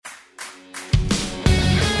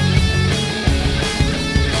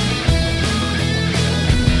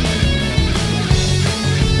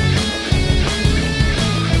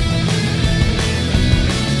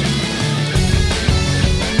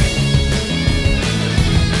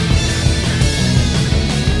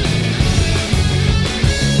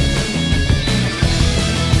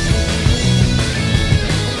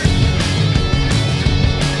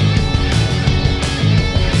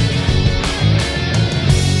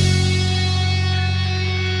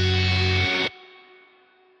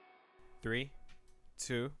3,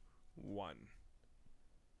 2, 1.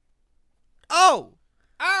 Oh!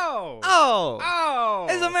 Oh! Oh! Oh!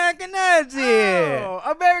 It's American Nerds here! Oh,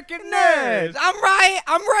 American Nerds! I'm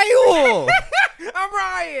Raul! I'm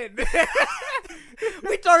Ryan!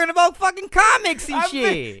 We talking about fucking comics and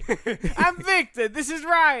shit! I'm Victor. This is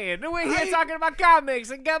Ryan. And we're here talking about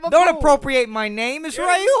comics and Gamma Don't Pool. appropriate my name, it's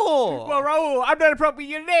Raul! Well, Raul, I'm not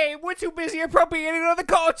appropriating your name. We're too busy appropriating other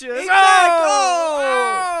cultures. Exactly!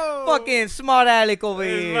 Oh! Fucking smart aleck over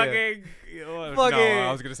It's here! Fucking... Fucking... No,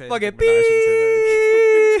 I was going to say fucking something, but I shouldn't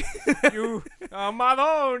say that. beep! You,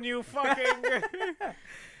 Malone, you fucking...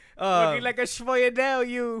 looking like a schmoyadel,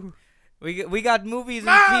 you... We got movies and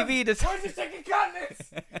Mom, TV to where's your second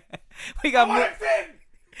continents? we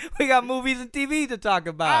got movies and TV to talk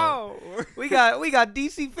about. Oh. We got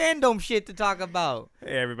DC fandom shit to talk about.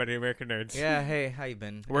 Hey, everybody, American Nerds. Yeah, hey, how you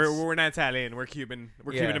been? We're not Italian. We're Cuban.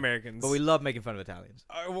 We're Cuban Americans. But we love making fun of Italians.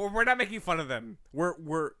 We're not making fun of them.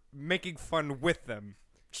 We're making fun with them.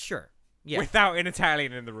 Sure. Yeah. Without an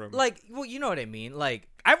Italian in the room. Like, well, you know what I mean. Like,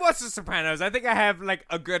 I watched The Sopranos. I think I have like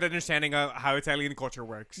a good understanding of how Italian culture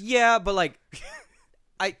works. yeah, but like,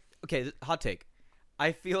 hot take.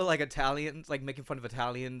 I feel like Italians, like making fun of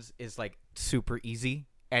Italians, is like super easy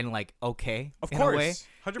and like okay. Of in course, a way,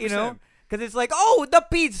 100%. You know, because it's like, oh, the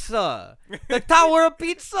pizza, the tower of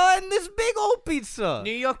pizza, and this big old pizza.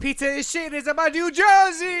 New York pizza is shit. It's about New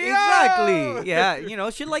Jersey. Exactly. Oh! Yeah, you know,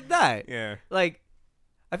 shit like that. Yeah. Like,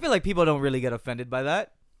 I feel like people don't really get offended by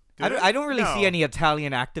that. Do they? I don't really No. see any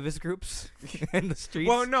Italian activist groups in the streets.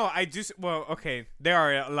 Well, no, I just okay. There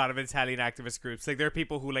are a lot of Italian activist groups. Like there are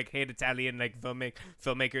people who like hate Italian like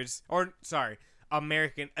filmmakers, or sorry,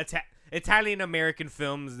 Italian American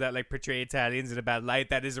films that like portray Italians in a bad light.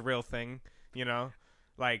 That is a real thing, you know.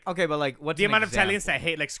 Like okay, but like, what's the an amount of example? Italians that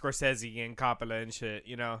hate like Scorsese and Coppola and shit,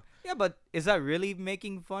 you know. Yeah, but is that really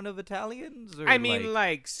making fun of Italians? Or I mean,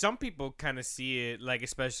 like some people kind of see it, like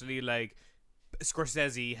especially like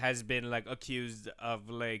Scorsese has been like accused of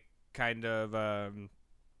like kind of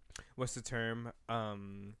what's the term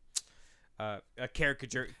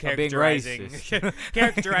characterizing racist.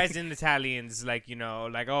 characterizing Italians, like, you know,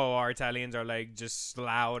 like, oh, our Italians are like just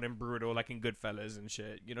loud and brutal like in Goodfellas and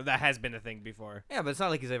shit, you know. That has been a thing before. yeah, but it's not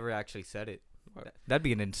like he's ever actually said it. That'd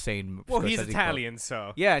be an insane. Well, he's Scorsese Italian,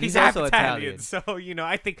 so Yeah, and he's he's also half Italian. so you know,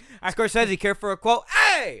 I think quote. Scorsese care for a quote.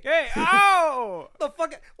 Hey, hey, oh, the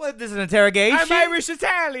fuck! What? This is an interrogation. I'm Irish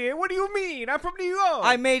Italian. What do you mean? I'm from New York.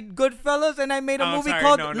 I made Goodfellas, and I made a Oh, movie sorry,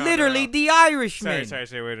 called no, literally no. The Irishman. Sorry,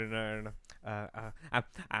 wait, no.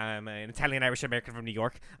 I'm an Italian Irish American from New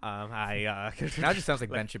York. Now it just sounds like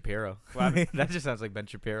Ben Shapiro. What? That just sounds like Ben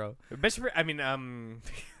Shapiro. Martin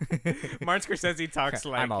Scorsese talks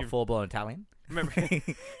like I'm a full blown Italian. remember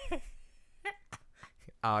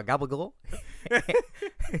Gabagool.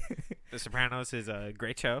 The Sopranos is a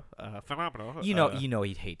great show, phenomenal. You know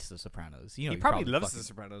he hates The Sopranos. You know he probably loves fucking- The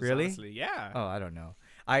Sopranos. Really? Honestly. Yeah. Oh, I don't know.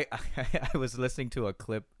 I was listening to a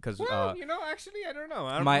clip because Well, you know, actually, I don't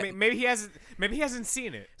know. Maybe he hasn't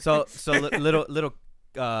seen it. so little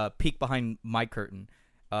peek behind my curtain.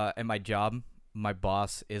 At my job, my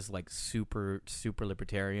boss is like super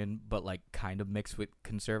libertarian, but like kind of mixed with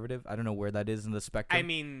conservative. I don't know where that is in the spectrum. I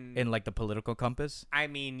mean, in like the political compass. I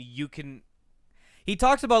mean, you can. He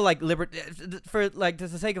talks about like for like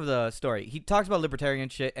just the sake of the story. He talks about libertarian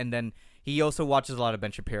shit, and then he also watches a lot of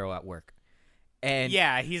Ben Shapiro at work. And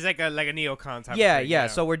Yeah, he's like a neocon type. yeah, of thing, yeah.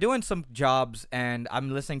 So we're doing some jobs, and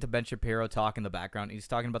I'm listening to Ben Shapiro talk in the background. He's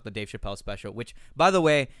talking about the Dave Chappelle special, which, by the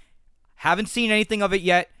way, haven't seen anything of it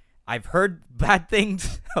yet. I've heard bad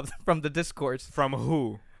things from the discourse. From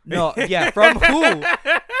who? No, yeah, from who?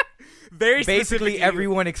 Very Basically specifically,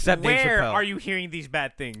 everyone except Dave Where Chappelle. are you hearing these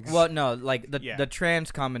bad things? Well, no, like Yeah. the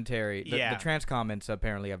trans commentary, the Yeah. trans comments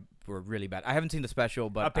apparently were really bad. I haven't seen the special,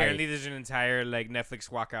 but apparently there's an entire like Netflix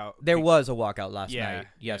walkout. there was a walkout last Yeah, night,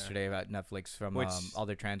 yesterday at Netflix from Which- all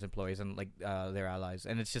their trans employees and like their allies,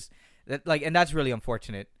 and it's just that, like, and that's really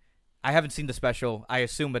unfortunate. I haven't seen the special. I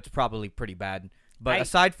assume it's probably pretty bad. But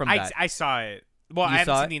aside from that, I saw it. Well, You I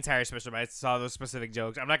haven't saw seen it? the entire special, but I saw those specific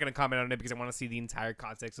jokes. I'm not going to comment on it because I want to see the entire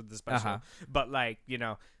context of the special. Uh-huh. But like, you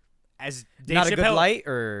know, as Dave not Chappelle, a good light,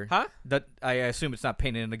 or huh? that I assume it's not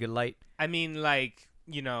painted in a good light. I mean, like,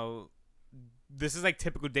 you know, this is like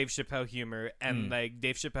typical Dave Chappelle humor, and like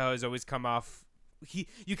Dave Chappelle has always come off.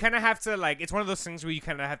 You kind of have to like. It's one of those things where you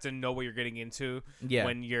kind of have to know what you're getting into Yeah.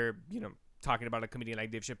 when you're, you know, talking about a comedian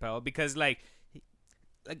like Dave Chappelle, because like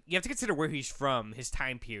you have to consider where he's from, his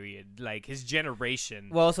time period, like his generation.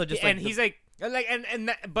 Well, also just and like he's like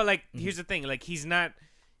but like here's the thing, like he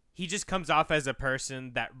just comes off as a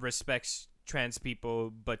person that respects trans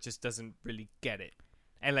people but just doesn't really get it.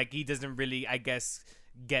 and like he doesn't really, I guess,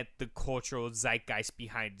 get the cultural zeitgeist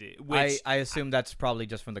behind it. Which I assume that's probably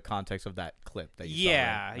just from the context of that clip that you saw.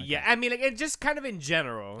 yeah, Right? Okay. yeah. I mean, like, and just kind of in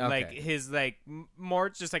general, like Okay. his like more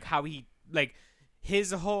just like how he like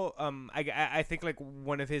his whole I think like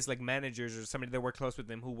one of his like managers or somebody that worked close with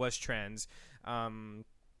him who was trans,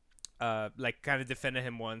 like kind of defended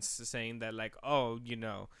him once, saying that like, oh, you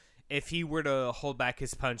know, if he were to hold back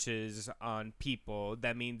his punches on people,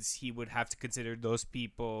 that means he would have to consider those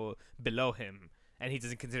people below him, and he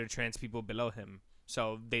doesn't consider trans people below him.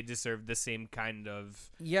 So they deserve the same kind of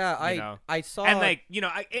Yeah, know. I saw and like you know,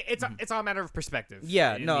 it's all a matter of perspective.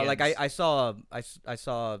 Yeah, in no, the like end. I saw I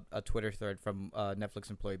saw a Twitter thread from a Netflix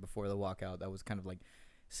employee before the walkout that was kind of like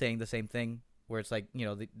saying the same thing, where it's like, you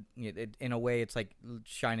know, in a way it's like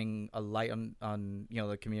shining a light on you know,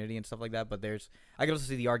 the community and stuff like that. But I can also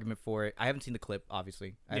see the argument for it. I haven't seen the clip,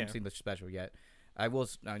 obviously. I haven't Yeah. seen the special yet. I will.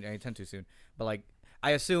 I intend to soon. But like,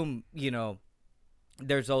 I assume, you know,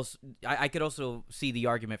 there's also I could also see the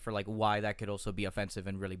argument for like why that could also be offensive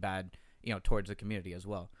and really bad, you know, towards the community as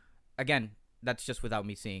well. Again, that's just without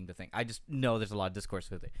me seeing the thing. I just know there's a lot of discourse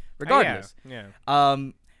with it. Regardless, yeah.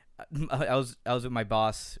 I was with my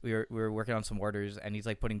boss. We were working on some orders, and he's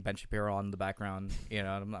like putting Ben Shapiro on in the background. You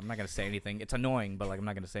know, I'm not gonna say anything. It's annoying, but like I'm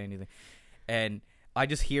not gonna say anything. And I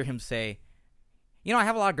just hear him say, "You know, I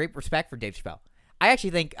have a lot of great respect for Dave Chappelle. I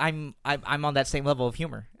actually think I'm on that same level of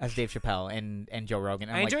humor as Dave Chappelle and Joe Rogan."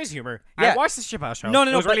 And I I'm enjoy his humor. Yeah. I watched the Chappelle show. No,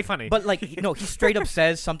 it was but, really funny. But like, no, he straight up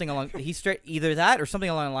says something along. Either that or something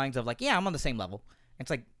along the lines of like, "Yeah, I'm on the same level."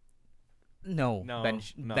 It's like, no, No,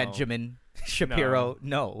 no. Benjamin Shapiro,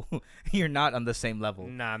 no, you're not on the same level.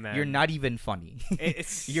 Nah, man, You're not even funny.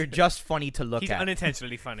 It's You're just funny to look he's at.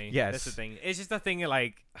 unintentionally funny. Yes. That's the thing. It's just the thing.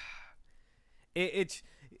 Like, it's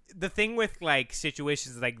the thing with like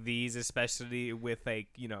situations like these, especially with like,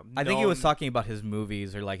 you know. I think he was known- talking about his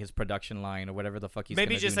movies or like his production line or whatever the fuck he's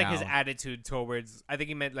Maybe gonna just do like his now. attitude towards. I think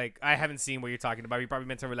he meant like, I haven't seen what you're talking about. He probably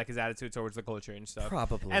meant like his attitude towards the culture and stuff.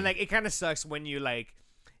 Probably. And like it kind of sucks when you like,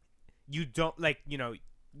 you don't like, you know,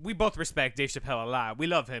 we both respect Dave Chappelle a lot. We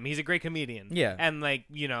love him. He's a great comedian. Yeah. And like,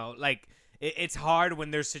 you know, like it's hard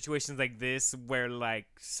when there's situations like this where like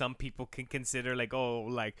some people can consider like, oh,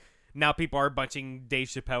 like now people are bunching Dave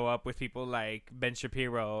Chappelle up with people like Ben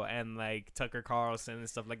Shapiro and like Tucker Carlson and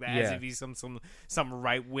stuff like that, as Yeah. if he's some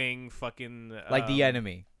right wing fucking like the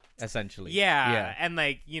enemy, essentially. yeah, and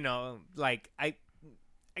like, you know, like I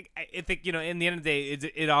think, you know, in the end of the day,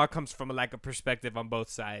 it all comes from a lack of perspective on both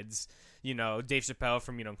sides. You know, Dave Chappelle,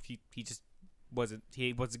 from, you know, he just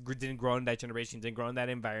didn't grow in that generation, didn't grow in that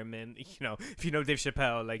environment. You know, if you know Dave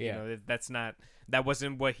Chappelle, like, Yeah. you know, that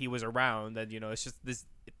wasn't what he was around. And, you know, it's just this,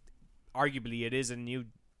 arguably it is a new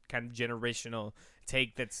kind of generational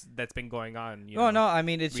take that's been going on. You know? No, I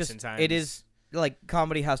mean, it's recent just, times. it is, like,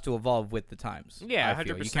 comedy has to evolve with the times. Yeah, I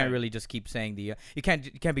feel. You 100%. can't really just keep saying you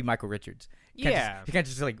can't be Michael Richards. You can't Yeah. you can't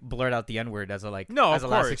just like blurt out the N-word as a like No, as of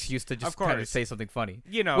a last course. excuse to Of just kind of course. say something funny.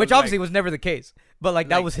 You know, Which like- obviously was never the case. But like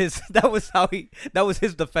that Like- was his that was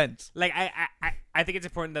his defense. Like I think it's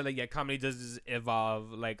important that like, yeah, comedy does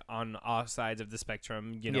evolve like on all sides of the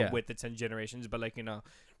spectrum, you know, Yeah. with the 10 generations, but like, you know,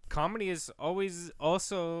 comedy is always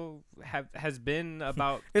also has been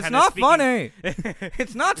about It's kinda not speaking- funny.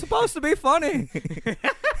 It's not supposed to be funny.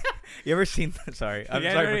 You ever seen? Sorry, I'm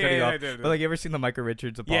Yeah, sorry no, for yeah, cutting you yeah, off. no, no. But like, you ever seen the Michael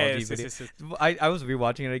Richards Yeah, apology yes, video? yes, yes, I was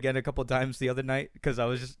rewatching it again a couple times the other night because I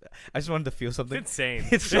just wanted to feel It's something. insane.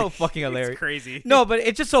 It's so fucking hilarious. It's crazy. No, but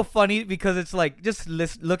it's just so funny because it's like just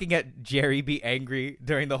looking at Jerry be angry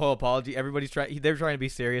during the whole apology. They're trying to be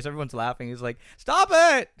serious. Everyone's laughing. He's like, "Stop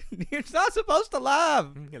it! You're not supposed to laugh."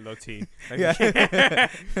 Low T. Yeah.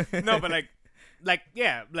 No, but like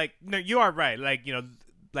yeah, like no, you are right. Like, you know,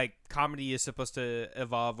 like comedy is supposed to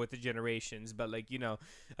evolve with the generations, but like, you know,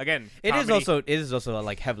 again, It is comedy- also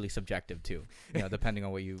like heavily subjective too. You know, depending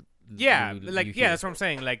on what you. Yeah, you like hear. yeah, that's what I'm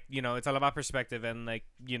saying. Like, you know, it's all about perspective, and like,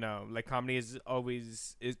 you know, like comedy is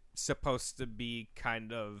supposed to be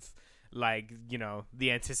kind of like, you know,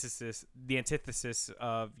 the antithesis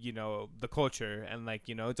of, you know, the culture, and like,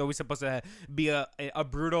 you know, it's always supposed to be a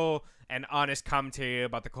brutal and honest commentary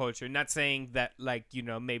about the culture. Not saying that like, you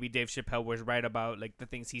know, maybe Dave Chappelle was right about like the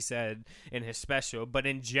things he said in his special, but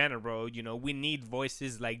in general, you know, we need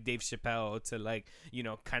voices like Dave Chappelle to like, you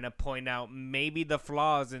know, kind of point out maybe the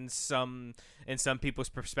flaws in some people's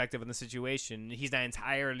perspective on the situation. He's not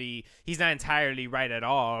entirely right at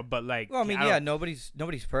all, but like, Well, I mean, I yeah, don't-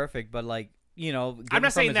 nobody's perfect, but like, you know, given not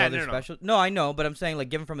from saying his that, other no, no. specials. No, I know, but I'm saying like,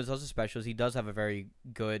 given from his other specials, he does have a very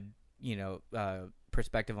good, you know,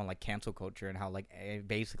 perspective on like cancel culture and how like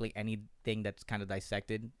basically anything that's kind of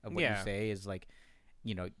dissected of what Yeah. you say is like,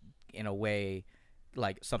 you know, in a way,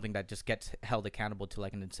 like something that just gets held accountable to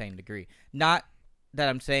like an insane degree. Not that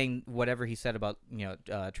I'm saying whatever he said about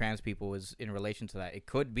trans people was in relation to that. It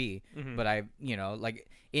could be, but I like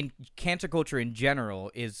in cancer culture in general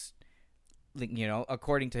is,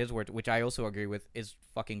 according to his words, which I also agree with, is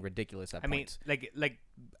fucking ridiculous at points.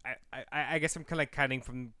 I guess I'm coming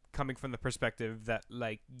from the perspective that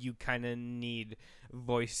like you kind of need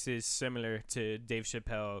voices similar to Dave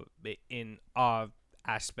Chappelle in all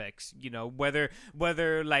aspects,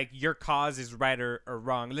 whether like your cause is right or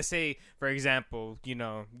wrong. Let's say, for example,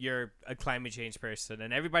 you're a climate change person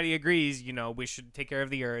and everybody agrees, we should take care of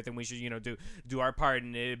the earth and we should, do our part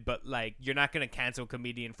in it, but like you're not gonna cancel a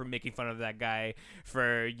comedian for making fun of that guy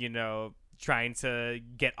for trying to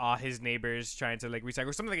get all his neighbors trying to like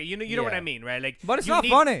recycle something like you know what I mean, right? Like, but it's not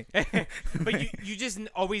funny. But you just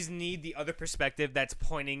always need the other perspective that's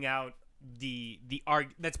pointing out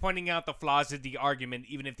that's pointing out the flaws of the argument,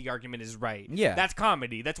 even if the argument is right. Yeah, that's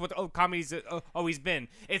comedy. That's what comedy's always been.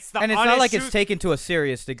 It's and it's not like it's taken to a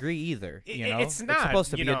serious degree either. It's not. It's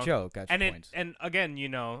supposed to be a joke at points. And again,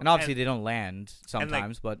 and obviously they don't land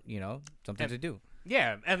sometimes, but sometimes they do.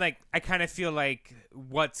 Yeah, and like I kind of feel like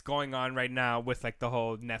what's going on right now with like the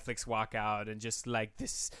whole Netflix walkout and just like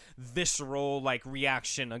this visceral like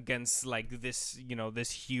reaction against like this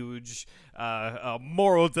this huge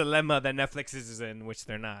moral dilemma that Netflix is in, which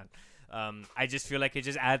they're not. I just feel like it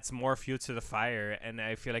just adds more fuel to the fire, and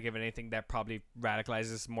I feel like if anything that probably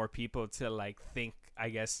radicalizes more people to like think, I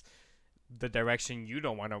guess, the direction you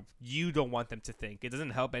don't want them to think. It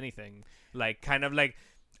doesn't help anything. Like kind of like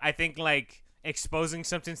I think like exposing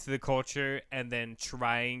something to the culture and then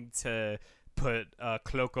trying to put a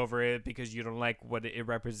cloak over it because you don't like what it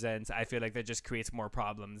represents, I feel like that just creates more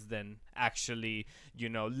problems than actually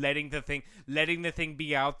letting the thing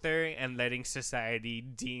be out there and letting society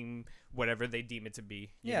deem whatever they deem it to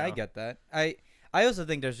be. I get that. I also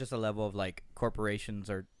think there's just a level of like corporations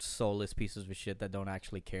are soulless pieces of shit that don't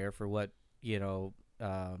actually care for what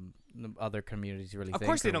other communities really think. Of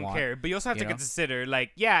course they don't care, but you also have to consider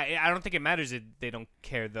like, I don't think it matters if they don't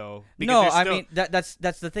care though. No, I mean that's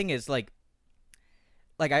the thing is like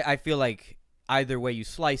I feel like either way you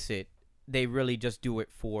slice it, they really just do it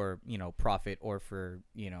for profit or for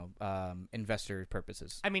investor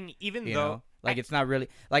purposes. I mean, even though like it's not really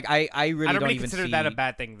like I really don't really even consider that a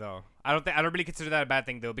bad thing though. I don't really consider that a bad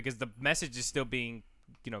thing though, because the message is still being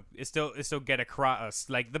it's still get across.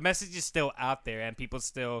 Like the message is still out there, and people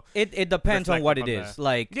still. It depends on what it is.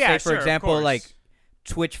 Like, say for example, like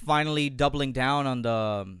Twitch finally doubling down on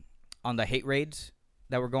the hate raids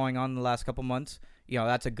that were going on in the last couple months.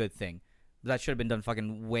 That's a good thing. That should have been done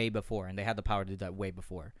fucking way before, and they had the power to do that way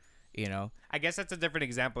before. I guess that's a different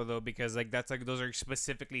example though, because like that's like those are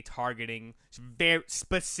specifically targeting very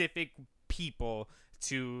specific people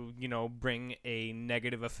to bring a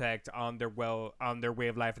negative effect on their way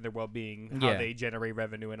of life and their well-being, how they generate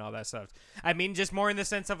revenue and all that stuff. I mean, just more in the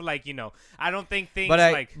sense of like I don't think things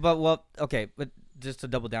but just to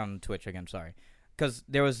double down on Twitch again, sorry, because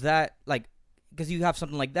there was that like because you have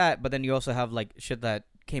something like that, but then you also have like shit that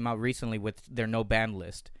came out recently with their no ban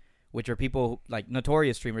list, which are people like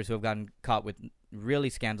notorious streamers who have gotten caught with really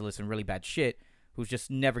scandalous and really bad shit, who just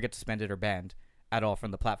never get suspended or banned at all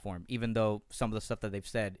from the platform, even though some of the stuff that they've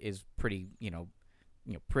said is pretty,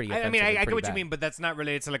 pretty. I mean, I get what you mean, but that's not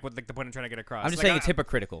related to like what like the point I'm trying to get across. I'm just saying it's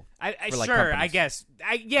hypocritical. Sure, I guess.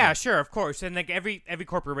 Sure, of course, and like every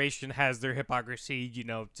corporation has their hypocrisy,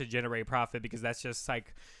 to generate profit, because that's just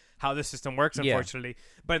like how the system works, unfortunately.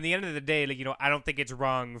 But at the end of the day, like I don't think it's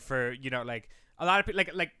wrong for like a lot of people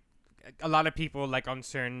like a lot of people like on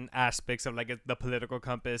certain aspects of like the political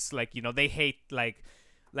compass, like they hate like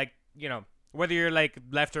whether you're like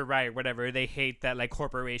left or right, whatever, they hate that like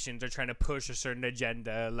corporations are trying to push a certain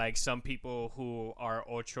agenda. Like some people who are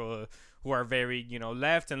very,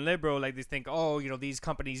 left and liberal, like they think, these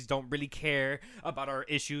companies don't really care about our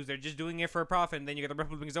issues. They're just doing it for a profit. And then you got the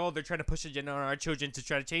Republicans, they're trying to push agenda on our children to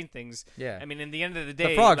try to change things. Yeah. I mean, in the end of the day,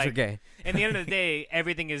 the frogs are gay. In the end of the day,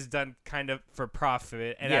 everything is done kind of for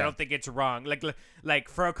profit. And I don't think it's wrong. Like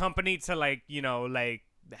for a company to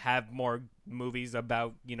have more movies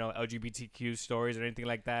about LGBTQ stories or anything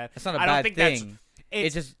like that. That's not a bad thing.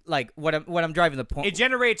 It's just like what I'm driving the point.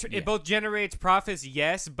 It both generates profits,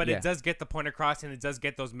 yes, but it does get the point across and it does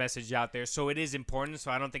get those messages out there. So it is important. So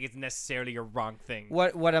I don't think it's necessarily a wrong thing.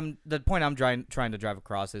 The point I'm trying to drive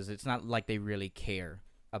across is it's not like they really care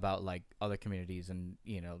about like other communities and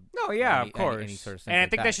of course, any sort of and I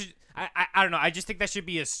think that should I don't know, I just think that should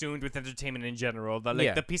be assumed with entertainment in general, that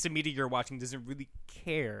like the piece of media you're watching doesn't really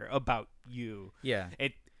care about you. Yeah,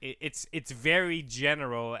 it's very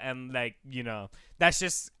general, and like, you know, that's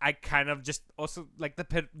just, I kind of just also like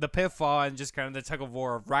the pitfall and just kind of the tug of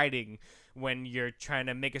war of writing when you're trying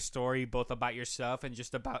to make a story both about yourself and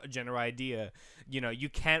just about a general idea. You know, you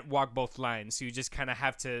can't walk both lines, so you just kind of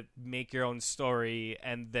have to make your own story,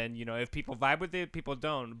 and then, you know, if people vibe with it, people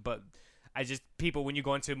don't. But people, when you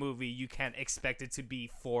go into a movie, you can't expect it to be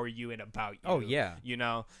for you and about you. Oh, yeah. You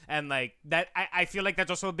know? And like that, I feel like that's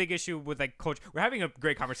also a big issue with like culture. We're having a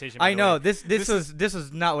great conversation. I know this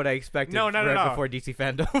is not what I expected. No. Before DC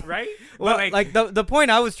fandom, right? Well, But like the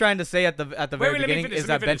point I was trying to say at the very let me beginning finish, is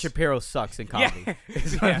let that me Ben finish. Shapiro sucks in comedy. Yeah.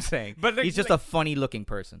 Is what Yeah. I'm saying. But like, he's just a funny looking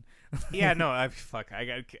person. yeah, no,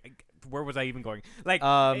 where was I even going? Like,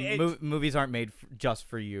 Movies aren't made just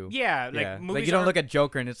for you. yeah, like movies like you don't aren't- look at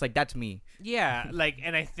Joker and it's like, that's me. Yeah, like,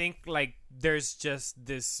 and I think like there's just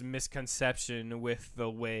this misconception with the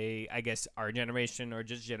way, I guess, our generation or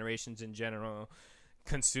just generations in general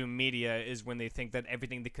consume media, is when they think that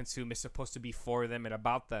everything they consume is supposed to be for them and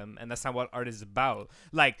about them, and that's not what art is about.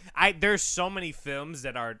 Like, there's so many films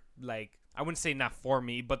that are like, I wouldn't say not for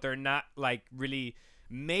me, but they're not like really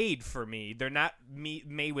made for me. They're not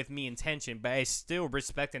made with me intention, but I still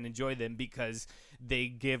respect and enjoy them because they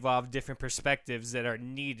give off different perspectives that are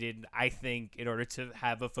needed, I think, in order to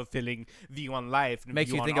have a fulfilling view on life and Makes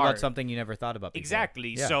view you on think art. about something you never thought about before. Exactly.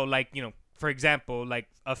 Yeah. So like, you know, for example, like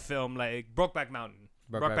a film like Brokeback Mountain.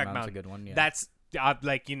 Brokeback Mountain's a good one. Yeah. That's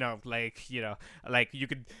like you know, you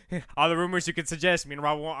could all the rumors you could suggest. Me and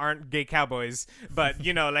Rob aren't gay cowboys, but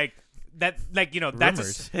you know, like that, like, you know,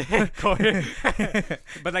 that's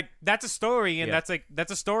but like that's a story, and Yeah.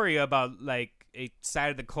 that's a story about like a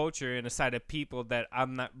side of the culture and a side of people that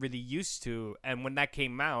I'm not really used to. And when that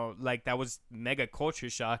came out, like, that was mega culture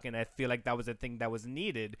shock, and I feel like that was a thing that was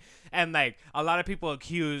needed. And like a lot of people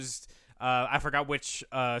accused, I forgot which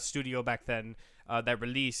studio back then that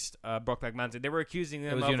released Brokeback Mountain. They were accusing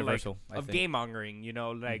them was of Universal, I of think. gay mongering, you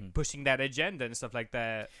know, like pushing that agenda and stuff like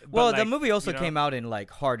that. Well, But, the like, movie also you know, came out in like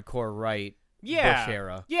hardcore right yeah, Bush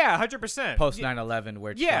era, yeah, 100%. post 9/11,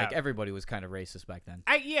 where it's Yeah. like everybody was kind of racist back then.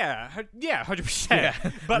 100%. Yeah,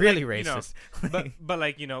 But really like, you know, racist. but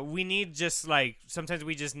like, you know, we need just like, sometimes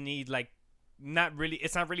we just need like,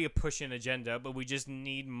 it's not really a push in agenda, but we just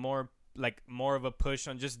need more of a push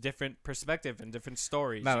on just different perspective and different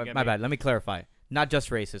stories. My you get my me? bad. Let me clarify. Not just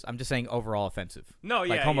racist. I'm just saying overall offensive. No,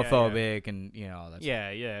 yeah, Like homophobic and you know all that.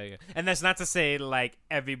 Yeah. And that's not to say like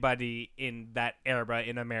everybody in that era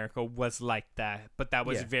in America was like that, but that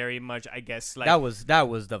was Yeah. very much, I guess, like That was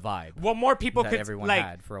the vibe what more people that could everyone like.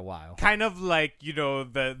 had for a while. Kind of like, you know,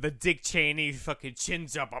 the Dick Cheney fucking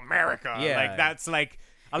chins up America. Yeah. Like, that's like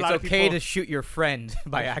a It's lot of okay people. to shoot your friend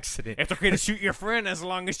by accident. It's okay to shoot your friend as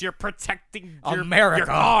long as you're protecting America. your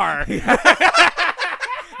car.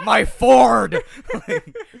 My Ford. I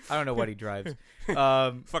don't know what he drives.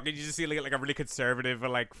 Fucking, you just see like a really conservative, or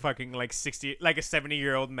like fucking like 60, like a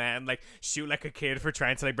 70-year-old man like shoot like a kid for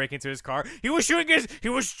trying to like break into his car. He was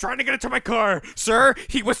trying to get into my car, sir.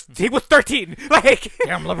 He was 13. Like,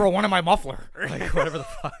 Damn liberal, one in my muffler. Like whatever the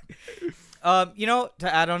fuck. You know,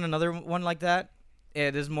 to add on another one like that,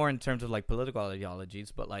 it is more in terms of like political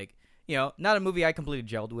ideologies, but like, you know, not a movie I completely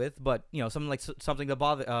gelled with, but you know, something to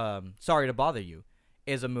bother. Sorry to Bother You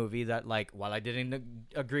is a movie that, like, while I didn't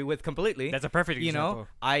agree with completely, that's a perfect you example. know,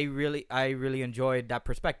 I really enjoyed that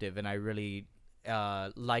perspective, and I really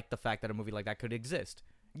liked the fact that a movie like that could exist.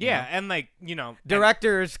 Yeah, and like, you know,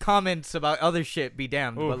 Directors' comments about other shit be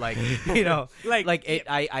damned, Ooh. but like, you know, Like,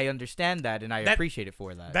 I understand that, and I That- appreciate it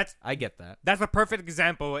for that. that's- I get that. that's a perfect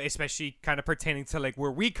example, especially kind of pertaining to like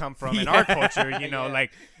where we come from in our culture. You know, Yeah.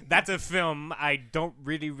 like, that's a film I don't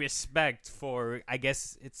really respect for, I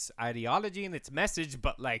guess, its ideology and its message,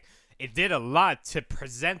 but like, it did a lot to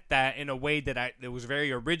present that in a way that it was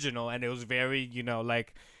very original, and it was very, you know,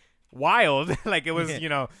 like, wild. Like, it was, you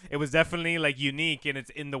know, it was definitely like unique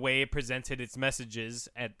in the way it presented its messages.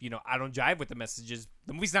 And, you know, I don't jive with the messages.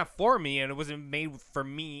 The movie's not for me, and it wasn't made for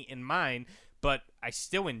me in mind, but I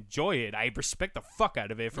still enjoy it. I respect the fuck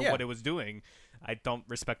out of it for Yeah. what it was doing. I don't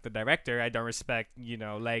respect the director. I don't respect, you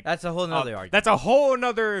know, like, That's a whole nother argument. that's a whole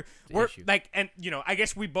nother issue. like, and you know, I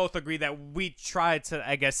guess we both agree that we try to,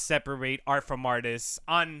 I guess, separate art from artists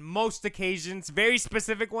on most occasions. Very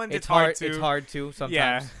specific ones. It's hard. to. It's hard to sometimes.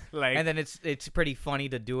 Yeah, like, And then it's pretty funny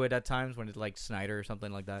to do it at times when it's like Snyder or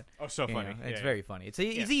something like that. oh, so You funny. know, it's Yeah. very funny. It's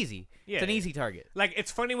easy. Yeah, It's an yeah. easy target. Like,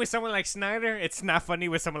 it's funny with someone like Snyder. It's not funny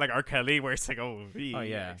with someone like R. Kelly, where it's like, Oh,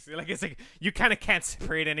 yeah. like, it's like you kind of can't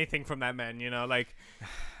separate anything from that man. You know, like,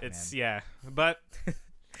 it's yeah. But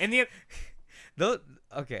in the Though,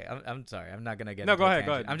 okay, I'm sorry. I'm not gonna get No, into go a ahead,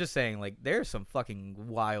 go tangent. ahead. I'm just saying, like, there's some fucking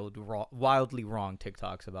wildly wrong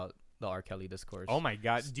TikToks about the R. Kelly discourse. Oh my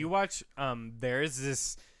god. Do you watch there's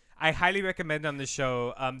this I highly recommend on the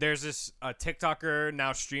show. There's this TikToker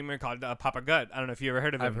now streamer called Papa Gut. I don't know if you ever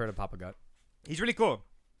heard of him. I've heard of Papa Gut. He's really cool.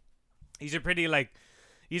 He's a pretty like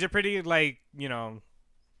you know,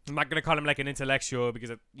 I'm not gonna call him like an intellectual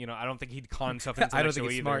because you know I don't think he'd call himself an I intellectual don't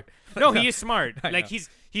think he's either. smart. No, he is smart. I Like know.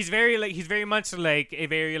 he's very much like a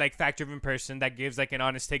very like fact driven person that gives like an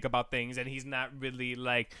honest take about things, and he's not really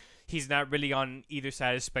on either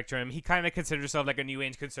side of the spectrum. He kind of considers himself like a new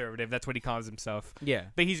age conservative. That's what he calls himself. Yeah.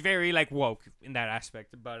 But he's very like woke in that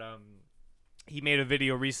aspect. But he made a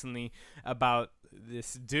video recently about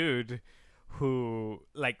this dude who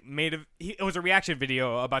like it was a reaction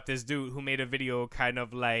video about this dude who made a video kind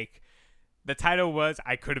of like the title was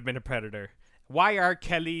I Could Have Been a Predator. Why R.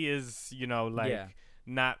 Kelly is, you know, like Yeah.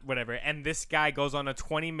 not whatever. And this guy goes on a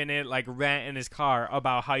 20-minute like rant in his car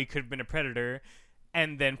about how he could have been a predator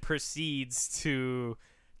and then proceeds to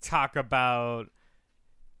talk about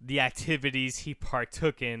the activities he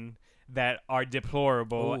partook in that are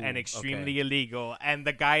deplorable Ooh, and extremely okay. illegal. And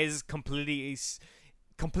the guy is completely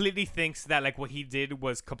thinks that like what he did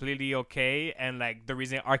was completely okay, and like the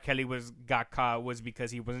reason R. Kelly got caught was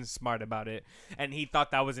because he wasn't smart about it, and he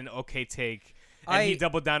thought that was an okay take. And he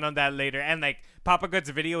doubled down on that later. And like Papa Gut's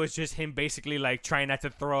video is just him basically like trying not to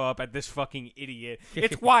throw up at this fucking idiot.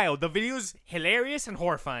 It's wild. The video's hilarious and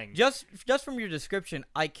horrifying. Just from your description,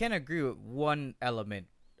 I can agree with one element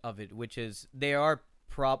of it, which is there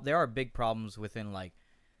are big problems within like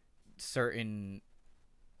certain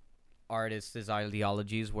artists'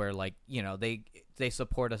 ideologies where like, you know, they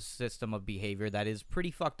support a system of behavior that is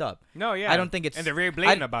pretty fucked up. No, yeah. I don't think it's and they're very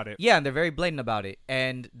blatant about it. Yeah, and they're very blatant about it,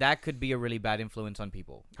 and that could be a really bad influence on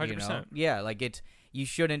people. 100%. Yeah, like you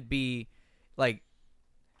shouldn't be like.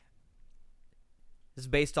 It's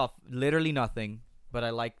based off literally nothing, but I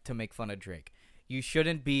like to make fun of Drake. You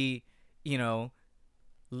shouldn't be, you know,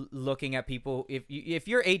 looking at people. If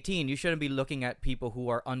you're 18, you shouldn't be looking at people who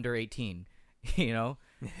are under 18. You know,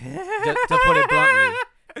 to put it bluntly.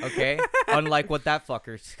 Okay, unlike what that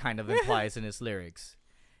fucker kind of implies in his lyrics,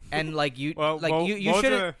 and like you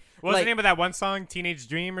shouldn't. What's like, the name of that one song? Teenage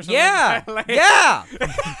Dream or something? Yeah, Like, yeah,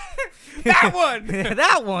 that one.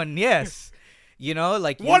 that one. Yes, you know,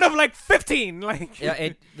 like One of like 15. Like yeah,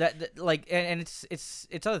 like and it's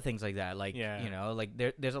other things like that. Like Yeah. you know, like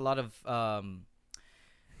there's a lot of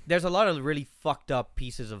really fucked up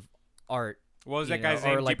pieces of art. what was You that guy's know,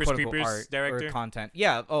 name? or like Jeepers quote-unquote Creepers art director. or content.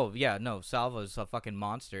 Yeah. Oh yeah. No, Salva's a fucking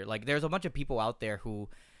monster. Like there's a bunch of people out there who,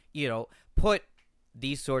 you know, put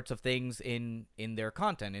these sorts of things in their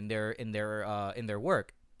content, in their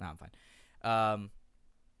work. No, I'm fine.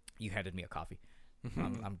 You handed me a coffee.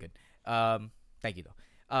 I'm good. Thank you though.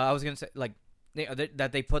 I was gonna say like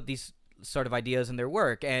that they put these sort of ideas in their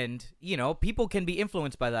work, and you know, people can be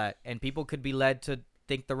influenced by that, and people could be led to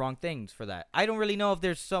think the wrong things for that. I don't really know if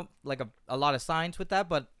there's some like a lot of science with that,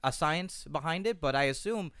 but a science behind it. But I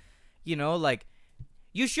assume, you know, like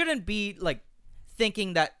you shouldn't be like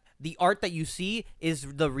thinking that the art that you see is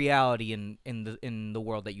the reality in the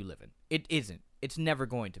world that you live in. It isn't. It's never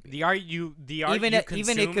going to be. The art you even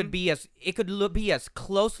consume, it could be as it could be as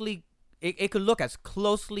closely it could look as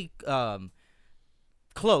closely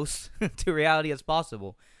close to reality as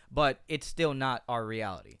possible, but it's still not our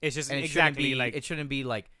reality. It's just And it exactly shouldn't be, like it shouldn't be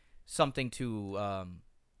like something to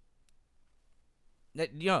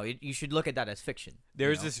you know, you should look at that as fiction.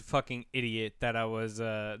 There's you know? this fucking idiot that I was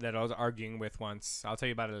arguing with once. I'll tell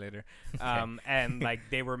you about it later. And like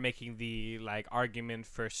they were making the like argument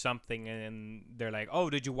for something, and they're like, "Oh,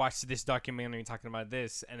 did you watch this documentary talking about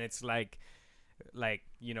this?" And it's like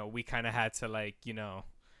you know, we kind of had to like, you know,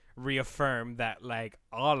 reaffirm that like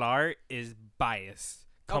all art is biased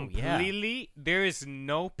completely. There is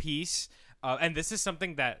no piece, and this is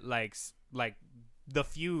something that like the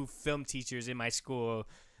few film teachers in my school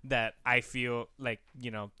that I feel like, you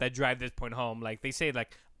know, that drive this point home. Like they say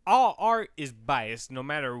like all art is biased no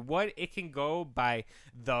matter what. It can go by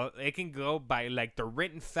like the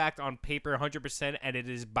written fact on paper 100%, and it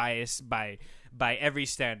is biased by every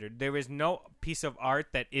standard. There is no piece of art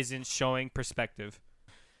that isn't showing perspective.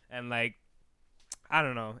 And like I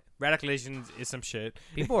don't know, radicalization is some shit.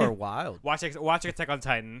 People are wild. Watch Attack on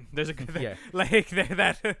Titan. There's a good Yeah. like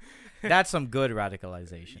that That's some good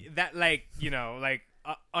radicalization. that like, you know, like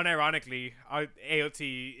unironically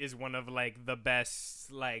AOT is one of like the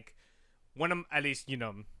best, like one of, at least, you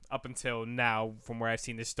know, up until now from where I've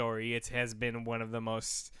seen the story, it has been one of the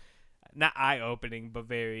most not eye-opening but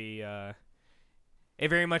very it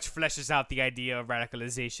very much fleshes out the idea of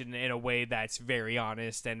radicalization in a way that's very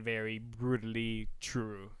honest and very brutally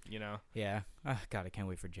true. You know. Yeah. God, I can't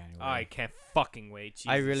wait for January. I can't fucking wait. Jesus.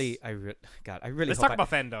 I really Let's hope talk about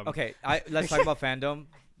fandom. Okay, let's talk about fandom.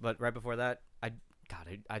 But right before that,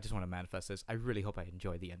 I just want to manifest this. I really hope I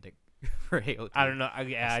enjoy the ending for AO3. I don't know.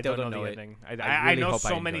 I still don't don't know know the it. ending. I I really know hope I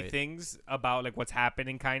so enjoy many it. things about like what's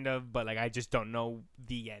happening, kind of, but like I just don't know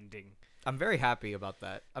the ending. I'm very happy about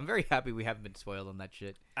that. I'm very happy we haven't been spoiled on that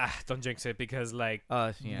shit. Don't jinx it because like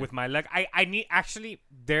Yeah. with my luck, I need actually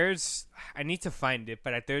I need to find it,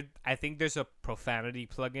 but I think there's a profanity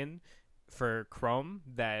plugin for Chrome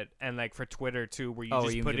that and like for Twitter too, where you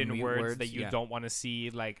just you put can in mute words that you yeah. don't want to see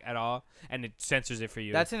like at all, and it censors it for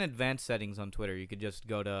you. That's in advanced settings on Twitter. You could just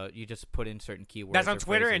you just put in certain keywords. That's on or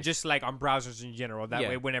Twitter and phrases. just like on browsers in general. That Yeah.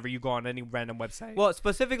 way, whenever you go on any random website. Well,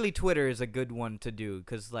 specifically Twitter is a good one to do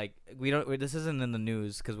because like this isn't in the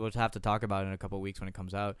news because we'll have to talk about it in a couple of weeks when it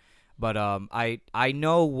comes out. But I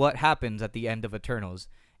know what happens at the end of Eternals,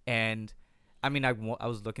 and I mean I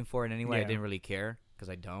was looking for it anyway. I Yeah. didn't really care because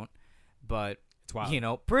I don't. But it's wild. you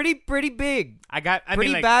know, pretty big. I Pretty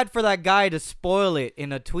mean, like, bad for that guy to spoil it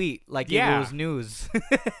in a tweet like Yeah. it was news.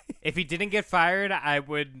 if he didn't get fired, I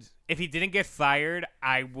would. If he didn't get fired,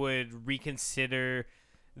 I would reconsider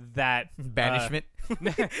that Banishment.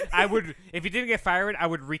 I would. If he didn't get fired, I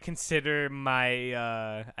would reconsider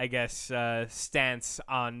my, I guess, stance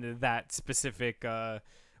on that specific.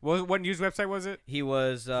 What news website was it? He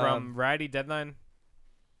was From Variety, Deadline.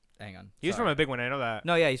 hang on. He was from a big one. I know that.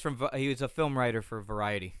 No, yeah, he was a film writer for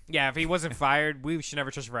Variety. Yeah, if he wasn't fired, we should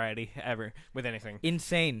never trust Variety ever with anything.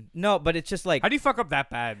 Insane. No, but it's just like How do you fuck up that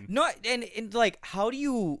bad? no, and like how do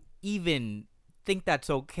you even think that's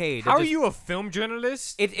okay? to How are just- you a film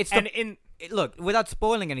journalist? It's and the, in look without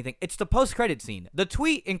spoiling anything. It's the post-credit scene. The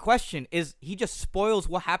tweet in question is he just spoils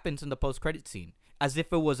what happens in the post-credit scene as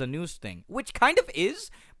if it was a news thing, which kind of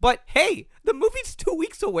is. But hey, the movie's 2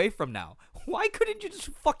 weeks away from now. Why couldn't you just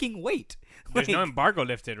fucking wait? there's no Like, embargo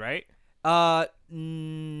lifted, right?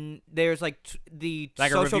 there's like the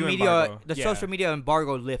Like a social review media, embargo. the Yeah. social media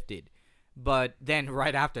embargo lifted, but then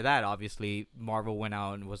right after that, obviously Marvel went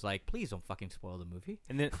out and was like, "Please don't fucking spoil the movie."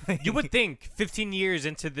 And then you would think 15 years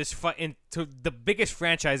into this into the biggest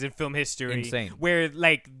franchise in film history, Insane. where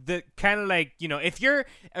like the kind of like if you're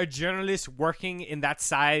a journalist working in that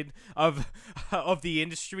side of the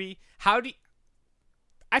industry,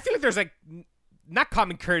 I feel like there's like not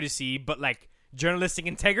common courtesy, but like journalistic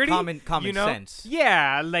integrity, Common you know? sense.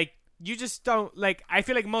 Yeah, like you just don't like. I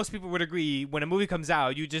feel like most people would agree when a movie comes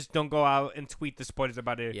out, you just don't go out and tweet the spoilers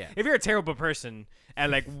about it. Yeah. If you're a terrible person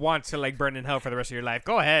and like want to like burn in hell for the rest of your life,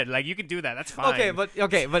 go ahead. Like you can do that. That's fine.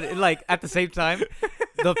 Okay, but like at the same time,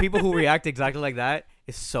 the people who react exactly like that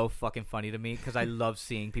is so fucking funny to me because I love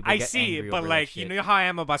seeing people. I get see angry it, but over like that you shit. know how I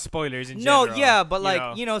am about spoilers in No, general. yeah, but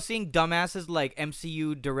like know? seeing dumbasses like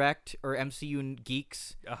MCU Direct or MCU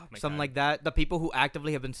Geeks, Oh my something God. like that. The people who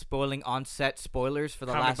actively have been spoiling on-set spoilers for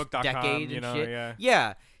the last Comicbook.com, decade you and know, shit.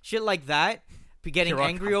 yeah. Shit like that. Getting Heroic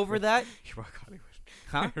angry over that, Heroic Hollywood.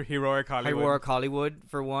 huh? Heroic Hollywood. Heroic Hollywood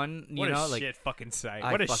for one. You What know, a like shit fucking site.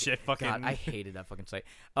 I What a fucking- shit fucking. God, I hated that fucking site.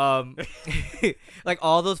 Like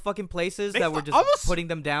all those fucking places They that were fu- just almost- putting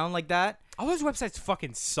them down like that. All those websites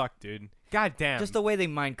fucking suck, dude. God damn. Just the way they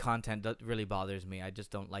mine content that really bothers me. I just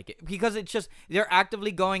don't like it because it's just they're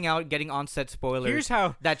actively going out getting on-set spoilers. Here's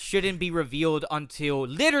how. that shouldn't be revealed until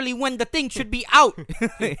literally when the thing should be out.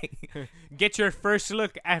 Get your first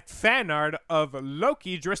look at fan art of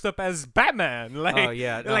Loki dressed up as Batman. Like, Oh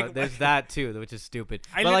yeah, no, like, there's that too, which is stupid.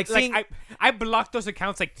 I But li- like seeing, I blocked those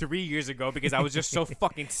accounts like 3 years ago because I was just so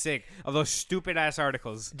fucking sick of those stupid ass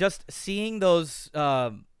articles. just seeing those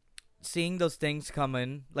things come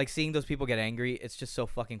in, like seeing those people get angry, it's just so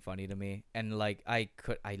fucking funny to me. And like I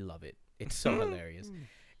love it. It's so hilarious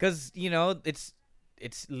because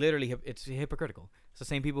it's literally it's hypocritical. It's the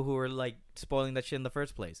same people who are like spoiling that shit in the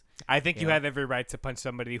first place. I think you Yeah. have every right to punch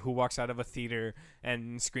somebody who walks out of a theater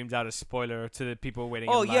and screams out a spoiler to the people waiting.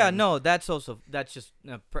 Oh in yeah, line. no, that's just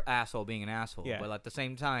asshole being an asshole. Yeah. But at the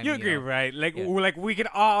same time, You agree, know, right? Like, yeah. like we could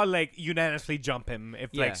all like unanimously jump him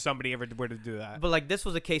if Yeah. like somebody ever were to do that. But like this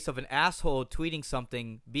was a case of an asshole tweeting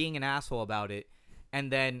something, being an asshole about it, and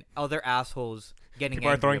then other assholes getting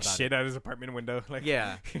People are angry throwing about shit out his apartment window. Like, It.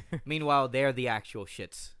 Yeah. Meanwhile, they're the actual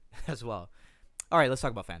shits as well. All right, let's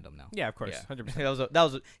talk about fandom now. yeah, of course, Yeah.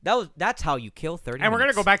 100%. That's how you kill 30 And we're gonna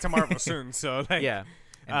minutes. go back to Marvel soon, so like, Yeah.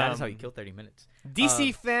 And that is how you kill 30 minutes.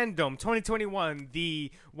 DC Fandom 2021,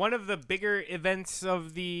 the one of the bigger events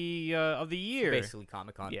of the year. Basically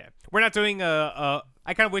Comic-Con. Yeah, we're not doing I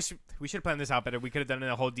kind of wish we should have planned this out better. We could have done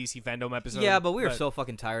a whole DC Fandom episode. Yeah, but we were so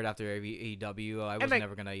fucking tired after AEW. I was like,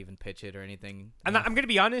 never gonna even pitch it or anything. I'm gonna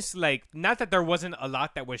be honest. Like, not that there wasn't a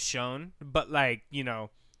lot that was shown, but like, you know,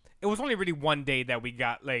 it was only really one day that we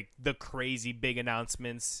got like the crazy big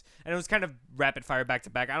announcements, and it was kind of rapid fire back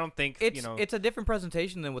to back. I don't think it's a different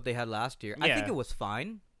presentation than what they had last year. Yeah. I think it was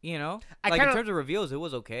fine. You know, in terms of reveals, it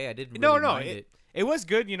was okay. I didn't really mind it. It was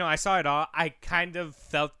good. You know, I saw it all. I kind of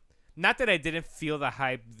felt, not that I didn't feel the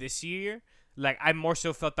hype this year. Like, I more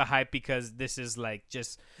so felt the hype because this is like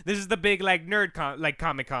this is the big like like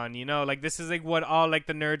Comic-Con, you know, like this is like what all like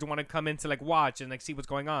the nerds want to come in to like watch and like see what's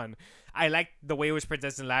going on. I liked the way it was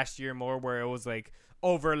presented last year more, where it was like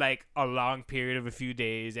over like a long period of a few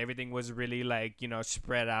days. Everything was really like, you know,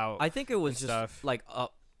 spread out. I think it was just stuff. like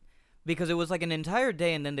because it was like an entire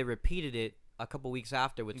day, and then they repeated it a couple weeks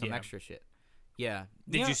after with some extra shit. Yeah.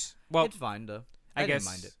 Did you? Well, it's fine though. I guess,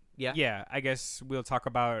 didn't mind it. Yeah. Yeah. I guess we'll talk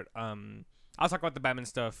about I'll talk about the Batman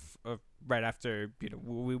stuff right after, you know,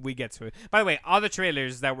 we get to it. By the way, all the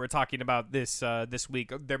trailers that we're talking about this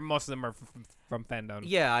week, most of them are from Fandom.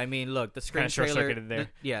 Yeah, I mean, look, the screen trailer. There.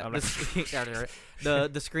 The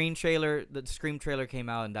screen trailer, the Scream trailer came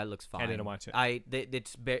out, and that looks fine. I didn't watch it.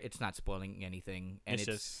 It's not spoiling anything, and it's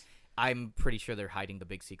just, I'm pretty sure they're hiding the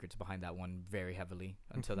big secrets behind that one very heavily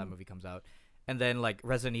until that movie comes out. And then like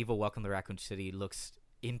Resident Evil: Welcome to Raccoon City looks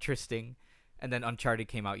interesting. And then Uncharted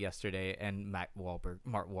came out yesterday, and Mark Wahlberg,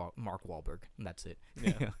 and that's it.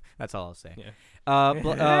 Yeah. That's all I'll say. Yeah.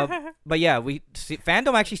 But yeah,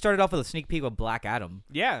 Fandom actually started off with a sneak peek of Black Adam.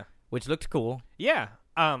 Yeah. Which looked cool. Yeah.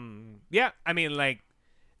 Yeah. I mean, like,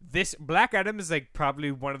 this Black Adam is like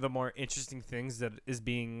probably one of the more interesting things that is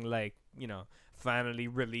being like, you know, finally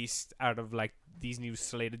released out of like these new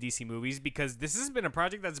slate of DC movies, because this has been a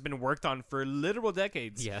project that's been worked on for literal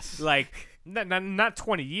decades. Yes. Like not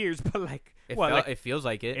 20 years, but like it feels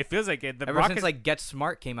like it. It feels like it. Ever since like Get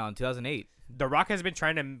Smart came out in 2008. The Rock has been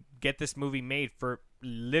trying to get this movie made for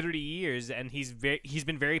literally years, and he's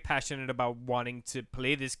been very passionate about wanting to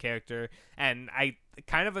play this character. And I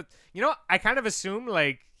kind of assume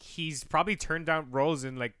like he's probably turned down roles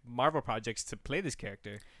in like Marvel projects to play this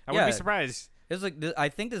character. I wouldn't be surprised. It's like I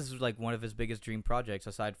think this is like one of his biggest dream projects,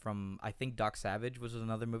 aside from I think Doc Savage was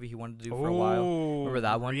another movie he wanted to do for a while. Remember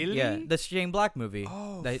that one? Really? Yeah, the Shane Black movie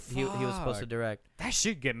that he was supposed to direct. That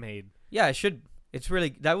should get made. Yeah, it should.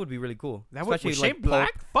 That would be really cool. Especially Shane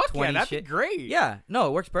Black? Fuck yeah, that'd be great. Yeah, no,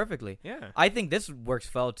 it works perfectly. Yeah, I think this works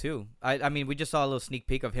well too. I mean, we just saw a little sneak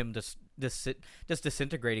peek of him just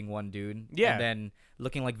disintegrating one dude. Yeah, and then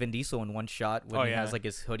looking like Vin Diesel in one shot when he has like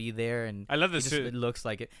his hoodie there, and I love the suit. It looks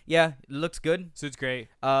like it. Yeah, it looks good. Suit's great.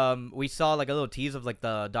 We saw like a little tease of like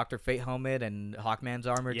the Dr. Fate helmet and Hawkman's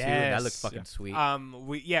armor too, and that looks fucking sweet.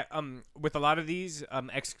 With a lot of these,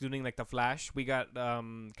 excluding like the Flash, we got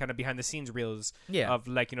kind of behind the scenes reels of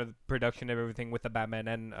like, you know, the production of everything with the Batman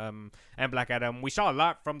and Black Adam. We saw a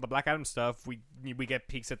lot from the Black Adam stuff. We get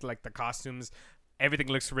peeks at like the costumes. Everything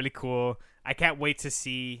looks really cool. I can't wait to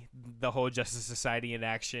see the whole Justice Society in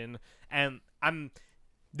action. And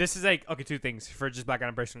this is like, okay, two things for just Black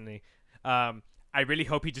Adam personally. I really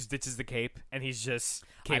hope he just ditches the cape and he's just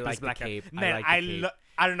cape like Black Adam. Man,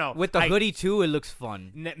 I don't know. With the hoodie too, it looks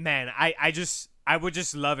fun. Man, I would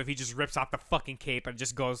just love if he just rips off the fucking cape and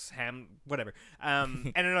just goes ham, whatever.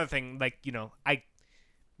 And another thing, like, you know,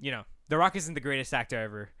 The Rock isn't the greatest actor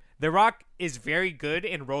ever. The Rock is very good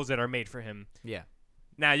in roles that are made for him. Yeah.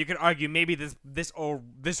 Now you can argue maybe this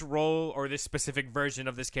role or this specific version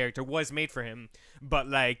of this character was made for him, but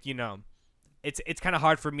like, you know, it's kind of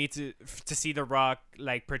hard for me to see The Rock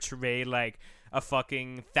like portray like a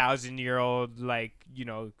fucking 1,000-year-old like, you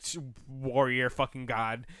know, warrior fucking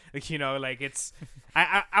god. Like, you know, like it's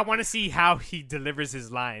I want to see how he delivers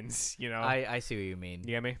his lines. You know, I see what you mean.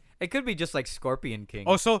 You get me? It could be just like Scorpion King.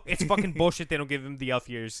 Also, it's fucking bullshit they don't give him the elf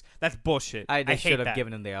ears. That's bullshit. They should have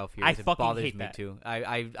given him the elf ears. It bothers hate me that. too.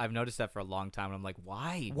 I've noticed that for a long time, and I'm like,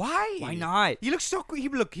 why? Why not? He looks so cool.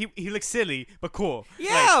 He looks silly, but cool.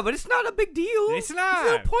 Yeah, like, but it's not a big deal. It's not. It's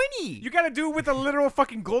a little pointy. You gotta do it with a literal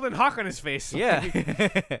fucking golden hawk on his face. Yeah.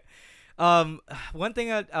 One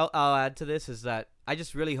thing I'll add to this is that I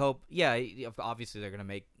just really hope. Yeah, obviously they're gonna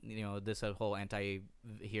make, you know, this whole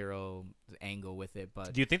anti-hero angle with it.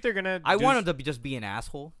 But do you think they're gonna? I want him to just be an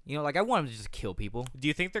asshole. You know, like I want him to just kill people. Do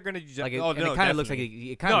you think they're gonna? Like, it kind of looks like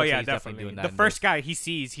it kind of looks like he's definitely doing that. The first guy he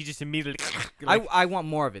sees, he just immediately. Like, I want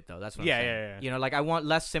more of it though. That's what I'm saying. Yeah. You know, like I want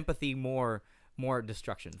less sympathy, more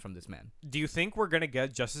destruction from this man. Do you think we're gonna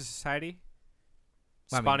get Justice Society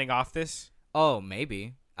spawning off this. Oh,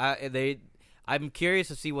 maybe. I'm curious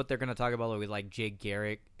to see what they're gonna talk about with like Jay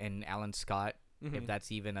Garrick and Alan Scott, if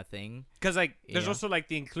that's even a thing. Because like, there's Yeah. also like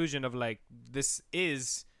the inclusion of like this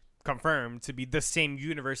is confirmed to be the same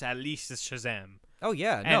universe at least as Shazam. Oh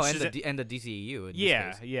yeah, And no, Shazam- and the DCEU. In Yeah,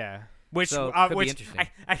 this case. yeah. Which, So, could be which interesting.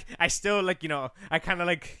 I still like, I kind of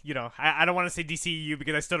like, I don't want to say DCEU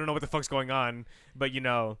because I still don't know what the fuck's going on, but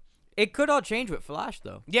It could all change with Flash,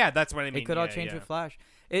 though. yeah, that's what I mean. It could all Yeah, change yeah. with Flash.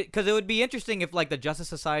 Because it would be interesting if like the Justice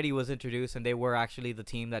Society was introduced and they were actually the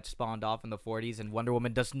team that spawned off in the 40s, and Wonder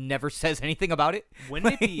Woman just never says anything about it.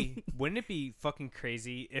 Wouldn't it be fucking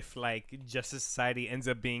crazy if like Justice Society ends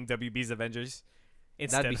up being WB's Avengers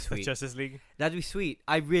instead be of sweet. Justice League? That'd be sweet.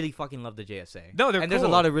 I really fucking love the JSA. No, they're and there's a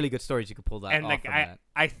cool. lot of really good stories you could pull that And off like from I that.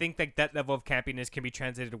 I think like that level of campiness can be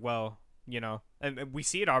translated well, and we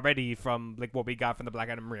see it already from like what we got from the Black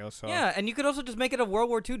Adam reel. So Yeah, and you could also just make it a World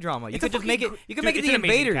War II drama. You It's a could just make it. fucking You could dude, make it it's the an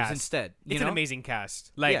amazing Invaders cast. instead. You it's know? an amazing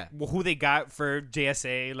cast. Like Yeah. who they got for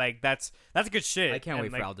JSA, like that's good shit. I can't And,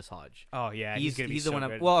 wait like, for Aldous Hodge. Oh yeah, he's gonna be the so one.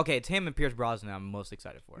 good. Well, okay, it's him and Pierce Brosnan. I'm most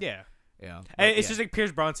excited for. Yeah. Yeah. It's just like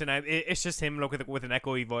Pierce Bronson. It's just him like, with an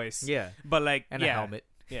echoey voice. yeah, But like and a helmet.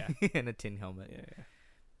 Yeah. and a tin helmet. Yeah.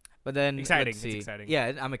 But then Exciting, let's it's see. exciting.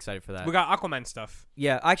 Yeah, I'm excited for that. We got Aquaman stuff.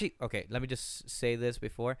 Yeah, actually, okay. Let me just say this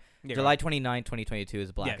before Yeah, July 29, 2022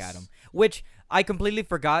 is Black Yes. Adam, which I completely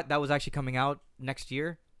forgot that was actually coming out next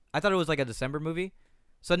year. I thought it was like a December movie.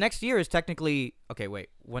 So next year is technically okay. Wait,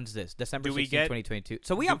 when's this? December Do we 16, get- 2022.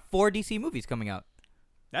 So we do- have 4 DC movies coming out.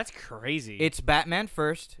 That's crazy. It's Batman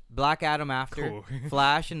first, Black Adam after, Cool.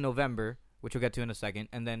 Flash in November, which we'll get to in a second,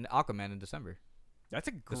 and then Aquaman in December. That's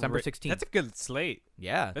a December great- 16th. That's a good slate.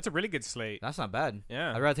 Yeah, That's a really good slate. that's not bad.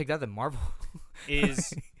 Yeah. I'd rather take that than Marvel.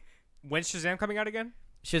 Is when's Shazam coming out again?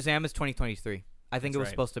 Shazam is 2023. I think That's it was right.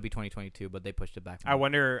 supposed to be 2022, but they pushed it back. I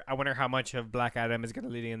wonder how much of Black Adam is gonna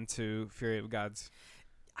lead into Fury of Gods.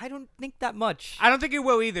 I don't think that much. I don't think it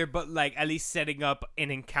will either, but like at least setting up an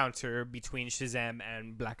encounter between Shazam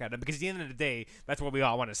and Black Adam, because at the end of the day, that's what we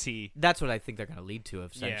all want to see. That's what I think they're gonna lead to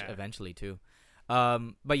Yeah. eventually too.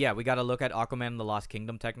 But yeah, we got to look at Aquaman and the Lost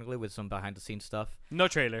Kingdom technically with some behind the scenes stuff. No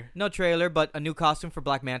trailer. No trailer, but a new costume for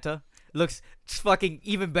Black Manta. Looks fucking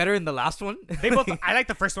even better than the last one. They both. I like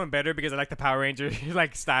the first one better because I like the Power Ranger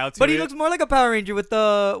like style to But he it. looks more like a Power Ranger with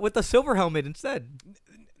the silver helmet instead.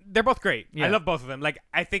 They're both great. Yeah. I love both of them. Like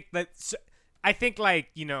I think like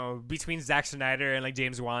between Zack Snyder and like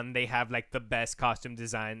James Wan, they have like the best costume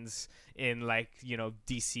designs in like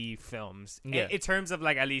DC films. Yeah. In terms of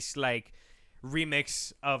like at least like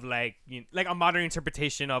remix of like like a modern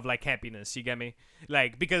interpretation of like campiness. You get me?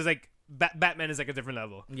 Like because like Batman is like a different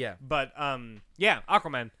level. Yeah. But yeah,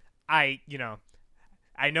 Aquaman.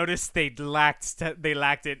 I noticed they lacked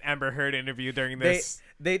an Amber Heard interview during this.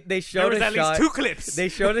 They there showed was a at shot. least 2 clips. They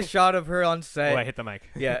showed a shot of her on set. Oh, I hit the mic.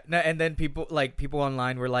 Yeah, and then people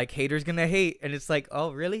online were like, "Haters gonna hate," and it's like,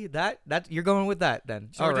 "Oh, really? That you're going with that then?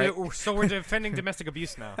 So All we're right, so we're defending domestic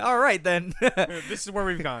abuse now. all right then." This is where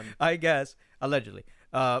we've gone. I guess allegedly,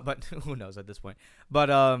 but who knows at this point?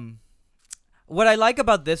 But what I like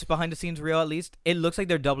about this behind the scenes reel, at least, it looks like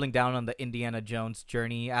they're doubling down on the Indiana Jones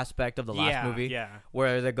journey aspect of the last movie. Yeah.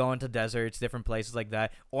 Where they're going to deserts, different places like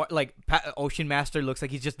that, or like Ocean Master looks like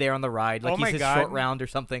he's just there on the ride, like Oh he's my his God. short round or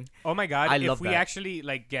something. Oh my god! I if love we that. actually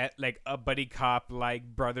like get like a buddy cop like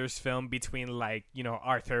brothers film between like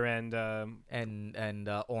Arthur and And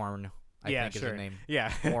Orm, I yeah, think is sure. his name.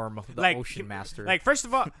 Yeah. Orm, the Like, Ocean Master. Like first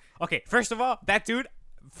of all, that dude,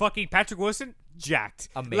 fucking Patrick Wilson, jacked.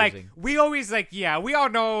 Amazing. Like we always like we all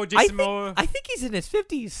know Jason Momoa. I think he's in his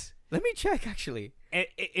 50s. Let me check actually.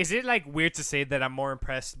 Is it like weird to say that I'm more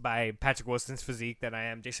impressed by Patrick Wilson's physique than I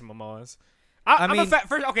am Jason Momoa's? I'm a mean, fat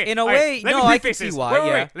first. Okay, in a all right, way, let me no, I can preface see this. why, Wait,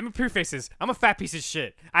 yeah. let me preface this. I'm a fat piece of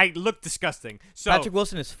shit. I look disgusting. So, Patrick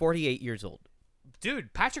Wilson is 48 years old.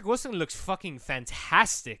 dude, Patrick Wilson looks fucking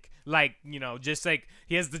fantastic. Like just like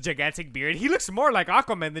he has the gigantic beard. He looks more like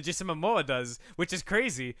Aquaman than Jason Momoa does, which is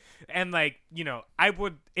crazy. And like I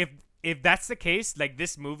would if that's the case, like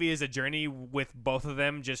this movie is a journey with both of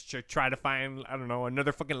them just to try to find, I don't know,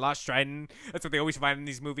 another fucking lost trident. That's what they always find in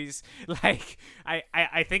these movies. Like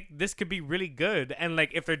I think this could be really good. And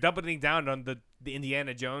like if they're doubling down on the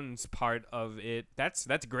Indiana Jones part of it, that's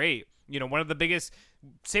great. One of the biggest,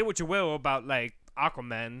 say what you will about like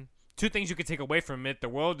Aquaman, 2 things you could take away from it: the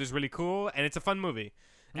world is really cool and it's a fun movie.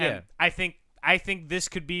 And Yeah. I think this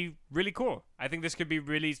could be really cool. I think this could be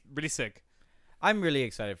really, really sick. I'm really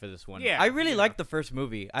excited for this one. Yeah, I really you like know. the first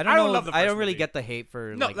movie. I don't love the I first don't really movie. get the hate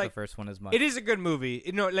for No, the like, first one as much. It is a good movie.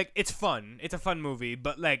 You know, like it's fun. It's a fun movie,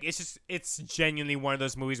 but like it's genuinely one of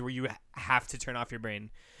those movies where you have to turn off your brain.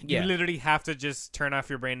 Yeah. You literally have to just turn off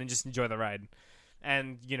your brain and just enjoy the ride.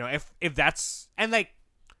 And you know, if that's and like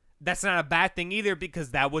that's not a bad thing either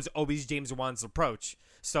because that was always James Wan's approach.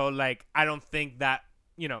 So like I don't think that's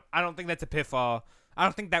a pitfall. I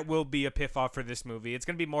don't think that will be a pitfall for this movie. It's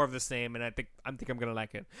gonna be more of the same, and I think I'm gonna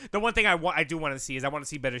like it. The one thing I do want to see is I want to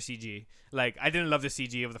see better CG. Like I didn't love the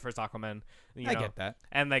CG of the first Aquaman. I get that.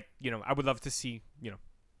 And like I would love to see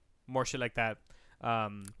more shit like that.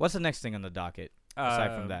 What's the next thing on the docket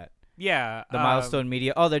aside from that? Yeah, The Milestone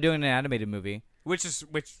Media. Oh, they're doing an animated movie. Which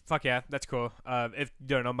fuck yeah, that's cool. If you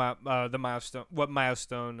don't know about the Milestone, what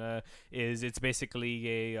Milestone is, it's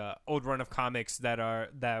basically a old run of comics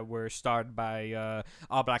that were starred by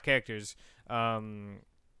all black characters.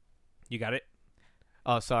 You got it.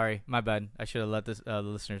 Oh, sorry, my bad. I should have let the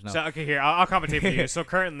listeners know. So okay, here I'll commentate for you. So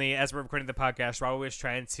currently, as we're recording the podcast, Raul is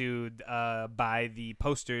trying to buy the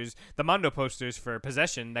posters, the Mondo posters for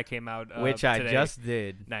Possession that came out, which I today. just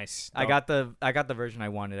did. Nice. I got the version I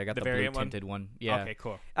wanted. I got The the blue variant one? tinted one. Yeah. Okay,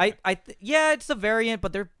 cool. Yeah, it's the variant,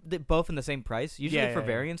 but they're both in the same price. Usually Yeah, for yeah.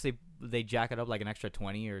 variants, they jack it up like an extra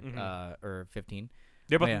 20 or 15.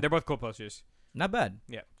 They're both yeah. they're both cool posters. Not bad.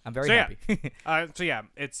 Yeah. I'm very So, yeah. happy. So yeah,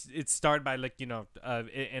 it's starred by like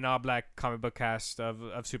an all black comic book cast of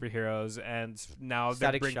superheroes, and now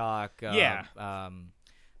Static they're Shock. Yeah.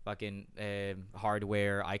 Fucking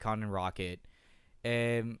Hardware, Icon, and Rocket.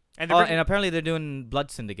 And and they're apparently they're doing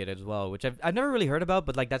Blood Syndicate as well, which I've never really heard about,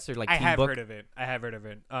 but like that's their like I team have book. heard of it.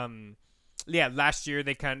 Yeah, last year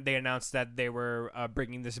they announced that they were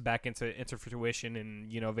bringing this back into fruition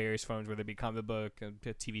in various forms, whether it be comic book,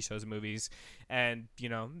 TV shows, and movies, and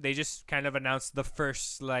they just kind of announced the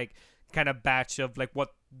first like kind of batch of like what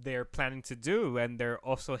they're planning to do, and they're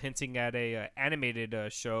also hinting at a animated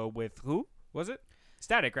show with who was it?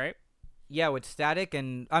 Static, right? Yeah, with Static,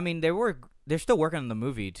 and I mean they're still working on the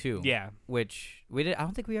movie too. Yeah, which I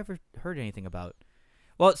don't think we ever heard anything about.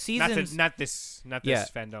 Well, seasons not this Yeah.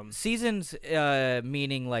 fandom. Seasons,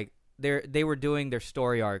 meaning like they were doing their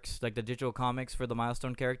story arcs, like the digital comics for the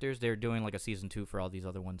Milestone characters. They're doing like a season 2 for all these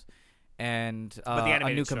other ones, and the a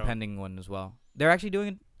animated new show. compending one as well. They're actually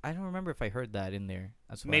doing. I don't remember if I heard that in there.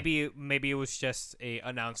 That's why. Maybe it was just a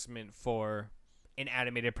announcement for an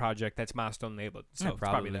animated project that's Milestone labeled. So Yeah, it's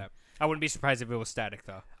probably probably. that. I wouldn't be surprised if it was Static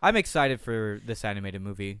though. I'm excited for this animated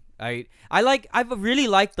movie. I really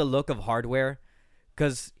like the look of Hardware.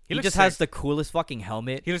 Because He he looks just has sick. the coolest fucking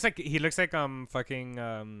helmet. He looks like fucking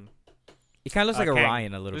He kind of looks like Kang.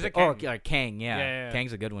 Orion a little Looks bit. like Oh, Kang. yeah, Kang, yeah. Yeah.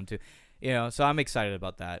 Kang's a good one too. So I'm excited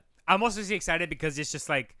about that. I'm also excited because it's just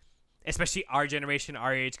like, especially our generation,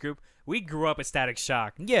 our age group, we grew up with Static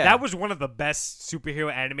Shock. Yeah. That was one of the best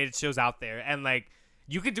superhero animated shows out there, and like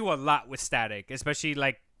you could do a lot with Static, especially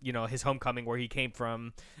like his Homecoming, where he came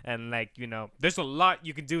from, and like there's a lot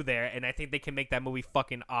you can do there, and I think they can make that movie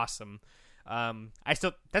fucking awesome.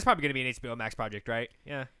 That's probably gonna be an HBO Max project, right?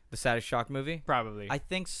 Yeah, The Static Shock movie? probably. I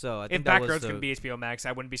think so. I If think that was Backroad's the, gonna be HBO Max,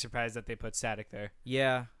 I wouldn't be surprised that they put Static there.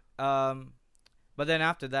 Yeah. But then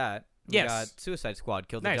after that, we Yes. got Suicide Squad,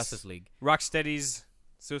 Kill the Nice. Justice League. Rocksteady's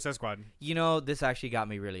Suicide Squad. This actually got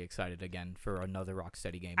me really excited again for another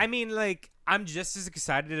Rocksteady game. I mean, like, I'm just as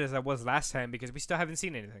excited as I was last time because we still haven't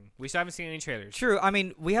seen anything. We still haven't seen any trailers. True. I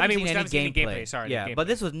mean, we haven't seen we still any haven't seen any gameplay. gameplay, sorry, yeah, gameplay. but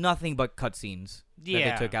this was nothing but cutscenes Yeah.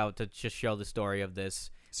 that they took out to just show the story of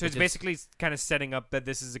this. So it's which is- basically kind of setting up that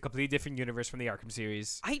this is a completely different universe from the Arkham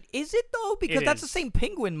series. Is it though? Because It that's the is. same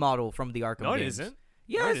Penguin model from the Arkham No, it games. isn't.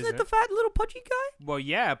 Yeah, No, it isn't it the isn't. fat little pudgy guy? Well,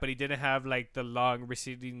 yeah, but he didn't have like the long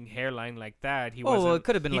receding hairline like that. He Oh, well, wasn't. it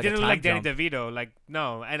could have been He like a didn't time look like Danny jump. DeVito. Like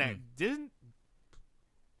no, and I Hmm. didn't.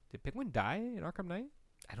 Did Penguin die in Arkham Knight?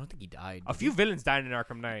 I don't think he died. A few villains died in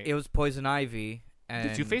Arkham Knight. It was Poison Ivy. And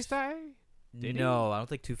Did Two-Face die? Did he? No, I don't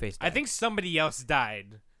think Two-Face died. I think somebody else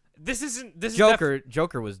died. This isn't. This is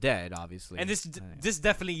Joker was dead, obviously. and this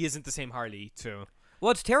definitely isn't the same Harley too.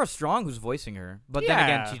 Well, it's Tara Strong who's voicing her, but then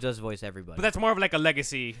again, Yeah. she does voice everybody. But that's more of like a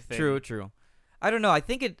legacy thing. true. I don't know. I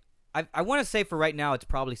think it. I want to say for right now, it's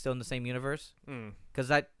probably still in the same universe Mm. because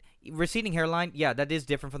that receding hairline, yeah, that is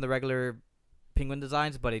different from the regular Penguin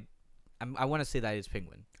designs, but I want to say that is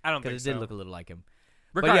Penguin I don't think because it so. did look a little like him.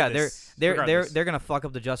 Regardless, But yeah, regardless. they're gonna fuck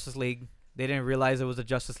up the Justice League. They didn't realize it was a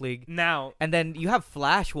Justice League, Now, and then you have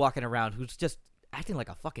Flash walking around who's just acting like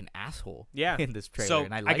a fucking asshole. yeah. in this trailer, So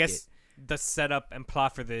and I like guess it. the setup and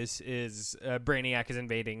plot for this is Brainiac is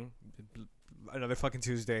invading another fucking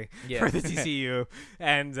Tuesday Yeah. for the TCU,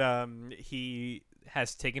 and he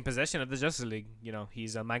has taken possession of the Justice League.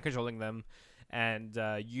 He's mind controlling them, And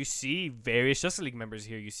you see various Justice League members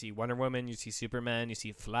here. You see Wonder Woman, you see Superman, you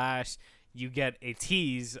see Flash. You get a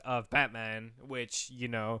tease of Batman, which, you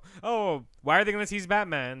know, oh, why are they going to tease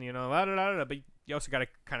Batman? You know, blah, blah, blah, blah. But you also got to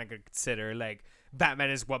kind of consider, like, Batman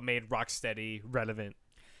is what made Rocksteady relevant,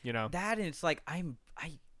 you know? That, and it's like, I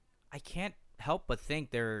can't help but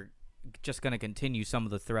think they're just going to continue some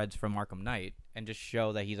of the threads from Arkham Knight and just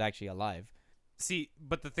show that he's actually alive. See,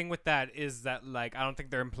 but the thing with that is that, like, I don't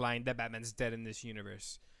think they're implying that Batman's dead in this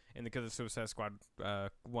universe, in the Killer Suicide Squad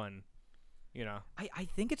 1. You know, I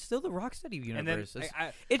think it's still the Rocksteady universe. And then, it's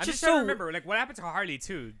I'm just just trying so to remember, like, what happened to Harley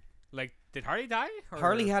too? Like, did Harley die? Or?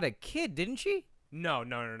 Harley had a kid, didn't she? No.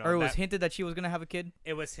 Or it was hinted that she was gonna have a kid.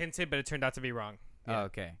 It was hinted, but it turned out to be wrong. Yeah. Oh,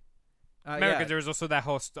 okay. Remember, because there was also that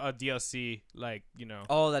whole DLC, like, you know.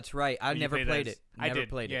 Oh, that's right. I never played it. I never did.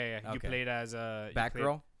 played it. Yeah. Okay. You played as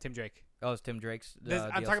Batgirl. Tim Drake. Oh, it's Tim Drake's.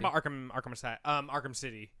 I'm talking about Arkham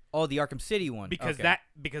City. Oh, the Arkham City one. Because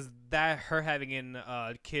that her having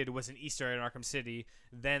a kid was an Easter egg in Arkham City.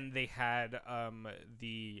 Then they had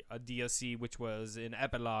the DLC, which was an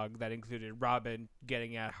epilogue that included Robin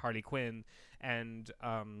getting at Harley Quinn, and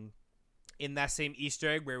in that same Easter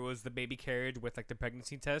egg where it was the baby carriage with, like, the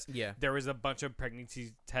pregnancy test. Yeah. There was a bunch of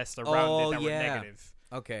pregnancy tests around it that were negative.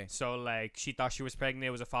 Okay. So, like, she thought she was pregnant. It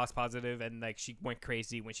was a false positive, and, like, she went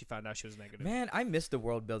crazy when she found out she was negative. Man, I miss the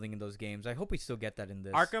world building in those games. I hope we still get that in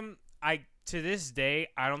this. Arkham, to this day,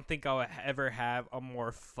 I don't think I'll ever have a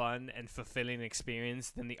more fun and fulfilling experience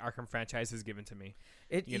than the Arkham franchise has given to me.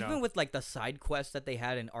 Even with, like, the side quests that they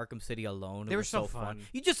had in Arkham City alone, they were so fun.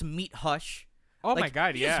 You just meet Hush. Oh, like, my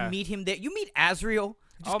God, you just meet him there. You meet Azrael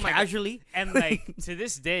just casually. And, like, to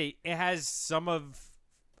this day, it has some of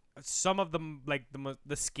them, like,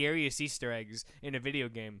 the scariest Easter eggs in a video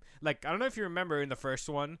game. Like, I don't know if you remember in the first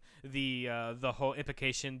one, the whole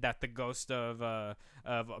implication that the ghost of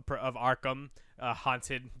Arkham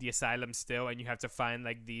haunted the asylum still, and you have to find,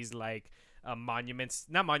 like, these, like, monuments,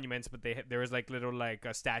 not monuments, but there was, like, little, like,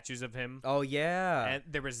 statues of him. Oh yeah. And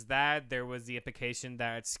there was that. There was the implication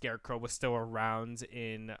that Scarecrow was still around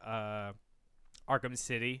in Arkham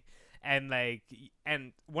City. And, like,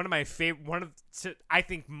 and one of my favorite, I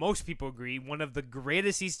think most people agree, one of the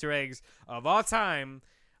greatest Easter eggs of all time,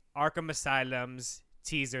 Arkham Asylum's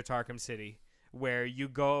teaser to Arkham City, where you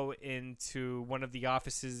go into one of the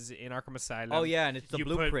offices in Arkham Asylum. Oh yeah, and it's the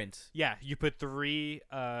blueprint. You put three.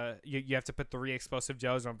 You have to put 3 explosive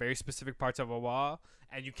gels on very specific parts of a wall,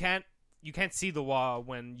 and you can't see the wall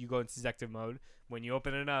when you go into detective mode. When you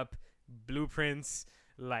open it up, blueprints,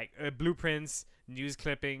 news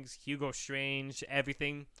clippings, Hugo Strange,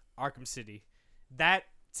 everything, Arkham City. That,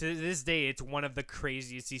 to this day, it's one of the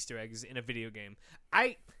craziest Easter eggs in a video game.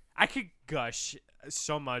 I could gush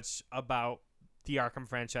so much about the Arkham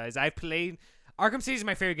franchise. Arkham City is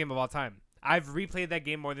my favorite game of all time. I've replayed that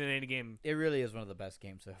game more than any game. It really is one of the best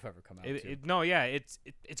games that have ever come out.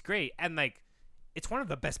 It's great, and, like, it's one of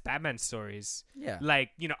the best Batman stories. Yeah. Like,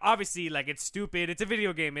 you know, obviously, like, it's stupid, it's a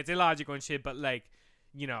video game, it's illogical and shit, but, like,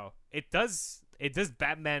 you know, it does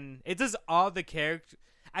Batman, it does all the character.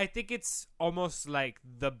 I think it's almost like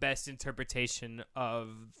the best interpretation of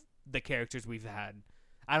the characters we've had.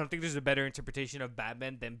 I don't think there's a better interpretation of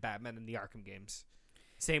Batman than Batman in the Arkham games.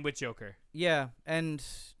 Same with Joker. Yeah, and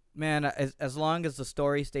man, as long as the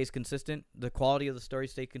story stays consistent, the quality of the story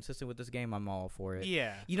stays consistent with this game, I'm all for it.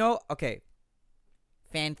 Yeah. You know, okay.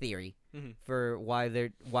 Fan theory for why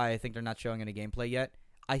I think they're not showing any gameplay yet.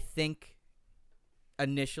 I think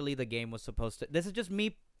initially the game was supposed to. This is just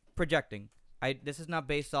me projecting. This is not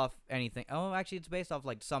based off anything. Oh, actually, it's based off,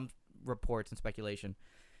 like, some reports and speculation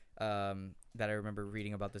that I remember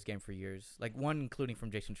reading about this game for years. Like, one including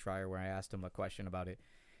from Jason Schreier, where I asked him a question about it.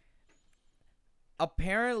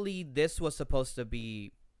 Apparently, this was supposed to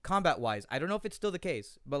be combat-wise. I don't know if it's still the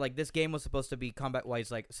case, but, like, this game was supposed to be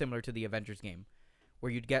combat-wise, like, similar to the Avengers game,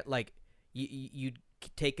 where you'd get, like, you'd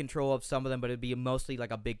take control of some of them, but it'd be mostly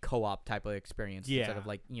like a big co-op type of experience instead of,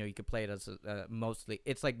 like, you know, you could play it as mostly.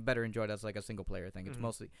 It's, like, better enjoyed as, like, a single player thing. It's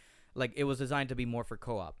mostly like it was designed to be more for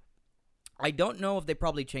co-op. I don't know if they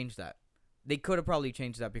probably changed that. They could have probably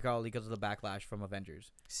changed that because of the backlash from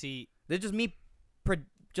Avengers. See, they're just me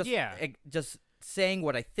just saying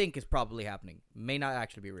what I think is probably happening. May not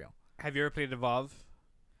actually be real. Have you ever played Evolve?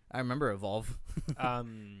 I remember Evolve.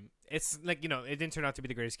 It's like, you know, it didn't turn out to be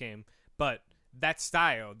the greatest game, but that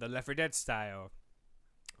style, the Left 4 Dead style,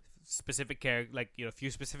 specific character, like, you know, few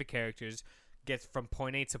specific characters get from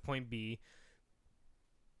point A to point B.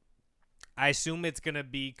 I assume it's gonna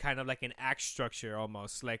be kind of like an act structure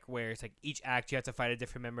almost, like where it's like each act you have to fight a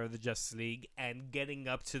different member of the Justice League, and getting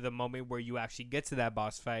up to the moment where you actually get to that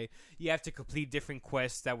boss fight, you have to complete different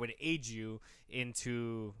quests that would aid you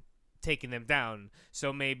into taking them down.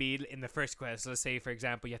 So maybe in the first quest, let's say for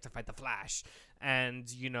example, you have to fight the Flash,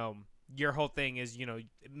 and your whole thing is,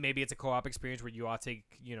 maybe it's a co-op experience where you all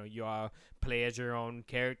you all play as your own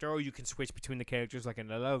character, or you can switch between the characters like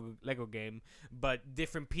in a Lego game, but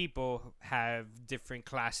different people have different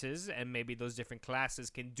classes, and maybe those different classes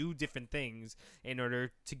can do different things in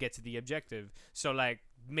order to get to the objective. So like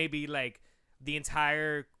maybe like the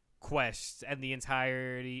entire quest and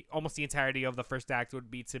almost the entirety of the first act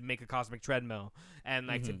would be to make a cosmic treadmill and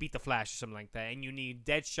like to beat the Flash or something like that, and you need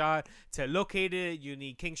Deadshot to locate it, you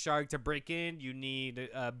need King Shark to break in, you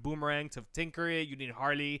need Boomerang to tinker it, you need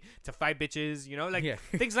Harley to fight bitches,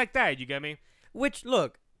 things like that, you get me? Which,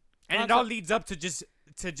 look, and it all leads up to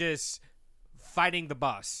just fighting the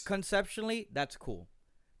boss. Conceptually, that's cool,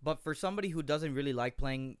 but for somebody who doesn't really like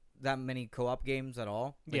playing that many co-op games at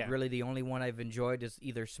all, really the only one I've enjoyed is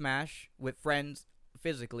either Smash with friends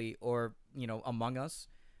physically, or Among Us,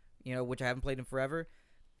 which I haven't played in forever.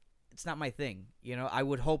 It's not my thing. I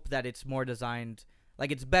would hope that it's more designed,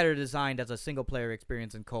 like it's better designed as a single player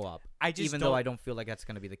experience in co-op. Though I don't feel like that's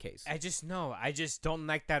going to be the case. I just don't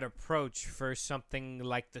like that approach for something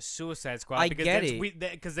like the Suicide Squad. I get it.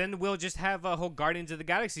 Because then we'll just have a whole Guardians of the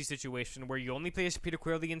Galaxy situation where you only play as Peter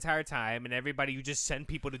Quill the entire time, and everybody, you just send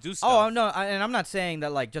people to do stuff. Oh no, and I'm not saying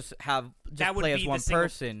that like just play as one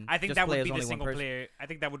person. I think that would be the single player. I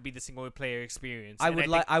think that would be the single player experience. I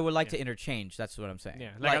would like to interchange. That's what I'm saying.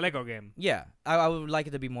 Yeah, like a Lego game. Yeah, I would like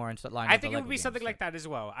it to be more in line. I think it would be something like that as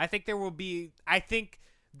well. I think there will be. I think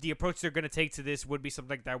the approach they're gonna take to this would be something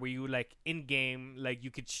like that, where you like in game, like you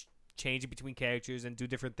could change between characters and do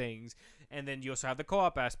different things, and then you also have the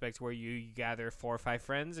co-op aspect where you gather 4 or 5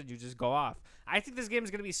 friends and you just go off. I think this game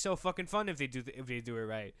is gonna be so fucking fun if they do it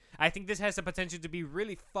right. I think this has the potential to be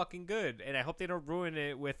really fucking good, and I hope they don't ruin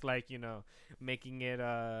it with like making it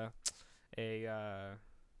pay to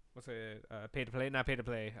play, not pay to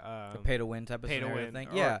play, a pay to win type of scenario thing.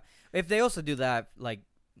 Or, yeah, if they also do that, like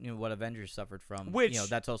what Avengers suffered from, which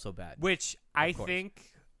that's also bad. Which I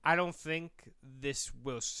don't think this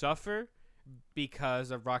will suffer because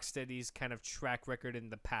of Rocksteady's kind of track record in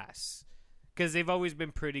the past, because they've always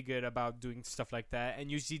been pretty good about doing stuff like that, and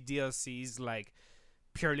usually DLCs like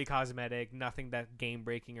purely cosmetic, nothing that game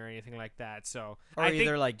breaking or anything like that. So or I think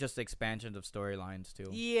like just expansions of storylines too.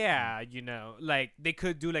 Yeah, like they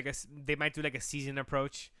could do they might do like a season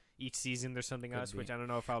approach. Each season there's something else, which I don't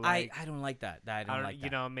know if I'll like. I don't like that. I don't like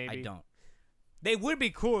that. Maybe I don't. They would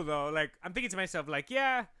be cool though. Like I'm thinking to myself, like,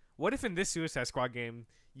 yeah, what if in this Suicide Squad game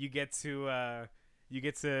you get to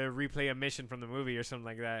replay a mission from the movie or something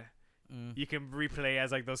like that? You can replay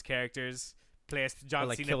as like those characters, play as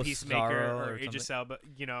John Cena, Peacemaker, or Idris Elba.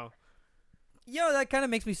 That kind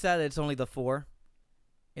of makes me sad that it's only the 4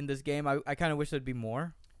 in this game. I kind of wish there'd be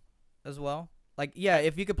more as well. Like, yeah,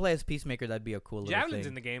 if you could play as Peacemaker, that'd be a cool little Javelin's thing.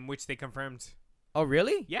 in the game, which they confirmed. Oh,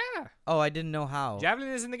 really? Yeah. Oh, I didn't know how. Javelin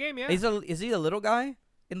is in the game, yeah. Is he a little guy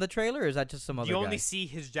in the trailer, or is that just some other guy? You only see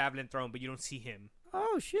his Javelin thrown, but you don't see him.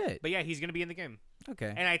 Oh, shit. But yeah, he's going to be in the game.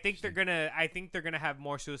 Okay. And I think they're going to have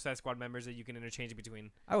more Suicide Squad members that you can interchange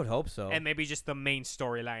between. I would hope so. And maybe just the main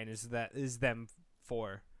storyline is them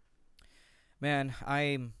 4. Man,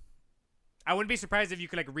 I wouldn't be surprised if you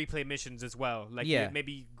could like replay missions as well. Like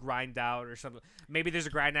maybe grind out or something. Maybe there's a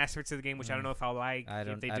grind aspect to the game, which I don't know if I'll like. I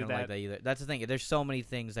don't like that either. That's the thing. There's so many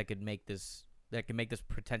things that could make this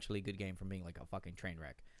potentially good game from being like a fucking train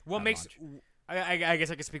wreck. What makes I guess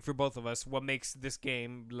I can speak for both of us. What makes this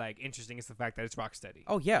game like interesting is the fact that it's Rocksteady.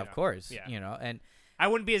 Oh yeah, of course. Yeah. And I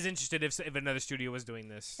wouldn't be as interested if another studio was doing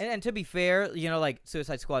this. And to be fair, like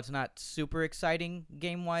Suicide Squad's not super exciting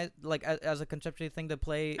game wise, like as a conceptual thing to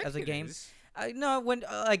play as a game. No, when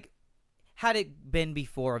had it been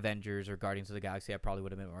before Avengers or Guardians of the Galaxy, I probably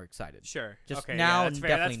would have been more excited. Sure. Just okay, now, that's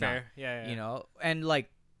definitely fair. not. Yeah. And like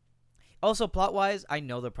also plot wise, I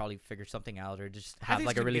know they'll probably figure something out or just have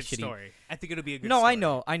like a really shitty story. I think it'll be a good. No,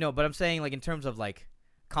 story. I know, but I'm saying like in terms of like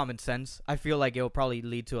common sense, I feel like it'll probably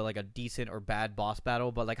lead to a decent or bad boss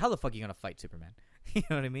battle. But like, how the fuck are you gonna fight Superman? You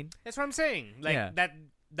know what I mean? That's what I'm saying. Like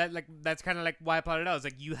that's kind of like why I plotted out. It's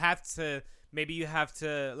like you have to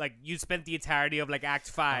like you spent the entirety of like Act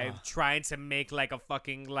 5 trying to make like a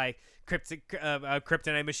fucking like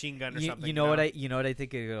kryptonite machine gun or something. You know what I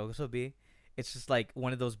think it could also be? It's just like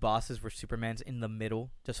one of those bosses where Superman's in the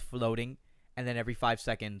middle, just floating, and then every 5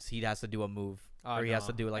 seconds he has to do a move, or he has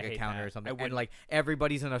to do like a counter or something, and like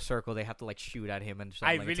everybody's in a circle. They have to like shoot at him and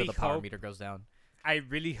something until the power meter goes down. I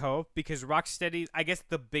really hope, because Rocksteady, I guess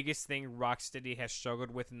the biggest thing Rocksteady has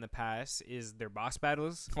struggled with in the past is their boss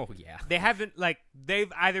battles. Oh yeah. They haven't, like,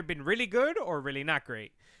 they've either been really good or really not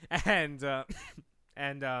great. And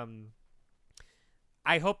and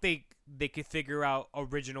I hope they could figure out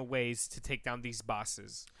original ways to take down these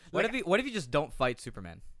bosses. What if you just don't fight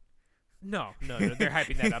Superman? No, they're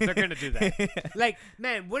hyping that up. They're gonna do that. Like,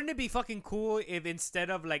 man, wouldn't it be fucking cool if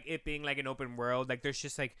instead of like it being like an open world, like there's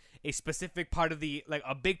just like a specific part of the, like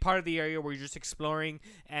a big part of the area where you're just exploring,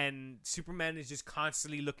 and Superman is just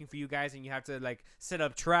constantly looking for you guys, and you have to like set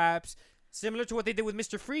up traps, similar to what they did with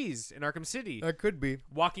Mr. Freeze in Arkham City. That could be.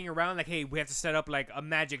 Walking around like, hey, we have to set up like a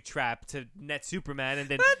magic trap to net Superman, and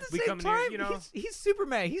then But at the we same come time, near, you know. he's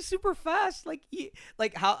Superman. He's super fast. Like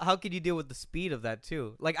how could you deal with the speed of that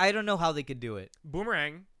too? Like I don't know how they could do it.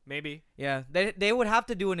 Boomerang, maybe. Yeah, they would have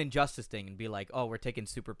to do an Injustice thing and be like, oh, we're taking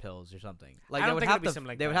super pills or something. Like I they don't would think have it'd be to something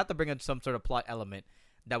like they would that. have to bring in some sort of plot element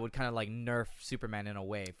that would kind of like nerf Superman in a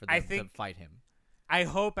way for them I to think- fight him. I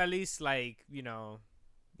hope at least like, you know,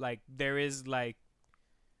 like there is like,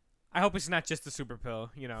 I hope it's not just the super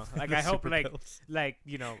pill, you know. Like The I hope super like pills. like,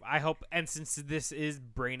 you know, I hope, and since this is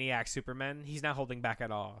Brainiac Superman, he's not holding back at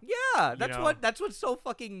all. Yeah, that's know? that's what's so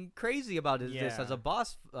fucking crazy about this Yeah. as a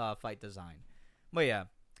boss fight design. But yeah,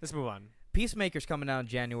 Let's move on Peacemaker's coming out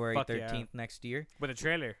January Fuck yeah. 13th next year. with a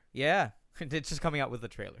trailer. Yeah, it's just coming out with the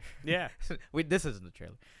trailer. Yeah. This isn't the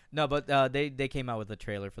trailer. No, but they came out with the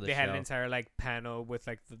trailer for the They show. had an entire like panel with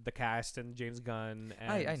like the cast and James Gunn,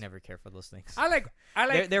 and I never care for those things. I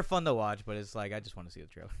like they're fun to watch, but it's like I just want to see the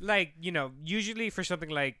trailer. like, you know, usually for something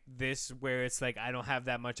like this where it's like I don't have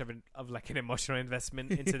that much of an emotional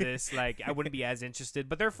investment into this, like I wouldn't be as interested,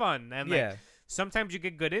 but they're fun, and like Yeah, sometimes you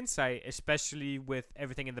get good insight, especially with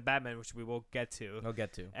everything in the Batman, which we will get to. we'll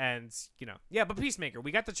get to. And you know, yeah, but Peacemaker,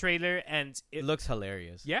 we got the trailer, and It looks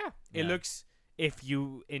hilarious. yeah, it Yeah. looks. If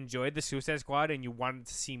you enjoyed the Suicide Squad and you wanted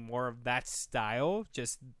to see more of that style,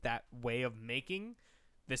 just that way of making,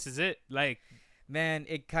 this is it. Like, Man,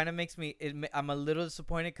 it kind of makes me. I'm a little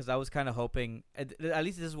disappointed because I was kind of hoping. At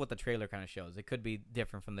least this is what the trailer kind of shows. It could be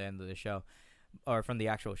different from the end of the show, or from the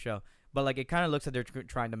actual show. But like, it kind of looks like they're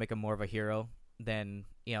trying to make him more of a hero than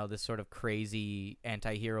this sort of crazy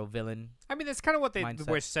anti-hero villain. I mean, that's kind of what they Mindset.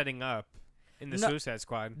 were setting up in the No, Suicide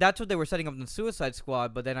Squad. That's what they were setting up in the Suicide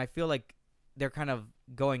Squad. But then I feel like they're kind of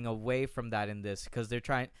going away from that in this because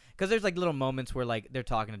there's like little moments where like they're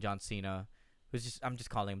talking to John Cena, I'm just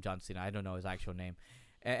calling him John Cena. I don't know his actual name.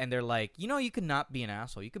 And they're like, you could not be an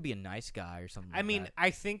asshole. You could be a nice guy or something. I mean, that. I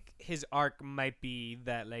think his arc might be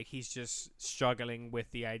that like he's just struggling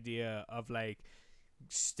with the idea of like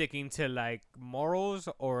sticking to like morals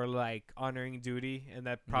or like honoring duty, and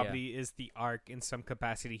that probably is the arc in some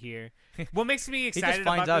capacity here. What makes me he excited just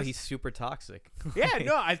finds about out this, he's super toxic. yeah,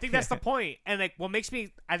 no, I think that's the point. And like what makes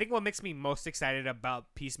me most excited about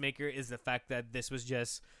Peacemaker is the fact that this was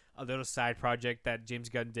just a little side project that James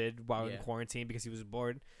Gunn did while in Yeah. quarantine because he was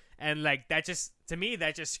bored. And like that just, to me,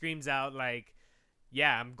 that just screams out like,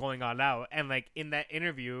 yeah, I'm going all out. And like in that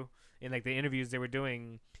interview, in like the interviews they were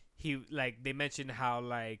doing, they mentioned how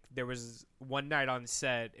like there was one night on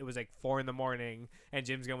set, it was like 4 a.m, and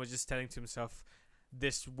James Gunn was just telling to himself,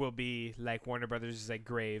 this will be like Warner Brothers' like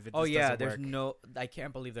grave. It Oh just yeah, doesn't work. I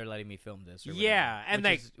can't believe they're letting me film this. Or Yeah, whatever,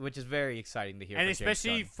 and which is very exciting to hear. And from James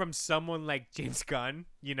especially Gunn. from someone like James Gunn,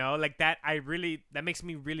 like that, that makes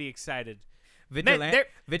me really excited. Man,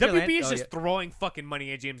 Vigilante. WB is oh, just yeah. throwing fucking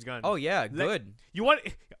money at James Gunn. Oh yeah, good. You want?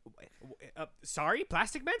 Sorry,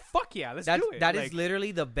 Plastic Man. Fuck yeah, let's do it. That is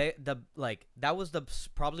literally that was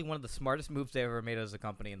probably one of the smartest moves they ever made as a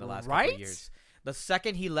company in the last couple Right? of years. The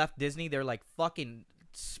second he left Disney, they're like, fucking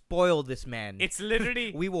spoil this man. It's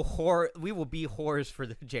literally. we will be whores for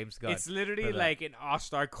the James Gunn. It's literally for that. like an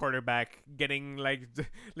all-star quarterback getting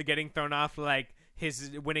getting thrown off like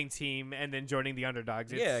his winning team and then joining the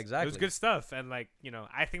underdogs. Yeah, It exactly. was good stuff, and I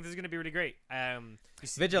think this is gonna be really great. You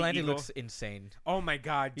see the Vigilante Eagle. looks insane. Oh my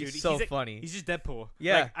god, dude! He's so like- funny. He's just Deadpool.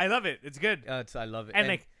 Yeah. Like, I love it. It's good. I love it. And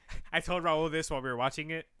like, I told Raul this while we were watching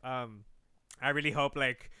it. I really hope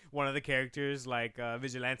like one of the characters, like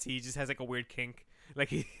Vigilante, he just has like a weird kink. Like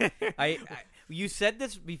he. You said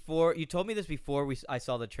this before. You told me this before I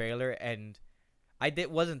saw the trailer, and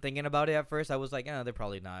wasn't thinking about it at first. I was like, they're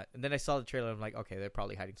probably not. And then I saw the trailer. And I'm like, okay, they're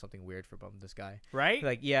probably hiding something weird from this guy. Right?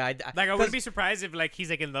 Like, yeah, I wouldn't be surprised if like he's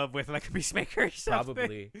like in love with like a Peacemaker or something.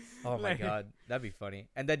 probably. Oh my Like- god, that'd be funny.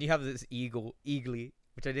 And then you have this Eagly,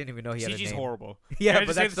 which I didn't even know he had a CG's name. horrible. Yeah, Can I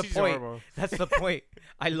but just say that's the CG's point. horrible? That's the point.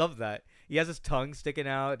 I love that. He has his tongue sticking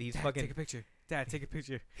out. He's Dad, fucking take a picture. Dad, take a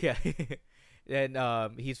picture. yeah.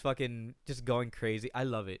 And he's fucking just going crazy. I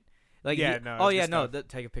love it. Like Yeah, he- no, oh it's yeah, good no. stuff.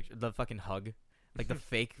 Take a picture. The fucking hug. like the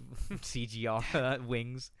fake CGI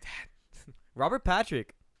wings. Robert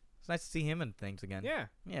Patrick. It's nice to see him in things again. Yeah.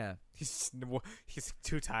 Yeah. He's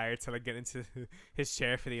too tired to like get into his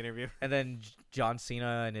chair for the interview. And then John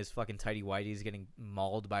Cena and his fucking tighty whities getting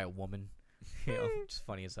mauled by a woman. You know, it's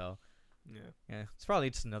funny as hell. Yeah. Yeah. It's probably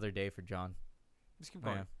just another day for John. Just keep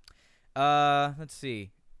going. Yeah. Let's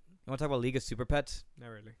see. You want to talk about League of Super Pets? Not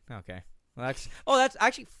really. Okay. Well, that's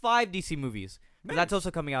actually 5 DC movies. Nice. That's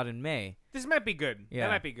also coming out in May. This might be good. Yeah.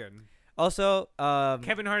 That might be good. Also,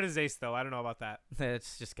 Kevin Hart is Ace though. I don't know about that.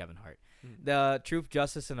 it's just Kevin Hart. Mm. The Truth,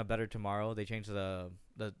 Justice, and a Better Tomorrow. They changed the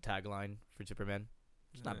tagline for Superman.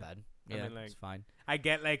 It's not Yeah. bad. I Yeah, mean, like, it's fine. I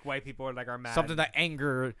get like white people are mad. Something that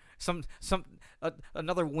anger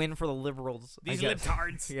another win for the liberals. I These guess.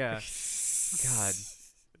 libtards. Yeah. God.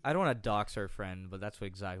 I don't want to dox our friend, but that's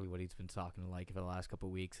exactly what he's been talking like for the last couple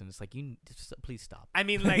of weeks, and it's like, you just please stop. I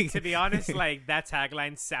mean, like, to be honest, like that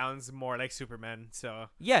tagline sounds more like Superman. So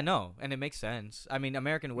Yeah, no, and it makes sense. I mean,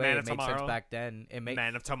 American Way Man it of made sense Tomorrow. back then. It made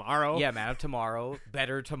Man of Tomorrow. Yeah, Man of Tomorrow,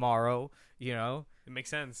 Better Tomorrow. You know, It makes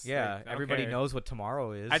sense. yeah, Like, I don't everybody care. knows what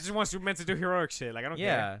tomorrow is. I just want Superman to do heroic shit. Like I don't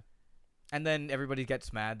yeah. care. And then everybody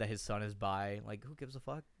gets mad that his son is bi. Like, who gives a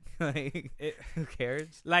fuck? Like, who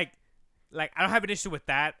cares? Like I don't have an issue with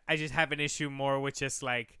that. I just have an issue more with just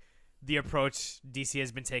like the approach DC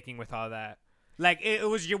has been taking with all that. Like it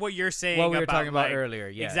was what you're saying. What we were talking about like, earlier.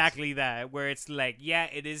 Yeah, exactly that. Where it's like, yeah,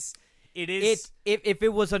 it is. If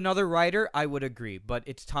it was another writer, I would agree. But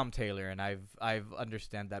it's Tom Taylor, and I've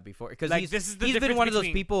understand that before because Like, this is the he's been difference one of those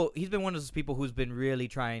between- people. He's been one of those people who's been really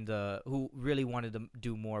who really wanted to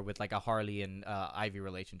do more with like a Harley and Ivy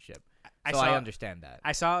relationship. So I understand that.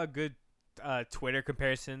 I saw a good Twitter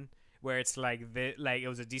comparison where it's like it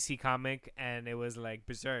was a DC comic and it was like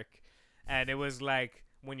Berserk, and it was like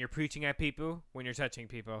when you're preaching at people, when you're touching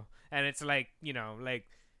people, and it's like, you know, like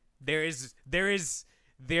there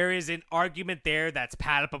is an argument there that's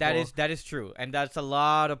palpable. That is true, and that's a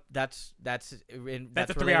lot of that's a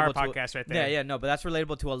 3-hour relatable to- podcast right there. Yeah, no, but that's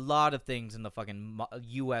relatable to a lot of things in the fucking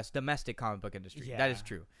U.S. domestic comic book industry. That is Yeah.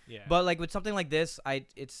 true. Yeah. But like with something like this,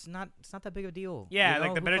 it's not that big of a deal. Yeah, you know?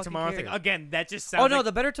 like the Who Better fucking Tomorrow thing. cares? Again, that just sounds Oh no, like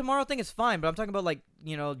the Better Tomorrow thing is fine, but I'm talking about like,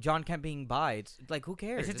 you know, John Kent being bi. It's like, who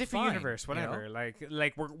cares? it's a different fine, universe, you know? whatever.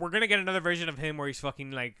 Like we're gonna get another version of him where he's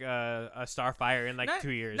fucking like a Starfire in like Not-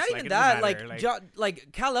 2 years. Not like, even it doesn't that. matter. Like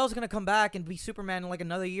Kal-El's gonna come back and be Superman in like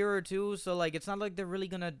another year or two. So like, it's not like they're really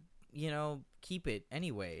gonna, you know, keep it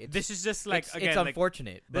anyway. It's, this is just like it's, again, it's like,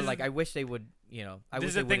 unfortunate, but this like is- I wish they would, you know, I this wish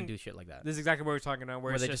is they the wouldn't thing- do shit like that. this is exactly what we're talking about.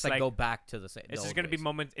 Where Where it's they just just like like go back to the same. it's just gonna be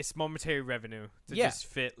it's momentary revenue to Yeah. just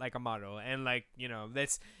fit like a model, and like, you know,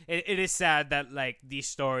 it is sad that like these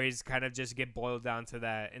stories kind of just get boiled down to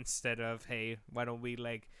that instead of, hey, why don't we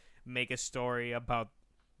like make a story about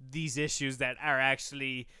these issues that are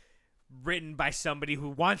actually written by somebody who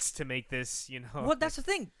wants to make this, you know. Well, that's the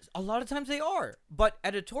thing. A lot of times they are, but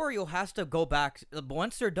editorial has to go back.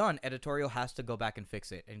 Once they're done, editorial has to go back and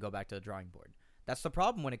fix it and go back to the drawing board. That's the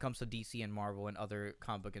problem when it comes to DC and Marvel and other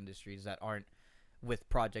comic book industries that aren't with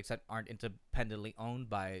projects that aren't independently owned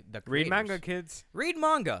by the read creators. manga, kids. Read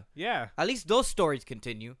manga. Yeah, At least those stories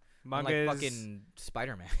continue. manga Unlike is fucking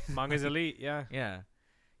Spider-Man. manga's elite. Yeah, Yeah.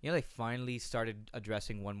 You know, they finally started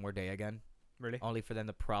addressing One More Day again, really. only for them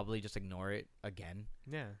to probably just ignore it again.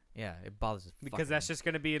 Yeah, Yeah, it bothers the because that's just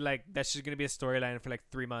gonna be a storyline for like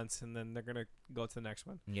 3 months, and then they're gonna go to the next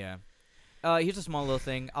one. Yeah. Here's a small little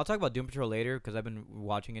thing. I'll talk about Doom Patrol later because I've been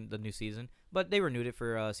watching the new season. But they renewed it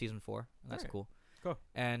for season 4. That's Alright. cool. Cool.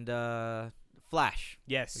 And Flash.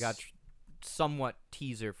 Yes, We got somewhat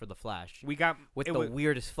teaser for the Flash we got with it the wa-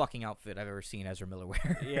 weirdest fucking outfit I've ever seen Ezra Miller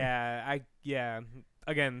wear. yeah.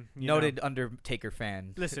 Again, you Noted know, Undertaker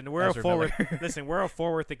fan. listen, we're Ezra a forward. Miller. Listen, we're a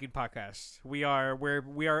forward-thinking podcast. We are.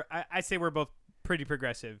 I say we're both pretty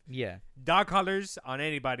progressive. Yeah. Dog collars on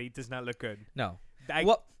anybody does not look good. No. I,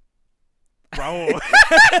 What? Raul.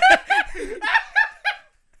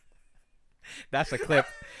 That's a clip.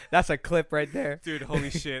 That's a clip right there. Dude, holy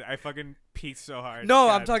shit! I fucking peaked so hard. No,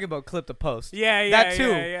 God. I'm talking about clip to post. Yeah, that too.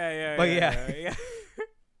 Yeah. But yeah.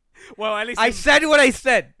 Well, at least I said what I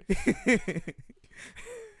said.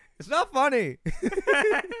 It's not funny.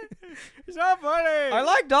 it's not funny. I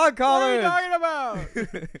like dog What are you collars. talking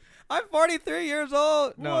about? I'm 43 years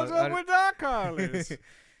old. No, What's up with dog collars?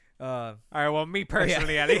 uh, All right, well, me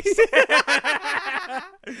personally, at least.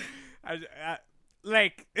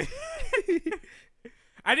 like,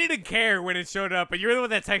 I didn't care when it showed up, but you're the one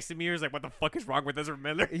that texted me. You was like, "What the fuck is wrong with Ezra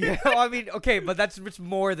Miller?" Yeah, I mean, okay, but that's much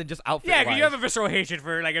more than just outfit. Yeah, 'cause you have a visceral hatred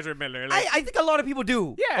for like Ezra Miller. Like, I think a lot of people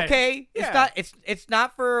do. Yeah, Okay. yeah. It's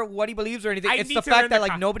not for what he believes or anything. I It's need the to learn fact that the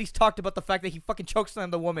like con- nobo's talked about the fact that he fucking chokes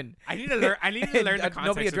on the woman. I need to learn. I need to learn the And, context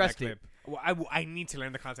nobody of that addressed clip. it. Well, I need to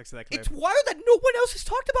learn the context of that clip. It's wild that no one else has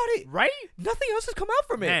talked about it. Right? Nothing else has come out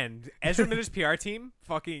from it. Man, Ezra Miller's PR team,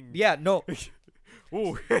 fucking. Yeah, no,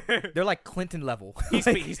 Ooh. they're like Clinton level. he's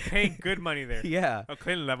Like, he's paying good money there. yeah, Oh,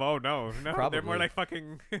 Clinton level. Oh no, they're more Probably. like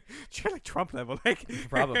fucking, like Trump level. Like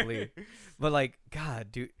probably. But like,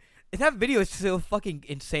 God, dude, that video is so fucking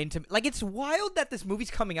insane to me. Like, it's wild that this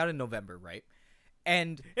movie's coming out in November, right?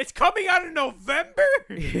 And It's coming out in November.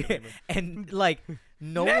 and like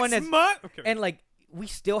no Next one has month. Okay. and like we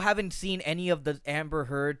still haven't seen any of the Amber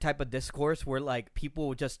Heard type of discourse where like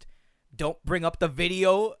people just don't bring up the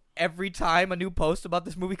video every time a new post about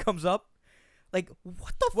this movie comes up. Like,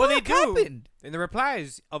 what the Well, they fuck do. happened? In the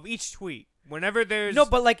replies of each tweet, whenever there's No,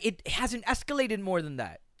 but like it hasn't escalated more than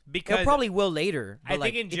that. because It probably will later. But I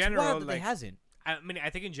like, think in it's general, wild that like, it hasn't. I mean, I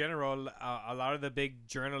think in general, a lot of the big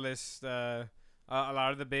journalists, a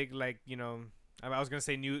lot of the big like I was gonna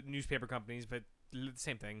say newspaper companies, but the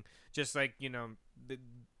same thing. Just like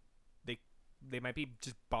they might be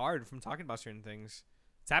just barred from talking about certain things.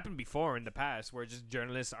 It's happened before in the past where just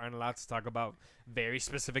journalists aren't allowed to talk about very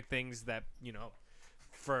specific things that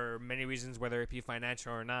for many reasons, whether it be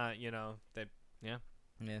financial or not. That Yeah.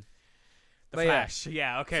 the But yeah. Flash.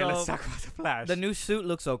 Yeah. Okay. So, Let's talk about the Flash. The new suit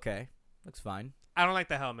looks okay. Looks fine. I don't like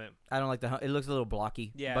the helmet. I don't like the. It looks a little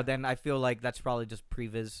blocky. Yeah. But then I feel like that's probably just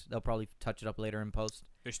previs. They'll probably touch it up later in post.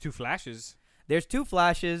 There's two Flashes. There's two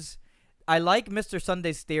Flashes. I like Mr.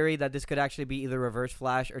 Sunday's theory that this could actually be either Reverse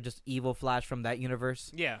Flash or just Evil Flash from that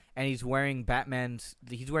universe. Yeah. And he's wearing Batman's.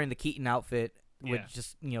 He's wearing the Keaton outfit with Yeah.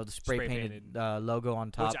 just the spray Spray-painted. painted logo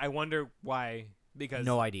on top. Which I wonder why. Because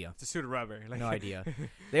No idea. it's a suit of rubber. Like, No idea.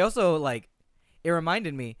 They also like. It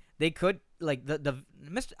reminded me they could like the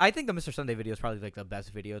Mr. I think the Mr. Sunday video is probably like the best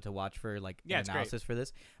video to watch for like Yeah, an it's analysis for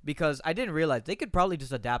this because I didn't realize they could probably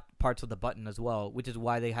just adapt parts of the button as well, which is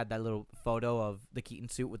why they had that little photo of the Keaton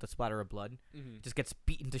suit with the splatter of blood. Mhm. Just gets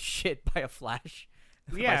beaten to shit by a Flash.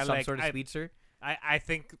 Yeah, by some like, sort of speedster. I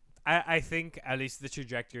think I think at least the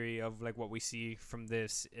trajectory of like what we see from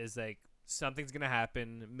this is like something's gonna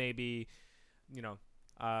happen. Maybe,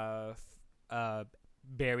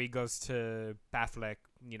 Barry goes to Batfleck,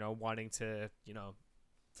 wanting to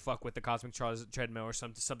fuck with the cosmic treadmill or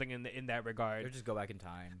something in that Or regard. just go back in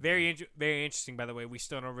time. Very interesting, by the way. We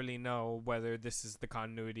still don't really know whether this is the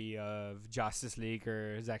continuity of Justice League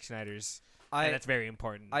or Zack Snyder's, and that's very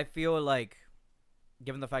important. I feel like,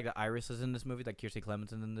 given the fact that Iris is in this movie, that Kiersey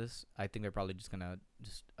Clemens is in this, I think they're probably just gonna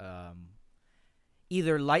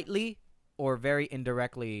either lightly or very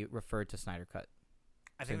indirectly refer to Snyder Cut.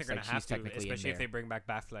 I think since, they're like, gonna have she's to, technically in especially if there. they bring back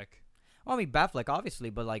Batfleck. Well, I mean, Batfleck,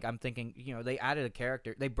 obviously, but like I'm thinking, they added a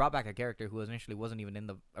character. They brought back a character who initially wasn't even in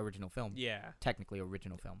the original film. Yeah. Technically,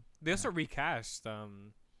 original film. They also recast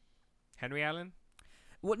Henry Allen.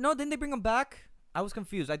 What? No, didn't they bring him back? I was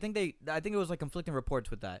confused. I think it was like conflicting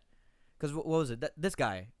reports with that. Because what was it? This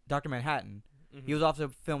guy, Dr. Manhattan. Mm-hmm. He was off to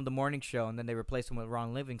film the morning show, and then they replaced him with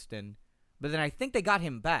Ron Livingston. But then I think they got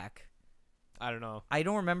him back. I don't know. I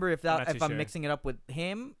don't remember if I'm not too I'm sure. mixing it up with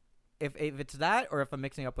him, if it's that, or if I'm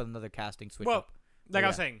mixing it up with another casting switch. Well, up. like Yeah. I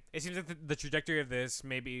was saying, it seems like the trajectory of this,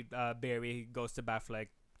 maybe Barry goes to Batfleck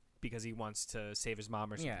because he wants to save his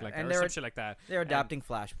mom or something Yeah, like and that, or they're- some shit like that. They're adapting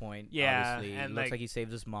Flashpoint. Yeah, obviously. and, It looks like- like he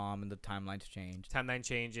saves his mom, and the timeline's changed. Timeline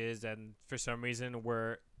changes, and for some reason,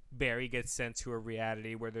 where Barry gets sent to a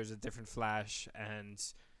reality where there's a different Flash, and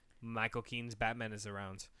Michael Keaton's Batman is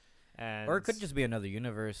around. And Or it could just be another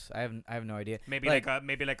universe. I have no idea. maybe like a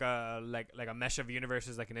mesh of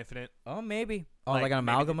universes, like an Infinite. Oh, maybe. Oh, like, like an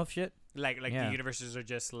maybe amalgam of shit. Like Yeah. the universes are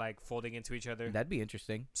just like folding into each other. That'd be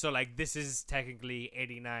interesting. So like this is technically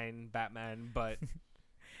 89 Batman, but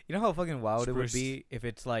You know how fucking wild it would Spruced. be if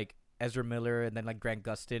it's like Ezra Miller and then like Grant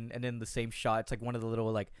Gustin, and then the same shot. It's like one of the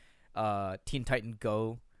little like Teen Titan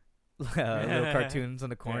Go little cartoons on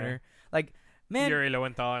the corner. Like, man, Yuri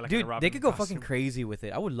Lowenthal, like in a dude, Robin they could go costume. fucking crazy with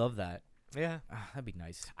it. I would love that. Yeah, That'd be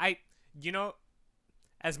nice.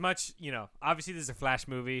 as much obviously this is a Flash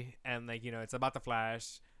movie, and like it's about the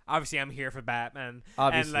Flash. Obviously, I'm here for Batman.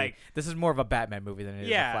 Obviously, like, this is more of a Batman movie than it is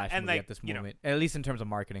Yeah, a Flash and, movie like, at this you know- moment. At least in terms of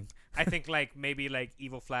marketing. I think like maybe like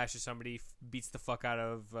Evil Flash or somebody beats the fuck out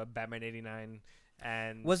of Batman 89,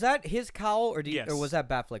 and Was that his cowl or Yes. or was that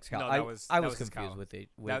Batfleck's cowl? No, I that was his confused cowl. with it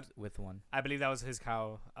That- with one. I believe that was his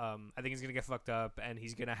cow. I think he's gonna get fucked up, and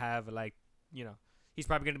he's gonna have like he's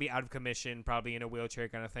probably gonna be out of commission, probably in a wheelchair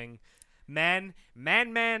kind of thing.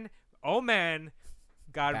 Oh man,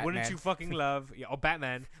 God, wouldn't Batman. you fucking love? Yeah, oh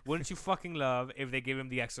Batman, wouldn't you fucking love if they gave him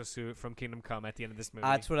the exosuit from Kingdom Come at the end of this movie?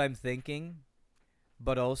 That's what I'm thinking.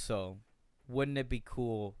 But also, wouldn't it be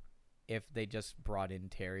cool if they just brought in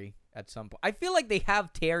Terry at some point? I feel like they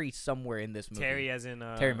have Terry somewhere in this movie. Terry, as in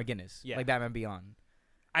Terry McGinnis. yeah. Like Batman Beyond.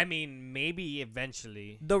 I mean, maybe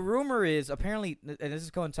eventually. The rumor is apparently, and this is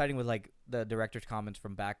coinciding with like the director's comments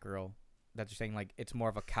from Batgirl, that they're saying like it's more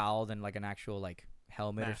of a cowl than like an actual like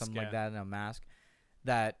helmet Mask, or something yeah. like that and a mask.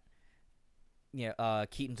 That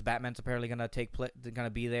Keaton's Batman's apparently gonna gonna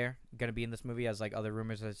be in this movie, as like other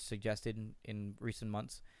rumors have suggested in recent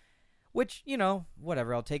months. Which,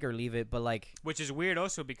 whatever, I'll take or leave it. But like, Which is weird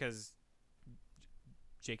also because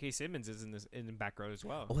J.K. Simmons is in Batgirl as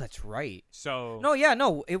well. oh, that's right. So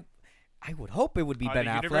I would hope it would be are Ben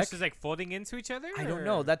the Affleck. universes like folding into each other? I don't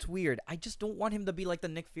know. That's weird. I just don't want him to be like the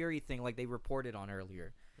Nick Fury thing, like they reported on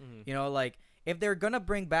earlier. Mhm. Like if they're gonna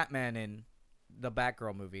bring Batman in the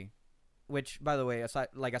Batgirl movie, which by the way,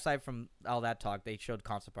 aside from all that talk, they showed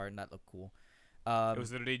concept art and that looked cool. It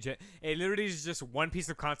was literally it literally is just one piece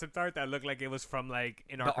of concept art that looked like it was from like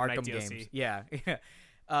an the Arkham Knight Arkham DLC. games. Yeah.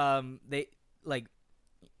 They like,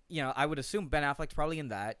 I would assume Ben Affleck's probably in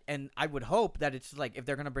that, and I would hope that it's like if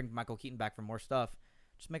they're gonna bring Michael Keaton back for more stuff,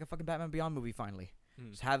 just make a fucking Batman Beyond movie finally.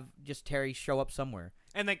 Just have Terry show up somewhere.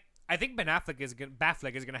 And like I think Batfleck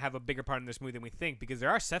is gonna have a bigger part in this movie than we think, because there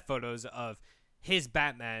are set photos of his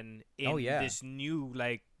Batman in this new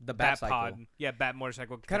like The Bat Batcycle. pod, Bat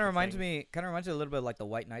motorcycle. Kind of reminds me a little bit like the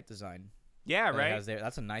White Knight design. Yeah, that it right. has there.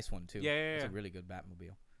 That's a nice one too. Yeah, It's yeah. a really good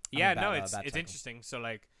Batmobile. Yeah, Bat- no, it's Batcycle. interesting. So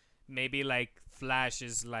like maybe like Flash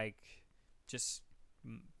is like just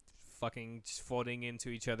fucking just folding into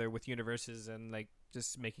each other with universes and like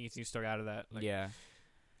just making its new story out of that. Like, Yeah.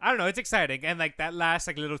 I don't know, it's exciting. And like that last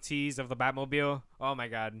like little tease of the Batmobile, oh my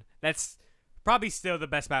god, that's probably still the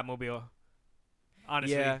best Batmobile.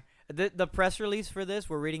 Honestly, Yeah. The press release for this,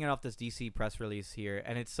 we're reading it off this DC press release here,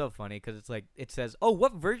 and it's so funny because it's like it says, "Oh,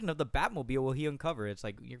 what version of the Batmobile will he uncover?" It's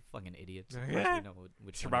like you're fucking idiots. Of course we know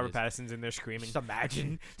which So one it Robert is. Pattinson's in there screaming. Just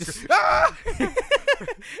imagine.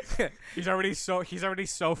 He's already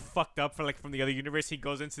so fucked up from the other universe. He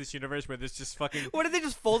goes into this universe where there's just fucking. What if they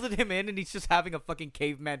just folded him in and he's just having a fucking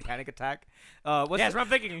caveman panic attack? That's what I'm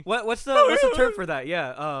thinking. What's the term for that?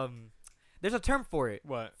 Yeah. There's a term for it.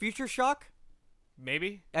 What? Future shock?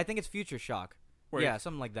 Maybe. I think it's future shock. Where- Yeah,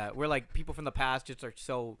 something like that. Where like people from the past just are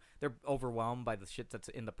they're overwhelmed by the shit that's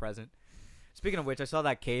in the present. Speaking of which, I saw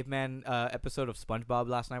that caveman episode of SpongeBob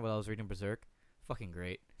last night while I was reading Berserk. Fucking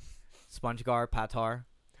great. SpongeGar, Patar.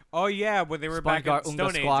 Oh yeah, when they were back in SpongeGar,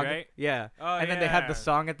 Stone Age, Squag. right? Yeah. Oh, And then they had the yeah.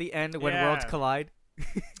 song at the end, When Worlds Yeah. Collide.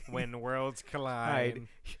 When worlds collide.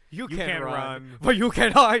 You You can can't run, run. but you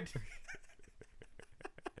can hide.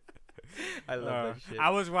 I love that shit. I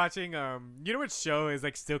was watching. You know what show is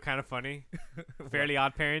like still kind of funny? Fairly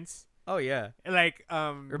Odd Parents. Oh yeah. Like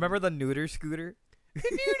Remember the neuter scooter?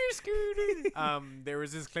 there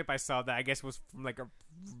was this clip I saw that I guess was from like a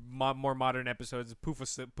more modern episodes. Poof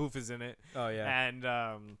is in it, Oh yeah.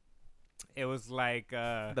 and it was like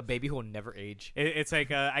The baby who will never age. it's like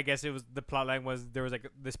I guess it was the plot line was there was like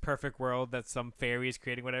this perfect world that some fairy is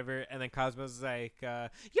creating, whatever, and then Cosmo's like, you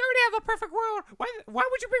already have a perfect world. Why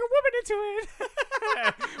would you bring a woman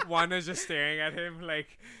into it? Wanda's just staring at him like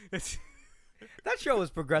it's That show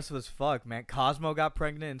was progressive as fuck, man. Cosmo got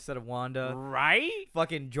pregnant instead of Wanda. right.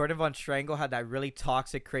 Fucking Jordan Von Strangle had that really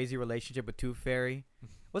toxic, crazy relationship with Tooth Fairy.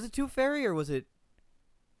 Was it Tooth Fairy or was it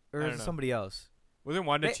don't it know. somebody else? Wasn't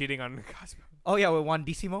Wanda They- cheating on Cosmo? Oh yeah, with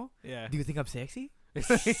Wandissimo. Yeah. Do you think I'm sexy?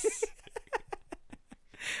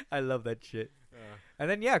 I love that shit. And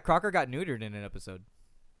then yeah, Crocker got neutered in an episode.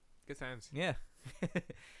 Good times. Yeah.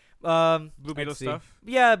 Blue Beetle let's see. stuff.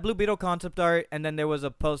 Yeah, Blue Beetle concept art, and then there was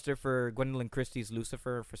a poster for Gwendolyn Christie's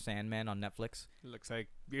Lucifer for Sandman on Netflix. It looks like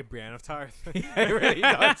Brienne of Tarth. It really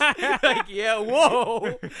does. Like, yeah,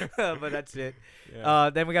 whoa. But that's it. Yeah.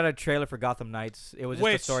 Then we got a trailer for Gotham Knights. It was just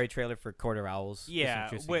a Which- story trailer for Quarter Owls. just Yeah,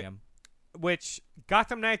 introducing them. Which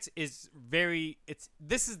Gotham Knights is very.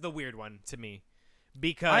 This is the weird one to me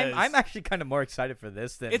because I'm actually kind of more excited for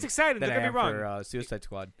this than it's exciting. than Don't I get me am wrong, for Suicide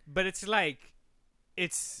Squad. but it's like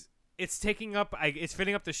it's taking up. It's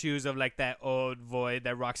filling up the shoes of like that old void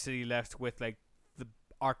that Rocksteady left with like the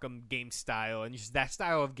Arkham game style and just that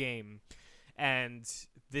style of game, and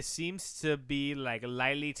this seems to be like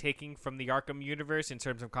lightly taking from the Arkham universe in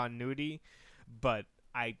terms of continuity, but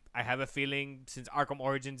I have a feeling since Arkham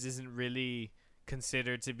Origins isn't really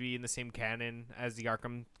considered to be in the same canon as the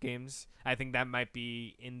Arkham games, I think that might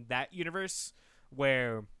be in that universe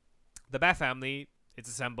where the Bat family it's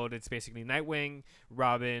assembled. It's basically Nightwing,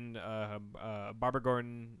 Robin, Barbara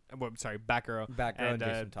Gordon, Batgirl, Batgirl and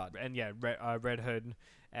Jason Todd. and Red Hood,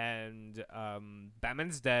 and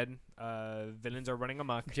Batman's dead. Villains are running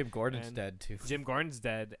amok. Jim Gordon's and dead too. Jim Gordon's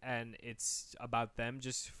dead, and it's about them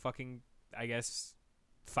just fucking, I guess,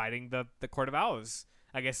 fighting the Court of Owls.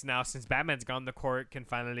 I guess now since Batman's gone, the court can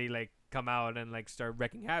finally like come out and like start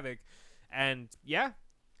wreaking havoc. And yeah,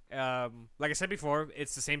 like I said before,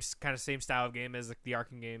 it's the same style of game as like the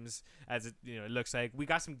Arkham games. As it it looks like we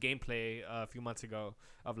got some gameplay a few months ago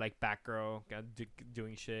of like Batgirl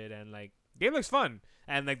doing shit, and like game looks fun.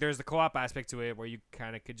 And like there's the co-op aspect to it where you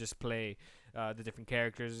kind of could just play the different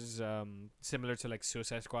characters, similar to like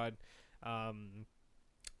Suicide Squad.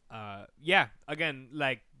 Yeah, again,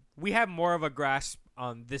 like we have more of a grasp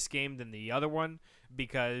on this game than the other one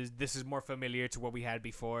because this is more familiar to what we had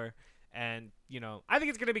before. And, I think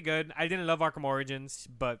it's going to be good. I didn't love Arkham Origins,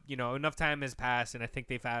 but, enough time has passed, and I think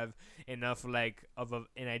they've have enough, like, of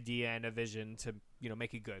an idea and a vision to,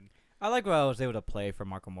 make it good. I like what I was able to play from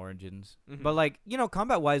Arkham Origins. Mhm. But, like,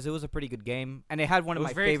 combat-wise, it was a pretty good game. And it had one of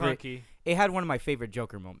my favorite... Clunky. It had one of my favorite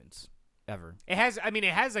Joker moments ever. It has,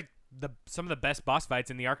 like, some of the best boss fights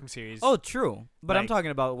in the Arkham series. Oh, true. But I'm Like- talking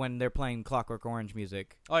about when they're playing Clockwork Orange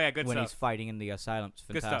music. Oh yeah, good when stuff. he's fighting in the asylum. It's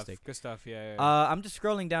fantastic. Good stuff, yeah. I'm just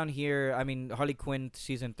scrolling down here. I mean, Harley Quinn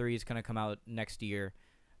season 3 is gonna come out next year.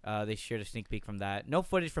 They shared a sneak peek from that. No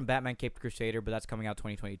footage from Batman Caped Crusader, but that's coming out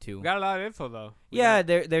 2022. We got a lot of info, though. Yeah,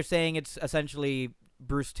 they're saying it's essentially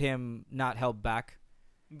Bruce Timm not held back,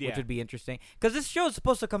 Yeah. which would be interesting. Because this show is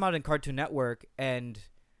supposed to come out in Cartoon Network, and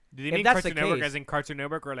Do they if mean that's Cartoon the Network case- as in Cartoon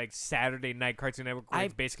Network or like Saturday night Cartoon Network where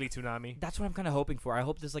it's basically Toonami? that's what I'm kind of hoping for. I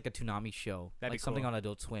hope this is like a Toonami show, That'd be like something cool. on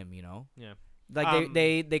Adult Swim, Yeah. Like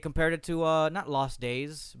they compared it to not Lost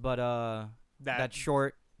Days, but that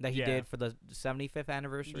short that he yeah. did for the 75th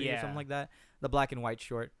anniversary or Yeah. something like that. The black and white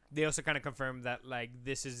short. They also kind of confirmed that like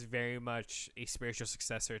this is very much a spiritual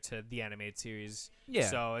successor to the animated series. Yeah.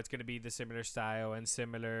 So it's gonna be the similar style and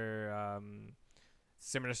similar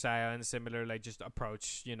like just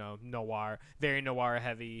approach. Noir, very noir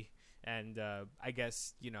heavy, and I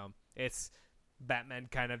guess it's Batman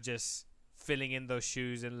kind of just filling in those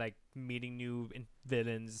shoes and like meeting new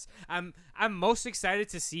villains. I'm most excited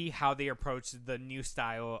to see how they approach the new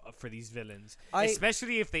style for these villains,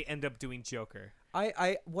 especially if they end up doing Joker.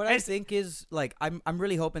 I think is like I'm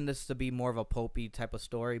really hoping this to be more of a pulpy type of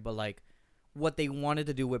story, but like what they wanted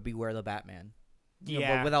to do with Beware the Batman.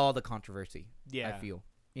 But without all the controversy. Yeah. I feel.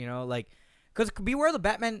 Like because Beware the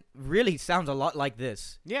Batman really sounds a lot like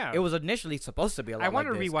this. Yeah. It was initially supposed to be a lot I like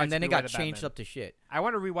wanna this, rewatch and then it Beware got the changed Batman. up to shit. I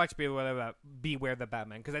want to rewatch Beware the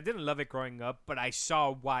Batman because I didn't love it growing up, but I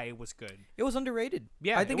saw why it was good. It was underrated.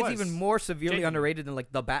 Yeah, I think it it's was. even more severely Genuinely. underrated than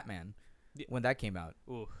like the Batman Yeah. when that came out.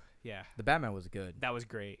 Ooh, yeah, The Batman was good. that was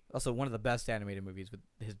great. Also, one of the best animated movies with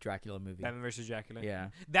his Dracula movie. Batman vs. Dracula. Yeah.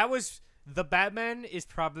 That was the Batman is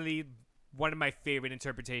probably one of my favorite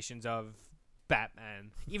interpretations of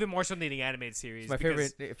Batman, even more so than the animated series. It's my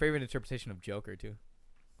because- favorite interpretation of Joker too.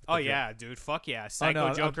 Oh the yeah, dude, fuck yeah, Psycho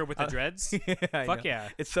no, Joker with the dreads. I Fuck know. yeah,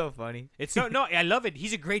 It's so funny. it's so no, I love it.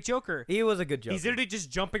 He's a great Joker. He was a good Joker. He's literally just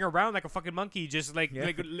jumping around like a fucking monkey, just like, Yeah.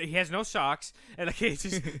 like he has no socks and like it's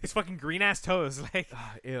just his fucking green ass toes. Like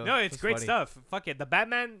Ew, no, it's that's great funny. stuff. Fuck it, the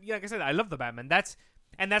Batman. Yeah, like I said, I love the Batman. That's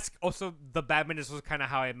also the Batman is also kind of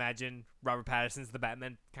how I imagine Robert Pattinson's the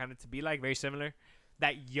Batman kind of to be like, very similar.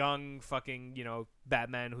 That young fucking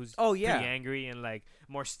Batman who's pretty angry and like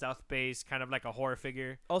more stealth based, kind of like a horror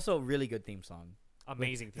figure. Also, really good theme song.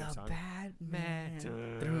 Amazing theme The song. Batman.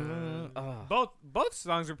 Both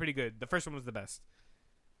songs were pretty good. The first one was the best.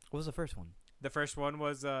 What was the first one? The first one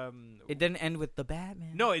was It didn't end with the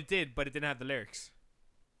Batman. no, it did, but it didn't have the lyrics.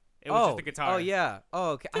 It was just the guitar. Oh yeah.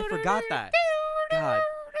 Oh, okay. I forgot that. God.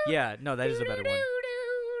 Yeah. No, that is a better one.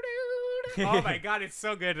 Oh my god, it's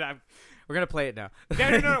so good. We're gonna play it now.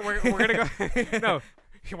 No. We're gonna go. No,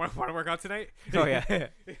 you want to work out tonight? Oh yeah.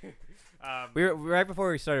 We We were right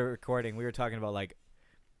before we started recording. We were talking about like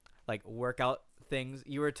workout things.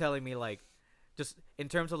 You were telling me like just in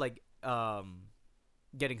terms of like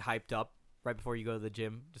getting hyped up right before you go to the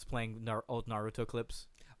gym, just playing old Naruto clips.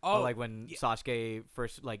 oh, Or, like when Sasuke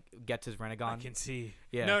first like gets his Renegon. I can see.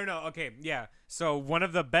 Yeah. No. Okay. Yeah. So one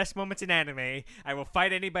of the best moments in anime, I will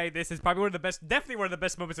fight anybody. This is probably one of the best. Definitely one of the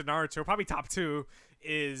best moments in Naruto. Probably top 2.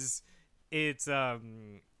 It's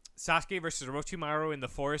Sasuke versus Orochimaru in the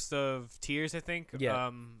Forest of Tears. I think. Yeah.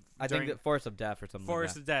 I think the Forest of Death or something.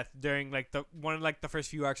 Forest like of Death during like the first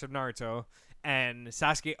few arcs of Naruto, and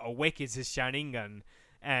Sasuke awakens his Sharingan,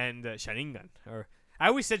 and Sharingan, or I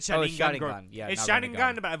always said Oh, Shining Gun. Sharingan. Yeah, It's not Shining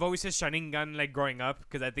Gun, Rinnegan. but I've always said Shining Gun like growing up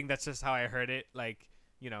because I think that's just how I heard it. Like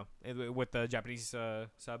with the Japanese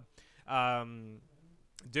sub.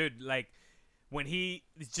 Dude, like when he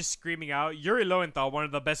is just screaming out, Yuri Lowenthal, one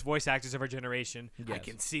of the best voice actors of our generation. I Yes.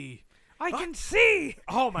 can see. I can see.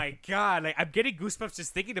 Oh my god! Like I'm getting goosebumps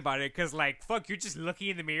just thinking about it because, like, fuck, you're just looking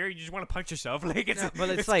in the mirror, you just want to punch yourself. Like it's, but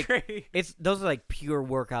it's like great. those are like pure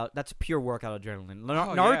workout. That's pure workout adrenaline.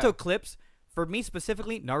 Oh, Naruto yeah. clips for me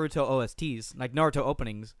specifically. Naruto OSTs, like Naruto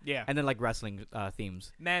openings, Yeah, and then like wrestling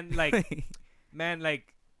themes. man, like, man,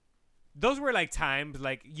 like, those were like times,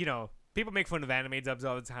 like people make fun of anime dubs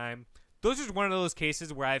all the time. Those are one of those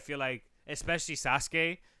cases where I feel like, especially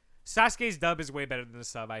Sasuke's dub is way better than the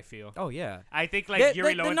sub. I feel. Oh yeah, I think like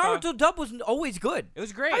Yuri the Lowenthal. Naruto dub was always good. It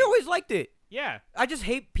was great. I always liked it. Yeah. I just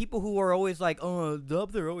hate people who are always like, "Oh,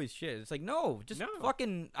 dubs are always shit." It's like, no, just No.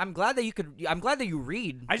 fucking. I'm glad that you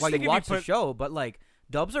read I just while think you if you watch the put- show, but like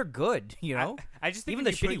dubs are good, you know. I just think Even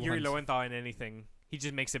if the you shitty put Yuri ones. Lowenthal in anything, he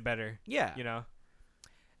just makes it better. Yeah. You know,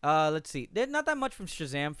 Let's see. There's not that much from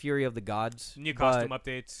Shazam: Fury of the Gods. new but- costume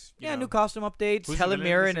updates. you Yeah, know. new costume updates. Who's the Helen villain in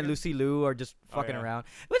Mirren this and again? Lucy Liu are just Oh, fucking yeah. around.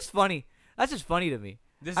 It's funny. That's just funny to me.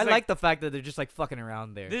 This is I like the fact that they're just like fucking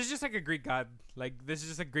around there. This is just like a Greek god. Like this is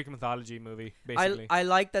just a Greek mythology movie, basically. I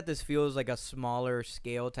like that this feels like a smaller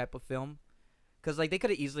scale type of film, because like they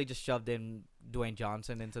could have easily just shoved in Dwayne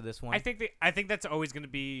Johnson into this one. I think that's always going to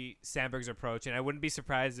be Sandberg's approach, and I wouldn't be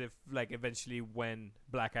surprised if, like, eventually when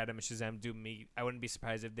Black Adam and Shazam do meet, I wouldn't be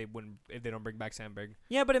surprised if they don't bring back Sandberg.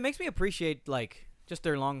 Yeah, but it makes me appreciate like just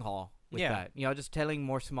their long haul with Yeah. that. You know, just telling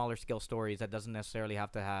more smaller scale stories that doesn't necessarily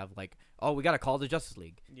have to have like, oh, we got to call the Justice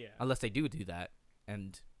League, Yeah. unless they do that,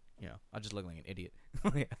 and you know, I just look like an idiot.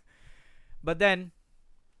 Yeah. But then,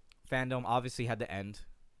 fandom obviously had to end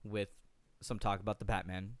with some talk about the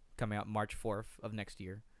Batman coming out March 4th of next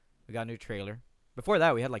year. We got a new trailer. Before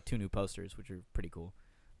that, we had like 2 new posters, which are pretty cool.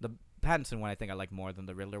 The Pattinson one I think I like more than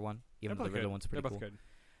the Riddler one, even though the Riddler one's pretty They're cool. both good.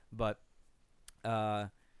 But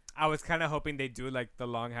I was kind of hoping they do like the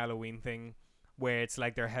long Halloween thing, where it's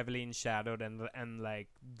like they're heavily shadowed and like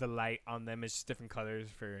the light on them is just different colors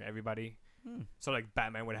for everybody. So like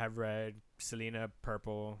Batman would have red, Selena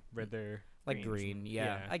purple, Riddler like green. Yeah,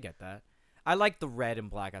 Yeah. I get that. I like the red and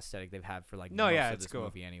black aesthetic they've had for like No, most yeah, of it's this cool.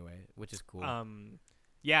 movie anyway, which is cool.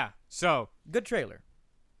 Yeah. So Good trailer.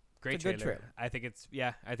 great It's a good trailer. trailer. I think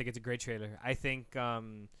it's a great trailer. I think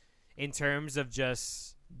in terms of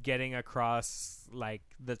just getting across like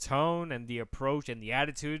the tone and the approach and the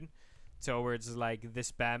attitude towards like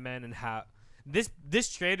this Batman and how this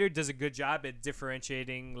trailer does a good job at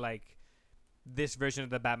differentiating like this version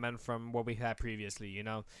of the Batman from what we had previously, you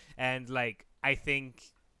know? And like I think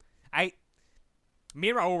me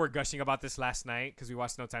and Raul were gushing about this last night because we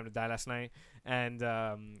watched No Time to Die last night, and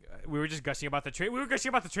we were just gushing about the trailer. We were gushing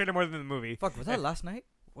about the trailer more than the movie. Fuck, was that last night?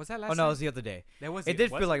 Was that last Oh no, night? it was the other day. That was It did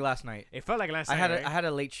feel like last night. it felt like last I night. had right? I had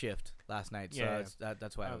a late shift last night, so Yeah.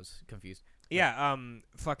 that's why I Um, was confused. Yeah,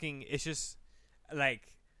 fucking it's just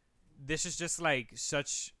like this is just like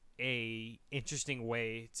such a interesting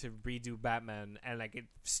way to redo Batman, and like it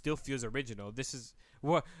still feels original. This is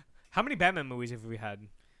what how many Batman movies have we had?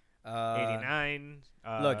 89.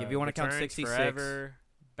 look, if you wanna count Returns, 66. Forever,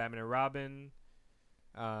 Batman and Robin,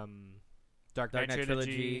 Dark Knight,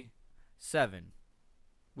 Trilogy. 7.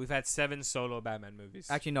 We've had 7 solo Batman movies.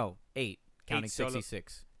 Actually, no, 8. Counting solo-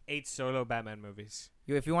 66. 8 solo Batman movies.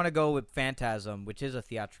 If you want to go with Phantasm, which is a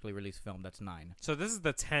theatrically released film, that's 9. So this is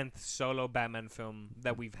the 10th solo Batman film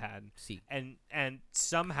that we've had, See. and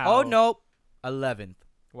somehow. Oh no, 11th.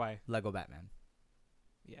 Why? Lego Batman.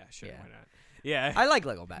 Yeah, sure. Yeah. Why not? Yeah. I like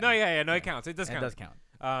Lego Batman. No, yeah. No, Yeah. it counts. It does It count. does count.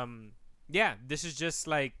 Yeah. This is just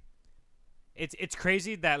like, it's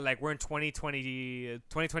crazy that like we're in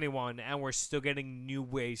 2021 and we're still getting new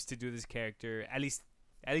ways to do this character. At least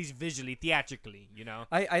visually, theatrically. You know.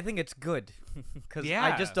 I think it's good because I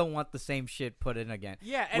Yeah. just don't want the same shit put in again.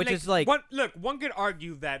 Yeah. And Which is like- one could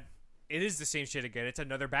argue that it is the same shit again. It's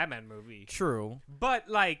another Batman movie. True. But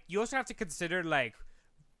like you also have to consider like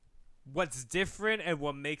what's different and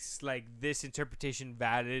what makes like this interpretation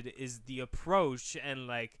valid is the approach and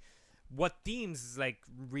like what themes like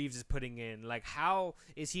Reeves is putting in. Like how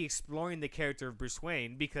is he exploring the character of Bruce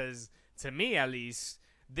Wayne? Because to me at least,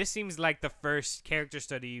 this seems like the first character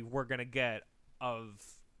study we're gonna get of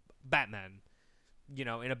Batman. You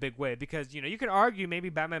know, in a big way, because you know you could argue maybe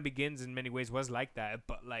Batman Begins in many ways was like that,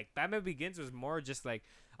 but like Batman Begins was more just like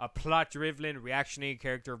a plot-driven, reactionary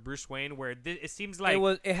character of Bruce Wayne, where it seems like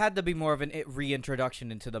It had to be more of an reintroduction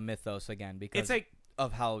into the mythos again because it's like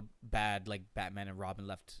of how bad like Batman and Robin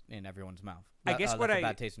left in everyone's mouth. I guess left what a I-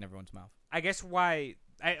 bad taste in everyone's mouth. I guess why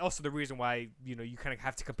also the reason why you kind of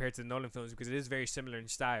have to compare it to the Nolan films because it is very similar in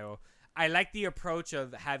style. I like the approach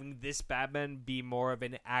of having this Batman be more of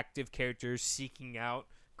an active character seeking out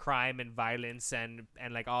crime and violence and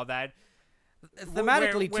like all that.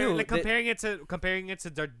 Thematically too, like comparing it to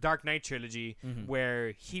the Dark Knight trilogy,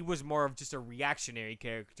 where he was more of just a reactionary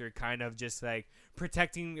character, kind of just like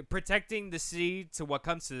protecting the city to what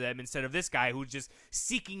comes to them, instead of this guy who's just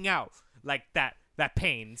seeking out like that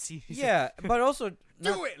pain. Yeah, but also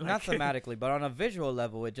not Like, thematically, but on a visual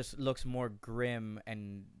level, it just looks more grim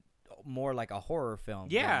and more like a horror film.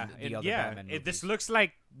 Yeah, than the other Batman movies. This looks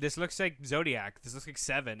like Zodiac. This looks like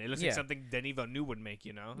Seven. It looks like Yeah. something Denis Villeneuve would make.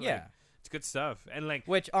 You know? Yeah. Like, it's good stuff. And like,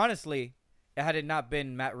 Which honestly, had it not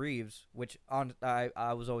been Matt Reeves, which I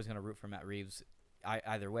was always gonna root for Matt Reeves,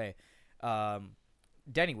 either way.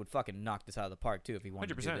 Denny would fucking knock this out of the park too if he wanted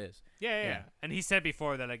to do 100%. this. Yeah. And he said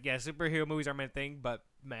before that like, yeah, superhero movies are my thing, but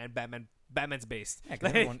man, Batman's based. Yeah, 'cause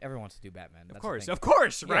everyone wants to do Batman. That's the Of thing.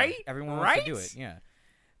 course, Yeah, right? everyone wants to do it. Yeah.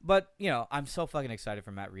 But, I'm so fucking excited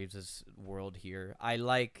for Matt Reeves' world here.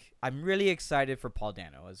 I'm really excited for Paul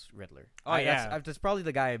Dano as Riddler. Oh, yeah. That's probably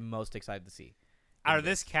the guy I'm most excited to see. Out of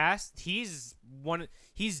this cast, he's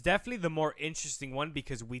definitely the more interesting one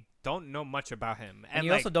because we don't know much about him. And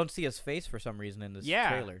you also don't see his face for some reason in this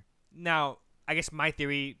trailer. Now, I guess my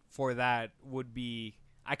theory for that would be,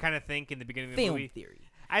 I kind of think in the beginning of the movie, theory.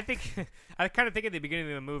 I kind of think at the beginning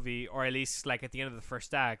of the movie, or at least like at the end of the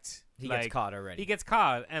first act, He like, gets caught already. He gets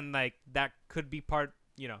caught, and like that could be part,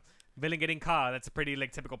 villain getting caught. That's a pretty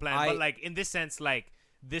like typical plan. But like in this sense, like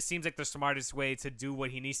this seems like the smartest way to do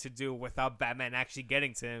what he needs to do without Batman actually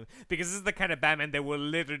getting to him, because this is the kind of Batman that will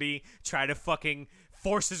literally try to fucking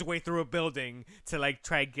force his way through a building to like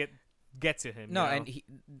try get to him. No, you know? and he.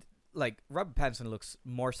 Like Robert Pattinson looks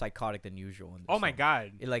more psychotic than usual in this oh my film.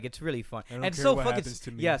 god, It's really fun I don't and care so what fucking happens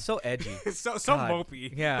to me. yeah, so edgy. so God.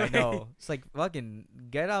 mopey. Yeah, I know. It's like fucking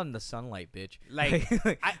get out in the sunlight, bitch. Like,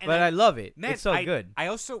 I love it. Man, it's so good. I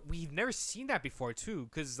also we've never seen that before too,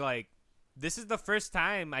 because like this is the first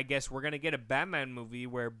time I guess we're gonna get a Batman movie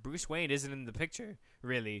where Bruce Wayne isn't in the picture.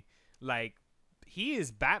 Really, like he is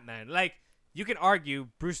Batman. Like you can argue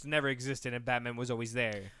Bruce never existed and Batman was always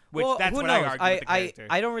there. Which Well, that's who what knows? I argue with the character.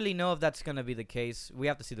 I don't really know if that's gonna be the case. We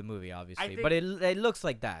have to see the movie, obviously, but it looks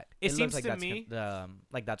like that. It seems looks like to that's me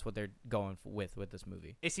like that's what they're going with this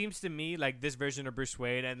movie. It seems to me like this version of Bruce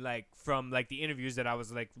Wayne, and like from like the interviews that I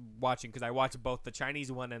was like watching, because I watched both the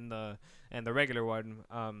Chinese one and the regular one.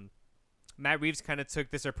 Matt Reeves kind of took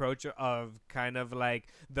this approach of kind of like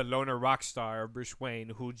the loner rock star of Bruce Wayne,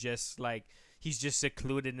 who just like he's just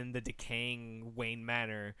secluded in the decaying Wayne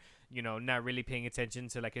Manor, not really paying attention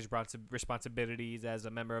to like his responsibilities as a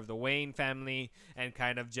member of the Wayne family, and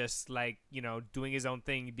kind of just like doing his own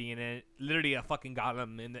thing, being literally a fucking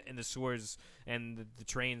Gotham in the sewers and the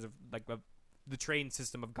trains of like the train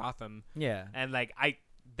system of Gotham. Yeah, and like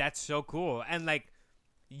that's so cool, and like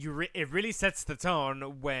it really sets the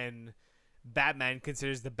tone when Batman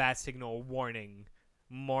considers the bat signal a warning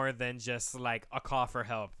more than just like a call for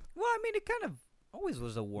help. well, I mean, it kind of always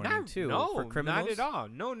was a warning too for criminals. Not at all.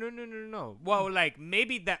 No. Well, like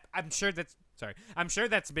maybe that. I'm sure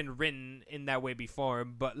that's been written in that way before,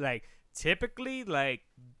 but like typically, like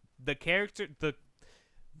the character,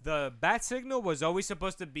 the bat signal was always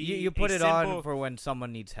supposed to be You put it on for when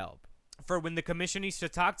someone needs help. For when the commission needs to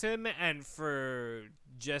talk to him, and for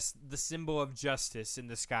just the symbol of justice in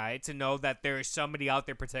the sky to know that there is somebody out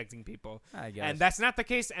there protecting people. I guess. And that's not the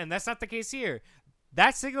case. And that's not the case here.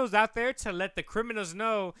 That signal's out there to let the criminals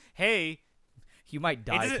know, hey, you might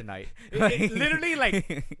die tonight. Literally, like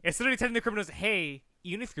it's literally telling the criminals, hey,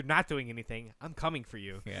 even if you're not doing anything, I'm coming for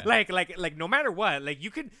you. Yeah. Like no matter what, like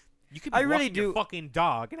you could be walking your fucking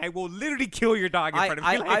dog, and I will literally kill your dog in front of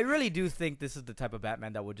you. I really do think this is the type of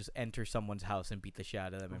Batman that would just enter someone's house and beat the shit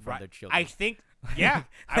out of them in front of their children. I think, yeah.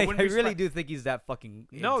 I really do think he's that fucking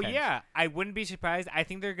No, intense. yeah. I wouldn't be surprised. I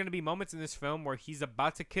think there are going to be moments in this film where he's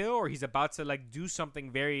about to kill, or he's about to, like, do something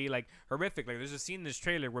very, like, horrific. Like, there's a scene in this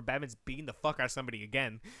trailer where Batman's beating the fuck out of somebody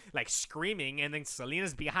again, like, screaming, and then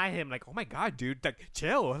Selina's behind him, like, oh my god, dude, like,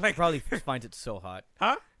 chill. Like, She probably finds it so hot.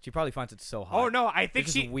 Huh? She probably finds it so hot. Oh no, I think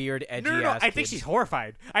It's she just weird, edgy. No, ass I think kid. she's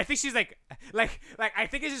horrified. I think she's like I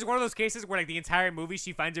think it's just one of those cases where like the entire movie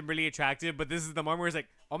she finds him really attractive, but this is the moment where it's like,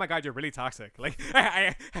 oh my god, you're really toxic. Like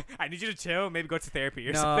I need you to chill, maybe go to therapy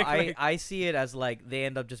or something. No, I see it as like they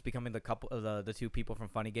end up just becoming the couple, the two people from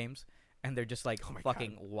Funny Games, and they're just like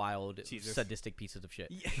fucking wild, Jesus. sadistic pieces of shit.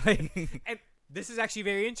 Yeah. And this is actually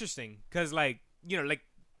very interesting because like like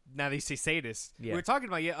now they say sadist. Yeah. We were talking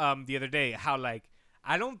about the other day how like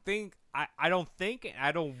I don't think I don't think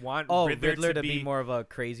I don't want Riddler to be more of a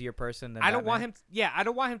crazier person than I don't Batman. want him. I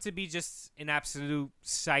don't want him to be just an absolute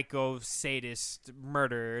psycho sadist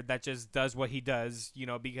murderer that just does what he does, you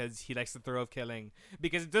know, because he likes the thrill of killing.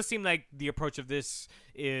 Because it does seem like the approach of this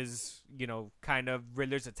is, you know, kind of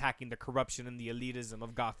Riddler's attacking the corruption and the elitism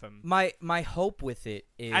of Gotham. My hope with it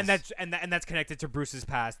is, And that's connected to Bruce's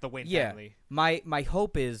past, the Wayne family. My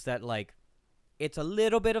hope is that like it's a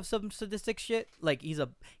little bit of some sadistic shit. Like he has a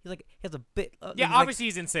bit. Obviously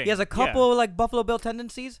he's insane. He has a couple like Buffalo Bill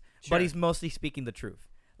tendencies, Sure. but he's mostly speaking the truth.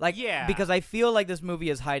 Like, Yeah. because I feel like this movie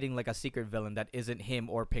is hiding like a secret villain that isn't him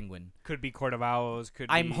or Penguin. Could be Court of Owls.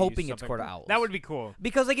 I'm be hoping it's something. Court of Owls. That would be cool.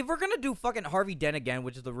 Because like if we're gonna do fucking Harvey Dent again,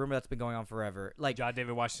 which is the rumor that's been going on forever, like John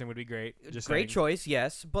David Washington would be great. Just great saying. choice,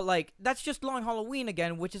 yes, but like that's just Long Halloween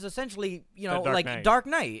again, which is essentially Dark like Knight. Dark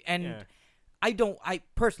Knight, and Yeah. I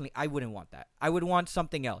personally wouldn't want that. I would want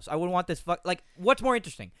something else. I would want this like what's more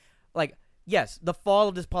interesting, like. Yes, the fall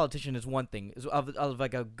of this politician is one thing. Of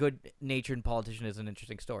like a good-natured politician is an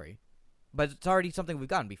interesting story, but it's already something we've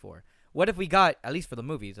gotten before. What if we got, at least for the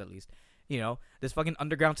movies, you know, this fucking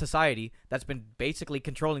underground society that's been basically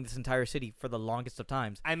controlling this entire city for the longest of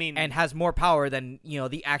times, I mean, and has more power than, you know,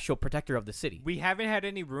 the actual protector of the city. we haven't had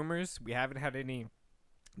any rumors. We haven't had any.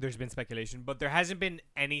 There's been speculation, but there hasn't been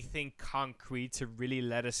anything concrete to really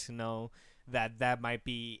let us know that might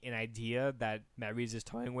be an idea that Matt Reeves is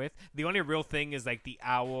toying with. The only real thing is like the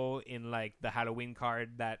owl in like the Halloween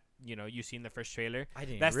card that, you know, you see in the first trailer. I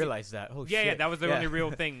didn't That's realize that. Oh, Yeah, shit. yeah, that was the only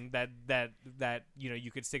real thing that you know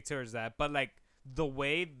you could stick towards that. But like the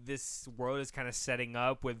way this world is kind of setting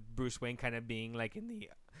up with Bruce Wayne kind of being like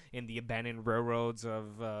in the abandoned railroads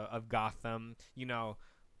of Gotham, you know,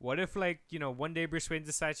 what if like, you know, one day Bruce Wayne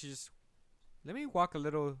decides to just let me walk a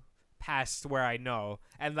little past where I know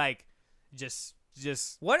and like just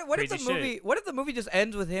What if crazy the movie? shit. What if the movie just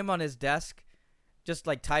ends with him on his desk, just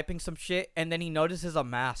like typing some shit, and then he notices a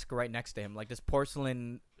mask right next to him, like this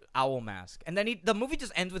porcelain owl mask, and then the movie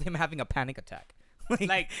just ends with him having a panic attack.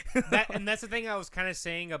 like that, and that's the thing I was kind of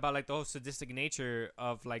saying about like the whole sadistic nature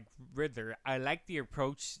of like Riddler. I like the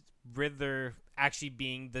approach Riddler actually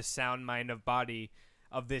being the sound mind of body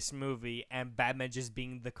of this movie, and Batman just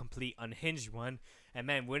being the complete unhinged one. And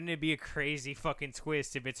man, wouldn't it be a crazy fucking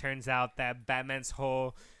twist if it turns out that Batman's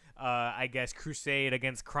whole I guess crusade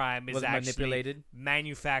against crime is Was actually manipulated,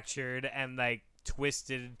 manufactured and like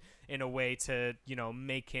twisted in a way to, you know,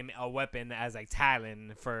 make him a weapon as like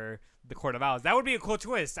Talon for the Court of Owls. That would be a cool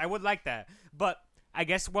twist. I would like that. But I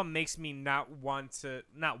guess what makes me not want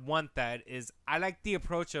that is I like the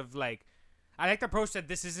approach of like I like the approach that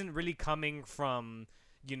this isn't really coming from,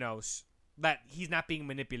 you know, that he's not being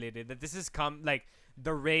manipulated, that this is like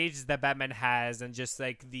the rage that Batman has and just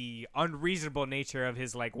like the unreasonable nature of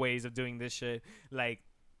his like ways of doing this shit, like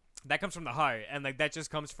that comes from the heart, and like that just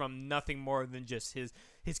comes from nothing more than just his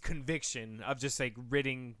conviction of just like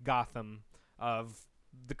ridding Gotham of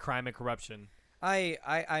the crime and corruption.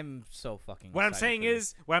 I'm so fucking. What I'm excited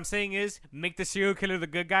saying is make the serial killer the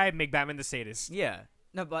good guy, make Batman the sadist. yeah.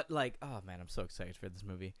 No, but like, oh man, I'm so excited for this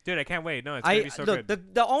movie. Dude, I can't wait. No, it's gonna be so look,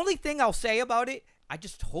 good. the only thing I'll say about it, I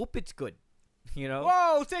just hope it's good. You know?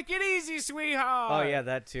 Whoa, take it easy, sweetheart. Oh yeah,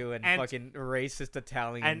 that too, and And- fucking racist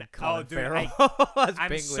Italian and- Colin oh, dude, Farrell. as I'm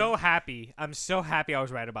Penguin. so happy. I'm so happy I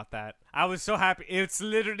was right about that. I was so happy. It's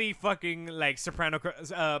literally fucking like Soprano,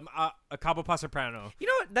 a Cobblepot Soprano. You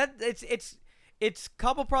know what? That it's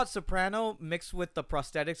Cobblepot Soprano mixed with the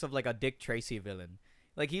prosthetics of like a Dick Tracy villain.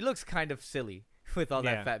 Like he looks kind of silly with all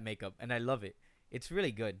Yeah. that fat makeup, and I love it. It's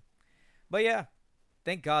really good. But yeah,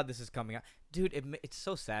 thank God this is coming out, dude. It's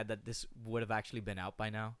so sad that this would have actually been out by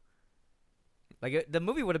now. Like the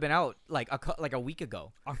movie would have been out like a week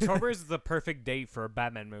ago. October is the perfect date for a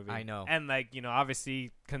Batman movie. I know. And like, you know,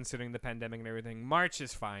 obviously considering the pandemic and everything, March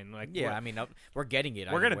is fine. Like Yeah, I mean we're getting it.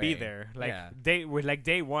 we're either gonna be way. there. Like Yeah. we're like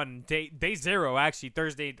day one, day zero, actually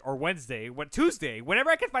Thursday or Wednesday, Tuesday, whenever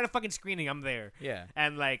I can find a fucking screening, I'm there. Yeah.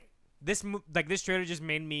 And like this trailer just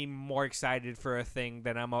made me more excited for a thing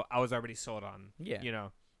that I was already sold on. Yeah. You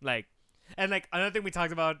know, like, and like another thing we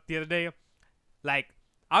talked about the other day, like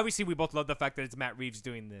obviously we both love the fact that it's Matt Reeves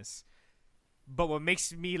doing this, but what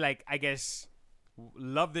makes me like I guess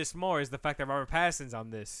love this more is the fact that Robert Pattinson's on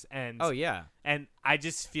this, and Oh yeah. and I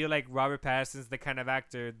just feel like Robert Pattinson's the kind of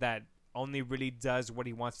actor that only really does what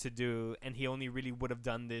he wants to do, and he only really would have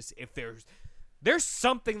done this if there's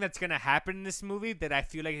something that's going to happen in this movie that I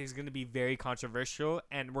feel like is going to be very controversial,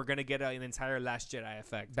 and we're going to get an entire Last Jedi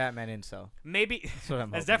effect. Batman incel. Maybe That's what I'm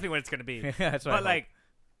that's hoping. definitely what it's going to be. That's what I But hope. like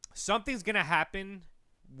something's going to happen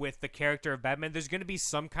with the character of Batman. There's going to be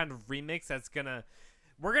some kind of remix that's going to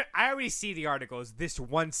I already see the articles. This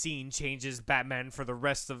one scene changes Batman for the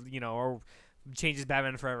rest of, or changes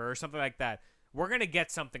Batman forever or something like that. We're gonna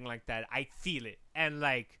get something like that. I feel it. And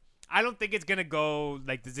like, I don't think it's gonna go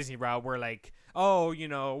like the Disney route where like, oh,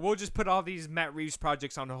 we'll just put all these Matt Reeves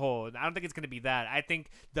projects on hold. I don't think it's gonna be that. I think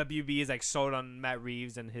WB is like sold on Matt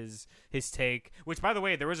Reeves and his take. Which, by the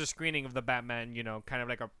way, there was a screening of the Batman, kind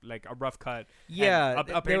of like a rough cut. Yeah,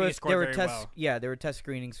 apparently scored very tests. well. Yeah, there were test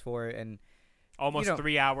screenings for it, and almost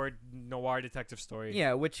 3-hour noir detective story.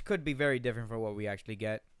 Yeah, which could be very different from what we actually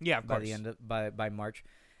get. Yeah, of by course. the end of, by March.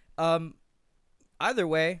 Either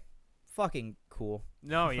way, fucking cool.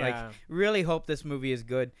 No, yeah. Like, really hope this movie is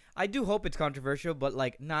good. I do hope it's controversial, but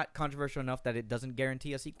like not controversial enough that it doesn't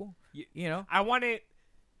guarantee a sequel. You know? I want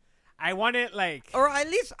it like, or at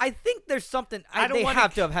least I think there's something. They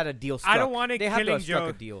have to have had a deal struck. I don't want it. They have to Killing have struck a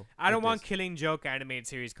Joke. deal. I don't with want this. Killing Joke animated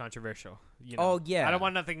series controversial. Oh yeah. I don't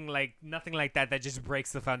want nothing like that just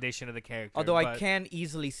breaks the foundation of the character. Although I can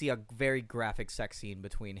easily see a very graphic sex scene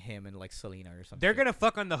between him and like Selena or something. They're gonna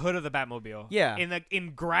fuck on the hood of the Batmobile. Yeah.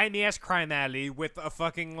 In grimy ass crime alley with a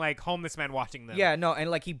fucking like homeless man watching them. Yeah, no, and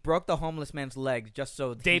like he broke the homeless man's legs just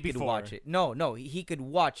so Day he could before. watch it. No, he could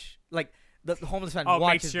watch like the homeless man Oh, make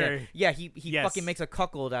watches sure. them. Yeah, he Yes. fucking makes a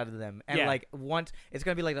cuckold out of them, and Yeah. like once it's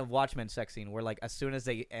gonna be like the Watchmen sex scene where like as soon as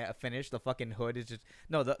they finish, the fucking hood is just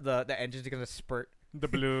the engine's gonna spurt. The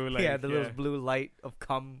blue like Yeah, the little blue light of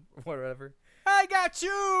cum or whatever. I got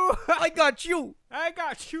you. I got you. I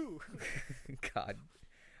got you. God,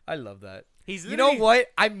 I love that. He's You know literally- what?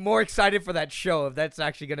 I'm more excited for that show if that's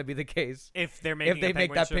actually gonna be the case. If they're making If they a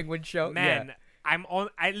make that show. penguin show, Man, yeah.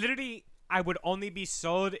 I would only be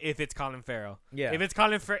sold if it's Colin Farrell. Yeah. If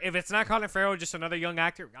it's not Colin Farrell, just another young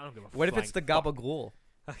actor, I don't give a fuck. What if it's the Gabagool?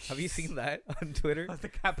 Have you seen that on Twitter? the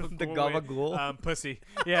Gabagool? The Gabagool? Pussy.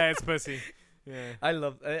 Yeah, it's pussy. Yeah. I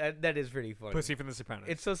love that. Is pretty funny. Pussy from The Sopranos.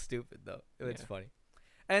 It's so stupid though. It's Yeah. funny.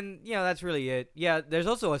 And that's really it. Yeah, there's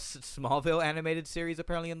also a Smallville animated series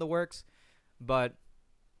apparently in the works, but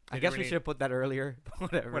I Did it guess we really- should have put that earlier.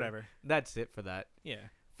 Whatever. That's it for that. Yeah.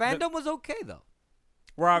 Fandom was okay though.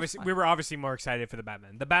 We were obviously more excited for the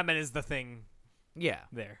Batman. The Batman is the thing Yeah.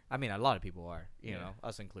 there. I mean, a lot of people are. You Yeah. know,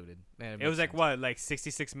 us included. It was like what, like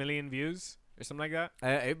 66 million views or something like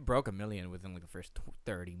that. It broke 1 million within like the first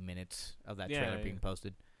 30 minutes of that Yeah, trailer yeah. being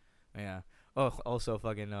posted. Yeah. Oh, also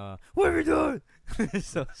fucking what have we done?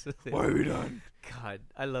 so What have we done? God,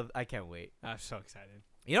 I can't wait. I'm so excited.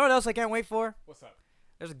 You know what else I can't wait for? What's up?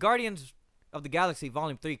 There's Guardians of the Galaxy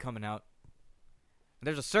Volume 3 coming out. And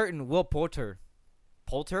there's a certain Will Poulter.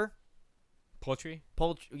 Poulter? Poultry?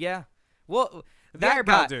 Yeah. Well, The that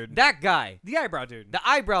eyebrow guy, dude. That guy. The eyebrow dude. The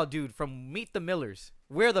eyebrow dude from Meet the Millers.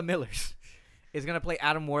 We're the Millers. Is going to play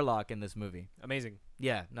Adam Warlock in this movie. Amazing.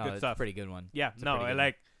 Yeah, no, Good it's stuff. a pretty good one. Yeah, It's a no, pretty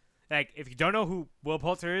good like if you don't know who Will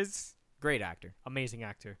Poulter is, Great actor. amazing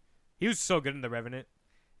actor. He was so good in The Revenant.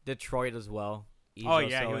 Detroit as well. He's Oh,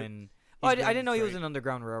 yeah, also he was- in. he's I good in didn't know he was Detroit. in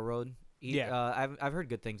Underground Railroad. Yeah. I've heard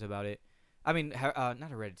good things about it. I mean, not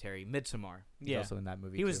Hereditary, Midsommar. He's Yeah. also in that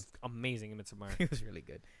movie. He was too. amazing in Midsommar. He was really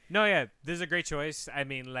good. No, yeah, this is a great choice. I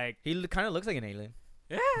mean, like, He kind of looks like an alien,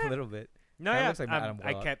 yeah. a little bit. No, Kinda yeah. looks like Adam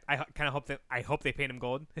Warlock. I kind of hope they paint him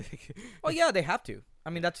gold. Oh yeah, they have to. I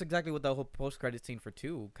mean, that's exactly what the whole post-credit scene for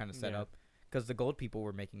 2 kind of set Yeah. up, because the gold people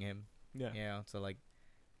were making him. Yeah. Yeah, so like,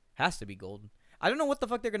 has to be golden. I don't know what the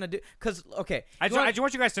fuck they're gonna do. Cause okay, I you wanna- just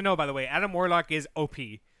want you guys to know, by the way, Adam Warlock is OP,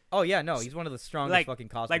 oh yeah, no, he's one of the strongest Like- fucking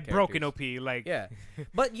cosmic like broken characters. OP, like Yeah,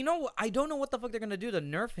 but you know, I don't know what the fuck they're gonna do to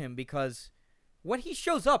nerf him, because when he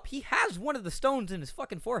shows up, he has one of the stones in his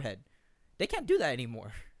fucking forehead. They can't do that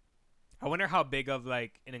anymore. I wonder how big of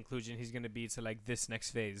like an inclusion he's gonna be to like this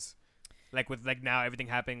next phase, like with like now everything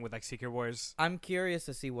happening with like Secret Wars. I'm curious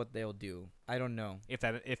to see what they'll do. I don't know. If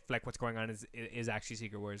like what's going on is actually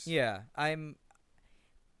Secret Wars. Yeah, I'm.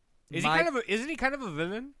 Isn't he kind of a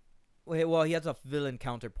villain? Well, he has a villain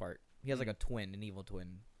counterpart. He has like a twin, an evil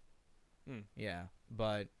twin. Hmm. Yeah,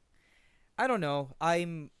 but I don't know.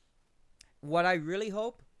 What I really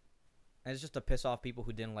hope, and it's just to piss off people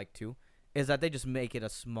who didn't like 2, is that they just make it a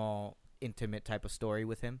small, intimate type of story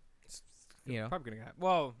with him. You know, Probably gonna.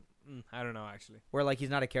 Well, I don't know actually. where like he's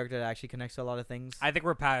not a character that actually connects to a lot of things. I think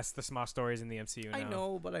we're past the small stories in the MCU now. I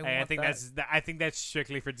know, but I I think that. I think that's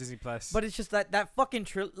strictly for Disney Plus. But it's just that fucking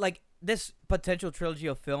like this potential trilogy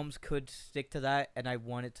of films could stick to that, and I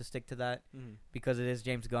want it to stick to that Mhm. because it is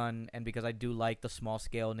James Gunn, and because I do like the small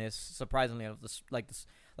scaleness, surprisingly, of this, like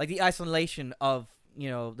the isolation of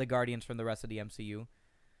the Guardians from the rest of the MCU.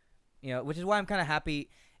 Which is why I'm kind of happy.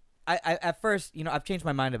 I at first, I've changed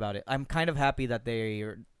my mind about it. I'm kind of happy that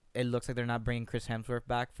it looks like they're not bringing Chris Hemsworth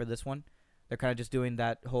back for this one. They're kind of just doing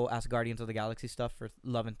that whole Ask Guardians of the Galaxy stuff for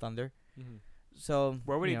Love and Thunder. Mm-hmm. So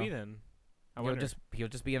Where would he be then? He'll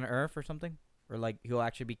just be on Earth or something, or like he'll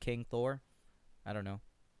actually be King Thor. I don't know.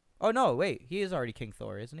 Oh no, wait, he is already King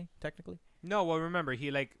Thor, isn't he? Technically. No, well, remember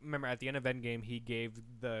at the end of Endgame, he gave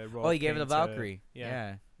the role. Oh, he of gave it King to Valkyrie.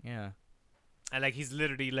 yeah. Yeah. And like he's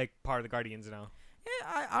literally like part of the Guardians now. Yeah,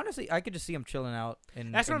 I honestly could just see him chilling out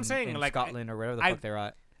in. That's what I'm saying, in like, Scotland or wherever the fuck they're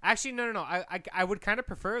at. Actually, no. I would kind of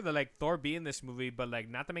prefer the like Thor be in this movie, but like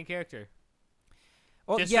not the main character.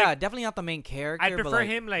 Well, Just, yeah, like, definitely not the main character. I'd but, prefer like,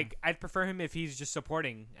 him like I'd prefer him if he's just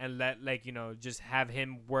supporting and let like just have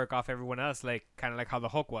him work off everyone else, like kind of like how the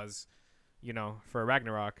Hulk was, for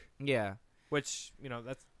Ragnarok. Yeah. Which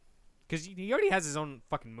that's because he already has his own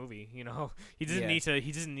fucking movie. He doesn't Yeah. need to.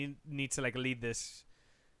 He doesn't need to like lead this.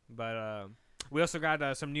 But we also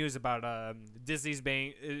got some news about Disney's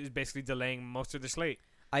is basically delaying most of the slate.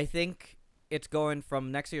 I think it's going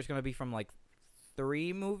from next year. It's going to be from like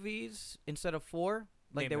 3 movies instead of 4,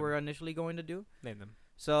 like Name they them. were initially going to do. Name them.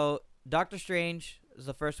 So Doctor Strange is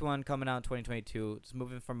the first one coming out in 2022. It's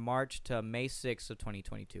moving from March to May 6th of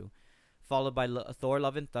 2022, followed by Thor: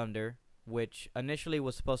 Love and Thunder, which initially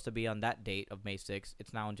was supposed to be on that date of May 6th.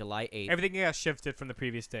 It's now on July 8th. Everything got shifted from the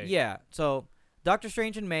previous day. Yeah. So Doctor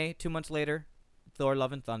Strange in May. 2 months later, Thor: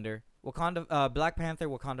 Love and Thunder. Wakanda, Black Panther: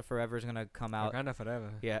 Wakanda Forever is gonna come out. Wakanda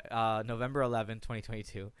forever. Yeah, November 11th,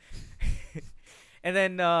 2022. And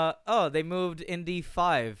then, they moved Indy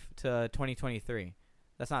 5 to 2023.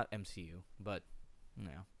 That's not MCU, but,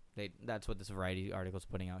 that's what this Variety article's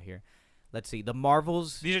putting out here. Let's see. The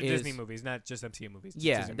Marvels These are Disney movies, not just MCU movies. Just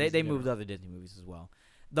Yeah, Disney they movies in moved general. other Disney movies as well.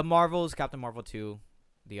 The Marvels, Captain Marvel 2,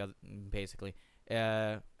 the other, basically.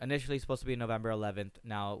 Initially supposed to be November 11th.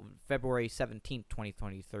 Now, February 17th,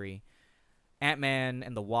 2023. Ant-Man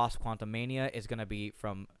and the Wasp: Quantumania is going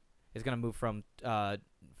to move from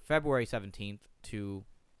February 17th to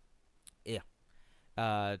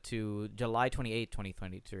July 28th,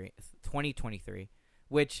 2023,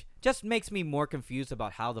 which just makes me more confused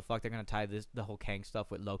about how the fuck they're going to tie the whole Kang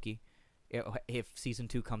stuff with Loki if season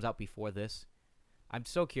 2 comes out before this. I'm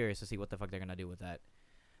so curious to see what the fuck they're going to do with that.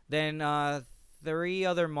 Then 2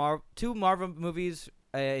 Marvel movies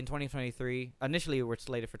in 2023 initially were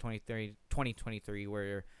slated for 2023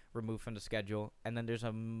 were removed from the schedule, and then there's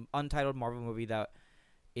an untitled Marvel movie that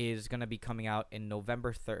is going to be coming out in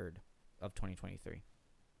November 3rd of 2023.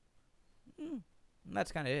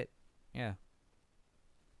 That's kind of it. Yeah.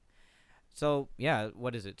 So, yeah,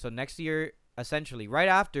 what is it? So next year, essentially, right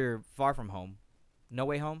after Far From Home, No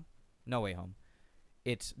Way Home,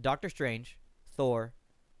 it's Doctor Strange, Thor,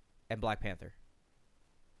 and Black Panther.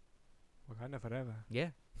 Wakanda forever.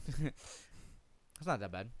 Yeah. It's not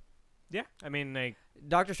that bad. Yeah, I mean, like,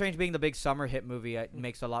 Doctor Strange being the big summer hit movie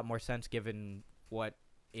makes a lot more sense given what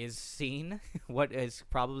is seen, what is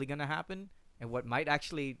probably going to happen, and what might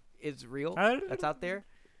actually is real that's out there.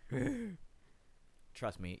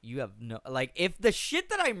 Trust me, you have no... Like, if the shit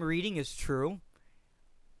that I'm reading is true,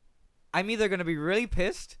 I'm either going to be really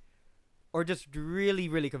pissed or just really,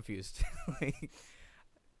 really confused.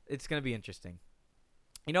 It's going to be interesting.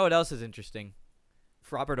 You know what else is interesting?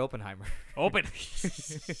 Robert Oppenheimer. Open.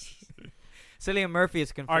 Cillian Murphy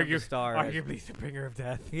is confirmed to star. Arguably the bringer of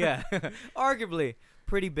death. Yeah, arguably,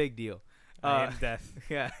 pretty big deal. I am death.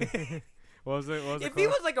 Yeah. What was it If he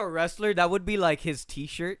was like a wrestler, that would be like his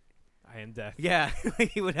T-shirt. I am death. Yeah,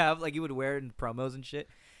 he would wear it in promos and shit.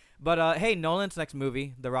 But hey, Nolan's next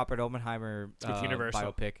movie, the Robert Oppenheimer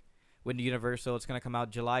Universal. biopic, with Universal, it's gonna come out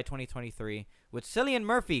July 2023 with Cillian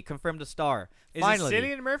Murphy confirmed to star. Is Finally. it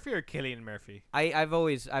Cillian Murphy or Killian Murphy? I've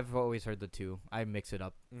always heard the two. I mix it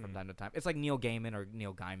up from time to time. It's like Neil Gaiman or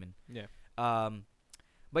Neil Gaiman. Yeah.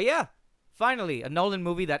 But yeah, finally a Nolan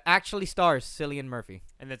movie that actually stars Cillian Murphy.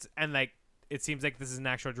 And like it seems like this is an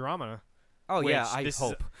actual drama. Oh Which yeah, I this is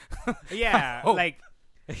hope. Yeah, hope. like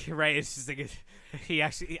right. It's just like he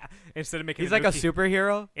actually instead of making He's the like a nuke,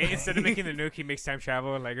 superhero. instead of making the nuke, he makes time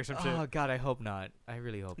travel like or some shit. Oh god, I hope not. I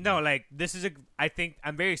really hope. No, not. like this is I think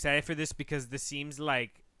I'm very excited for this because this seems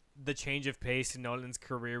like the change of pace Nolan's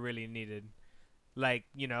career really needed. Like,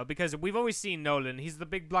 because we've always seen Nolan. He's the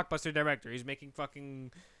big blockbuster director. He's making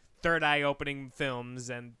fucking third eye opening films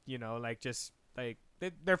and, like just like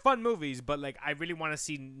they're fun movies, but like I really want to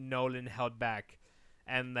see Nolan held back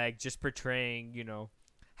and like just portraying,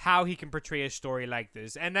 how he can portray a story like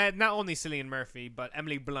this. And not only Cillian Murphy, but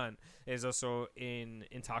Emily Blunt is also in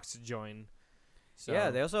talks to join. So, yeah,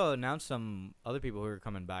 they also announced some other people who are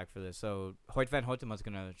coming back for this. So Hoyt van Hoytema's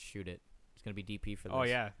gonna shoot it. It's gonna be DP for this. Oh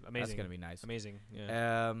yeah, amazing. That's gonna be nice. Amazing.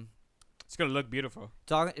 Yeah. Um, It's gonna look beautiful.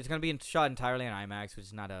 it's gonna be shot entirely in IMAX, which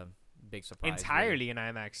is not a big surprise. entirely in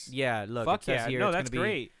IMAX. Really. Yeah, look, Fuck it says yeah, here no, it's that's gonna be,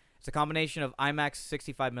 great. It's a combination of IMAX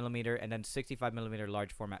 65 millimeter and then 65 millimeter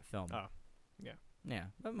large format film. Oh, yeah. Yeah,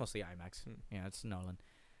 but mostly IMAX. Hmm. Yeah, it's Nolan.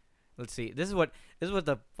 Let's see. This is what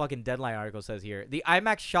the fucking Deadline article says here. The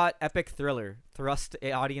IMAX shot epic thriller thrust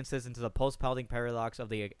audiences into the post-pelting paradox of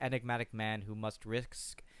the enigmatic man who must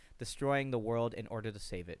risk destroying the world in order to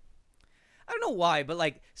save it. I don't know why, but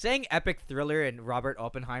like saying epic thriller and Robert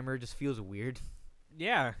Oppenheimer just feels weird.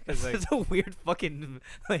 Yeah, because like, It's a weird fucking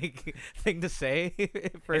like thing to say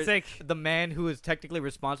for it's like the man who is technically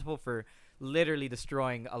responsible for literally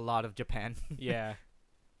destroying a lot of Japan. yeah.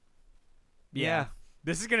 Yeah.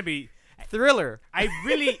 This is gonna be. Thriller. I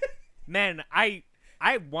really, man, I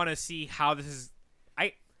want to see how this is.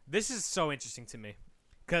 This is so interesting to me,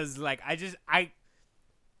 cause like This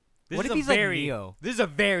What is if a he's like very, Neo? This is a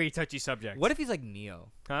very touchy subject. What if he's like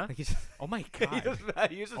Neo? Huh? Like he's, Oh my he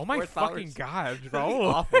god. uses Oh my force fucking powers. god, That'd be bro.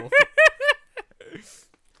 awful.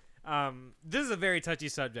 This is a very touchy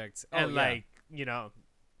subject, Oh, and yeah. like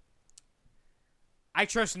I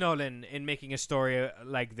trust Nolan in making a story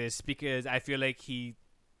like this because I feel like he's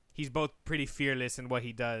both pretty fearless in what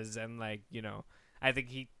he does, and like I think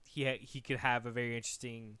he could have a very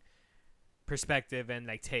interesting perspective and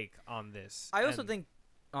like take on this. I also And- think.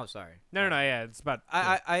 Oh, sorry. no, yeah, it's about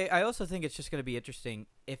I also think it's just gonna be interesting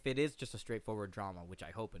if it is just a straightforward drama, which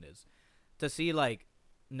I hope it is, to see like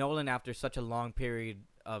Nolan after such a long period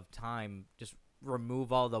of time just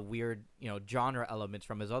remove all the weird genre elements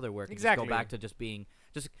from his other work and just Exactly. go back to just being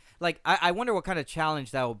just like I wonder what kind of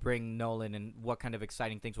challenge that will bring Nolan and what kind of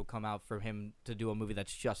exciting things will come out for him to do a movie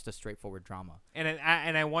that's just a straightforward drama.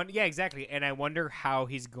 and I want exactly, and I wonder how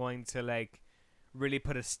he's going to like really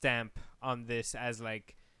put a stamp on this as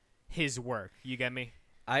like his work. You get me?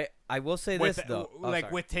 I will say With this though, like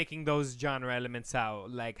sorry. with taking those genre elements out,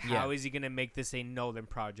 like Yeah. how is he gonna make this a Nolan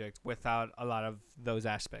project without a lot of those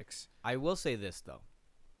aspects? I will say this though.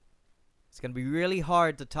 It's gonna be really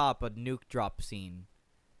hard to top a nuke drop scene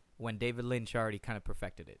when David Lynch already kind of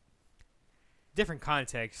perfected it. Different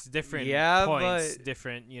contexts, different Yeah, points, but-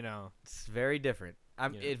 different. It's very different. Yeah.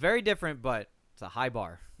 It's very different, but it's a high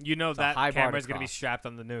bar. It's a that high high bar to camera's gonna be cross. strapped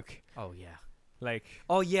on the nuke. Oh yeah. Like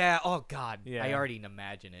Oh yeah. Oh god. Yeah. I already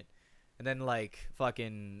imagine it. And then like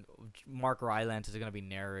fucking Mark Rylance is gonna be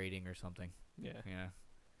narrating or something. yeah, Yeah.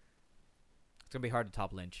 It's gonna be hard to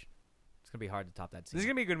top Lynch. It's gonna be hard to top that this scene. is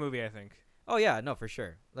gonna be a good movie, I think. Oh yeah, no, for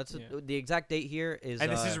sure. Let's Yeah. the exact date here is.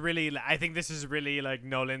 And this is really, I think this is really like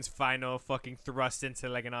Nolan's final fucking thrust into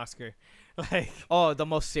like an Oscar. Like the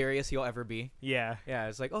most serious he'll ever be. yeah. Yeah,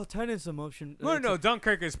 it's like Tenet's emotion. No, no,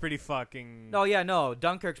 Dunkirk is pretty fucking. No, yeah, no.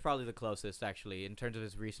 Dunkirk's probably the closest actually in terms of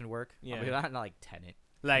his recent work. Yeah. Not like Tenet.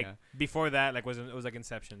 Like Yeah. before that, like it was like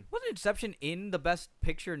Inception. Wasn't Inception in the Best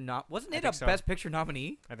Picture? Wasn't I it think a so. Best Picture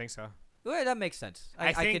nominee? I think so. Well, that makes sense.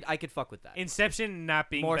 I think I could fuck with that. Inception not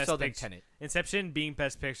being More best so than picture. Tenet. Inception being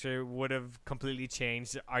best picture would have completely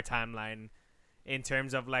changed our timeline in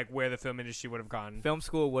terms of like where the film industry would have gone. Film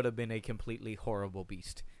school would have been a completely horrible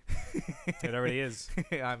beast. It already is.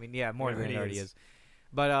 I mean, yeah, more It than it already already is. is.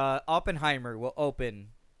 But Oppenheimer will open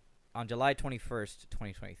on July 21st,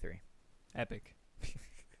 2023. Epic.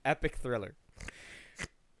 Epic thriller.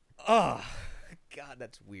 Oh, God,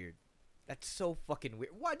 that's weird. That's so fucking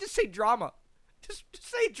weird. Why? Just say drama. Just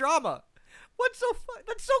say drama. What's so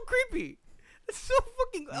That's so creepy. That's so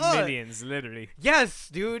fucking. Millions, literally. Yes,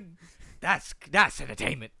 dude. That's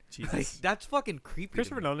entertainment. Like, Jesus. that's fucking creepy. to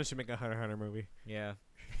Christopher me. Nolan should make a Hunter x Hunter movie. Yeah.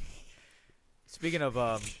 Speaking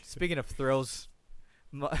of thrills,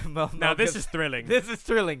 Now this is thrilling. this is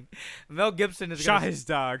thrilling. Mel Gibson is Shot gonna, his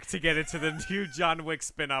dog to get into the new John Wick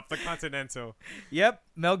spin-off, The Continental. Yep,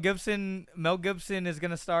 Mel Gibson is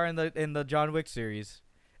gonna star in the John Wick series.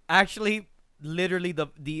 Actually, literally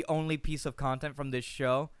the only piece of content from this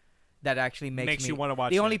show that actually makes me you want to watch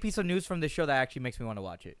the it. only piece of news from this show that actually makes me want to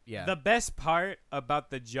watch it. Yeah. The best part about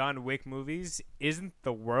the John Wick movies isn't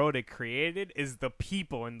the world it created, is the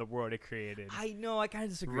people in the world it created. I know. I kind of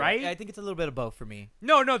disagree. Right? I think it's a little bit of both for me.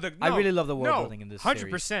 No, I really love the world building in this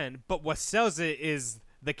 100%. But what sells it is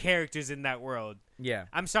the characters in that world. Yeah.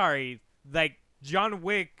 I'm sorry, like John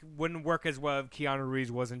Wick wouldn't work as well if Keanu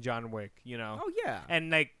Reeves wasn't John Wick, you know? Oh yeah. And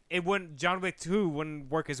like it wouldn't, John Wick 2 wouldn't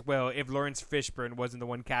work as well if Lawrence Fishburne wasn't the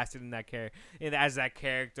one casted in that as that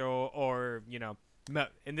character, or you know,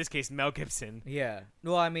 in this case Mel Gibson. Yeah.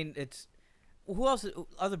 Well, I mean, it's who else?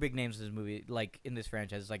 Other big names in this movie, like in this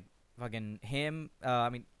franchise, like fucking him. I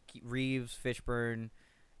mean, Reeves, Fishburne.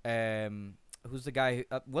 Who's the guy?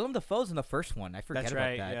 Willem Dafoe's in the first one. I forget That's about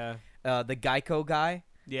right. that. Yeah. The Geico guy.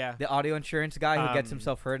 Yeah. The audio insurance guy who gets Um,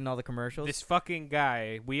 himself hurt in all the commercials. This fucking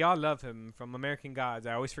guy, we all love him from American Gods.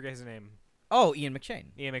 I always forget his name. Oh, Ian McShane.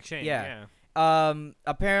 Ian McShane. Yeah. Yeah.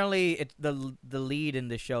 Apparently, it's the lead in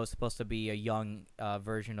the show is supposed to be a young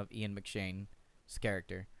version of Ian McShane's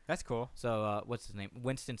character. That's cool. So, what's his name?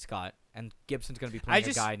 Winston Scott, and Gibson's gonna be playing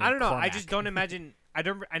a guy named I don't know. I Cormac. just don't imagine.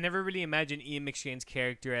 I never really imagine Ian McShane's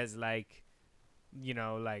character as like,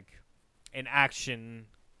 like an action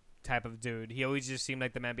type of dude. He always just seemed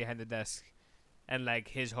like the man behind the desk, and like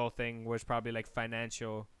his whole thing was probably like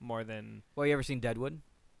financial more than. Well, you ever seen Deadwood?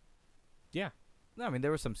 Yeah. No, I mean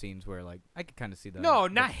there were some scenes where like I could kind of see the. No,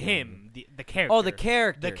 the not feeling. him. The character. Oh, the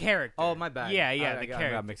character. The character. Oh, my bad. Yeah, I the got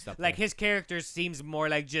character. mixed up. Like there. his character seems more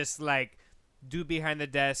like just like dude behind the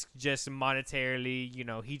desk, just monetarily.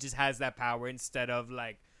 He just has that power instead of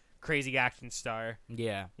like crazy action star.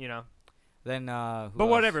 Yeah. Then. Who But else?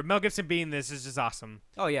 whatever. Mel Gibson being this is just awesome.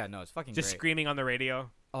 Oh yeah, no, it's fucking Just great. screaming on the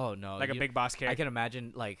radio Oh no, like a big boss I character. can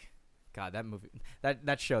imagine like, God, that movie,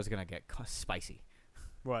 that show's gonna get spicy.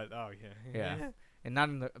 What? Oh yeah. Yeah. And not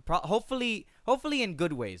in the hopefully in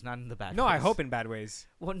good ways, not in the bad. No, I ways. hope in bad ways.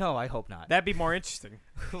 Well, no, I hope not. That'd be more interesting.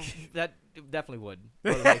 That definitely would.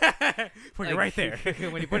 But, like, When you're right there.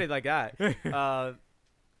 when you put it like that,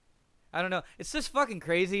 I don't know. It's just fucking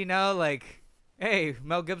crazy now. Like, hey,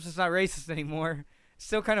 Mel Gibson's not racist anymore. It's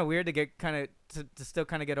still kind of weird to get to still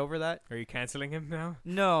kind of get over that. Are you canceling him now?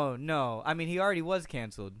 No. I mean, he already was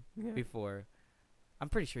canceled Yeah. before. I'm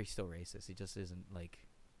pretty sure he's still racist. He just isn't like,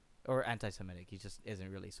 or anti-Semitic. He just isn't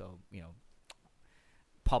really so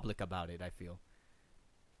public about it. I feel.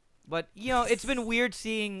 But it's been weird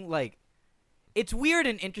seeing like, it's weird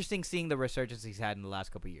and interesting seeing the resurgence he's had in the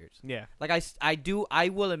last couple of years. Yeah. Like I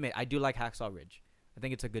will admit I do like Hacksaw Ridge. I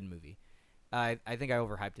think it's a good movie. I think I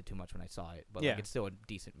overhyped it too much when I saw it, but Yeah. like it's still a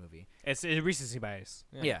decent movie. It's recency bias.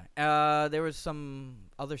 Yeah. There was some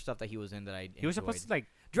other stuff that he was in that I He was supposed to like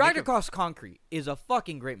Dragged make a Across Concrete is a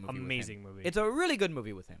fucking great movie. amazing movie. It's a really good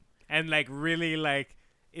movie with him. And like really like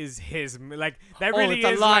is his like that Oh, really it's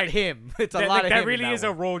is a lot like him. It's a that, lot like, of that him. really in is a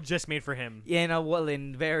one. role just made for him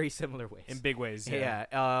in very similar ways. in big ways. Yeah.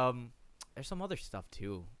 There's some other stuff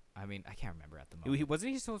too. I mean, I can't remember at the moment.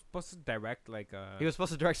 Wasn't he supposed to direct like He was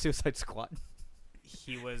supposed to direct Suicide Squad.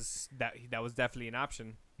 he was that was definitely an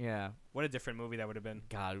option. Yeah. What a different movie that would have been.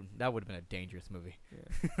 God, that would have been a dangerous movie.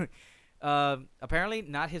 Yeah. Apparently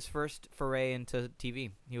not his first foray into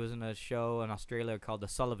TV. He was in a show in Australia called The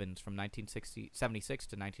Sullivans from 1976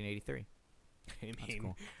 to 1983. I mean, That's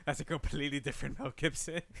cool. that's a completely different Mel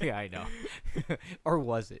Gibson. Yeah, I know. Or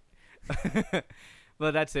was it?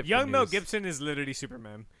 But that's it. Young for Mel news. Gibson is literally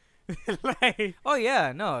Superman. like Oh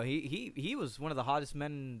yeah, no, he was one of the hottest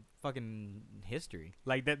men in fucking history.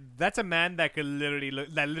 that's a man that could literally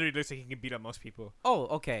looks like he can beat up most people. Oh,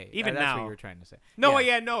 okay. Even that's now. what you were trying to say. No,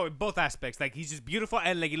 yeah. no, both aspects. Like he's just beautiful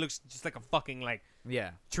and like he looks just like a fucking like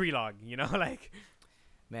Yeah, tree log, like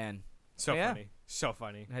man. so Yeah. funny. So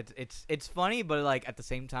funny. It's funny, but like at the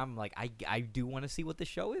same time, like I do want to see what the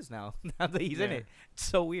show is now. Now that he's in Yeah. it, it's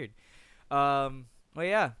so weird. Well,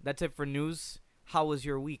 yeah, that's it for news. How was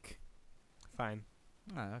your week? Fine.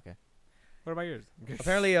 Oh, okay. What about yours?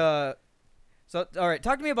 Apparently, so all right,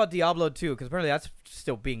 talk to me about Diablo 2, because apparently that's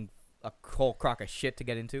still being a whole crock of shit to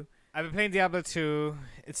get into. I've been playing Diablo 2.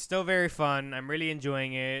 It's still very fun. I'm really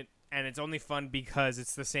enjoying it, and it's only fun because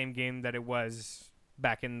it's the same game that it was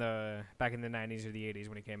back in the 90s or the 80s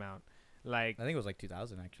when it came out. Like I think it was like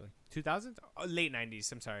 2000 actually. 2000? Oh, late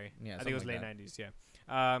 90s, I'm sorry. Yeah, I think it was something late like 90s, yeah.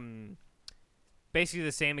 Basically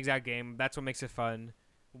the same exact game. That's what makes it fun.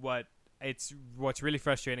 What's really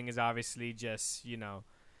frustrating is obviously just,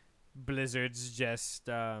 Blizzard's just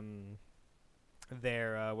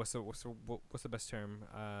their what's the best term?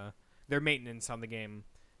 Their maintenance on the game,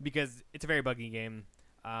 because it's a very buggy game.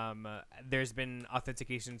 There's been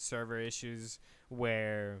authentication server issues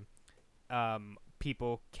where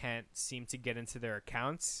people can't seem to get into their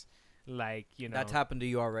accounts. Like, That's happened to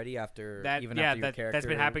you already after that even after your character that's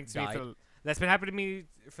been happening to died? me that's been happening to me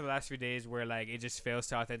for the last few days, where like it just fails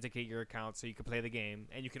to authenticate your account so you can play the game,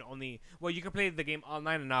 and you can play the game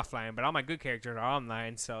online and offline, but all my good characters are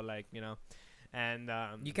online, so like, and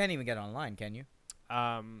You can't even get online, can you?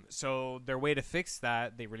 so their way to fix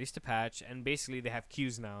that, they released a patch, and basically they have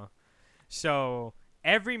queues now. So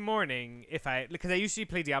every morning, because I usually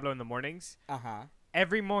play Diablo in the mornings,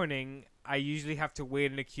 every morning I usually have to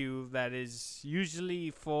wait in a queue that is usually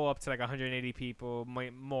full up to like 180 people,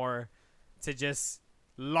 more, to just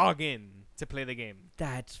log in to play the game.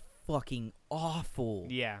 That's fucking awful.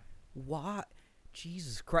 Yeah. What?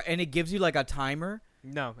 Jesus Christ. And it gives you like a timer?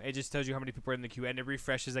 No, it just tells you how many people are in the queue, and it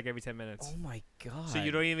refreshes like every 10 minutes. Oh my god. So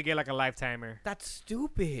you don't even get like a live timer. That's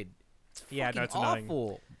stupid. It's Yeah, no, fucking it's annoying.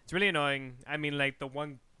 awful. It's really annoying. I mean, like the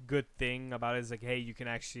one good thing about it is like, hey, you can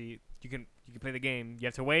actually you can play the game. You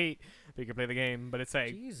have to wait, but you can play the game. But it's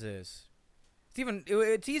like, Jesus.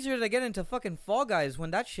 It's easier to get into fucking Fall Guys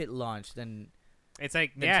when that shit launched than it's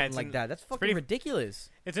like than yeah, something it's like that. That's fucking pretty- ridiculous.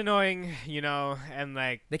 It's annoying, you know, and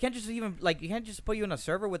like They can't just even like you can't just put you in a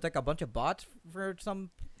server with like a bunch of bots for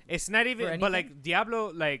some. it's not even. But anything? like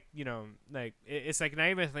Diablo, like you know, like it's like not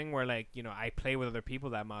even a thing where like you know I play with other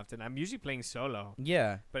people that often. I'm usually playing solo.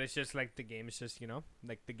 Yeah. But it's just like the game is just, you know,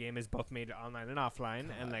 like the game is both made online and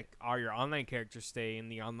offline, and God. like all your online characters stay in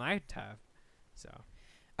the online tab. So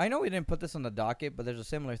I know we didn't put this on the docket, but there's a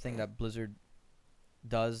similar thing that Blizzard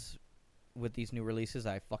does with these new releases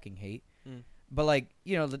that I fucking hate. Mm. But like,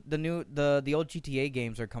 you know, the old GTA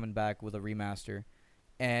games are coming back with a remaster.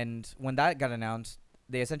 And when that got announced,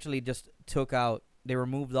 they essentially just they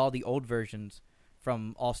removed all the old versions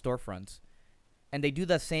from all storefronts. And they do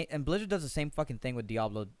the same, and Blizzard does the same fucking thing with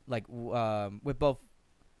Diablo, like with both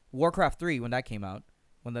Warcraft 3 when that came out,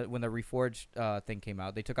 when the Reforged thing came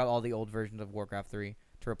out, they took out all the old versions of Warcraft 3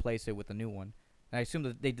 to replace it with the new one. And I assume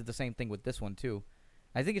that they did the same thing with this one too.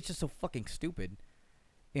 I think it's just so fucking stupid,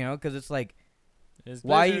 you know, because it's like, it's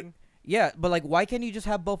why? Blizzard. Yeah, but like, why can't you just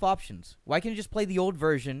have both options? Why can't you just play the old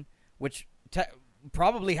version, which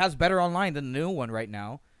probably has better online than the new one right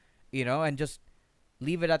now, you know, and just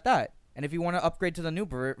leave it at that? And if you want to upgrade to the new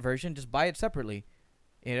version, just buy it separately,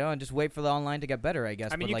 you know, and just wait for the online to get better, I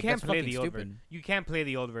guess. I mean, but, you like, can't that's play fucking the old stupid. version. You can't play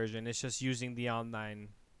the old version. It's just using the online,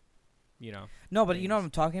 you know. No, but you know what things.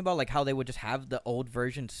 I'm talking about? Like how they would just have the old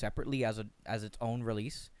version separately as its own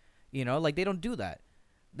release. You know, like they don't do that.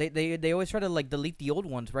 They always try to like delete the old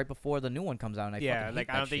ones right before the new one comes out. And I Yeah, fucking like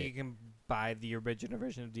hate I that don't think shit. you can buy the original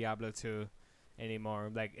version of Diablo 2 anymore.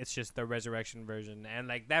 Like it's just the resurrection version, and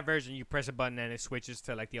like that version, you press a button and it switches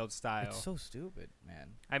to like the old style. It's so stupid,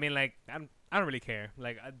 man. I mean, like I don't really care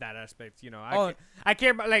like that aspect. You know, Oh. I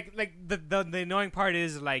care about like the annoying part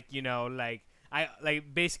is like you know like I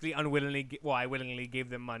like basically I willingly gave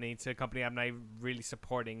them money to a company I'm not even really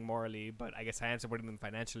supporting morally, but I guess I am supporting them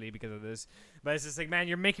financially because of this. But it's just like, man,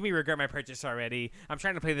 you're making me regret my purchase already. I'm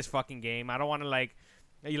trying to play this fucking game. I don't want to like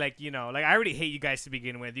you know like I already hate you guys to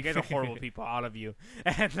begin with. You guys are horrible people, all of you,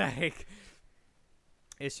 and like.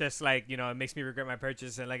 It's just like, you know, it makes me regret my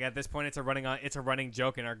purchase, and like at this point, it's a running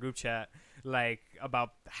joke in our group chat, like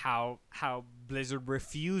about how Blizzard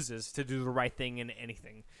refuses to do the right thing in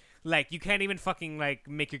anything. Like you can't even fucking like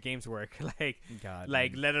make your games work, like God,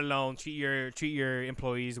 like man. let alone treat your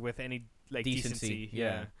employees with any like Decency, decency.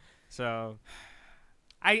 yeah. So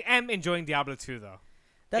I am enjoying Diablo 2 though.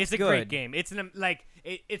 That's it's a good. great game. It's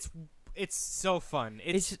it's so fun.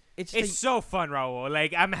 It's so fun, Raul.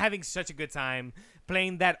 Like I'm having such a good time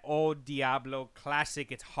playing that old Diablo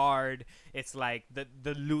classic. It's hard. It's like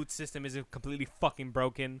the loot system is completely fucking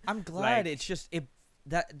broken. I'm glad like- it's just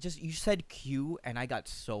you said Q and I got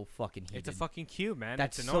so fucking heated. It's a fucking cube, man.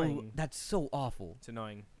 That's it's annoying. that's so awful. It's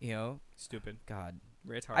annoying. You know, Stupid. God.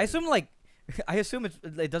 It's hard. I assume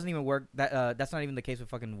it doesn't even work. That's not even the case with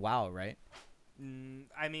fucking WoW, right?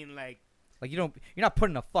 I mean, like, Like you're not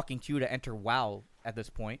putting a fucking queue to enter WoW at this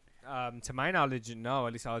point. to my knowledge, no.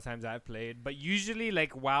 At least all the times I've played. But usually,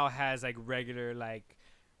 like, WoW has like regular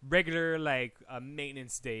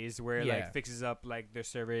maintenance days where it Yeah. like fixes up like their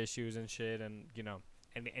server issues and shit, and you know,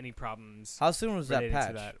 any problems. How soon was that related patch?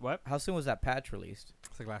 to that. What? How soon was that patch released?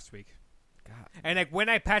 It's like last week. God. And like when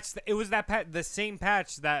I patched, it was the same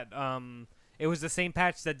patch that it was the same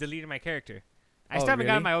patch that deleted my character. I Oh, still haven't really?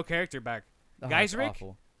 gotten my old character back. Oh, Guys, that's Rick?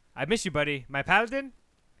 awful. I miss you, buddy. My paladin.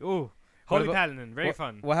 Ooh, holy about- paladin, very what,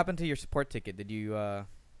 fun. What happened to your support ticket? Did you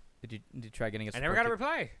try getting a I support never got a ticket?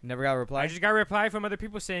 reply. Never got a reply? I just got a reply from other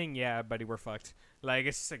people saying, "Yeah, buddy, we're fucked." Like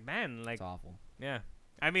it's just like, man, like It's awful. yeah.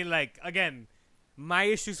 I mean, like again, my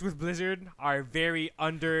issues with Blizzard are very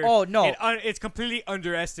under. Oh, no. it's completely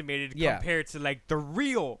underestimated Yeah. compared to like the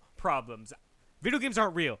real problems. Video games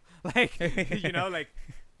aren't real. Like you know, like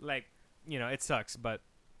you know, it sucks, but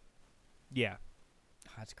yeah.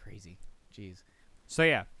 That's crazy. Jeez. So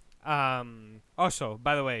yeah. Also,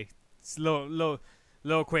 by the way,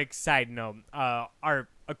 little quick side note. Our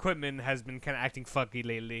equipment has been kind of acting funky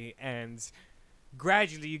lately, and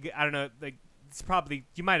gradually, I don't know, like it's probably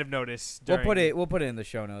you might have noticed. We'll During, put it in the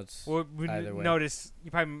show notes. Well, we either way. notice you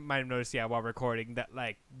probably might have noticed, yeah, while recording that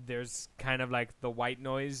like there's kind of like the white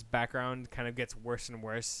noise background kind of gets worse and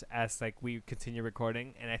worse as like we continue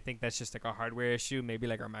recording, and I think that's just like a hardware issue. Maybe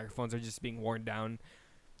like our microphones are just being worn down.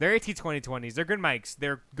 They're AT2020s. They're good mics.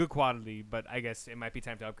 They're good quality, but I guess it might be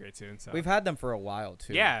time to upgrade soon. So We've had them for a while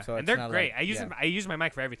too. yeah, so and it's they're not great. like- I use yeah. them. I use my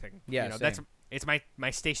mic for everything. Yeah, you know, same. it's my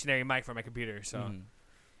stationary mic for my computer. So Mhm.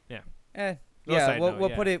 yeah. Yeah, side we'll note, we'll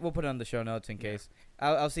yeah. put it on the show notes in Yeah. case.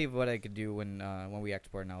 I'll see what I could do when we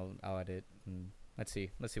export, and I'll edit. And let's see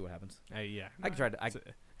what happens. Yeah. I can try to. It's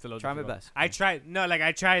a little try my difficult. best. I tried. No, like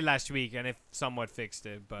I tried last week, and it somewhat fixed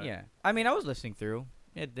it. But Yeah, I mean, I was listening through.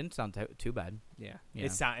 It didn't sound too bad. yeah, Yeah.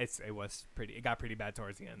 it was pretty. It got pretty bad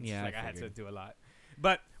towards the end. Yeah, like I I had to figured. do a lot.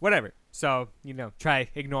 But whatever. So try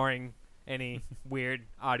ignoring any weird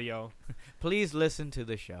audio. Please listen to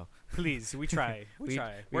the show. Please, we try. We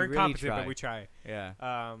try. we We're really incompetent, try. but we try. Yeah.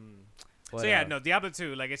 So yeah, no, Diablo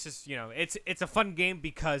 2, like it's just it's a fun game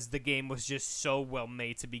because the game was just so well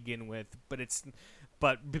made to begin with,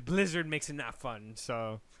 but Blizzard makes it not fun.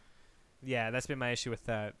 So yeah, that's been my issue with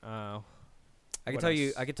that. I can what tell you.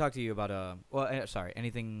 else? I could talk to you about sorry.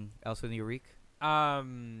 Anything else in your week?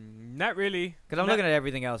 Not really. Because I'm looking at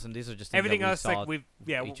everything else, and these are just things everything that we else saw like we've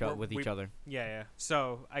with each other. Yeah.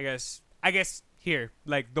 So I guess here,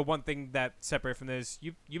 like the one thing that separate from this,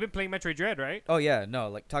 you've been playing Metroid Dread, right? Oh yeah, no,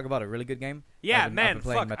 like talk about a really good game. Yeah, I've been man,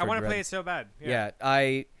 playing fuck, I Metroid want to Dread. play it so bad. Yeah,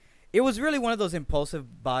 it was really one of those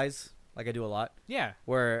impulsive buys, like I do a lot, Yeah.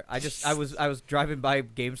 where I was driving by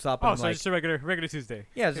GameStop and Oh, I'm so like, just a regular Tuesday.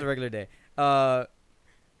 yeah, it's a regular day. I'm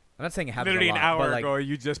not saying it happens Literally a lot, an hour but like, ago,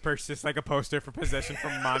 you just purchased like a poster for Possession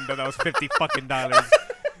from Mondo that was $50.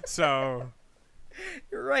 So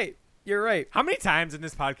you're right. You're right. how many times in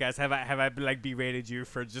this podcast have I like berated you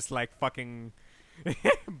for just like fucking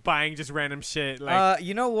buying just random shit? Like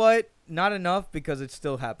You know what? Not enough because it's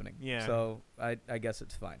still happening. Yeah. So I guess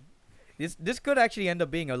it's fine. This could actually end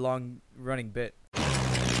up being a long running bit.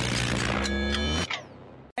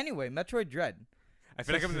 Anyway, Metroid Dread. I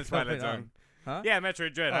feel like I'm in the Moving Twilight on. Zone. Huh? Yeah,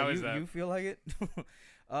 Metroid Dread. How Oh, is that? you feel like it?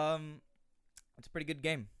 It's a pretty good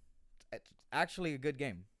game. It's actually a good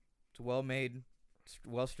game. It's well made,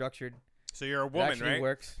 well structured. So you're a It woman, actually right?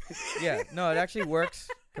 works. Yeah, no, it actually works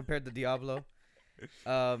compared to Diablo.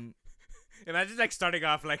 Imagine like starting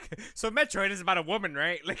off like, so Metroid is about a woman,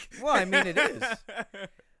 right? Like, Well, I mean, it is.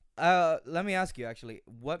 Let me ask you actually,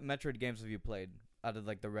 what Metroid games have you played out of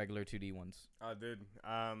like the regular 2D ones? Oh, dude.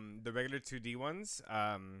 The regular 2D ones.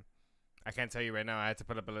 I can't tell you right now. I had to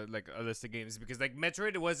put up a list of games because like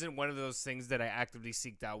Metroid wasn't one of those things that I actively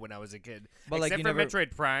seeked out when I was a kid. But like Except you for never,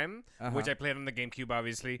 Metroid Prime, which Uh-huh. I played on the GameCube,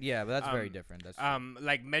 obviously. Yeah, but that's very um, different. That's true.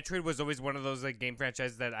 Like Metroid was always one of those like game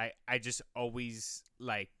franchises that I just always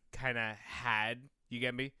like kind of had. You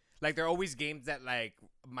get me? Like there are always games that like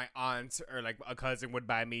my aunt or like a cousin would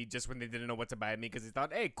buy me just when they didn't know what to buy me because they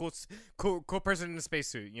thought, hey, cool person in a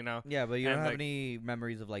spacesuit, you know? Yeah, but you don't and, have like- any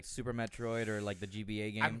memories of like Super Metroid or like the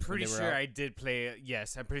GBA games? I'm pretty when they sure were out? I did play.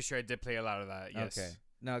 Yes, I'm pretty sure I did play a lot of that. Yes. Okay.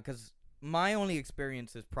 No, because my only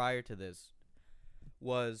experiences prior to this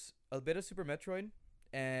was a bit of Super Metroid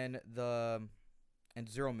and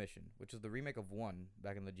Zero Mission, which is the remake of 1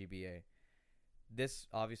 back in the GBA. This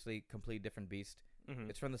obviously completely different beast.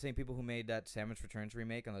 Mm-hmm. It's from the same people who made that Samus Returns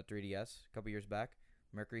remake on the 3DS a couple years back,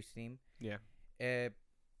 Mercury Steam. Yeah.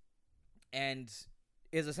 And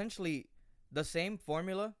is essentially the same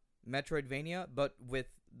formula, Metroidvania, but with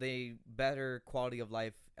the better quality of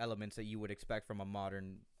life elements that you would expect from a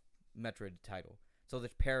modern Metroid title. So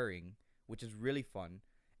there's parrying, which is really fun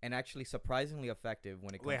and actually surprisingly effective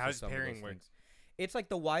when it comes Wait, to how does some of parrying those work? things. It's like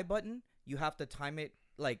the Y button. You have to time it.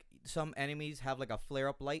 Like some enemies have like a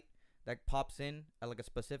flare-up light that pops in at like a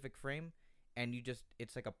specific frame, and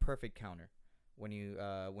it's like a perfect counter when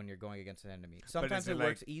you're going against an enemy. Sometimes it it like-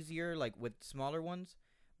 works easier like with smaller ones,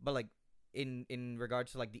 but like in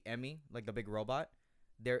regards to like the Emmy, like the big robot,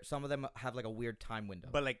 some of them have like a weird time window.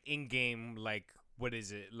 But like in game, like what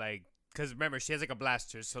is it like? Because remember, she has like a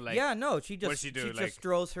blaster, so like yeah, no, she what just does she do? just Like-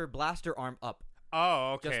 throws her blaster arm up,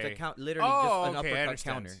 oh, okay. just to count, literally oh, just an okay, I uppercut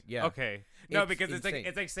understand. counter. Yeah, Okay. No, It's because insane.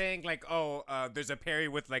 it's like saying like, oh, there's a parry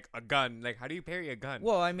with like a gun. Like, how do you parry a gun?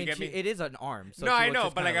 Well, I You mean, get me? it is an arm. So no, she I was know,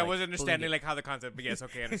 just but like kinda, I wasn't fling understanding it. like how the concept. But yes,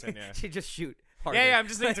 okay, I understand. Yeah. she just shoot harder. Yeah, I'm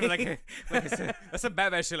just thinking like that's some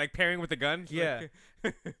Batman shit, like pairing with a gun. Yeah.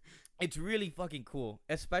 It's really fucking cool,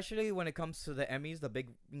 especially when it comes to the Emmys, the big,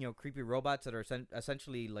 creepy robots that are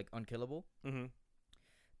essentially like unkillable. Mm-hmm.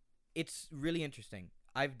 It's really interesting.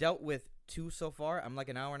 I've dealt with 2 so far. I'm like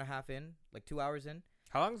an hour and a half in, like 2 hours in.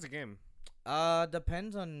 How long is the game?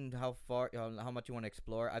 Depends on how much you want to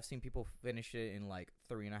explore. I've seen people finish it in like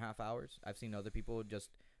 3.5 hours. I've seen other people just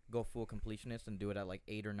go full completionist and do it at like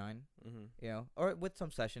 8 or 9. Mm-hmm. Or with some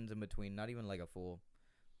sessions in between. Not even like a full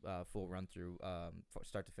run through,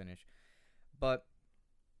 start to finish. But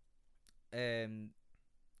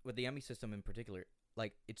with the Emmy system in particular,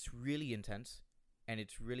 like it's really intense and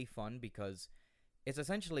it's really fun because it's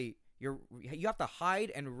essentially you have to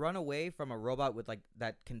hide and run away from a robot with like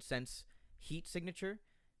that can sense heat signature,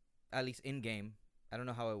 at least in game. I don't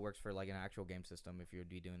know how it works for like an actual game system if you'd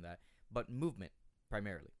be doing that, but movement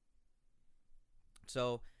primarily.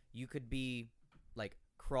 So you could be like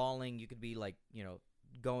crawling, you could be like,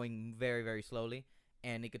 going very, very slowly,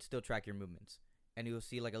 and it could still track your movements. And you'll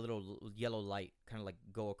see like a little yellow light kind of like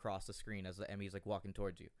go across the screen as the Emmy is like walking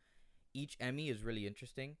towards you. Each Emmy is really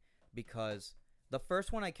interesting because the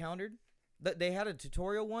first one I countered, they had a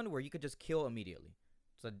tutorial one where you could just kill immediately.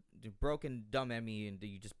 It's a broken, dumb Emmy, and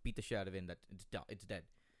you just beat the shit out of it, and it's dead.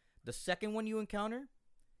 The second one you encounter,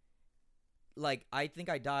 like, I think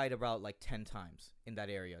I died about like 10 times in that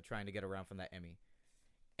area trying to get around from that Emmy.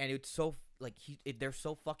 And it's so, like, they're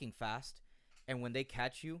so fucking fast. And when they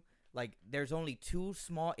catch you, like, there's only 2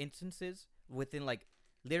 small instances within, like,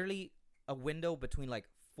 literally a window between, like,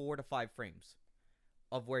 4 to 5 frames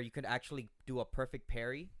of where you could actually do a perfect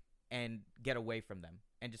parry and get away from them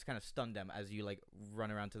and just kind of stun them as you, like, run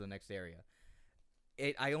around to the next area.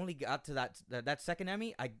 I only got to that second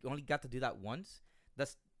Emmy, I only got to do that once. The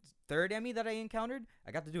third Emmy that I encountered,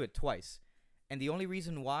 I got to do it twice. And the only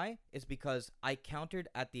reason why is because I countered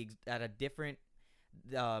at a different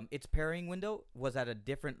its parrying window was at a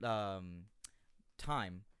different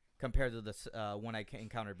time compared to the one I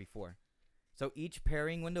encountered before. So each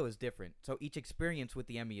parrying window is different. So each experience with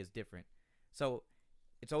the Emmy is different. So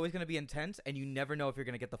it's always going to be intense, and you never know if you're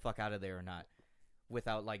going to get the fuck out of there or not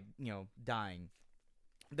without, like, dying.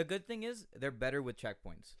 The good thing is they're better with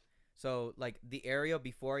checkpoints. So, like, the area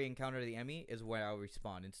before I encounter the Emmy is where I'll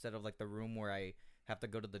respawn instead of, like, the room where I have to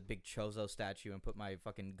go to the big Chozo statue and put my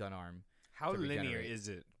fucking gun arm. How linear is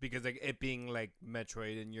it? Because, like, it being, like,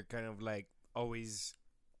 Metroid, and you're kind of, like, always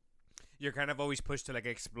pushed to, like,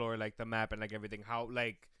 explore, like, the map and, like, everything.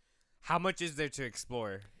 How much is there to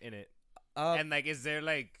explore in it? And, like, is there,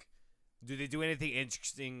 like, do they do anything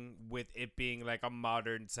interesting with it being, like, a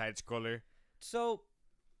modern side-scroller? So,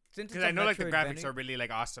 because I know, like, the graphics are really,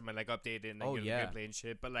 like, awesome and, like, updated and, like, gameplay and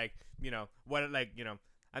shit. But, like,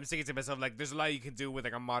 I'm thinking to myself, like, there's a lot you can do with,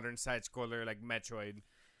 like, a modern side-scroller, like, Metroid.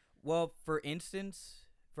 Well, for instance,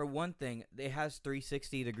 for one thing, it has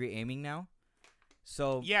 360-degree aiming now.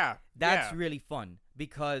 So, that's really fun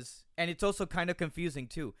because, and it's also kind of confusing,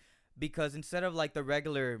 too. Because instead of, like, the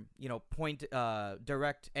regular, point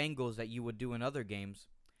direct angles that you would do in other games,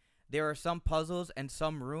 there are some puzzles and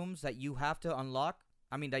some rooms that you have to unlock.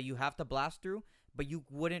 I mean, that you have to blast through, but you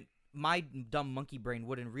wouldn't, my dumb monkey brain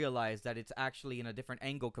wouldn't realize that it's actually in a different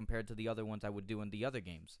angle compared to the other ones I would do in the other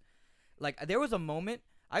games. Like, there was a moment,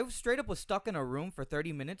 I straight up was stuck in a room for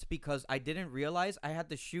 30 minutes because I didn't realize I had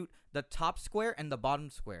to shoot the top square and the bottom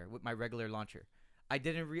square with my regular launcher. I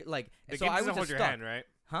didn't the game doesn't hold your hand, right?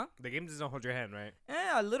 Huh? The game doesn't hold your hand, right?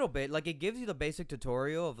 A little bit. Like, it gives you the basic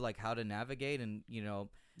tutorial of, like, how to navigate and,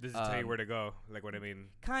 Does it tell you where to go? Like, what I mean?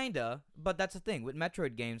 Kinda, but that's the thing. With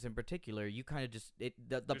Metroid games in particular, you kind of just...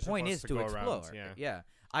 the point is to explore. Around, yeah.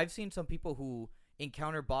 I've seen some people who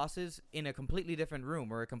encounter bosses in a completely different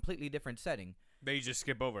room or a completely different setting. That you just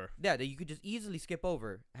skip over. Yeah, that you could just easily skip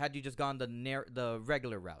over had you just gone the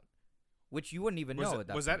regular route. Which you wouldn't even know at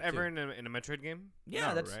that point. Was that ever in a Metroid game? Yeah,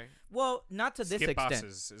 no, that's right? Well, not to this extent. Skip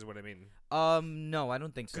bosses is what I mean. No, I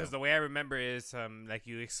don't think so. Because the way I remember is, like,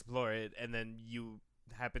 you explore it and then you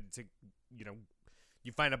happen to,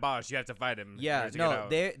 you find a boss, you have to fight him. Yeah, no,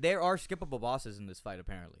 there are skippable bosses in this fight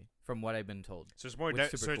apparently, from what I've been told. So it's more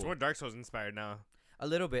it's more Dark Souls inspired now. A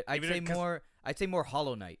little bit. I'd say more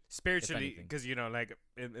Hollow Knight. Spiritually, because, like,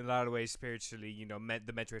 in a lot of ways, spiritually,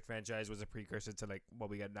 the Metroid franchise was a precursor to, like, what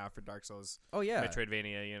we got now for Dark Souls. Oh, yeah.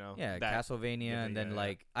 Metroidvania, Yeah, Castlevania, and then,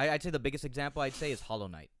 like, I'd say the biggest example I'd say is Hollow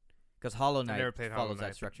Knight. Because Hollow Knight follows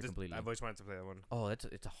that structure completely. I've always wanted to play that one. Oh,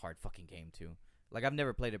 it's a hard fucking game, too. Like, I've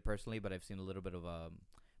never played it personally, but I've seen a little bit of,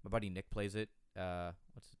 my buddy Nick plays it.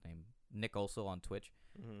 What's his name? Nick also on Twitch.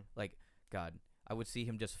 Mm-hmm. Like, God, I would see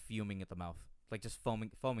him just fuming at the mouth. Like, just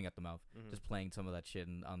foaming at the mouth, just playing some of that shit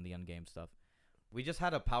on the Ungame stuff. We just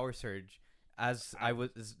had a power surge as I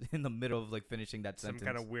was in the middle of, like, finishing that sentence. Some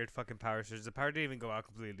kind of weird fucking power surge. The power didn't even go out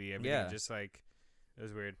completely. Just, like, it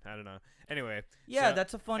was weird. I don't know. Anyway. Yeah,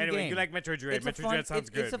 that's a fun game. Anyway, you like Metroid Dread. Metroid Dread sounds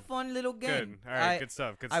good. It's a fun little game. Good. All right, good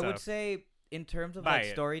stuff. I would say, in terms of, like,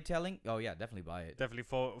 storytelling, oh, yeah, definitely buy it. Definitely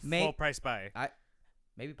full price buy.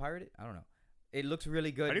 Maybe pirate it? I don't know. It looks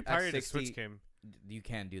really good. How do you pirate a Switch game? You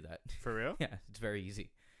can do that. For real? Yeah, it's very easy.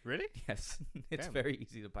 Really? Yes, it's very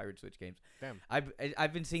easy to pirate Switch games. Damn.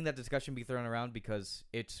 I've been seeing that discussion be thrown around because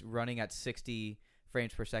it's running at 60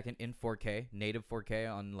 frames per second in 4K, native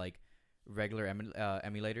 4K on, like, regular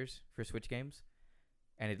emulators for Switch games.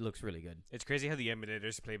 and it looks really good. It's crazy how the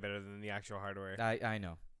emulators play better than the actual hardware. I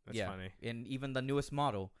know. That's funny. And even the newest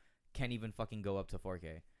model can't even fucking go up to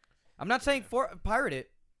 4K. I'm not saying pirate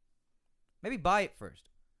it. Maybe buy it first.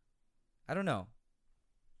 I don't know.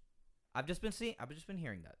 I've just been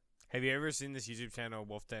hearing that. Have you ever seen this YouTube channel,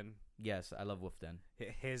 Wolf10? Yes, I love Wolf10.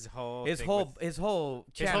 His whole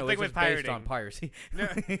channel thing is with just based on piracy. No,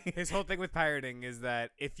 his whole thing with pirating is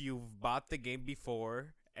that if you've bought the game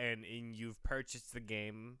before and you've purchased the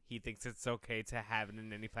game, he thinks it's okay to have it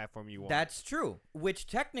in any platform you want. That's true. Which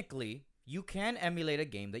technically you can emulate a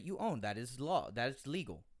game that you own. That is law. That is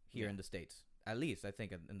legal here in the States. At least I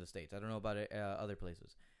think in the States. I don't know about it, other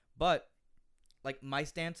places. But like my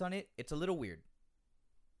stance on it, it's a little weird.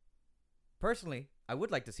 Personally, I would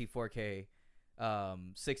like to see 4K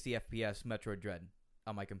 60 FPS Metroid Dread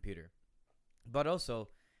on my computer. But also,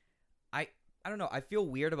 I don't know. I feel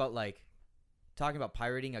weird about like talking about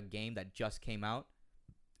pirating a game that just came out,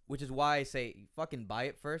 which is why I say fucking buy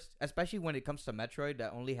it first, especially when it comes to Metroid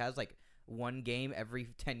that only has like one game every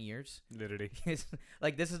 10 years. Literally.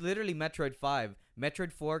 Like this is literally Metroid 5.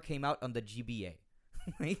 Metroid 4 came out on the GBA.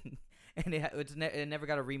 And it never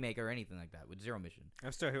got a remake or anything like that with Zero Mission.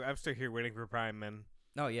 I'm still here waiting for Prime, man.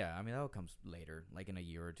 Oh yeah, I mean that comes later, like in a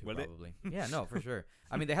year or two, Will probably. Yeah, no, for sure.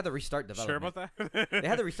 I mean they had to restart development. Sure about that? They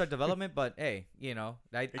had to restart development, but hey, you know,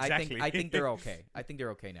 Exactly. I think they're okay. I think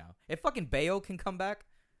they're okay now. If fucking Bayo can come back,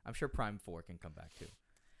 I'm sure Prime 4 can come back too.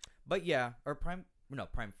 But yeah, or Prime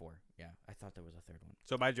 4. Yeah, I thought there was a third one.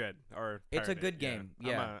 So buy Dread or it's a pirate good it, game.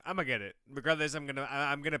 Yeah, I'm gonna get it. Regardless, I'm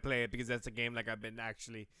gonna play it because that's a game like I've been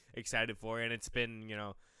actually excited for, and it's been, you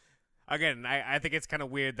know, again, I think it's kind of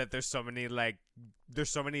weird that there's so many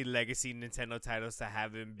legacy Nintendo titles that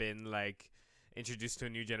haven't been like introduced to a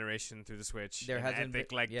new generation through the Switch. There hasn't I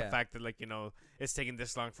think like the fact that like, you know, it's taking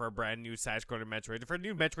this long for a brand new side-scroller Metroid, for a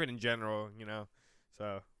new Metroid in general, you know,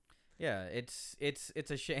 so. Yeah, it's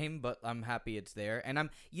a shame, but I'm happy it's there. And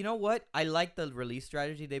you know what? I like the release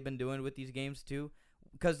strategy they've been doing with these games too,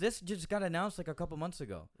 because this just got announced like a couple months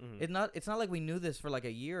ago. Mm-hmm. It's not like we knew this for like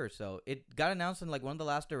a year or so. It got announced in like one of the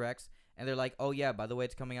last directs, and they're like, oh yeah, by the way,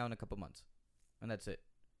 it's coming out in a couple months, and that's it.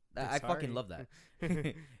 I fucking love that.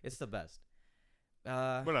 It's the best.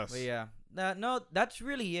 What else? But yeah, no, that's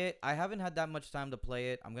really it. I haven't had that much time to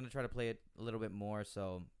play it. I'm gonna try to play it a little bit more,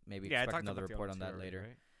 so maybe expect another report on that later.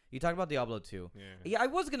 Right? You talked about Diablo 2. Yeah, I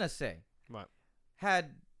was going to say. What?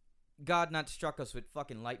 Had God not struck us with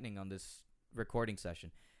fucking lightning on this recording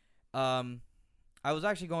session, I was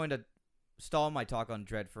actually going to stall my talk on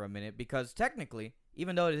Dread for a minute because technically,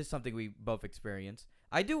 even though it is something we both experience,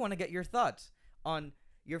 I do want to get your thoughts on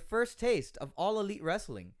your first taste of All Elite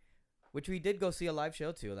Wrestling, which we did go see a live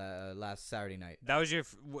show to last Saturday night. That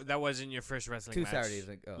wasn't your first wrestling 2 match Saturdays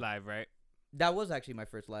ago. Live, right? That was actually my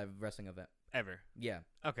first live wrestling event. Ever. Yeah.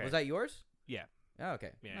 Okay. Was that yours? Yeah. Oh, okay.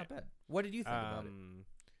 Yeah. Not bad. What did you think about it?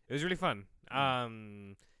 It was really fun.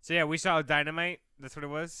 So yeah, we saw Dynamite. That's what it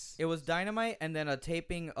was. It was Dynamite and then a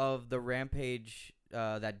taping of the Rampage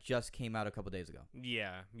that just came out a couple days ago.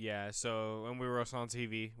 Yeah. So, and we were also on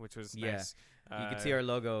TV, which was nice. You could see our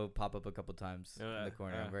logo pop up a couple times in the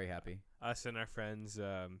corner. I'm very happy. Us and our friends.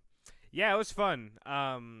 Yeah, it was fun.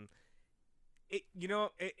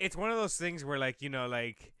 It's one of those things where, like, you know,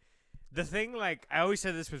 like, the thing, like, I always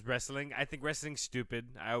said this was wrestling. I think wrestling's stupid.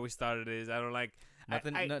 I always thought it is. I don't like...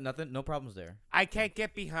 Nothing, no problems there. I can't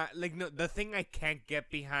get behind... Like, no, the thing I can't get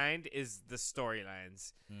behind is the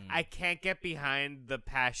storylines. I can't get behind the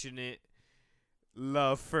passionate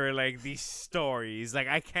love for, like, these stories. Like,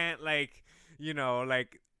 I can't, like, you know,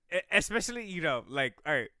 like... Especially, you know, like,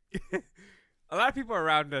 all right. A lot of people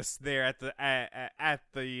around us there at the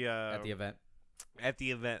event. At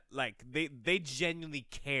the event, like they genuinely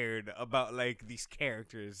cared about like these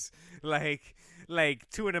characters, like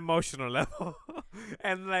to an emotional level,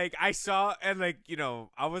 and like I saw, and like, you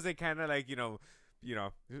know, I wasn't kind of like, you know,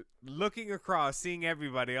 looking across, seeing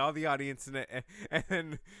everybody, all the audience,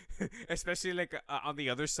 and especially like on the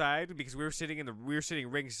other side, because we were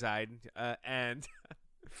sitting ringside, and.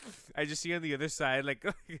 I just see on the other side like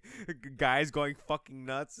guys going fucking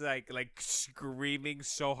nuts, like screaming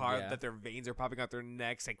so hard that their veins are popping out their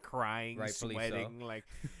necks, like crying, rightfully sweating, so. Like,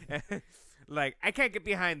 like I can't get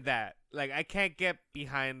behind that. Like I can't get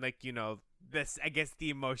behind, like, you know, this. I guess the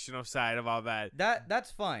emotional side of all that.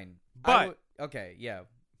 That's fine. But okay, yeah.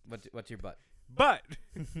 What's your butt? But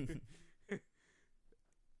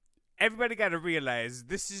everybody got to realize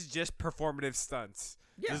this is just performative stunts.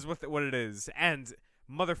 Yeah. This is what it is, and.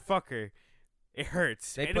 Motherfucker, it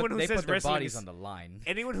hurts. They put their bodies on the line.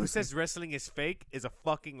 Anyone who says wrestling is fake is a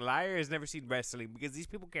fucking liar. Has never seen wrestling, because these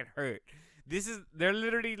people get hurt. they're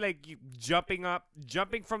literally like jumping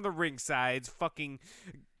from the ring sides, fucking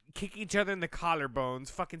kicking each other in the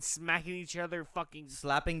collarbones, fucking smacking each other, fucking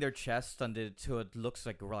slapping their chest until it looks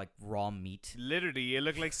like raw meat. literally. It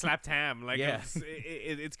looked like slapped ham. Like Yeah.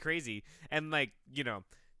 it's crazy. And like,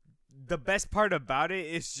 the best part about it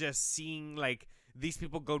is just seeing like these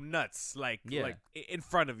people go nuts, like in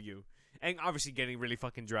front of you, and obviously getting really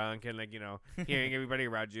fucking drunk and like hearing everybody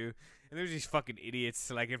around you. And there's these fucking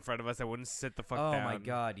idiots like in front of us that wouldn't sit the fuck down. Oh my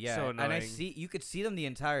god, yeah. So annoying. And you could see them the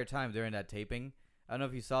entire time during that taping. I don't know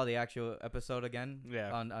if you saw the actual episode again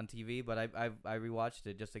on TV, but I rewatched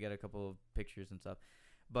it just to get a couple of pictures and stuff.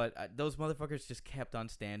 But those motherfuckers just kept on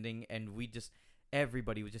standing, and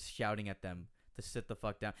everybody was just shouting at them to sit the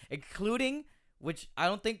fuck down, including, which I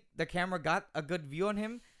don't think the camera got a good view on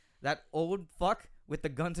him, that old fuck with the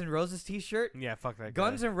Guns N' Roses t-shirt. Yeah, fuck that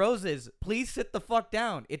Guns guy. N' Roses, please sit the fuck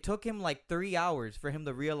down. It took him like 3 hours for him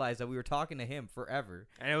to realize that we were talking to him forever.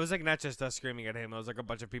 And it was like not just us screaming at him. It was like a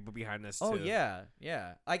bunch of people behind us too. Oh yeah.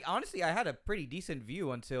 Like honestly, I had a pretty decent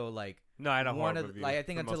view until like No, I had a horrible view. Like I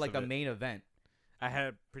think for until most like of the it. main event. I had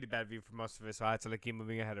a pretty bad view for most of it, so I had to like keep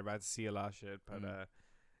moving ahead. About to see a lot of shit, but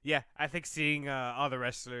yeah, I think seeing all the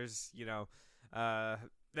wrestlers,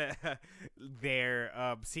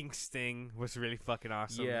 seeing Sting was really fucking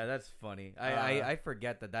awesome. Yeah, that's funny. I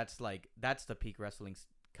forget that's the peak wrestling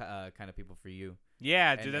kind of people for you.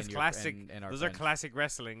 Yeah, dude, And- that's and your- classic. and our Those are friends. classic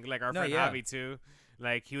wrestling. Like our No, friend yeah. Javi too.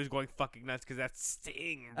 Like he was going fucking nuts because that's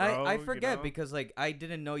Sting, bro. I forget because like I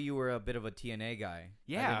didn't know you were a bit of a TNA guy.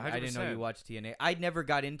 Yeah, I didn't know 100%. you watched TNA. I never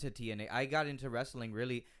got into TNA. I got into wrestling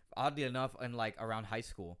really oddly enough in like around high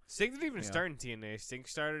school. Sting didn't even Yeah. start in TNA. Sting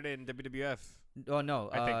started in WWF. Oh no,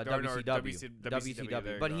 I think, or WCW. WCW,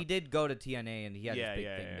 there you But go. he did go to TNA and he had Yeah, his big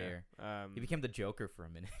yeah, thing yeah. there. He became the Joker for a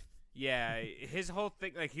minute. Yeah, his whole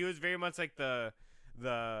thing, like he was very much like the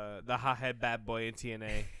hothead bad boy in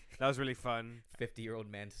TNA. That was really fun. 50-year-old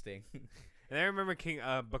man Sting. And I remember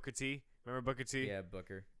Booker T. Remember Booker T? Yeah,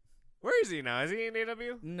 Booker. Where is he now? Is he in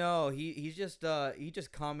AW? No, he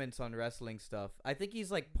just comments on wrestling stuff. I think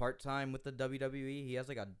he's like part-time with the WWE. He has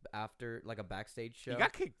like a backstage show. He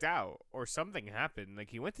got kicked out or something happened. Like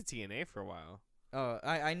he went to TNA for a while. Oh,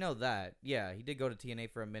 I know that. Yeah, he did go to TNA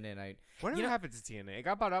for a minute. Whatever happened to TNA? It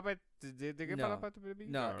got bought up by did they get No. bought up by WWE?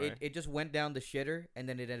 No, Alright. it just went down the shitter, and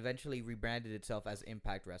then it eventually rebranded itself as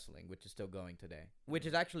Impact Wrestling, which is still going today, which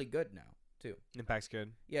is actually good now too. Impact's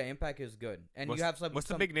good. Yeah, Impact is good, and What's, you have some. What's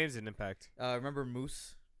the big names in Impact? Remember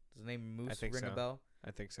Moose? Does the name Moose think ring so. a bell?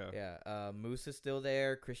 I think so. Yeah, Moose is still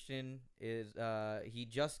there. Christian is. He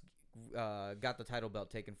just got the title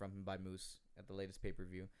belt taken from him by Moose at the latest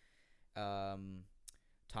pay-per-view.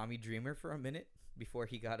 Tommy Dreamer for a minute before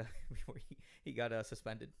he got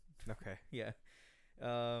suspended. Okay. Yeah.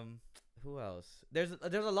 Who else? There's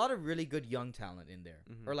a lot of really good young talent in there,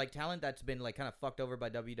 Mhm. or like talent that's been like kind of fucked over by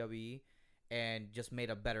WWE and just made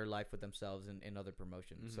a better life with themselves in other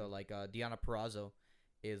promotions. So Mhm. like Deonna Purrazzo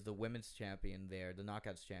is the women's champion there, the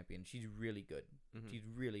Knockouts champion. She's really good. Mhm. She's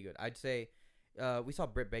really good. I'd say we saw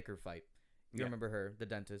Britt Baker fight. You Yeah. remember her, the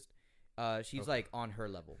dentist. She's Okay. like on her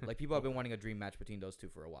level. Like people have been wanting a dream match between those two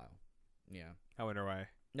for a while. Yeah. I wonder why.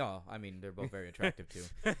 No, I mean they're both very attractive too.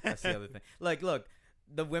 That's the other thing. Like, look,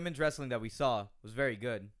 the women's wrestling that we saw was very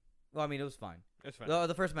good. Well, I mean, it was fine. It's fine.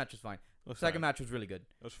 The first match was fine. It was Second fine. match was really good.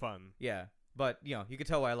 It was fun. Yeah, but you could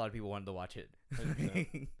tell why a lot of people wanted to watch it.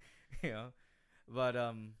 100%. But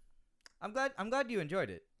I'm glad you enjoyed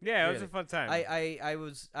it. Yeah, it was Really. a fun time.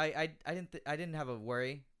 I didn't have a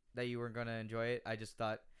worry that you weren't gonna enjoy it. I just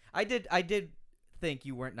thought I did think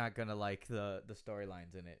you weren't not gonna like the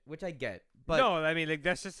storylines in it, which I get. But no, I mean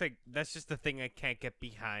that's just the thing I can't get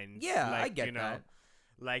behind. Yeah, like, I get that.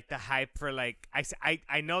 Like the hype for like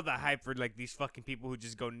I know the hype for like these fucking people who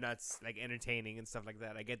just go nuts, like entertaining and stuff like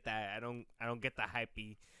that. I get that. I don't get the hype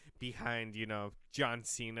behind John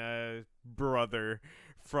Cena brother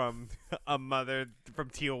from a mother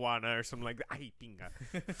from Tijuana or something like that. Ay, pinga.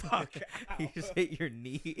 Fuck. you just hit your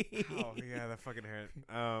knee. Oh yeah, that fucking hurt.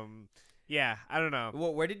 Yeah, I don't know.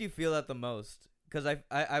 Well, where did you feel that the most? Because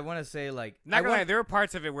I want to say like Not gonna lie, there were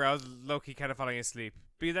parts of it where I was low key kind of falling asleep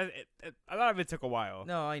because a lot of it took a while.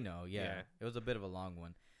 No, I know. Yeah. Yeah. It was a bit of a long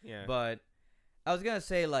one. Yeah, But I was gonna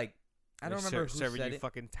say like I don't remember who serving said you it.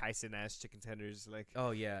 fucking Tyson ass chicken tenders. Like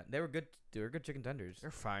Oh yeah, they were good. They were good chicken tenders.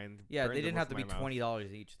 they're fine. Yeah, Burn they the didn't roof have to of be my mouth.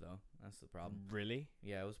 $20 each though. That's the problem. Really?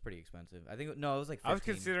 Yeah, it was pretty expensive. I think it was like 15. I was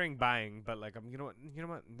considering buying, but like you know what?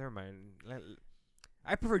 Never mind.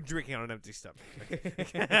 I prefer drinking on an empty stomach.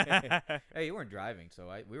 Hey, you weren't driving, so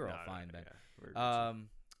we were all fine then.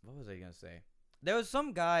 What was I gonna say? There was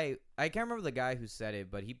some guy, I can't remember the guy who said it,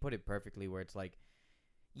 but he put it perfectly where it's like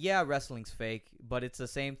yeah, wrestling's fake, but it's the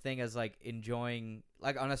same thing as like enjoying,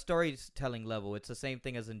 like on a storytelling level, it's the same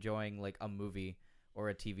thing as enjoying like a movie or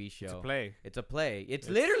a TV show. It's a play. It's a play. It's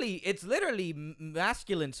It's- literally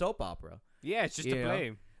masculine soap opera. Yeah, it's just You a know?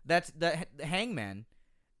 play. That's the Hangman,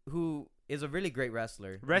 who is a really great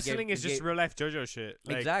wrestler. Wrestling is just real life JoJo shit.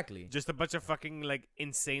 Like, exactly. Just a bunch of fucking like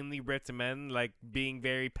insanely ripped men like being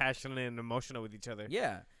very passionate and emotional with each other.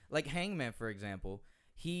 Yeah, like Hangman, for example.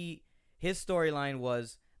 His storyline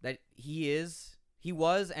was that he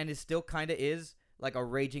was and is still kind of is like a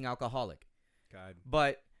raging alcoholic, God.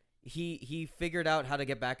 but he figured out how to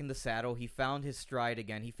get back in the saddle. He found his stride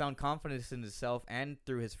again. He found confidence in himself and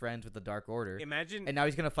through his friends with the Dark Order. Imagine And now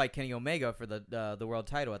he's gonna fight Kenny Omega for the world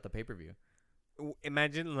title at the pay-per-view.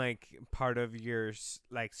 imagine like part of your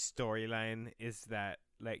like storyline is that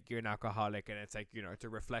like you're an alcoholic and it's like, you know, it's a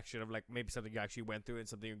reflection of like maybe something you actually went through and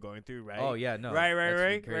something you're going through, right? Oh yeah, no, right.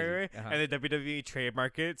 that's crazy. Uh-huh. And the WWE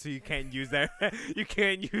trademark it, so you can't use that. You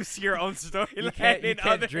can't use your own storyline. You in can't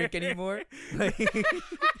other drink anymore.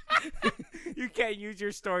 You can't use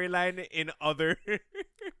your storyline in other.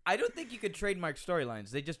 I don't think you could trademark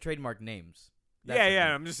storylines. They just trademark names. That's Yeah, the yeah.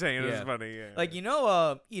 thing. I'm just saying, it's Yeah. funny. Yeah. Like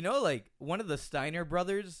like one of the Steiner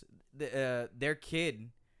brothers, their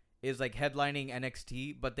kid is like headlining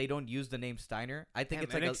NXT, but they don't use the name Steiner. I think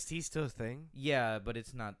it's like NXT still a thing. yeah, but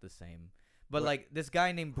it's not the same. But What? like this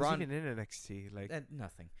guy named Who's Braun, even in NXT? Like,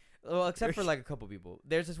 nothing. Well, except for like a couple people.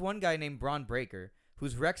 There's this one guy named Braun Breaker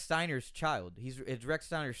who's Rex Steiner's child. It's Rex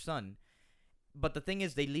Steiner's son. But the thing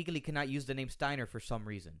is, they legally cannot use the name Steiner for some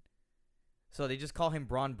reason, so they just call him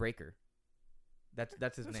Braun Breaker. That's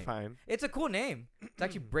his that's name. fine. It's a cool name. It's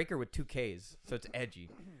actually Breaker with 2 Ks, so it's edgy.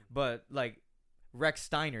 But like Rex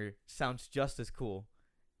Steiner sounds just as cool,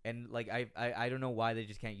 and like I don't know why they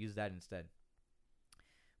just can't use that instead.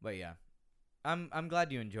 But yeah, I'm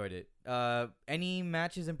glad you enjoyed it. Any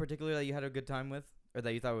matches in particular that you had a good time with, or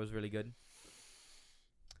that you thought was really good?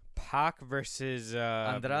 Pac versus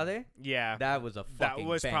Andrade. Yeah, That was a that fucking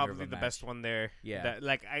was banger probably of a the match. best one there. Yeah. That,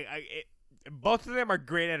 like both of them are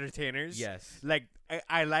great entertainers. Yes. Like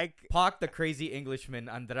I like. Pac, the crazy Englishman.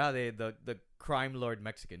 Andrade, the crime lord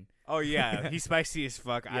Mexican. Oh yeah, he's spicy as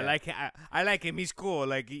fuck. I Yeah. like I like him. He's cool.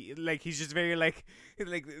 Like he's just very like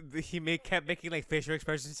he kept making like facial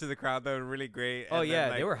expressions to the crowd that were really great. Oh And yeah, then,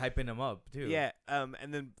 like, they were hyping him up too. Yeah. And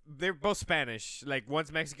then they're both Spanish. Like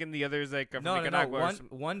one's Mexican, the other is like from No. Nicaragua. or some-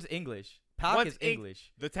 One's English. Pac One's is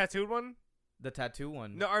English. The tattooed one. The tattoo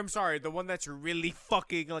one. No, I'm sorry. The one that's really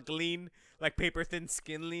fucking like lean, like paper thin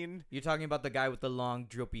skin lean. You're talking about the guy with the long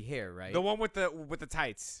droopy hair, right? The one with the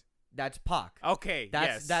tights. That's Pac. Okay,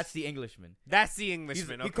 yes. That's the Englishman. That's the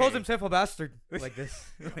Englishman. He Okay. calls himself a bastard like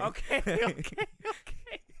this. Okay.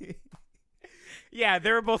 Yeah,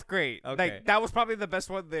 they were both great. Okay. Like that was probably the best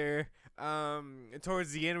one there.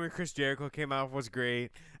 Towards the end when Chris Jericho came out was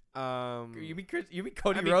great. You mean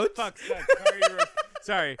Cody I mean, Rhodes? Fuck, Cody Rhodes.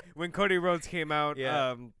 Sorry, when Cody Rhodes came out,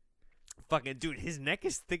 Yeah. fucking dude, his neck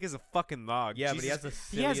is thick as a fucking log. Yeah, but he Jesus. has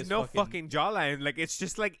the He has silliest no fucking jawline. Like it's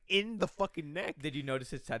just like in the fucking neck. Did you notice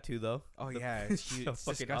his tattoo though? Oh yeah, it's, huge. so It's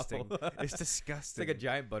fucking disgusting. awful. It's It's disgusting. like a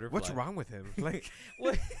giant butterfly. What's wrong with him? Like,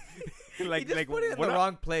 What? like, he just like put it in what the up?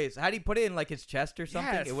 wrong place. Had he put it in like his chest or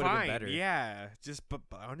something, Yeah, it's it would have fine. been better. Yeah, just but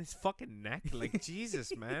on his fucking neck, like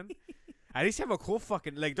Jesus, man. At least have a cool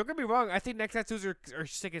fucking like. Don't get me wrong. I think neck tattoos are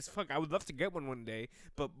sick as fuck. I would love to get one day,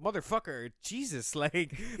 but motherfucker, Jesus,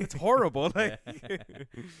 like it's horrible. Like,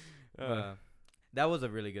 That was a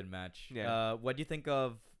really good match. Yeah. What do you think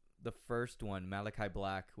of the first one, Malachi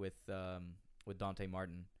Black with Dante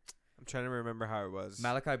Martin? I'm trying to remember how it was.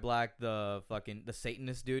 Malachi Black, the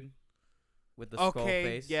Satanist dude with the skull Okay.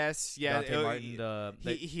 face. Yes. Yeah. Dante Martin,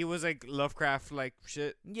 he was like Lovecraft like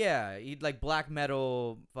shit. yeah, he like black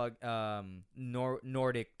metal,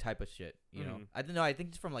 Nordic type of shit. You know, Mhm. I don't know. I think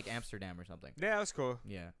it's from like Amsterdam or something. Yeah, that was cool.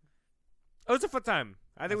 Yeah. It was a fun time.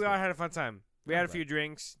 I think That's we all good. had a fun time. We I'm had a glad. few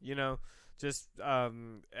drinks, you know. Just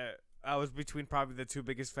I was between probably the two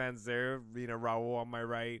biggest fans there. You know, Raul on my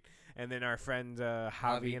right, and then our friend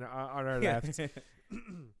Javi on our left,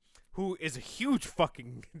 who is a huge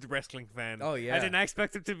fucking wrestling fan. Oh, yeah. I didn't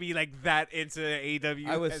expect him to be like that into AEW.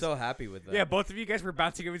 I was so happy with that. Yeah, both of you guys were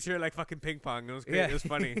bouncing over each other like fucking ping pong. It was great. Yeah. It was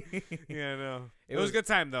funny. Yeah, no. It was was- a good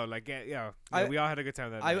time though. Like, yeah, we all had a good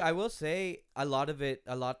time that night. I will say a lot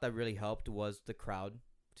that really helped was the crowd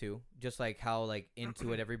too. Just like how like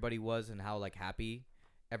into it everybody was and how like happy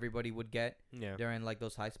everybody would get Yeah. during like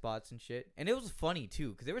those high spots and shit. And it was funny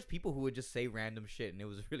too because there was people who would just say random shit and it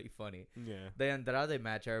was really funny. Yeah. The Andrade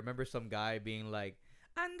match, I remember some guy being like,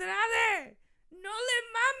 Andrade! No le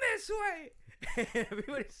mames, way. And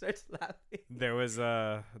everybody starts laughing. There was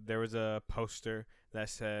a poster that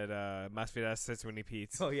said "Más vidas when he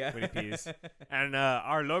pees." Oh yeah, when he pees, and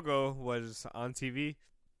our logo was on TV.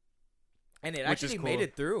 and it Which is actually cool. made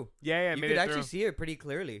it through. Yeah, You made could it actually through. see it pretty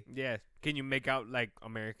clearly. Yeah, can you make out like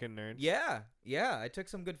American Nerds? Yeah. I took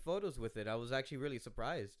some good photos with it. I was actually really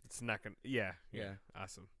surprised. It's not gonna. Yeah. Yeah.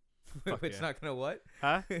 Awesome. Fuck It's yeah. not gonna what?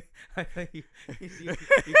 Huh? I thought you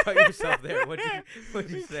cut yourself there. What did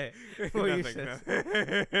you say? What you Nothing,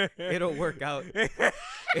 said? no. It'll work out.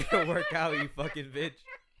 It'll work out, you fucking bitch.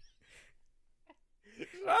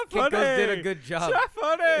 It's not funny. Kikos did a good job. It's not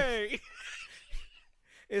funny.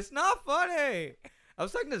 It's not funny. I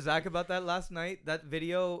was talking to Zach about that last night. That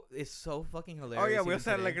video is so fucking hilarious. Oh yeah, we even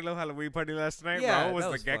also had like today. a little Halloween party last night. Yeah, Raul was that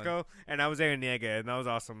the was fun. gecko, and I was Araniega, and that was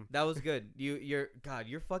awesome. That was good. Your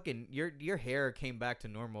fucking your hair came back to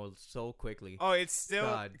normal so quickly. Oh, it's still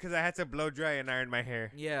God. because I had to blow dry and iron my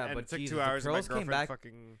hair. Yeah, and but it took Jesus, 2 hours. the And my curls came girlfriend back.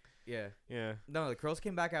 fucking Yeah. yeah, No, the curls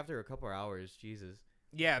came back after a couple of hours. Jesus.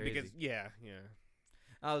 yeah, Crazy. because yeah.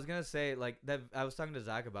 I was gonna say like that. I was talking to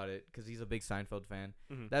Zach about it because he's a big Seinfeld fan.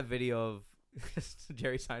 Mhm. That video of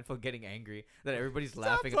Jerry Seinfeld getting angry that everybody's Stop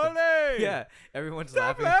laughing. funny. At the, yeah, everyone's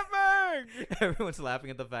Stop laughing. laughing. Everyone's laughing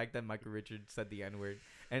at the fact that Michael Richards said the N-word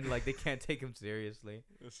and like they can't take him seriously.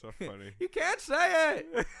 It's so funny. You can't say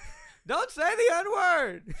it. Don't say the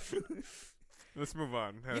N-word. Let's move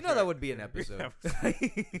on. You know that would be an episode.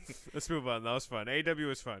 Let's move on. That was fun. AW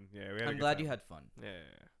was fun. Yeah, we had. I'm glad you had fun.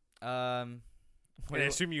 Yeah. What I do you-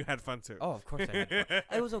 assume you had fun too. Oh, of course I had fun.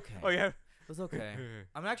 It was okay. Oh yeah. It was okay.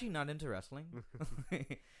 I'm actually not into wrestling.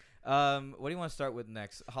 What do you want to start with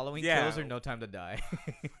next? Halloween Yeah. Kills or No Time to Die?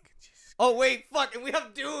 Oh wait, fuck, and we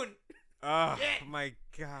have Dune. Oh Shit. my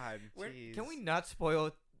god. Can we not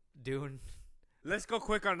spoil Dune? Let's go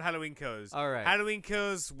quick on Halloween Kills. All right. Halloween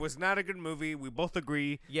Kills was not a good movie. We both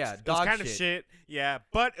agree. Yeah, It was dog kind shit. of shit. Yeah,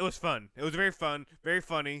 but it was fun. It was very fun, very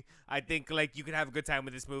funny. I think like you could have a good time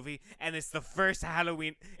with this movie, and it's the first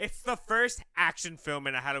Halloween. It's the first action film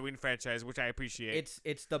in a Halloween franchise, which I appreciate.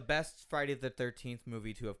 It's the best Friday the 13th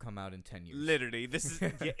movie to have come out in 10 years. Literally, this is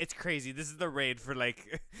yeah, it's crazy. This is the raid for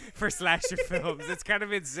like for slasher films. It's kind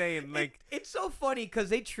of insane. Like it's so funny because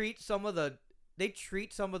they treat some of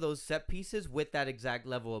those set pieces with that exact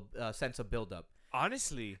level of sense of buildup.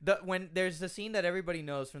 honestly, When there's the scene that everybody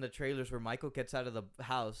knows from the trailers where Michael gets out of the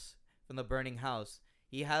house, from the burning house,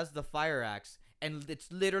 he has the fire axe, and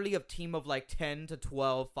it's literally a team of like 10 to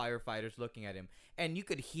 12 firefighters looking at him. And you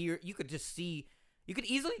could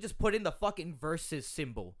easily just put in the fucking versus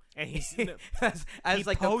symbol. and he's as he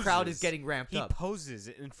like the crowd poses. is getting ramped he up. poses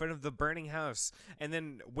in front of the burning house, and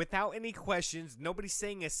then without any questions, nobody's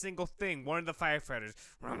saying a single thing. One of the firefighters,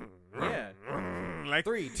 Yeah. like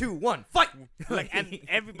 3, 2, 1, fight! and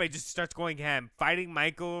everybody just starts going ham, fighting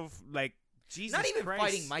Michael. Like Jesus, Not even Christ.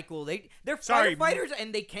 fighting Michael. They're Sorry, firefighters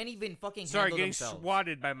and they can't even fucking Sorry, handle getting themselves.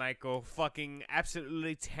 swatted by Michael, fucking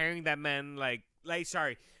absolutely tearing that man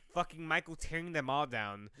fucking Michael tearing them all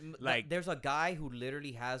down. Like There's a guy who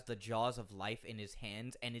literally has the jaws of life in his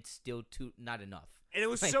hands, and it's still not enough. And it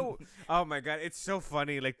was so, oh my god, it's so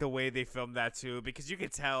funny, like the way they filmed that too, because you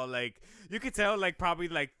could tell, probably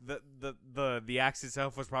like the axe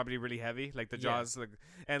itself was probably really heavy, like the Yeah. jaws, like,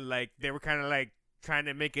 and like they were kind of like trying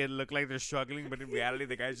to make it look like they're struggling, but in reality,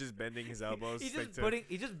 the guy's just bending his elbows. He's like,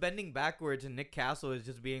 he's just bending backwards, and Nick Castle is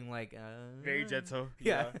just being like, very gentle.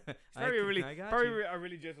 Yeah, He's probably a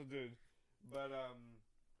really gentle dude, but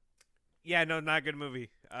yeah, no, not a good movie.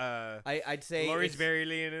 I'd say Laurie's it's-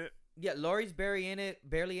 barely in it. Yeah, Laurie's barely in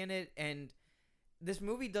it, and this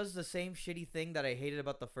movie does the same shitty thing that I hated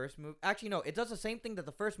about the first movie. Actually, no, it does the same thing that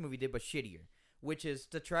the first movie did, but shittier, which is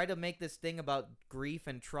to try to make this thing about grief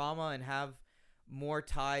and trauma and have more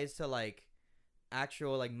ties to like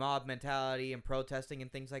actual like mob mentality and protesting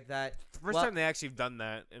and things like that. First Well- time they actually done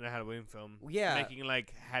that in a Halloween film. Yeah. Making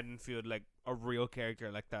like Haddonfield like a real character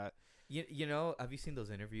like that. You know, have you seen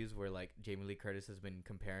those interviews where like Jamie Lee Curtis has been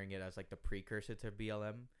comparing it as like the precursor to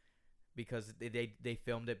BLM? Because they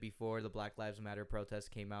filmed it before the Black Lives Matter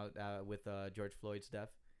protest came out with George Floyd's death.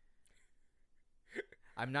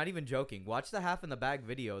 I'm not even joking. Watch the half in the bag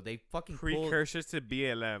video. They fucking pulled. Precursors to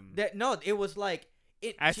BLM. No, it was like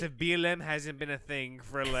it. As if BLM hasn't been a thing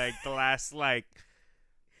for like the last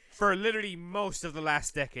for literally most of the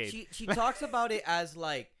last decade. She talks about it as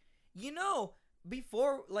like, you know,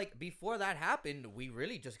 before that happened, we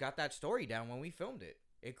really just got that story down when we filmed it.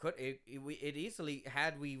 It easily,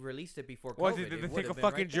 had we released it before What COVID, did they it think would've of been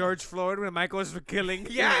fucking right there. George Floyd when Michael was killing?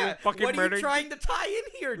 Yeah, fucking what are murdering. you trying to tie in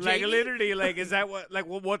here, Jamie? Like literally, like is that what's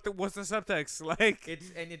the subtext? Like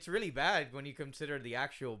It's really bad when you consider the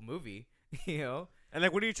actual movie. You know, And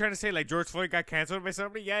like, what are you trying to say? Like, George Floyd got canceled by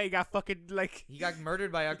somebody? Yeah, he got fucking like. he got murdered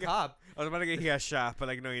by a cop. I was about to get he got shot, but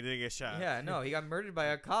like, no, he didn't get shot. Yeah, no, he got murdered by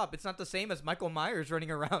a cop. It's not the same as Michael Myers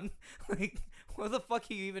running around. Like, what the fuck?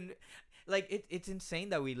 You even like? It's insane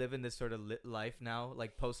that we live in this sort of life now,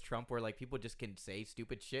 like post Trump, where like people just can say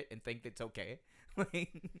stupid shit and think it's okay.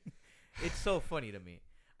 Like, it's so funny to me.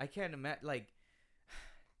 I can't imagine. Like,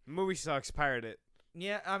 Movie sucks. Pirate it.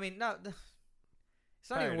 yeah, I mean, no, it's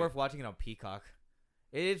not even Pirate worth it. watching it on Peacock.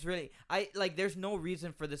 It is really. I like. There's no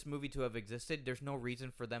reason for this movie to have existed. There's no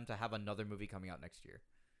reason for them to have another movie coming out next year.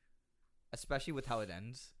 Especially with how it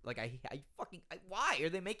ends. Like, why are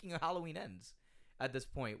they making a Halloween Ends at this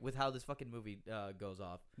point with how this fucking movie goes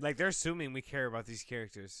off? Like, they're assuming we care about these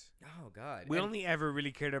characters. Oh God. We And- only ever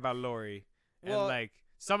really cared about Laurie. Well- And like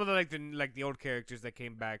some of the old characters that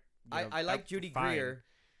came back. You know, I like that Judy were fine. Greer,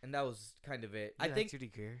 and that was kind of it. You I like think Judy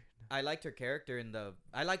Greer. I liked her character in the.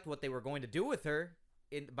 I liked what they were going to do with her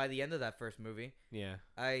by the end of that first movie. Yeah.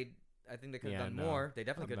 I think they could have Yeah, done no, more. They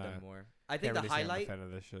definitely I'm could have done not- more. I think Can't the really say I'm a highlight, fan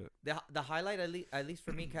of this shit. the highlight at least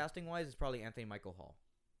for me casting wise is probably Anthony Michael Hall.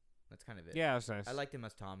 That's kind of it. Yeah, that's nice. I liked him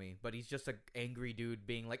as Tommy, but he's just an angry dude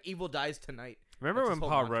being like, "Evil dies tonight." Remember That's when his whole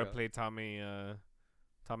Paul mantra. Rudd played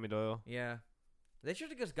Tommy Doyle? Yeah, they should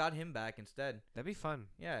have just got him back instead. That'd be fun.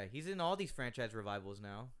 Yeah, he's in all these franchise revivals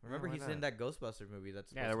now. Remember, why he's in not? that Ghostbusters movie.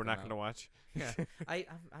 That's Yeah, that we're not gonna watch. Yeah,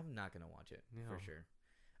 I'm not gonna watch it No. for sure.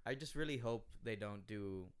 I just really hope they don't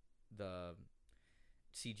do the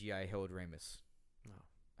CGI Harold Ramis. No.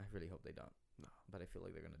 I really hope they don't. No. But I feel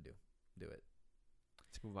like they're gonna do it.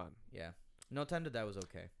 Let's move on. Yeah. No Time to Die was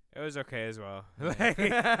okay. It was okay as well.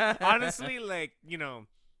 Yeah. Like, honestly, like, you know,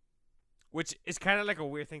 which is kind of like a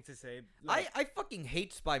weird thing to say. Like, I fucking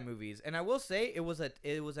hate spy movies, and I will say it was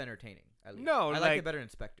entertaining. At least. No, I like like- it better than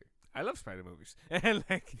Spectre. I love spider movies, and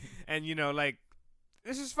like, and you know, like,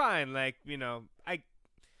 this is fine. Like, you know,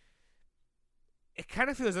 it kind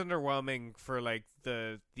of feels underwhelming for like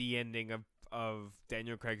the ending of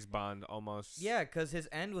Daniel Craig's Bond almost. Yeah, because his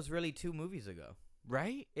end was really 2 movies ago.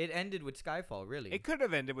 Right. It ended with Skyfall, really. It could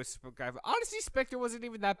have ended with Skyfall. Honestly, Spectre wasn't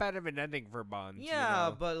even that bad of an ending for Bond. yeah,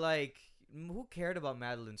 you know? but like, who cared about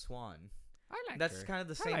Madeline Swan? I like That's her. kind of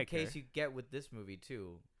the I same like case her. you get with this movie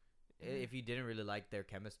too. If you didn't really like their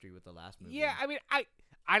chemistry with the last movie. Yeah, I mean,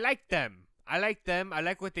 I like them. I like them. I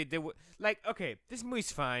like what they did with. Like, okay, this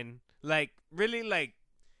movie's fine. Like, really, like,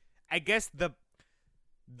 I guess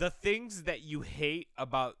the things that you hate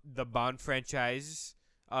about the Bond franchise,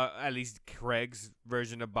 at least Craig's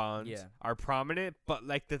version of Bond, Yeah. are prominent. But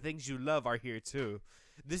like the things you love are here too.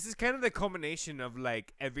 This is kind of the culmination of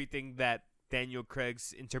like everything that Daniel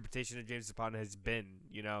Craig's interpretation of James Bond has been,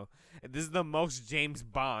 you know. This is the most James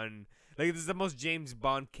Bond, like this is the most James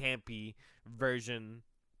Bond campy version.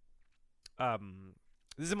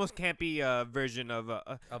 This is the most campy version of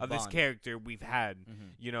this Bond. character we've had,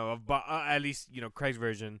 Mhm. you know, at least you know Craig's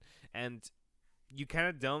version, and you kind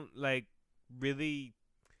of don't like really.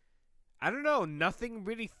 I don't know. Nothing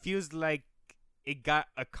really feels like it got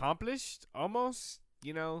accomplished. Almost,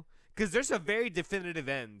 you know, because there's a very definitive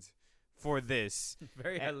end for this.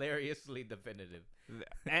 Very And- hilariously definitive.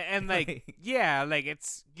 And like yeah, like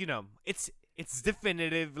it's you know it's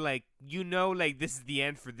definitive, like you know, like this is the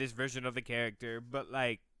end for this version of the character, but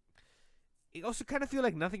like it also kind of feel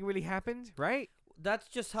like nothing really happened, right? That's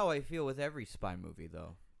just how I feel with every spy movie,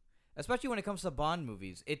 though. Especially when it comes to Bond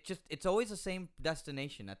movies, it's always the same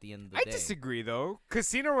destination at the end of the I day. disagree though.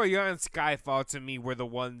 Casino Royale and Skyfall to me were the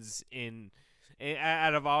ones in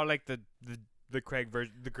out of all like the Craig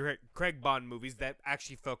version, the Craig Bond movies that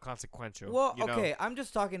actually felt consequential. Well, you know? okay, I'm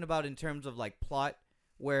just talking about in terms of like plot,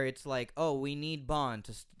 where it's like, oh, we need Bond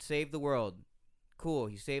to save the world. Cool,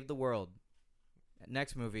 he saved the world.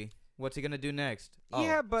 Next movie, what's he gonna do next? Oh,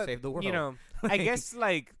 yeah, but save the world. you know, I guess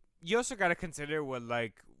like you also gotta consider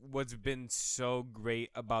what's been so great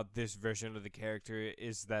about this version of the character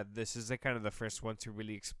is that this is like kind of the first one to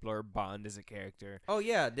really explore Bond as a character. Oh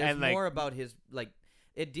yeah, there's And, like- more about his like.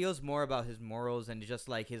 It deals more about his morals and just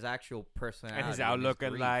like his actual personality And his outlook in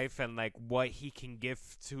grief. life and like what he can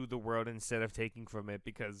give to the world instead of taking from it,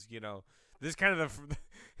 because you know this is kind of the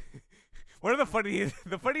one of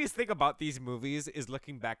the funniest thing about these movies is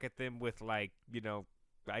looking back at them with like, you know,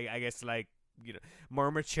 I guess like, you know,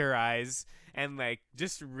 more mature eyes and like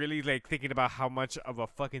just really like thinking about how much of a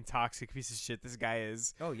fucking toxic piece of shit this guy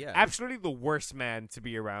is. Oh yeah. Absolutely the worst man to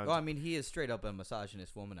be around. Oh, I mean, he is straight up a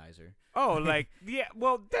misogynist womanizer. Oh, like yeah,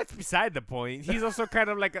 well, that's beside the point. He's also kind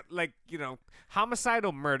of like you know,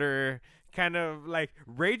 homicidal murderer, kind of like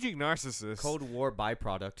raging narcissist, Cold War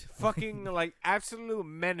byproduct. fucking like absolute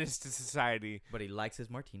menace to society. But he likes his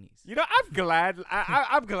martinis. You know, I'm glad.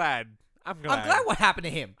 I'm glad. I'm glad. I'm glad what happened to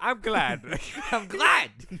him. I'm glad. I'm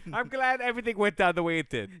glad. I'm glad everything went down the way it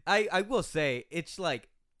did. I will say it's like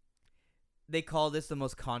they call this the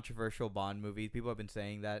most controversial Bond movie. People have been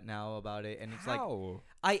saying that now about it, and it's like How?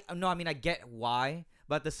 I mean I get why,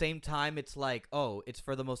 but at the same time it's like, oh, it's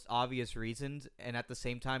for the most obvious reasons, and at the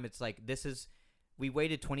same time it's like we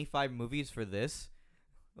waited 25 movies for this.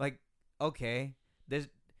 Like, okay, there's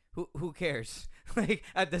who cares? Like,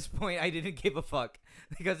 at this point I didn't give a fuck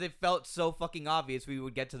because it felt so fucking obvious we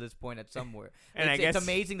would get to this point at somewhere. And It's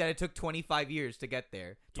amazing that it took 25 years to get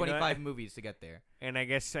there. 25 what? movies to get there. And I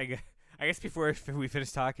guess before we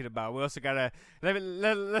finish talking about, we also gotta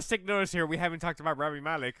let's take notice here. We haven't talked about Rami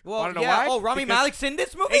Malek. Well, Wanna know yeah. why? Oh, Rami Because- Malek's in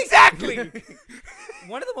this movie? Exactly.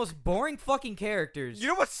 One of the most boring fucking characters. You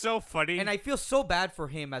know what's so funny? And I feel so bad for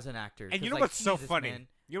him as an actor. And 'cause, you know like, what's so Jesus, funny? man.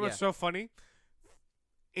 You know what's so funny?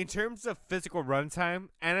 In terms of physical runtime,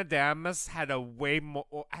 Ana de Armas had a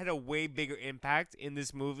way bigger impact in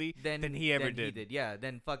this movie than he ever did. Yeah,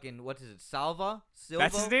 then fucking what is it? Silva?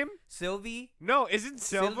 That's his name? Sylvie? No, isn't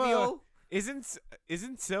Silva? Silvio?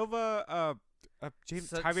 Isn't Silva James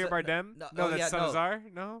Sa- Javier Sa- Bardem? no, No, oh, that's yeah, no. Salazar.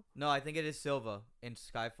 No, No, I think it is Silva in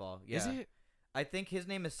Skyfall. Yeah. is it? I think his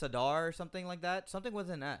name is Sadar or something like that. Something with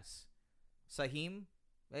an S. Sahim?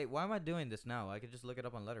 Wait, why am I doing this now? I could just look it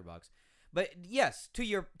up on Letterboxd. But yes,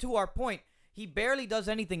 to our point, he barely does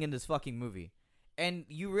anything in this fucking movie. And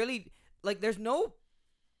you really like there's no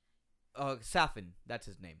Safin, that's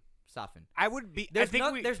his name. Safin. I would be. There's I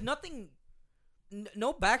think there's nothing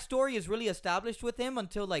no backstory is really established with him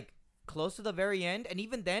until like close to the very end, and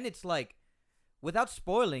even then it's like without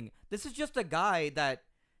spoiling, this is just a guy that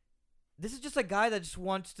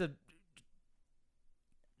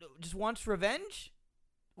just wants revenge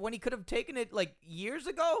when he could have taken it like years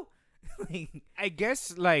ago. Like, I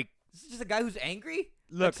guess like this is just a guy who's angry.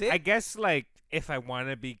 look. That's it? I guess like if I want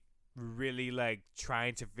to be really like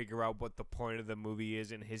trying to figure out what the point of the movie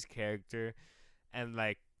is in his character, and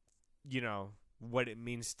like what it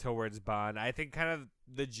means towards Bond, I think kind of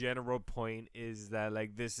the general point is that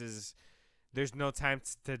like there's no time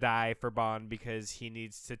to die for Bond because he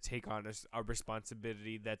needs to take on a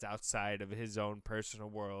responsibility that's outside of his own personal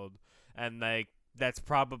world, and like that's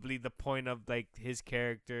probably the point of like his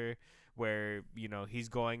character, where he's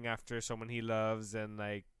going after someone he loves, and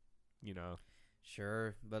like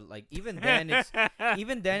Sure, but like even then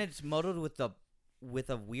it's muddled with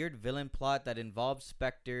a weird villain plot that involves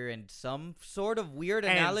Spectre and some sort of weird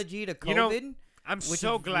And, analogy to you know, COVID. I'm which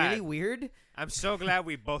so is glad. really weird. I'm so glad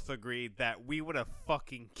we both agreed that we would have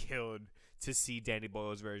fucking killed to see Danny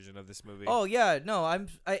Boyle's version of this movie. Oh yeah, no,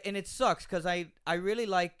 and it sucks because I really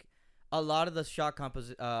like a lot of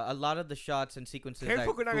the a lot of the shots and sequences Cary that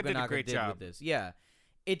Fukunaga did a Fukunaga great did job. with this. Yeah,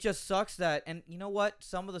 it just sucks that, and you know what?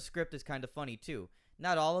 Some of the script is kind of funny too.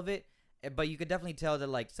 Not all of it, but you could definitely tell that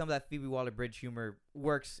like some of that Phoebe Waller-Bridge humor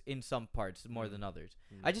works in some parts more than others.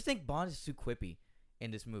 I just think Bond is too quippy in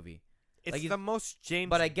this movie. It's like, the most James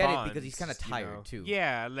but I get it Bonds, because he's kinda tired, too.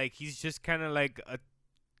 Yeah, like he's just kind of like a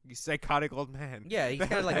psychotic old man. Yeah, he's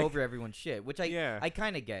kind of like over everyone's shit, which Yeah. I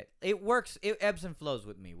kind of get. It works. It ebbs and flows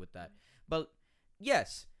with me with that. But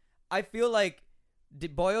yes, I feel like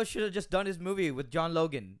Boyle should have just done his movie with John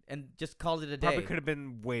Logan and just called it a day. Probably could have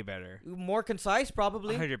been way better. More concise,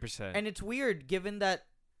 probably. 100%. And it's weird given that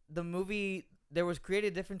the movie there was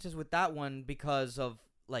creative differences with that one because of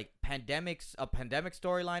like a pandemic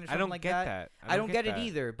storyline or something I don't like get that. that. I don't get that. it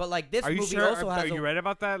either. But like this Are you movie sure? also has Are you read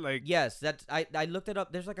about that? Like, yes, that's I looked it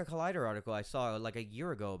up. There's like a Collider article I saw like a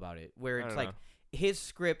year ago about it where I it's don't like know. his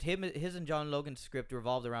script, his and John Logan's script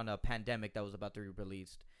revolved around a pandemic that was about to be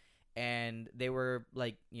released, and they were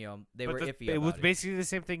like, they were iffy. It was about basically the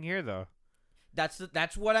same thing here, though.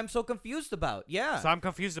 That's what I'm so confused about. Yeah, So I'm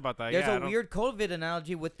confused about that. there's yeah, I a don't- weird COVID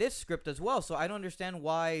analogy with this script as well, so I don't understand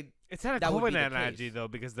why. It's not a that would be COVID the analogy case. though,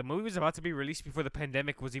 because the movie was about to be released before the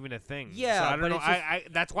pandemic was even a thing. Yeah, so I don't but know. it's just- I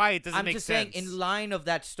that's why it doesn't I'm make just sense. saying, in line of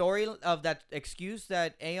that story of that excuse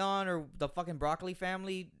that Aeon or the fucking Broccoli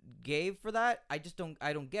family gave for that, I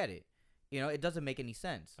don't get it. It doesn't make any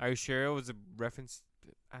sense. Are you sure it was a reference?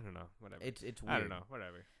 I don't know. Whatever. It's weird. I don't know.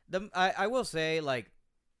 Whatever. I will say, like,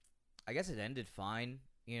 I guess it ended fine.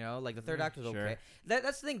 Like the third Yeah, act was sure. okay.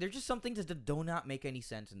 That's the thing. There's just some things that do not make any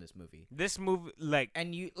sense in this movie. This movie, like,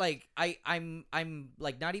 And you like, I'm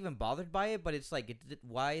like not even bothered by it, but it's like,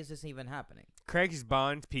 why is this even happening? Craig's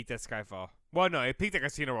Bond peaked at Skyfall. Well, no, it peaked at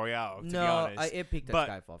Casino Royale. To be No, honest. it peaked at But-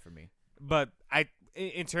 Skyfall for me. But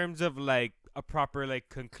in terms of like a proper like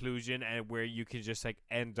conclusion and where you can just like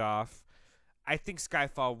end off, I think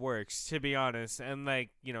Skyfall works, to be honest. And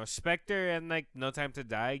like Spectre and like No Time to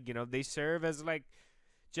Die, they serve as like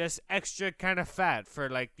just extra kind of fat for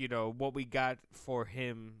like what we got for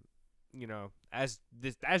him, as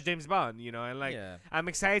James Bond, and like Yeah. I'm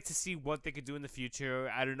excited to see what they could do in the future.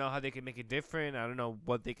 I don't know how they could make it different. I don't know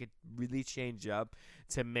what they could really change up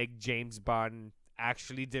to make James Bond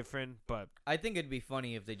actually different, but I think it'd be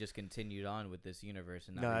funny if they just continued on with this universe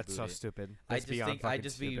and not no, that's reboot so it. stupid. I That's just beyond think fucking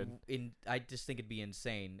stupid. I just think it'd be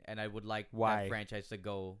insane, and I would like Why? that franchise to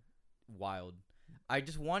go wild. I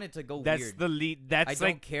just want it to go That's weird. the lead. I That's don't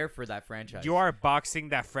like care for that franchise. you are boxing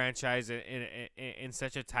that franchise in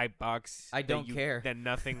such a tight box. I that don't you- care. That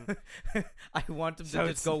nothing. I want them to So just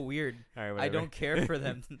it's- go weird. All right, I whatever. don't care for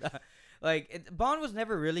them. Bond was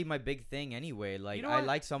never really my big thing anyway. Like You know I what?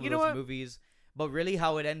 like some You of know those what? movies, but really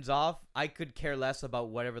how it ends off, I could care less about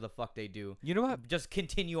whatever the fuck they do. You know what? Just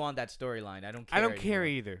continue on that storyline. I don't care. I don't care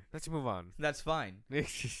anymore. either. Let's move on. That's fine.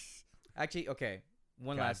 Actually, okay.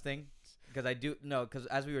 One God. last thing, because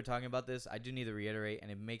as we were talking about this, I do need to reiterate, and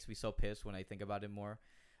it makes me so pissed when I think about it more.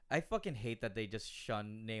 I fucking hate that they just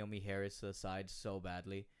shun Naomi Harris aside so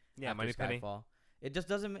badly. Yeah, after Moneypenny. Skyfall. It just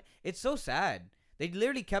doesn't. It's so sad. They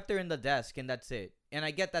literally kept her in the desk, and that's it. And I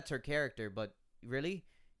get that's her character, but really,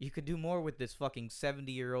 you could do more with this fucking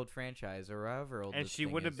 70-year-old franchise or however old. And this she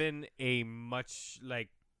thing would have is. been a much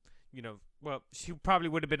well, she probably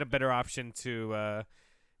would have been a better option to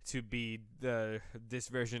be this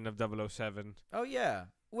version of 007. Oh yeah.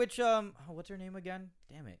 Which what's her name again?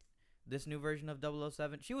 Damn it. This new version of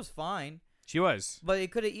 007. She was fine, She was. but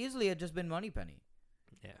it could have easily have just been Moneypenny.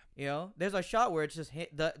 Yeah. There's a shot where it's just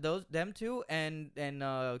hit them two and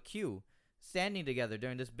Q standing together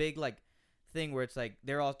during this big like thing where it's like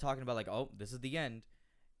they're all talking about like, oh, this is the end,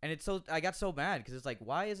 and I got so mad because it's like,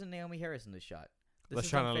 why isn't Naomi Harris in this shot? This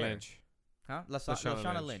is Lashana unfair. Lynch. Huh? Lashana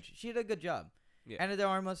Lashana Lynch. Lynch. She did a good job. Yeah. Anna de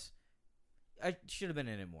Armas, I should have been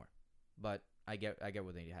in it more, but I get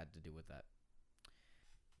what they had to do with that.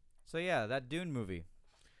 So yeah, that Dune movie,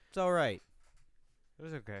 it's all right. It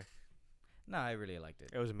was okay. No, I really liked it.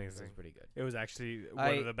 It was It amazing. was pretty good. It was actually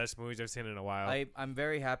one of the best movies I've seen in a while. I'm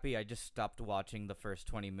very happy. I just stopped watching the first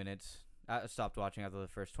 20 minutes. I stopped watching after the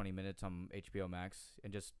first 20 minutes on HBO Max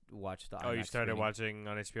and just watched the Oh, you IMAX started screening. watching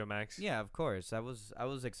on HBO Max? Yeah, of course. I was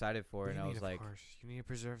excited for it, and I was like, of course. You need to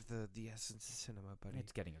preserve the essence of cinema, buddy.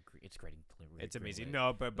 it's getting really It's amazing. greenlit.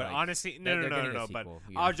 No, but Like, honestly, They're no. getting a But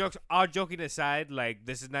sequel, all joking aside, like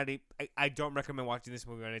this is not I don't recommend watching this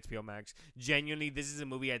movie on HBO Max. Genuinely, this is a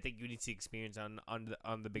movie I think you need to experience on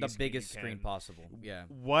the biggest biggest screen, screen you possible. Yeah,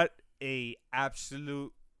 can. What a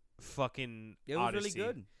absolute fucking it was odyssey.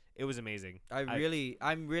 really good. It was amazing.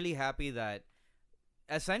 I'm really happy that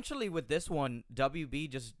essentially with this one, WB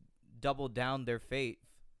just doubled down their faith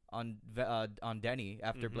on Denny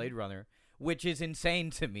after Mhm. Blade Runner, which is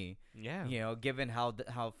insane to me. Yeah. Given how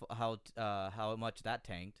much that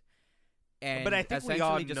tanked, and But I think we essentially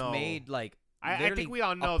all just know- made like I literally think we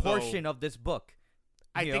all know a portion of this book.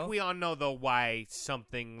 I you think know? we all know though why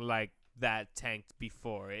something like that tanked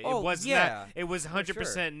before. It Oh, was yeah, not. It was for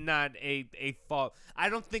 100% not a fault. I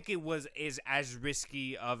don't think it was as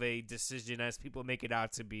risky of a decision as people make it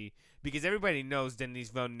out to be, because everybody knows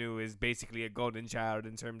Denis Villeneuve is basically a golden child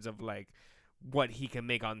in terms of like what he can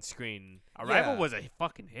make on screen. Arrival Yeah. was a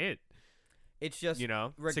fucking hit. It's just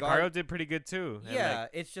Sicario did pretty good too. And, yeah. like,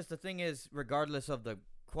 It's just the thing is, regardless of the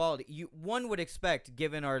quality, one would expect,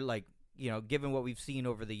 given our given what we've seen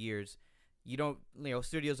over the years,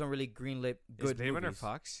 studios don't really greenlit is good Blade Runner movies.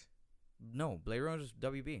 Fox? No, Blade Runner's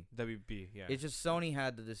WB. WB, yeah. It's just Sony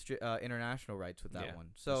had the international rights with that Yeah,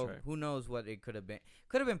 one, so right. who knows what it could have been?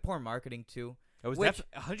 Could have been poor marketing too. It was which-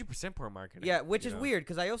 100% poor marketing. Yeah, which is know? weird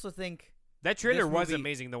because I also think That trailer This was movie-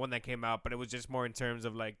 amazing, the one that came out, but it was just more in terms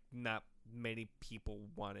of like not many people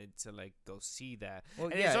wanted to like go see that. well,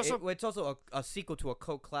 And yeah, it's also a sequel to a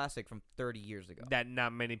cult classic from 30 years ago. that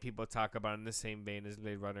not many people talk about in the same vein as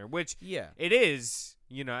Blade Runner, which Yeah, it is.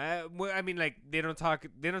 I mean, like they don't talk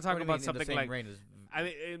What do you about mean in the something same like. reign as I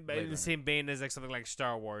mean, in Blade the Runner. same vein as like something like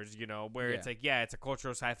Star Wars, where it's Yeah. like, it's a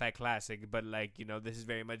cultural sci-fi classic, but like, this is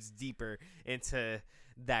very much deeper into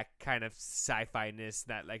that kind of sci-fi-ness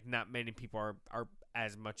that like not many people are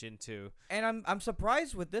as much into. And I'm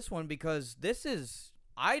surprised with this one because this is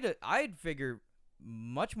I'd figure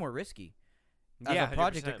much more risky as Yeah, a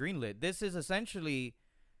project to 100%. greenlit. This is essentially,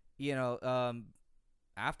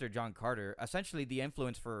 after John Carter, essentially the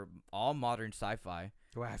influence for all modern sci-fi.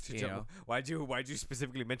 Do I have to You jump? know. Why'd you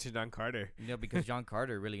specifically mention John Carter? Because John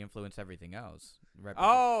Carter really influenced everything else.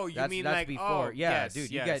 Oh, you That's- mean that's like before. Oh, Yeah, yes,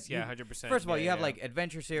 dude, you yes, get- yeah, you- 100%. First of all, yeah, you have yeah. like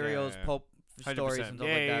adventure serials, yeah. pulp stories, 100%. and stuff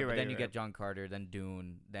Yeah, like yeah, that. you're But right, then you you're get right. John Carter, then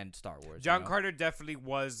Dune, then Star Wars. John Carter definitely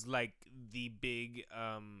was like the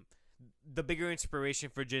the bigger inspiration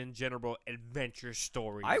for general adventure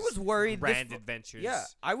stories. I was worried grand adventures. Yeah,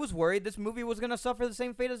 I was worried this movie was gonna suffer the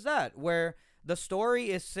same fate as that, where the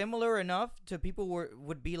story is similar enough to people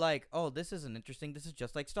would be like, oh, this isn't interesting. This is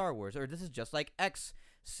just like Star Wars, or this is just like X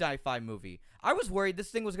sci-fi movie. I was worried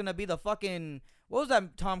this thing was gonna be the fucking, what was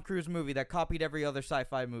that Tom Cruise movie that copied every other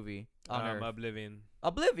sci-fi movie on Earth?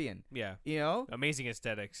 Oblivion. Yeah. You know? Amazing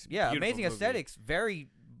aesthetics. Yeah, Beautiful amazing movie. aesthetics. Very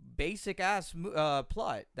basic ass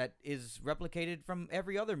plot that is replicated from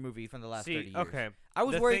every other movie from the last 30 years. Okay. I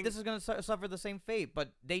was The worried thing- this is going to suffer the same fate,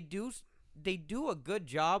 but they do a good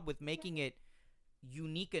job with making it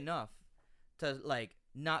unique enough to like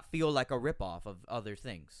not feel like a ripoff of other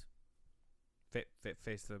things.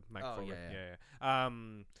 Face the microphone. yeah.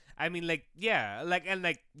 I mean, like, yeah, like, and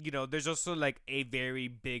like, you know, there's also like a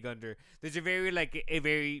very there's a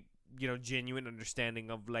very you know, genuine understanding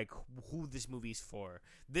of like who this movie's for.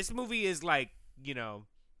 This movie is like, you know,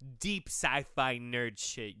 deep sci-fi nerd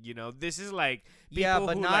shit. You know, this is like people Yeah,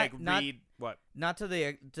 but who not- read what. Not to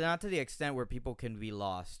the extent where people can be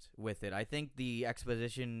lost with it. I think the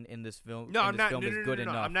exposition in this film, No, in I'm this not. film No, is no, good no,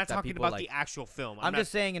 no, enough. I'm not that talking people about like, the actual film. I'm not,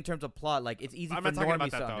 just saying in terms of plot, like it's easy I'm for not talking about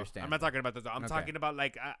normies that to though. understand. I'm not talking about that though. I'm Okay. talking about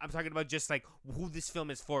like I'm talking about just like who this film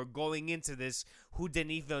is for. Going into this, who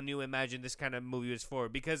Denis Villeneuve imagined this kind of movie was for.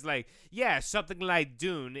 Because like, yeah, something like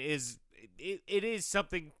Dune is it is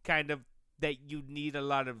something kind of that you need a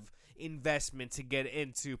lot of investment to get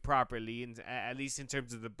into properly, and at least in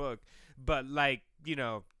terms of the book. But like, you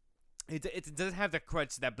know, it doesn't have the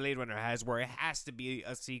crutch that Blade Runner has, where it has to be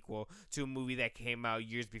a sequel to a movie that came out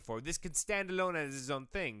years before. This can stand alone as its own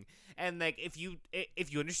thing. And like, if you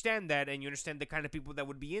understand that, and you understand the kind of people that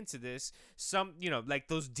would be into this, some, you know, like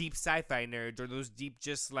those deep sci-fi nerds, or those deep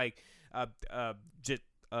just like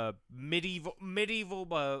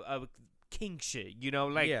medieval king shit, you know,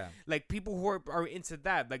 like Yeah. like people who are into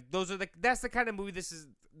that, like that's the kind of movie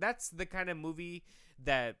that's the kind of movie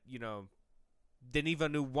that, you know, Denis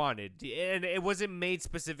Villeneuve wanted, and it wasn't made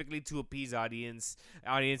specifically to appease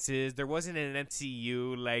audiences. There wasn't an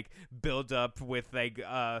MCU like build up with like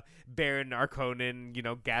Baron Harkonnen, you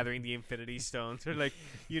know, gathering the Infinity Stones, or like,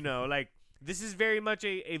 you know, like this is very much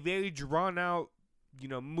a very drawn out, you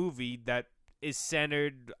know, movie that is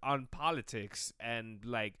centered on politics and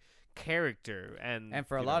like character, and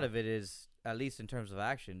for a lot of it is, at least in terms of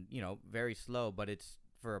action, you know, very slow, but it's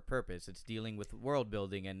for a purpose. It's dealing with world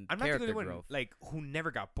building and I'm not the character only one growth. like who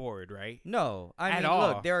never got bored, right? No, I At mean, all.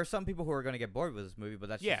 look, there are some people who are going to get bored with this movie, but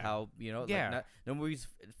that's Yeah. just how, you know, Yeah. like no movies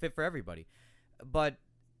fit for everybody. But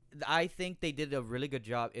I think they did a really good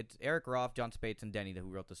job. It's Eric Roth, John Spates, and Denny who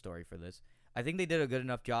wrote the story for this. I think they did a good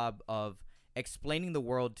enough job of explaining the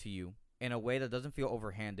world to you in a way that doesn't feel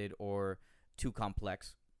overhanded or too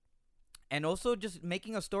complex. And also just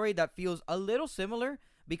making a story that feels a little similar,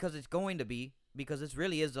 because it's going to be, because this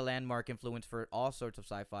really is the landmark influence for all sorts of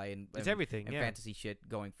sci-fi and It's everything, and yeah. fantasy shit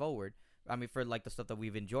going forward. I mean, for like the stuff that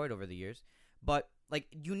we've enjoyed over the years, but like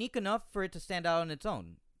unique enough for it to stand out on its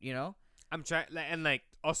own, you know? I'm trying, and like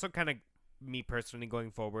also kind of me personally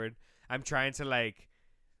going forward, I'm trying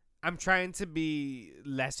to be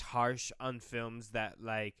less harsh on films that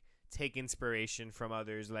like take inspiration from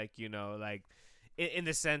others, like, you know, like in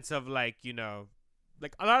the sense of like, you know,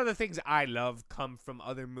 like a lot of the things I love come from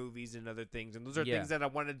other movies and other things, and those are Yeah. things that I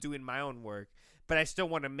want to do in my own work, but I still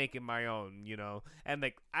want to make it my own, you know. And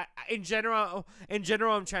like in general,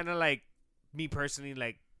 I'm trying to like, me personally,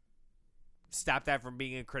 like stop that from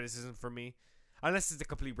being a criticism for me, unless it's a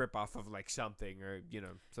complete ripoff of like something, or, you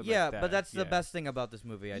know, something Yeah, like that. but that's the Yeah. best thing about this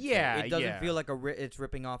movie. I'd Yeah, say. It doesn't yeah. feel like it's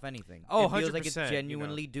ripping off anything. Oh, it feels like it's 100%, you know.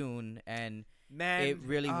 genuinely Dune, and Man, it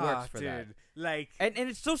really works for that. dude. Like, and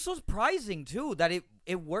it's so surprising too that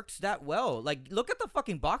it works that well. Like, look at the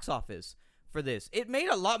fucking box office for this. It made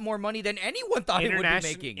a lot more money than anyone thought it would be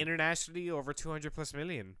making. Internationally, over 200+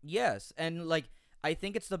 million. Yes, and like I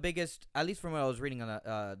think it's the biggest, at least from what I was reading on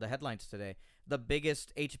the headlines today, the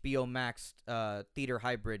biggest HBO Max theater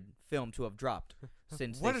hybrid film to have dropped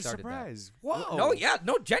since What they a started surprise! that. Whoa! No, yeah,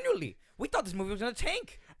 no, genuinely, we thought this movie was gonna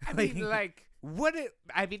tank. I mean, like,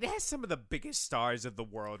 it has some of the biggest stars of the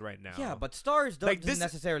world right now. Yeah, but stars don't Like, this-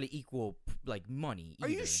 necessarily equal like money. Are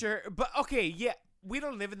you either. sure? But okay, yeah. We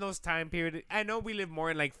don't live in those time period. I know we live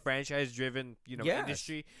more in like franchise driven, you know, Yes.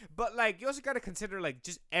 industry. But like, you also got to consider like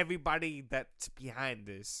just everybody that's behind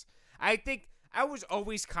this. I think I was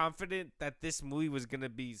always confident that this movie was gonna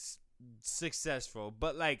be successful,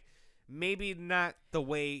 but like maybe not the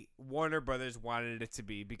way Warner Brothers wanted it to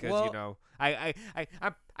be, because Well- you know,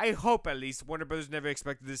 I hope at least Warner Brothers never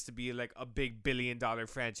expected this to be like a big $1 billion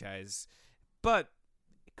franchise, but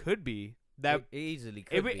it could be. That It easily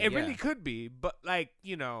could be. it really yeah. could be, but like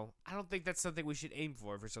I don't think that's something we should aim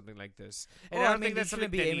for something like this. And Well, I I don't mean, think they that's something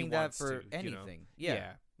shouldn't be Denis aiming that wants for to, anything.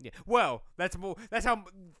 Yeah. Well, that's how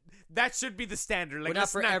that should be the standard. Like, But not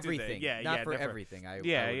let's for do that. everything. Yeah, not yeah, for never. everything. I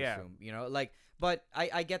Yeah, would yeah. assume. Like, but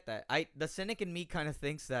I get that. The cynic in me kind of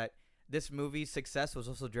thinks that this movie's success was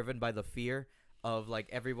also driven by the fear of like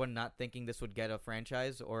everyone not thinking this would get a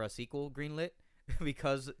franchise or a sequel greenlit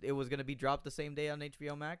because it was gonna be dropped the same day on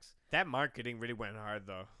HBO Max. That marketing really went hard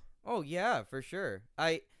though. Oh yeah, for sure.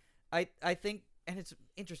 I think, and it's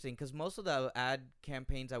interesting because most of the ad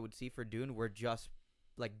campaigns I would see for Dune were just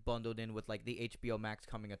like bundled in with like the HBO Max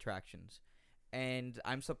coming attractions, and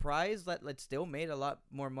I'm surprised that it still made a lot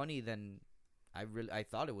more money than I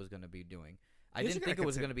thought it was gonna be doing. I You also didn't think gotta it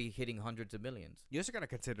was consider- gonna be hitting hundreds of millions. You also gotta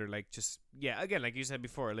consider like just again, like you said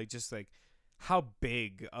before, like just like how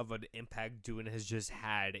big of an impact Dune has just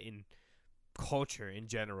had in culture in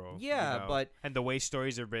general. Yeah, but and the way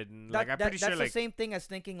stories are written, like I'm That- pretty sure that's like the same thing as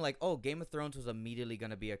thinking like, oh, Game of Thrones was immediately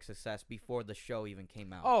gonna be a success before the show even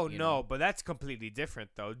came out. oh you no, know? but that's completely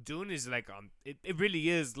different though. Dune is like it really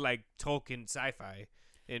is like Tolkien sci-fi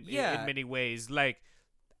in Yeah. many ways. Like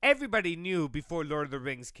everybody knew before Lord of the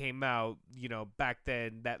Rings came out, back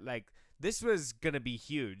then that like this was gonna be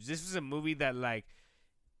huge. This was a movie that like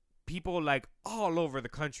people like all over the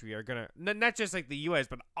country are gonna not just like the U.S.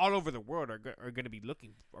 but all over the world are gonna be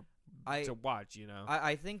looking for, to watch.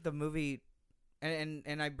 I think the movie,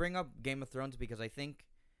 and I bring up Game of Thrones because I think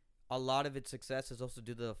a lot of its success is also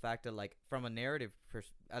due to the fact that like from a narrative,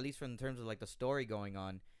 at least from in terms of like the story going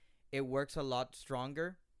on, it works a lot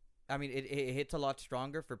stronger. I mean, it hits a lot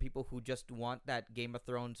stronger for people who just want that Game of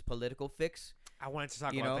Thrones political fix. I wanted to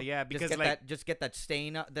talk You about know, that, yeah, because just get that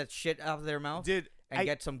stain, that shit out of their mouth, dude, and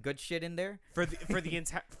get some good shit in there.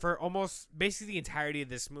 for almost basically the entirety of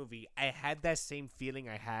this movie, I had that same feeling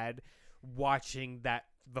I had watching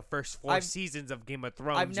the first 4 seasons of Game of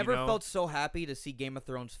Thrones. I've never felt so happy to see Game of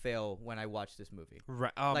Thrones fail when I watched this movie.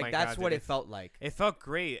 Right. Oh like my that's God, what dude. it felt like. It felt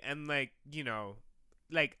great, and like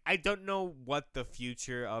like I don't know what the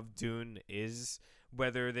future of Dune is.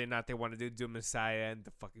 Whether or not they want to do Dune Messiah and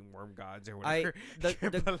the fucking worm gods or whatever. But,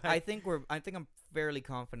 like, I think I'm fairly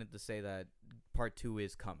confident to say that part 2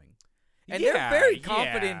 is coming, and Yeah, they're very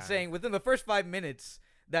confident yeah. saying within the first 5 minutes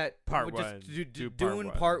that Part we'll one, just do part Dune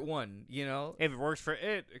one. part 1. You know, if it works for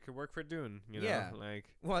it could work for Dune. Yeah. Like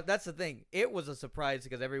well, that's the thing. It was a surprise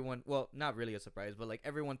because everyone, well, not really a surprise, but like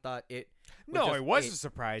everyone thought it. no, it was a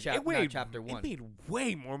surprise. not It made chapter 1. It made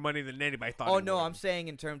way more money than anybody thought. Oh it no, would. I'm saying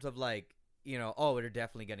in terms of like they're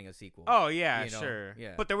definitely getting a sequel. Oh yeah, You know, sure.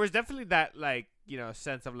 yeah. But there was definitely that like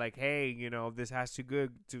sense of like, hey, this has to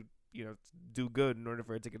do good in order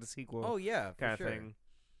for it to get a sequel. Oh yeah, for kind sure. of thing.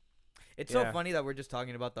 It's Yeah. so funny that we're just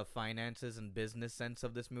talking about the finances and business sense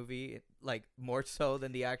of this movie, like more so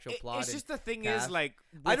than the actual plot. It's and just the thing cast. is like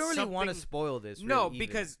I with don't really want to something- spoil this. No, really,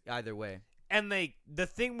 because- either way, And like the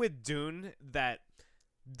thing with Dune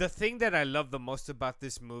the thing that I love the most about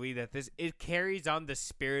this movie it carries on the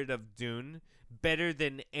spirit of Dune better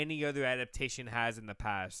than any other adaptation has in the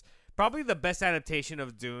past. Probably the best adaptation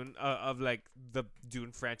of Dune of like the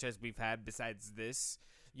Dune franchise we've had besides this.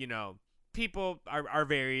 People are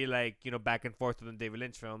very like back and forth with the David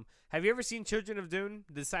Lynch film. Have you ever seen Children of Dune?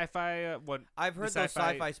 The sci-fi one. I've heard those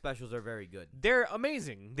sci-fi specials are very good. They're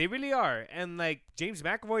amazing. They really are. And like James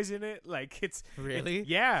McAvoy's in it. Like it's Really?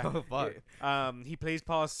 yeah. Oh fuck. He plays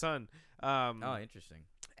Paul's son. Oh, interesting.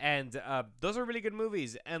 And those are really good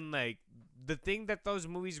movies. And like the thing that those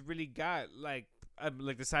movies really got, like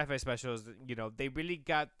the sci-fi specials, they really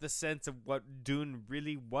got the sense of what Dune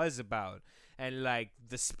really was about, and like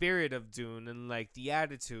the spirit of Dune, and like the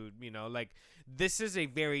attitude. Like this is a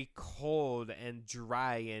very cold and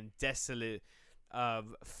dry and desolate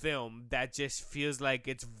film that just feels like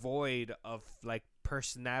it's void of like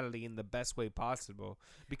personality in the best way possible,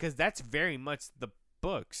 because that's very much the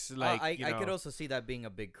books. Like I could also see that being a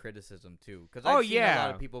big criticism too, because Oh, I've seen a yeah.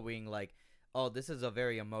 lot of people being like, "Oh, this is a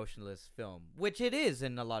very emotionless film," which it is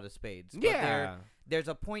in a lot of spades. But Yeah. there's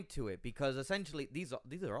a point to it because essentially these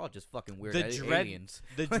are all just fucking weird The dread- aliens.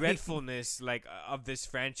 The dreadfulness like of this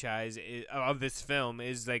franchise of this film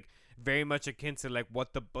is like very much akin to like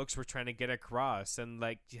what the books were trying to get across, and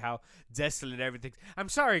like how desolate everything. I'm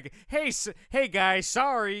sorry, hey guys,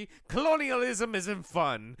 sorry, colonialism isn't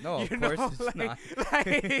fun. No, of You course know? it's Like- not.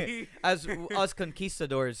 like- As us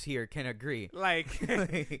conquistadors here can agree. like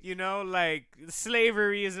like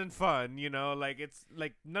slavery isn't fun. Like it's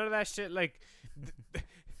like none of that shit. Like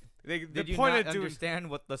the Did you point not of doing understand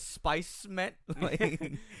what the spice meant?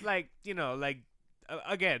 Like, like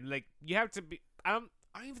again, like you have to be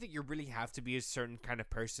I don't even think you really have to be a certain kind of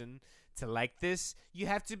person to like this. You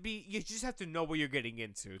just have to know what you're getting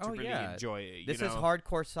into to really enjoy it. This is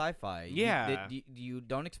hardcore sci-fi. Yeah. You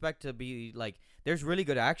don't expect to be like. There's really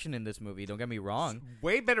good action in this movie. Don't get me wrong.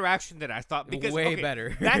 Way better action than I thought. Because way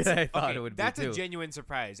better. That's I thought it would be That's too. a genuine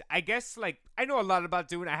surprise. I guess like I know a lot about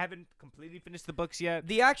Dune. I haven't completely finished the books yet.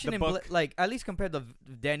 The action The in book- like at least compared to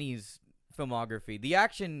Denny's filmography, the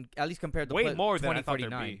action at least compared to way more than I thought there'd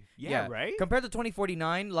 2049. be. Yeah, right. Compared to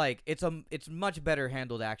 2049, like it's much better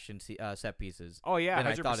handled action set pieces. Oh yeah,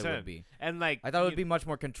 than 100%. I thought it would be. And like I thought it would be much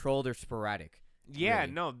more controlled or sporadic. Yeah,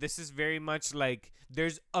 really. no, this is very much like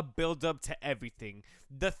there's a build up to everything.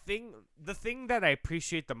 The thing that I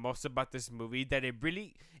appreciate the most about this movie that it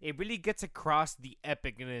really gets across the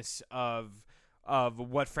epicness of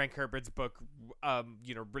what Frank Herbert's book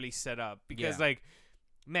really set up, because like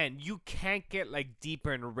man, you can't get like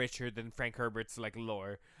deeper and richer than Frank Herbert's like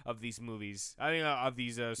lore of these movies. I mean of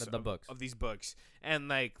these books. of these books. And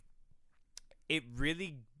like it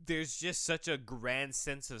really, there's just such a grand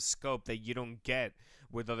sense of scope that you don't get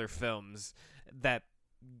with other films that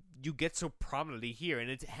you get so prominently here, and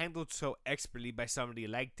it's handled so expertly by somebody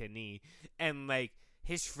like Denis. And like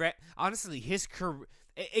his friend, honestly, his career,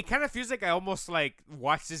 it kind of feels like I almost like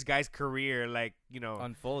watched this guy's career like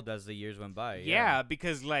Unfold as the years went by. Yeah,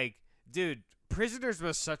 because like, dude, Prisoners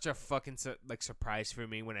was such a fucking surprise for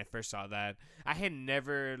me when I first saw that. I had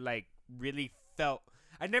never like really felt.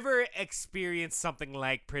 I never experienced something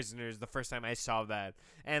like Prisoners the first time I saw that,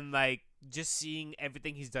 and like just seeing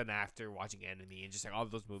everything he's done after watching Enemy and just like all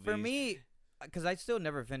those movies. For me, because I still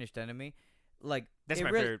never finished Enemy, like That's it my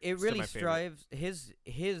really, favorite. it Still really my favorite. strives.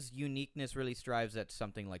 His uniqueness really strives at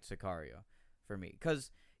something like Sicario, for me.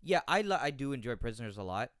 Because I do enjoy Prisoners a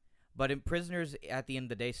lot, but in Prisoners, at the end of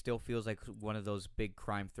the day, still feels like one of those big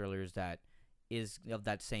crime thrillers that is of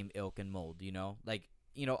that same ilk and mold. Like.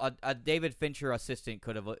 A David Fincher assistant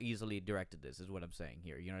could have easily directed this, is what I'm saying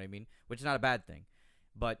here. You know what I mean? Which is not a bad thing.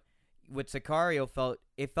 But with Sicario,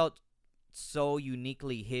 it felt so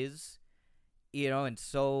uniquely his, and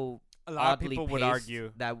so A lot of oddly people would paced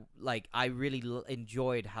argue that, like, I really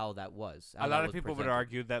enjoyed how that was. a lot of people would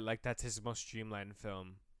argue that like that's his most streamlined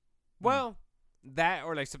film. Well, that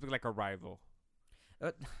or like something like Arrival.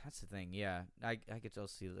 That's the thing, yeah. I could still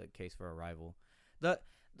see the case for Arrival.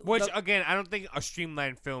 Again, I don't think a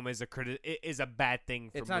streamlined film is a bad thing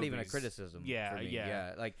for It's not even a movies. criticism. Yeah, for me.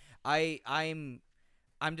 yeah. Like I'm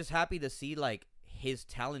just happy to see like his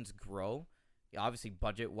talents grow, obviously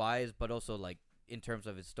budget wise, but also like in terms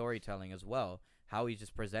of his storytelling as well. How he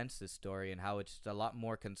just presents this story and how it's just a lot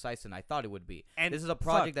more concise than I thought it would be. And this is a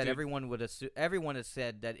project that dude. everyone has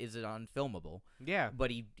said that is unfilmable. Yeah.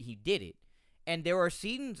 But he did it, and there are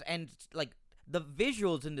scenes and like the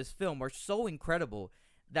visuals in this film are so incredible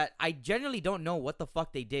that I genuinely don't know what the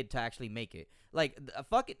fuck they did to actually make it. Like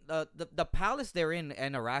the palace they're in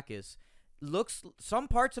Arrakis looks, some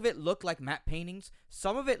parts of it look like matte paintings,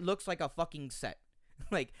 some of it looks like a fucking set.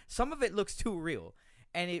 Like some of it looks too real,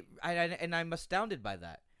 and I'm astounded by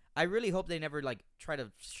that. I really hope they never like try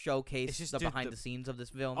to showcase the behind the scenes of this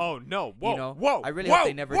film. Oh no! Whoa! Whoa! I really whoa, hope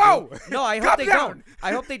they never whoa. do. No, I hope Calm they down. don't.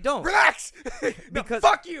 I hope they don't. Relax. Because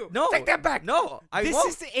fuck you. No, take that back. No, I this won't.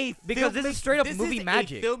 is a Because this is straight up this movie is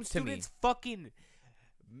magic a film to me. student's fucking.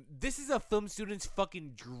 This is a film student's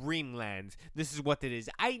fucking dreamland. This is what it is.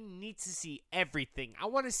 I need to see everything. I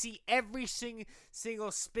want to see every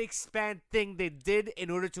single spick span thing they did in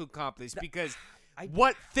order to accomplish. Because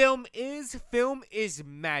what film is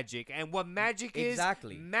magic, and what magic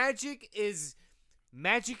Exactly. is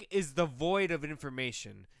magic is the void of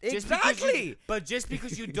information. Exactly. Just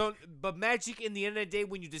because you don't. But magic, in the end of the day,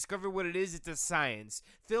 when you discover what it is, it's a science.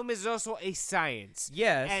 Film is also a science.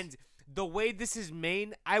 Yes. And the way this is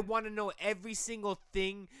made, I want to know every single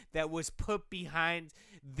thing that was put behind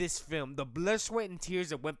this film. The blood, sweat, and tears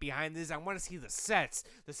that went behind this. I want to see the sets,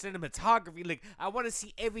 the cinematography. Like, I want to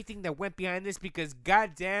see everything that went behind this, because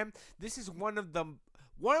goddamn, this is one of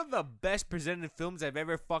the best presented films I've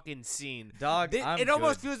ever fucking seen. Dog, it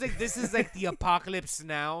almost feels like this is like the apocalypse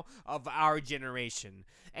now of our generation.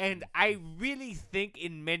 And I really think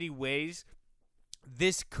in many ways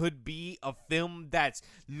this could be a film that's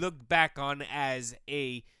looked back on as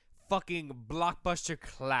a fucking blockbuster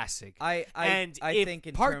classic. I if think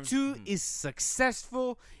in part terms, 2 is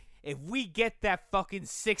successful, if we get that fucking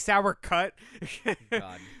 6-hour cut,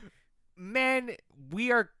 God. man,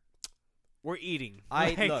 we're eating.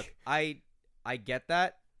 I get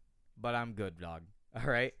that, but I'm good, dog. All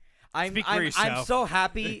right. I'm yourself. so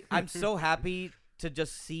happy. I'm so happy to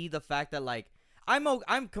just see the fact that like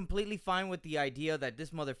I'm completely fine with the idea that this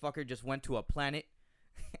motherfucker just went to a planet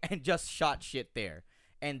and just shot shit there.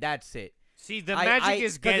 and that's it. See, the magic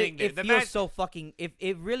is getting there. It feels so fucking.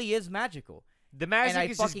 It really is magical. The magic and I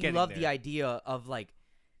is just fucking getting love there. the idea of like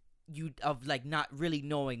not really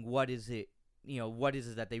knowing what is it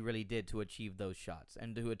that they really did to achieve those shots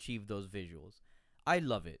and to achieve those visuals. I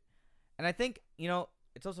love it. And I think,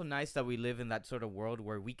 it's also nice that we live in that sort of world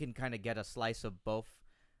where we can kind of get a slice of both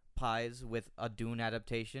pies with a Dune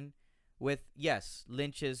adaptation. With, yes,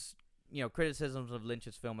 Lynch's, criticisms of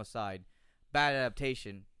Lynch's film aside, bad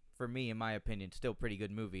adaptation, for me, in my opinion, still pretty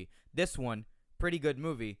good movie. This one, pretty good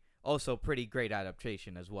movie, also pretty great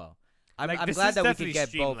adaptation as well. I'm glad that we could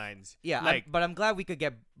get both. Yeah, but I'm glad we could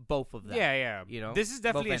get both of them. Yeah. This is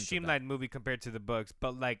definitely a streamlined movie compared to the books,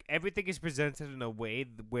 but like everything is presented in a way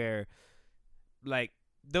where, like,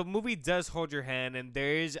 the movie does hold your hand, and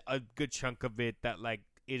there is a good chunk of it that like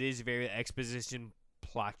it is very exposition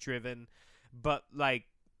plot driven, but like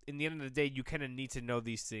in the end of the day, you kind of need to know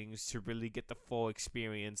these things to really get the full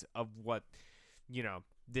experience of what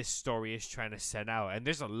this story is trying to set out. And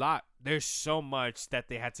there's so much that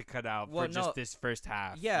they had to cut out for just this first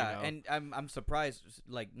half. Yeah, and I'm surprised,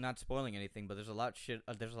 like, not spoiling anything, but there's a lot of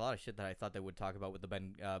shit that I thought they would talk about with the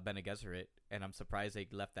Bene Gesserit, and I'm surprised they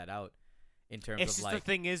left that out in terms it's of just like the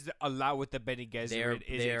thing is a lot with the Bene Gesserit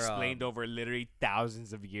is explained over literally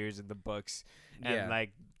thousands of years in the books, and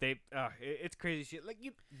like it's crazy shit. Like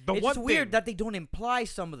it's weird that they don't imply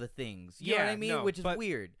some of the things. You know what I mean? Which is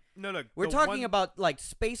weird. No, look, we're talking about like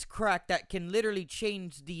space crack that can literally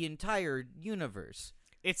change the entire universe.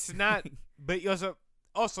 It's not, but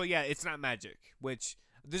also yeah, it's not magic. Which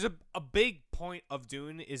there's a big point of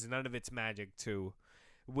Dune is none of its magic too,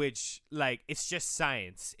 which like it's just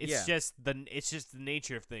science. It's just the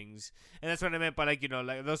nature of things, and that's what I meant by like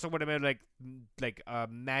that's what I meant like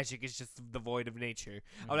magic is just the void of nature,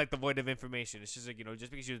 or like the void of information. It's just like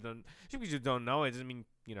just because you don't know, it doesn't mean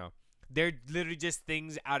They're literally just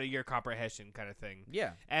things out of your comprehension kind of thing.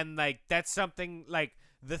 Yeah. And, like, that's something, like,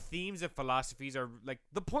 the themes and philosophies are, like,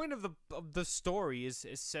 the point of the story is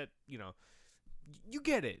set, you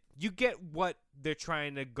get it. You get what they're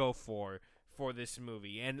trying to go for this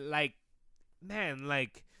movie. And, like, man,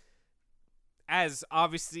 like, as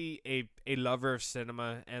obviously a lover of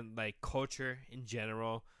cinema and, like, culture in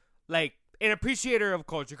general, like, an appreciator of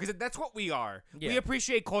culture, because that's what we are. Yeah. We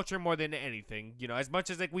appreciate culture more than anything. As much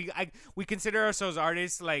as like we consider ourselves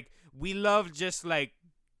artists, like we love just like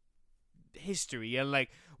history and like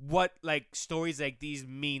what like stories like these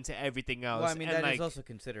mean to everything else. Well, I mean and, that is also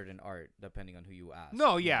considered an art, depending on who you ask.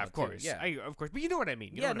 No, yeah, of course, yeah, of course. But you know what I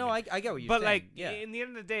mean. I get what you're saying. But like, in the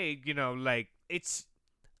end of the day, like it's,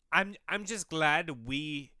 I'm just glad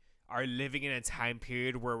we are living in a time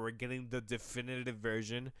period where we're getting the definitive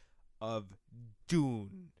version of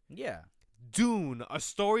Dune. Yeah. Dune, a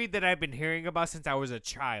story that I've been hearing about since I was a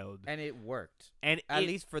child. And it worked. And at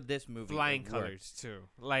least for this movie. Flying colors, too.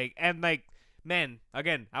 Like, and like, man,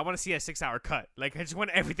 again, I want to see a 6-hour cut. Like, I just want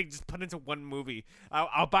everything just put into one movie.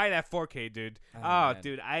 I'll buy that 4K, dude. Oh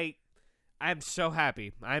dude, I'm so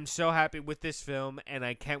happy. I'm so happy with this film, and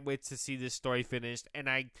I can't wait to see this story finished. And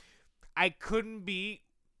I couldn't be...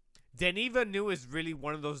 Denis Villeneuve is really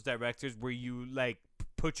one of those directors where you, like,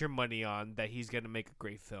 put your money on that he's gonna make a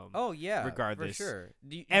great film. Oh yeah, regardless, for sure.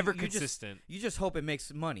 Ever consistent. You just hope it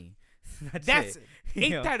makes money. That's it.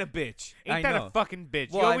 Ain't that a bitch? Ain't that a fucking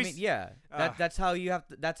bitch? Well, I mean, yeah. That's how you have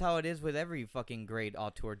to. That's how it is with every fucking great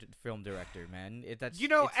auteur film director, man. It's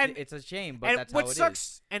a shame, but that's how it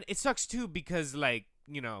is. And it sucks too because, like,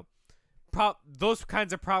 those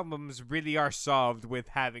kinds of problems really are solved with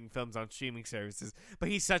having films on streaming services. But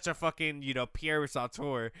he's such a fucking, Pierre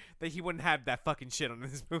auteur that he wouldn't have that fucking shit on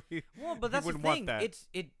this movie. Well, but that's the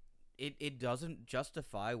thing. It doesn't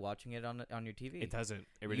justify watching it on your TV. It doesn't.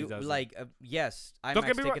 It really doesn't. Like, yes,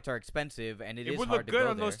 IMAX tickets are expensive, and it is hard to go there. It would look good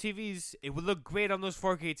on those TVs. It would look great on those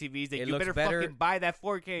 4K TVs. You better better, fucking buy that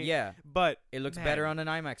 4K. Yeah, but it looks better on an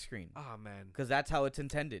IMAX screen. Oh man, because that's how it's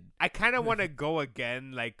intended. I kind of want to go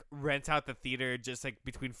again, like rent out the theater, just like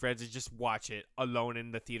between friends, and just watch it alone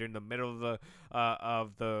in the theater in the middle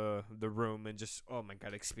of the room, and just oh my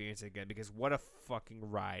god, experience it again because what a fucking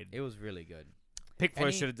ride! It was really good. Pink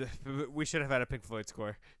Floyd we should have had a Pink Floyd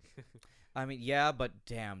score. I mean, yeah, but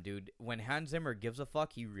damn, dude, when Hans Zimmer gives a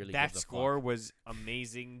fuck, he really gives a fuck. That score was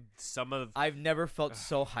amazing. I've never felt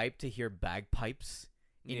so hyped to hear bagpipes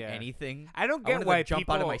in anything. I don't get why jump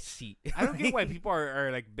out of my seat. I don't get why people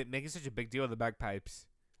are like making such a big deal of the bagpipes.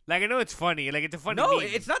 Like I know it's funny, like it's a funny. No, meme.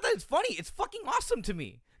 It's not that it's funny. It's fucking awesome to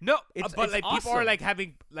me. No, but it's like awesome. People are like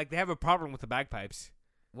having like they have a problem with the bagpipes.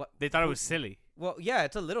 What they thought it was silly. Well, yeah,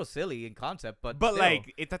 it's a little silly in concept, but still,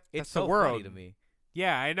 like that's it's the so world funny to me.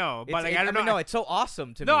 Yeah, I know, but like, I don't mean, know. no, it's so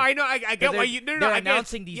awesome to No, me. I know. I get why you. No, They're I get it.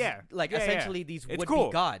 announcing these, Yeah, like, yeah, yeah. essentially these It's would cool.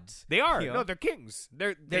 be gods. They are. you know? No, they're kings.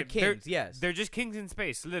 They're kings. Yes, They're just kings in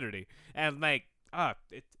space, literally. And like,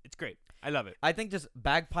 it's great. I love it. I think just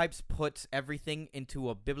bagpipes puts everything into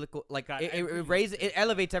a biblical, like God, it I really raises, need it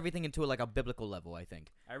elevates everything into like a biblical level. I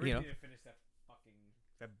think. I really you know? need to finish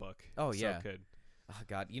that book. Oh, It's yeah. so good. Oh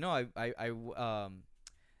God, you know,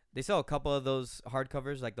 they sell a couple of those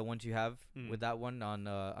hardcovers, like the ones you have with that one on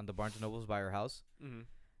the Barnes and Nobles by our house. Mm-hmm.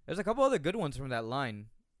 There's a couple other good ones from that line.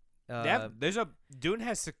 Dune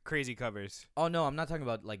has some crazy covers. Oh no, I'm not talking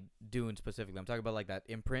about like Dune specifically. I'm talking about like that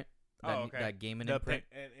imprint, that Gaiman imprint.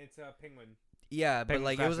 It's a penguin. Yeah, but Penguin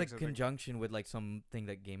like it was Classics, like I think. conjunction with like something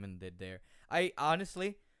that Gaiman did there. I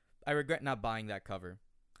honestly, I regret not buying that cover.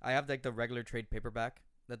 I have like the regular trade paperback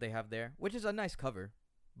that they have there, which is a nice cover,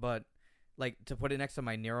 but like to put it next to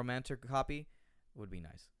my Neuromancer copy would be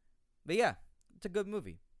nice. But yeah, it's a good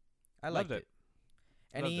movie. I liked Loved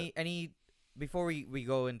it. Any before we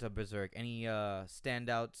go into Berserk, any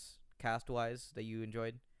standouts cast wise that you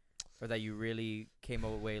enjoyed or that you really came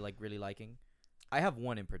away like really liking? I have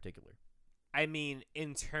one in particular. I mean,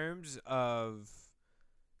 in terms of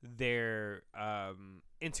their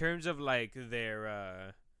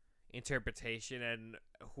interpretation and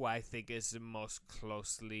who I think is the most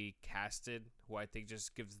closely casted, who I think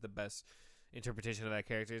just gives the best interpretation of that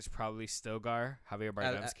character is probably Stilgar, Javier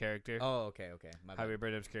Bardem's character. Oh, okay. My bad. Javier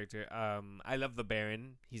Bardem's character. I love the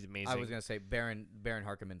Baron. He's amazing. I was gonna say Baron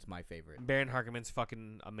Harkonnen's my favorite, Baron Harkonnen's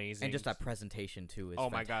fucking amazing. and just that presentation too is Oh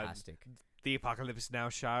my God. fantastic. The Apocalypse Now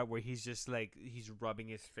shot where he's just like he's rubbing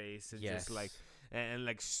his face and just like and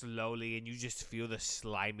like slowly, and you just feel the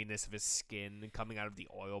sliminess of his skin coming out of the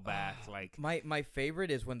oil bath. Like my favorite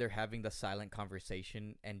is when they're having the silent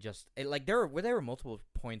conversation and just like there were multiple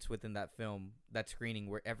points within that film, that screening,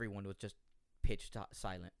 where everyone was just pitch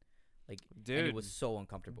silent, like, dude, and it was so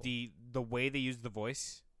uncomfortable. The way they use the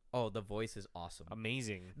voice, the voice is awesome.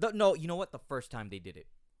 amazing. No, you know what? The first time they did it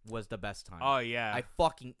was the best time. Oh yeah, I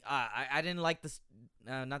fucking I didn't like this.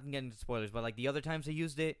 Not getting into spoilers, but like the other times they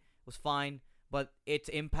used it was fine. But its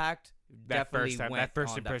impact definitely went that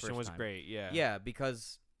first on impression was time. great. Yeah, Yeah,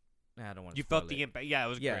 because I don't want to. you felt the impact. Yeah, it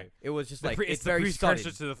was great. It was just Like, like it's it's the very precursor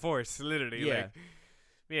sudden. to the Force, literally. Yeah. Like,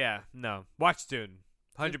 yeah. No, watch Dune.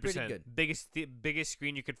 pretty 100%. good. Biggest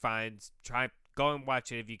screen you could find. Go and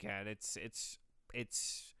watch it if you can. It's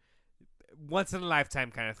once in a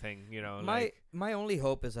lifetime kind of thing. You know. My only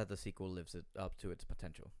hope is that the sequel lives it up to its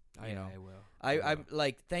potential. You know, I will. I'm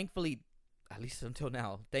like, thankfully, at least until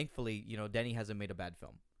now, thankfully, you know, Denny hasn't made a bad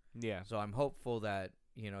film. Yeah. So I'm hopeful that,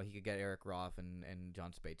 you know, he could get Eric Roth and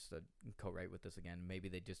John Spates to co-write with this again. Maybe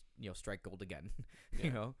they just, you know, strike gold again. Yeah.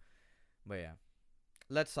 You know, but yeah,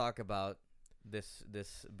 let's talk about this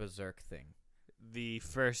Berserk thing. The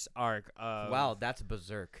first arc of Wow, that's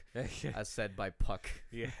Berserk, as said by Puck.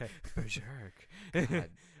 yeah, Berserk.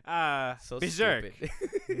 God, so Berserk.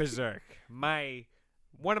 stupid. Berserk.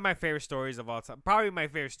 One of my favorite stories of all time. Probably my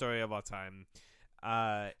favorite story of all time.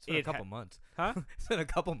 It's been a couple months. Huh? It's been a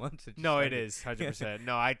couple months. since you No, it started. is 100%.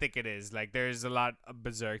 No, I think it is. Like, there's a lot of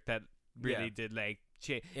Berserk that really Yeah. did like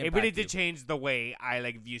it Impact really you. did change the way I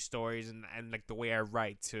like view stories and like the way I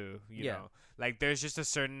write too. You Yeah. know, like there's just a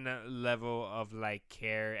certain level of like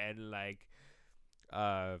care and like,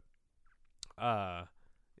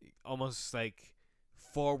 almost like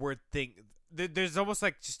forward think. There's almost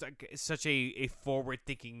like just like such a forward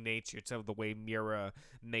thinking nature to the way Miura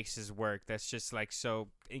makes his work. That's just like so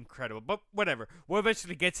incredible. But whatever, we'll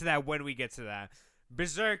eventually get to that when we get to that.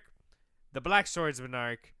 Berserk, the Black Swordsman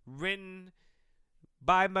arc, written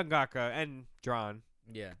by mangaka and drawn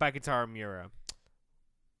Yeah. by Kentaro Miura.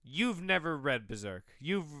 You've never read Berserk.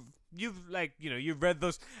 You've like, you know, you've read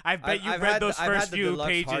those. I bet you've read those first few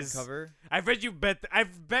pages. Hardcover.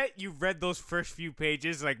 I've bet you've read those first few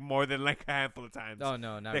pages like more than like a handful of times. Oh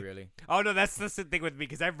no, not Like, really. Oh no, that's the thing with me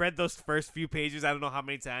because I've read those first few pages. I don't know how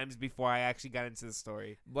many times before I actually got into the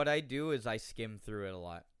story. What I do is I skim through it a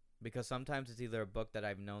lot because sometimes it's either a book that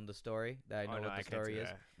I've known the story, that I know Oh, no, what the I can't story do is,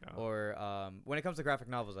 that. No. or when it comes to graphic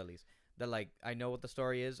novels at least, that like I know what the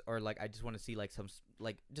story is, or like I just want to see like some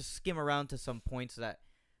like just skim around to some points that,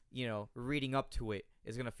 you know, reading up to it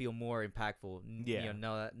is gonna feel more impactful. Yeah. You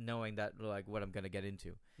know, knowing that like what I'm gonna get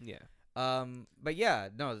into. Yeah. But yeah,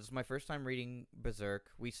 no, this is my first time reading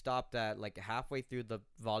Berserk. We stopped at like halfway through the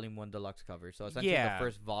Volume 1 deluxe cover, so essentially Yeah. the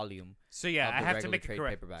first volume. So yeah, of I the have to regular make a trade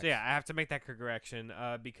correct. paperbacks. So yeah, I have to make that correction.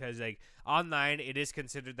 Because like online, it is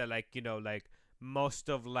considered that like, you know, like most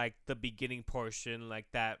of like the beginning portion, like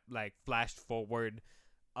that like flashed forward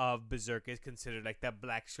of Berserk is considered like that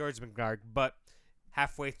Black Swordsman arc, but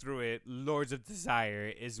halfway through it, Lords of Desire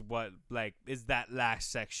is what like is that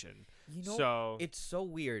last section. You know, So it's so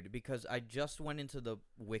weird because I just went into the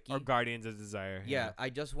wiki. or Guardians of Desire. Yeah, I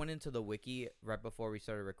just went into the wiki right before we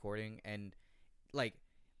started recording, and like,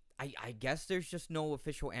 I guess there's just no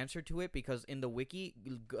official answer to it because in the wiki,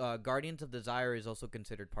 Guardians of Desire is also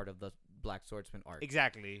considered part of the Black Swordsman arc,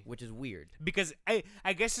 Exactly. which is weird. Because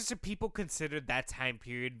I guess it's that people consider that time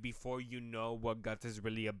period before you know what Guts is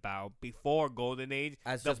really about, before Golden Age,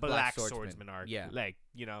 As the just Black Black Swordsman. Swordsman arc. Yeah. Like,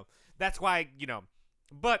 you know, that's why, you know,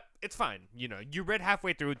 but it's fine. You know, you read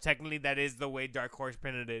halfway through. Technically, that is the way Dark Horse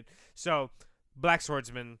printed it. So, Black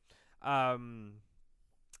Swordsman,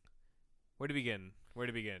 where to begin? Where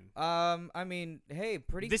to begin? I mean, hey,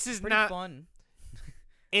 pretty. This is pretty not- fun.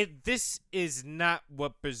 This is not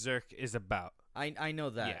what Berserk is about. I know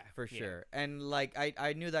that Yeah, for yeah. sure, and like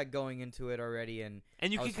I knew that going into it already, and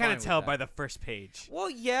And you I can was kind fine of with tell that. by the first page. Well,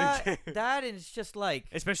 yeah, that and it's just like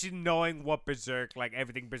Especially knowing what Berserk, like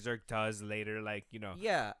everything Berserk does later, like, you know.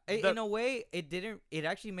 yeah, The- in a way, it didn't. It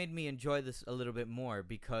actually made me enjoy this a little bit more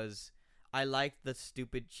because I liked the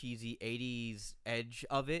stupid cheesy '80s edge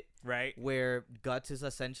of it, Right? where Guts is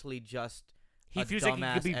essentially just He a feels like he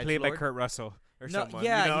could be dumbass played by edgelord. Kurt Russell or No, someone.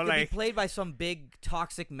 yeah, you know, he could like, be played by some big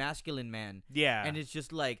toxic masculine man, yeah. and it's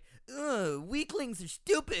just like, ugh, weaklings are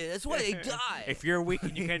stupid. That's why they die. If you're weak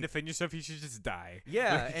and you can't defend yourself, you should just die.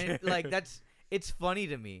 Yeah, and like it's funny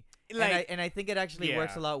to me. Like- and I think it actually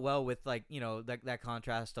works Yeah. a lot well with like, you know, that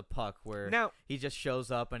contrast to Puck where Now, he just shows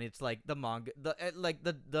up and it's like the manga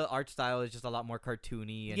the art style is just a lot more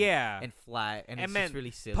cartoony and yeah. and flat and, And it's man, just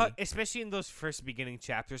really silly. Puck, especially in those first beginning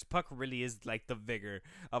chapters, Puck really is like the vigor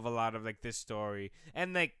of a lot of like this story,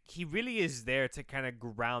 and like he really is there to kind of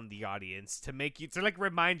ground the audience, to make you to like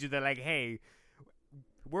remind you that like, hey,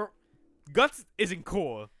 we're Guts isn't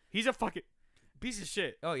cool. He's a fucking piece of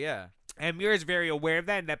shit, Oh yeah. and Miura is very aware of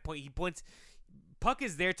that. And that point, Puck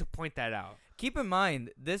is there to point that out. Keep in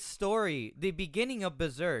mind, this story, the beginning of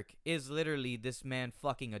Berserk is literally this man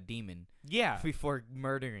fucking a demon Yeah, before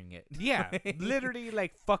murdering it. yeah, literally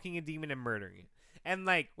like fucking a demon and murdering it, and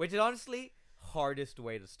like. Which is honestly hardest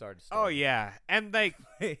way to start a Oh story. yeah, and like,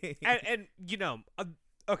 and you know,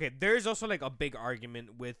 okay, there's also like a big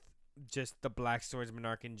argument with just the Black Swordsman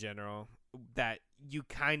arc in general that you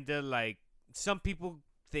kind of like. Some people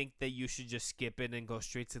think that you should just skip it and go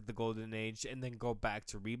straight to the Golden Age and then go back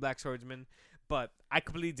to read Black Swordsman, but I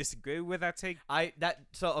completely disagree with that take.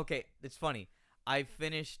 Okay, it's funny. I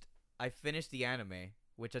finished the anime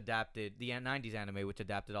which adapted the 90s anime which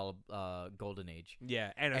adapted all of Golden Age.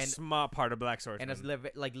 Yeah, and a And- small part of Black Swordsman. And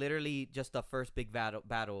it's like literally just the first big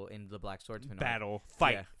battle in the Black Swordsman arc. battle,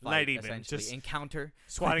 fight, Yeah, not even essentially. just Encounter.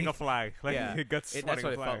 swatting a flag. Like, Yeah. Guts That's swatting what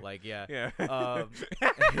a it flag. felt like, yeah. Yeah.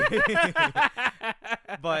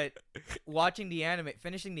 But watching the anime,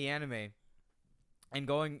 finishing the anime, and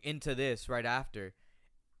going into this right after,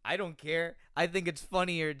 I don't care. I think it's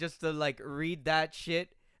funnier just to like read that shit.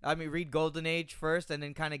 I mean, read Golden Age first, and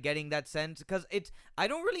then kind of getting that sense because I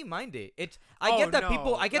don't really mind it. I Oh, get that no,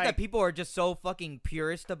 people, that like- people are just so fucking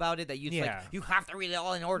purist about it that you just Yeah. like you have to read it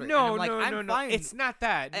all in order. No, and I'm like, no, I'm no, no. fine. It's not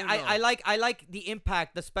that. No, I like the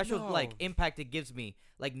impact, the special No. like impact it gives me,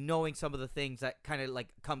 like knowing some of the things that kind of like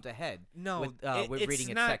come to head. No, with it's reading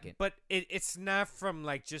it not, second. But it's not from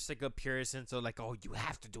like just like a pure sense of like, oh, you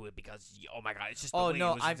have to do it because oh my god, it's just. The Oh way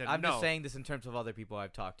no, it was I'm intended. just No. saying this in terms of other people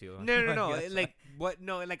I've talked to. No. Yes. Like what?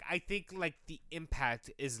 No, like I think like the impact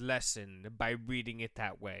is lessened by reading it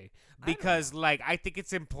that way because like I think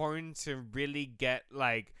it's important to really get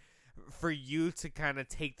like for you to kind of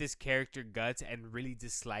take this character Guts and really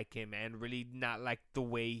dislike him and really not like the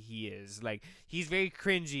way he is. Like he's very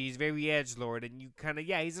cringy, he's very edgelord, and you kind of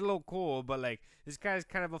he's a little cool, but like this guy's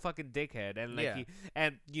kind of a fucking dickhead, and like Yeah.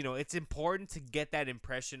 and you know it's important to get that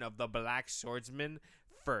impression of the Black Swordsman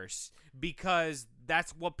first because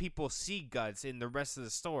that's what people see Guts in the rest of the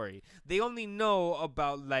story. They only know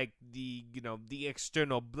about like the the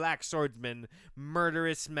external Black Swordsman,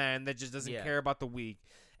 murderous man that just doesn't Yeah. care about the weak.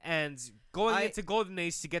 And going into Golden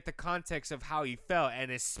Age to get the context of how he felt, and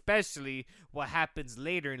especially what happens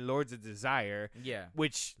later in Lords of Desire, Yeah.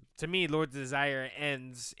 which to me, Lords of Desire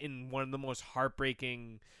ends in one of the most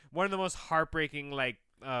heartbreaking like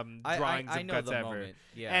drawings I of know Guts the ever. moment.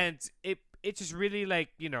 Yeah. And it just really like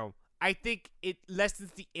I think it lessens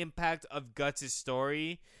the impact of Guts'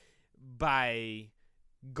 story by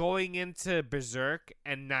going into Berserk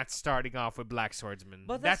and not starting off with Black Swordsman.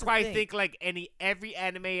 But that's that's the why I thing. think like every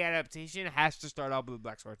anime adaptation has to start off with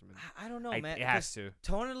Black Swordsman. I don't know, Like, man. it has 'cause to.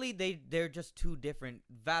 Tonally, they're just two different,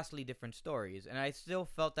 vastly different stories, and I still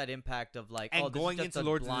felt that impact of like, And oh, this going is just into a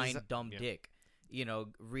Lords of blind, Desi- dumb yeah. dick.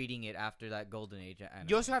 reading it after that Golden Age anime.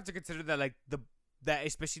 You also have to consider that like that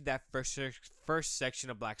especially that first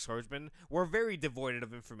section of Black Swordsman were very devoid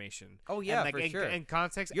of information. Oh yeah, and, like, for sure. And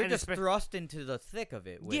context. You're and just thrust into the thick of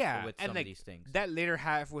it with and some like, of these things. That later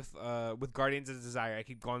half with Guardians of Desire, I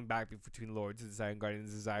keep going back between Lords of Desire and Guardians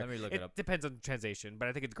of Desire. Let me look it up. Depends on the translation, but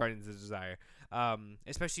I think it's Guardians of Desire.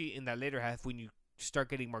 Especially in that later half when you start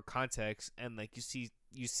getting more context and like you see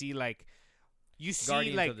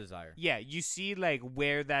Guardians like of Desire. Yeah, you see like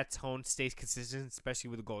where that tone stays consistent,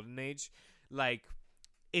 especially with the Golden Age. Like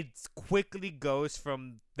it quickly goes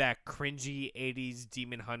from that cringy 80s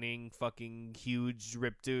demon hunting fucking huge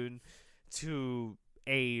Riptoon to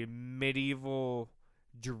a medieval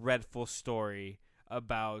dreadful story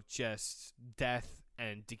about just death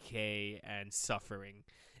and decay and suffering.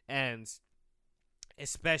 And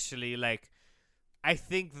especially like I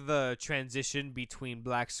think the transition between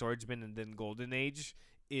Black Swordsman and then Golden Age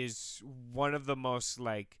is one of the most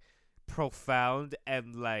like profound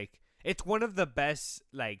and like it's one of the best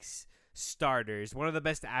like starters, one of the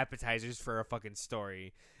best appetizers for a fucking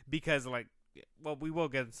story because like well we will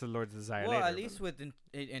get into Lords of Desire later. Well, at least with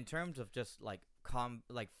in terms of just like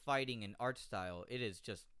fighting and art style, it is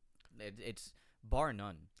just it's bar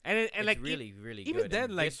none. And it's like really really even good.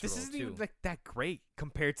 then like this visceral, isn't even too. like that great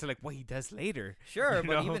compared to like what he does later. Sure, you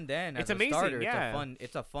but know? even then, as It's a amazing, starter, yeah.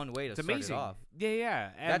 it's a fun way to It's start amazing. it off. Yeah.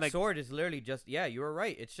 And That like sword is literally just you were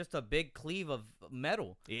right. It's just a big cleave of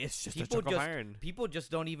metal. it's just People a chunk of iron. People just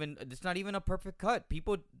don't even. It's not even a perfect cut.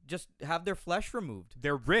 People just have their flesh removed.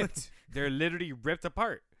 They're ripped. They're literally ripped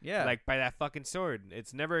apart. Yeah, Like by that fucking sword.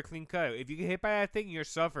 It's never a clean cut. If you get hit by that thing, you're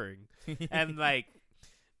suffering. And like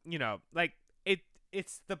like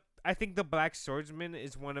it's the I think the Black Swordsman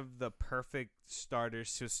is one of the perfect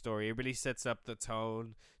starters to a story. It really sets up the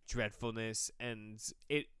tone, dreadfulness, and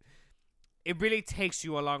it really takes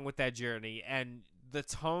you along with that journey. And the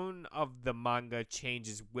tone of the manga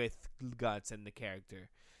changes with Guts and the character,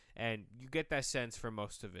 and you get that sense for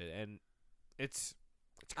most of it. And it's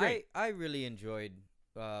great. I really enjoyed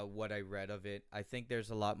what I read of it. I think there's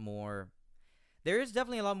a lot more. There is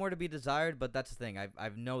definitely a lot more to be desired, but that's the thing.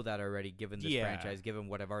 I've know that already, given this franchise, given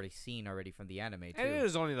what I've already seen already from the anime too. And it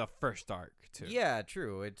is only the first arc too. Yeah,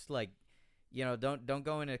 true. It's like, don't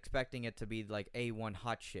go in expecting it to be like A1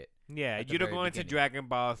 hot shit. Yeah, at the you don't very go into beginning. Dragon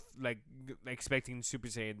Ball like expecting Super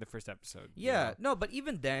Saiyan the first episode. you Yeah, know? no, but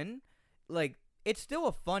even then, like, it's still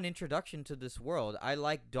a fun introduction to this world. I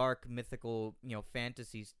like dark mythical,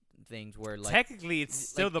 fantasy things where like Technically, it's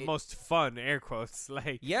still like the it- most fun air quotes.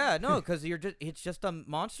 Like yeah, no, because it's just a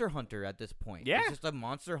monster hunter at this point. Yeah. It's just a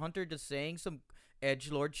monster hunter just saying some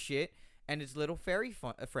edgelord shit, and his little fairy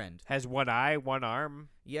friend. has one eye, one arm.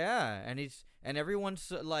 Yeah, and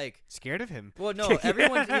everyone's like, Scared of him. well, no,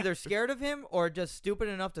 everyone's either scared of him or just stupid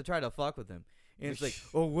enough to try to fuck with him. And it's like,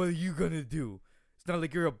 oh, what are you gonna do? It's not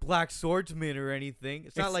like you're a black swordsman or anything.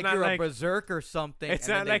 It's not It's like not you're like- a berserk or something. It's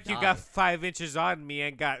and then not they like you die. got 5 inches on me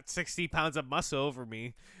and got 60 pounds of muscle over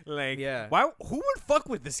me. Like, Yeah. why? Who would fuck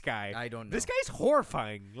with this guy? I don't know. This guy's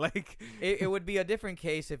horrifying. Like, It would be a different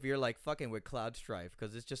case if you're like fucking with Cloud Strife,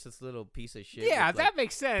 because it's just this little piece of shit. yeah, with, that like,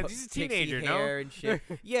 makes sense. pu- He's a pixie teenager, hair no? and shit.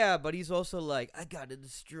 Yeah, but he's also like, I gotta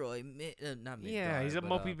destroy not Midgard. Yeah, he's a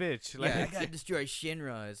but, mopey bitch. Like, Yeah, I gotta destroy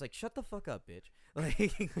Shinra. It's like, shut the fuck up, bitch.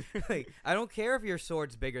 Like, I don't care if your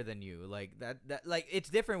sword's bigger than you. Like that like it's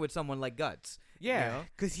different with someone like Guts. yeah,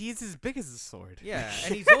 because he's as big as a sword. Yeah,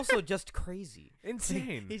 and he's also just crazy.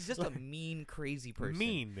 Insane. He's just a mean, crazy person.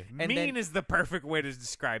 Mean. And mean then- is the perfect way to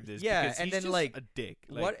describe this. Yeah, because and he's then, just like, a dick.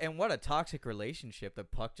 Like, What a toxic relationship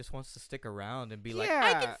that Puck just wants to stick around and be like, Yeah.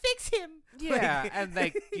 I can fix him. Yeah, and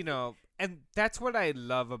like and that's what I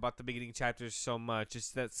love about the beginning chapters so much.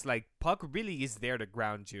 Is that's like Puck really is there to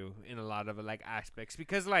ground you in a lot of like aspects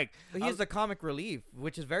because like But he has the comic relief,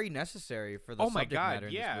 which is very necessary for the Oh my subject God, matter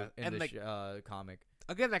in yeah. this, in And, this like, comic.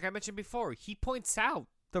 again, like I mentioned before, he points out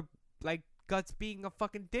the like Guts being a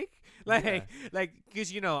fucking dick. Like, Yeah. like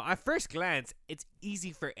because at first glance, it's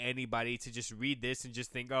easy for anybody to just read this and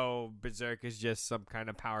just think, oh, Berserk is just some kind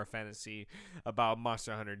of power fantasy about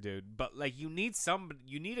Monster Hunter dude. But like, you need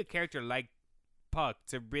a character like Puck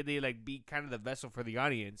to really like be kind of the vessel for the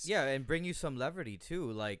audience. Yeah, and bring you some levity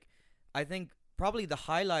too. Like, I think probably the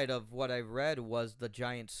highlight of what I've read was the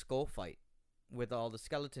giant skull fight with all the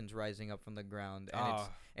skeletons rising up from the ground,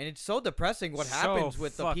 and it's so depressing what So happens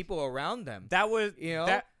with the fuck- people around them. That was But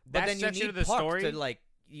that then you section need of the Puck story. to like,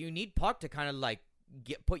 you need Puck to kind of like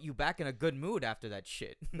put you back in a good mood after that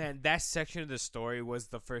shit. Man, that section of the story was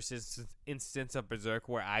the first instance of Berserk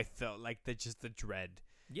where I felt like the dread.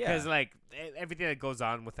 Yeah. Because like everything that goes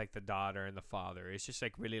on with like the daughter and the father, it's just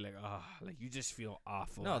like really like like you just feel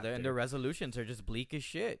awful. No, after. and the resolutions are just bleak as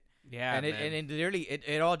shit. Yeah, and man. it literally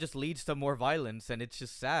it all just leads to more violence, and it's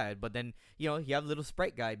just sad. But then you have little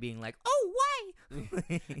sprite guy being like, "Oh,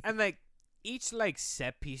 why?" And like each like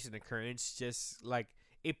set piece and occurrence just like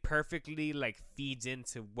it perfectly like feeds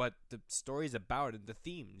into what the story's about and the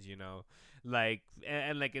themes, like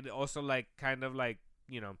and like it also like kind of like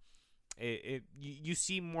you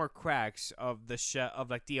see more cracks of the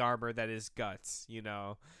of like the armor that is Guts,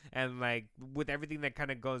 and like with everything that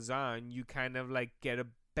kind of goes on, you kind of like get a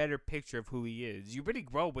better picture of who he is. You really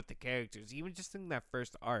grow with the characters, even just in that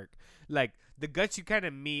first arc. Like the Guts you kind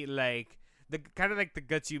of meet, like the kind of like the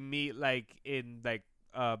Guts you meet like in like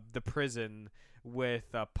the prison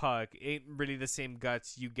with Puck ain't really the same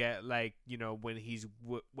Guts you get like when he's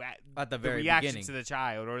at the the very reaction beginning to the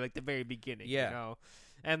child or like the very beginning. Yeah.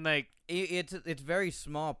 And like it's very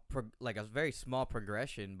small, like a very small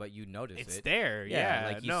progression, but you notice it's it. there.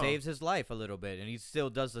 Yeah, like he saves his life a little bit, and he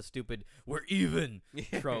still does the stupid "we're even"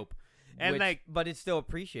 trope, and but it's still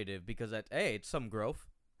appreciative because it's some growth.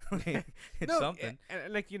 It's something.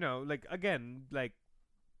 And like like again, like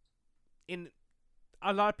in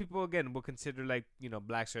a lot of people again will consider like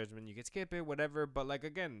Black Swordsman, you can skip it, whatever, but like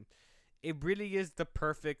again, it really is the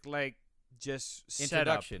perfect like just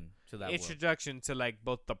introduction to that introduction world. To like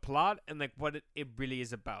both the plot and like what it really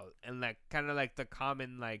is about, and like kind of like the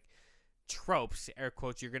common like tropes, air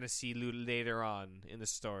quotes, you're gonna see later on in the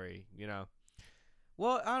story.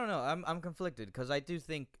 Well, I don't know. I'm conflicted because I do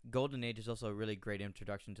think Golden Age is also a really great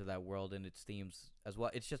introduction to that world and its themes as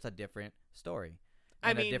well. It's just a different story,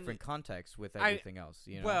 and a different context with everything else.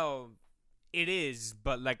 Well, it is,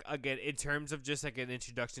 but like again, in terms of just like an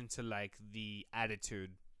introduction to like the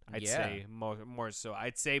attitude. I'd say more so.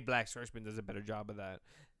 I'd say Black Swordsman does a better job of that,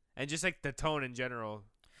 and just like the tone in general.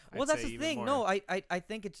 Well, that's the thing. More. No, I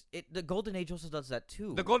think the Golden Age also does that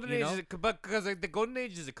too. The Golden Age, because like the Golden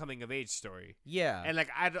Age is a coming of age story. Yeah, and like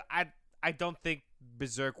I don't think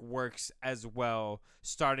Berserk works as well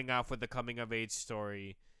starting off with the coming of age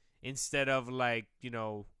story instead of like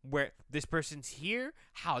where this person's here.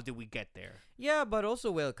 How do we get there? Yeah, but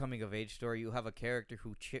also with a coming of age story, you have a character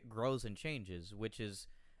who grows and changes, which is.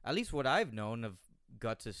 At least what I've known of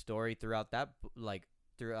Guts' story throughout the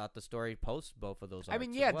story post both of those arcs. I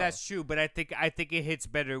mean, yeah, that's true, but I think it hits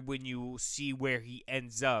better when you see where he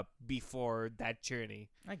ends up before that journey.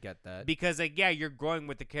 I get that. Because like yeah, you're growing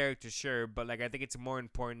with the character, sure, but like I think it's more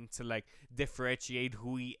important to like differentiate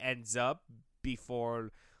who he ends up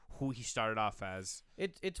before who he started off as.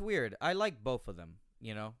 It's weird. I like both of them,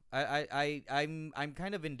 I'm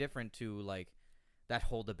kind of indifferent to like that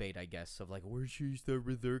whole debate, I guess, of like where she's the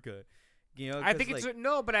Berserker. I think it's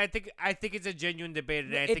but I think it's a genuine debate,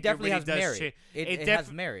 and I think definitely has merit. It has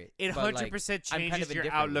merit. It 100% changes your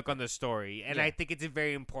outlook on the story, and I think it's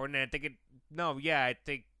very important. And I think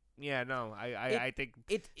I think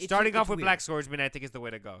starting off with weird. Black Swordsman, I think is the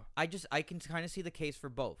way to go. I can kind of see the case for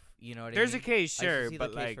both. You know what There's I mean? a case, sure, see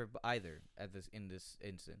but the case like for either in this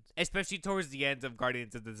instance, especially towards the end of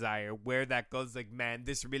Guardians of Desire, where that goes. Like, man,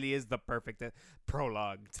 this really is the perfect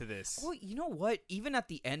prologue to this. Well, you know what? Even at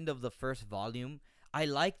the end of the first volume, I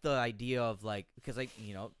like the idea of like because like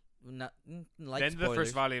not like the end of the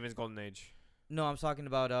first volume is Golden Age. No, I'm talking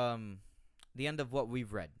about the end of what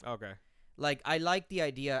we've read. Okay. Like, I like the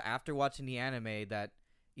idea after watching the anime that,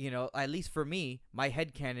 at least for me, my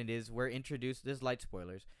headcanon is we're introduced, this is light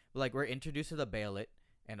spoilers, but like we're introduced to the Bayolet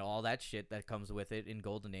and all that shit that comes with it in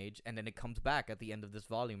Golden Age, and then it comes back at the end of this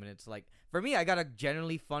volume, and it's like, for me, I got a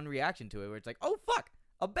generally fun reaction to it where it's like, oh, fuck,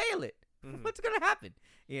 a Bayolet. Mm-hmm. What's going to happen?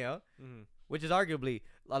 Mm-hmm. Which is arguably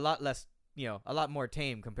a lot less a lot more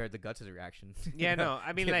tame compared to Guts' reaction. Yeah, no,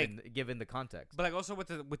 I mean, given the context. But like also with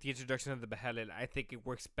the introduction of the Behelit, I think it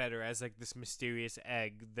works better as like this mysterious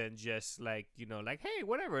egg than just like like hey,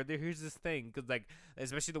 whatever. Here's this thing, because like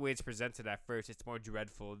especially the way it's presented at first, it's more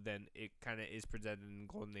dreadful than it kind of is presented in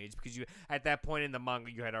Golden Age, because you at that point in the manga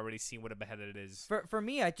you had already seen what a Behelit is. For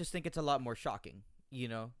me, I just think it's a lot more shocking.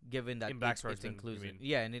 Given that in Black its inclusion,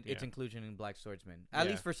 its inclusion in Black Swordsman, at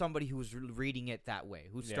least for somebody who's reading it that way,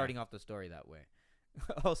 who's starting off the story that way.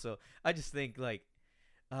 Also, I just think like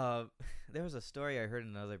there was a story I heard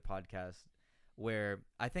in another podcast where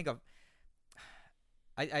I think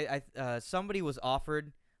somebody was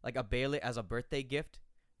offered like a Bayolet as a birthday gift.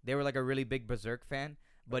 They were like a really big Berserk fan,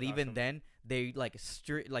 but even awesome. Then they like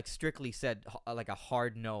strictly said like a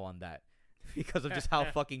hard no on that because of just how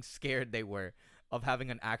fucking scared they were of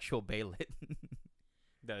having an actual Bayolet.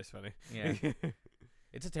 That is funny. Yeah.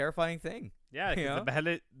 It's a terrifying thing. Yeah, because the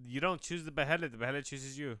Behelit, you don't choose the Behelit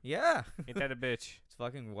chooses you. Yeah. Ain't that a bitch? It's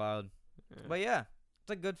fucking wild. Yeah. But yeah,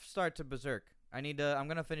 it's a good start to Berserk. I'm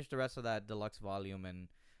gonna finish the rest of that deluxe volume, and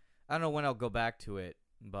I don't know when I'll go back to it,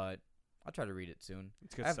 but I'll try to read it soon.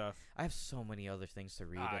 It's good I've- stuff. I have so many other things to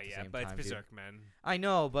read at the same but time. it's dude. Berserk, man. I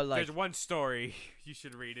know, but like, There's one story you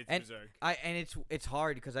should read. It's And- Berserk. it's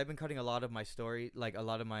hard because I've been cutting a lot of my story, like a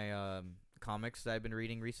lot of my comics that I've been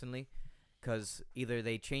reading recently, because either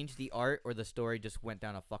they changed the art or the story just went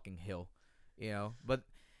down a fucking hill, you know. But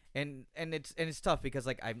and it's tough because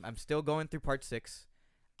like I'm still going through part 6.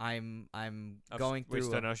 I'm going through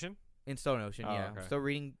Stone Ocean. in Stone Ocean. Oh, Yeah, okay.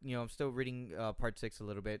 I'm still reading part 6 a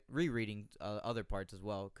little bit, rereading other parts as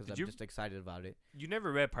well because Did I'm you- just excited about it. You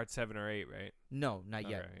never read part 7 or 8, right? No, not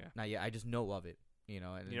yet, Okay, yeah. not yet. I just know of it, you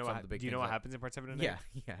know. And You know some what? of the big Do you know things what that- happens in part 7 and 8? Yeah,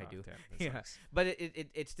 yeah, I Oh, do. damn, that Yeah. sucks. But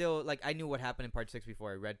it's still like I knew what happened in part 6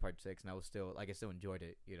 before I read part 6, and I was still like I still enjoyed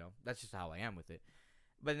it. You know, that's just how I am with it.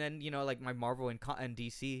 But then like my Marvel and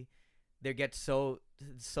DC, they get so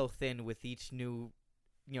thin with each new,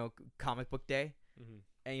 comic book day, Mhm.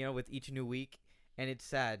 and with each new week, and it's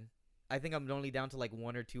sad. I think I'm only down to like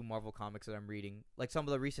 1 or 2 Marvel comics that I'm reading. Like some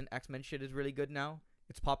of the recent X-Men shit is really good now.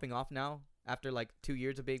 It's popping off now after like 2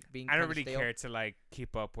 years of being. I don't kinda really stale. care to like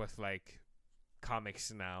keep up with like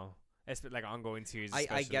comics now. It's like ongoing series. I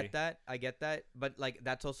especially. get that, but like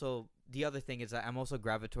that's also the other thing is that I'm also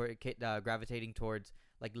gravitating towards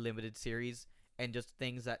like limited series and just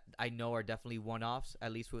things that I know are definitely one-offs,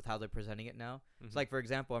 at least with how they're presenting it now. It's Mhm. like, for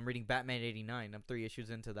example, I'm reading Batman 89. I'm 3 issues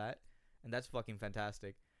into that, and that's fucking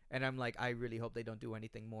fantastic. And I'm like, I really hope they don't do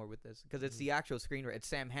anything more with this because it's Mhm. the actual screenwriter. It's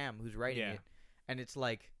Sam Hamm who's writing Yeah. it, and it's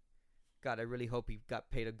like, God, I really hope he got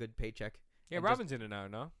paid a good paycheck Yeah, and just- Robin's in it now.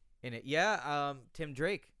 No, in it. Yeah, Tim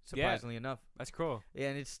Drake, surprisingly enough. that's cool. Yeah,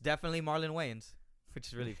 and it's definitely Marlon Wayans, which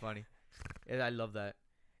is really funny. And I love that.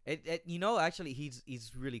 Actually,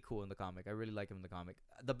 he's really cool in the comic. I really like him in the comic.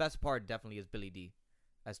 The best part definitely is Billy D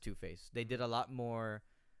as Two-Face. They did a lot more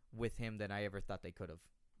with him than I ever thought they could have.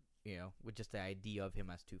 With just the idea of him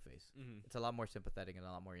as Two-Face. Mm-hmm. It's a lot more sympathetic and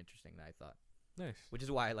a lot more interesting than I thought, Nice. which is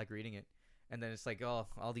why I like reading it. And then it's like, oh,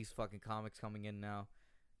 all these fucking comics coming in now.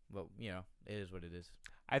 But, it is what it is.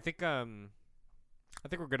 I think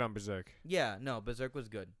we're good on Berserk. Yeah, no, Berserk was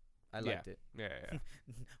good. I Yeah. liked it. Yeah.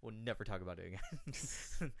 We'll never talk about it again.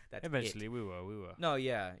 That's Eventually, it. we will. No,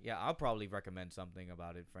 yeah. I'll probably recommend something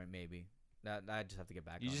about it for maybe. That I just have to get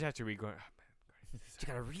back. You on just it. have to read. You You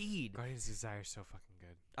gotta read. Guardians Desire is so fucking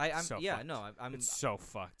good. I'm so yeah. fucked. No, I'm. It's so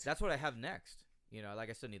fucked. That's what I have next. Like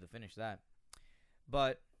I still need to finish that.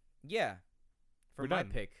 But yeah, for We're my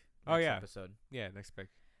done. pick. Oh, next yeah. Episode. Yeah, next pick.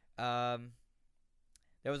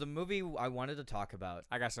 There was a movie I wanted to talk about.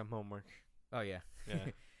 I got some homework. Oh yeah.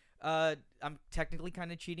 Yeah. I'm technically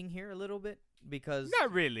kind of cheating here a little bit because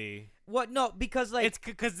Not really. what? No, because like It's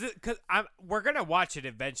because we're gonna watch it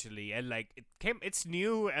eventually, and like it's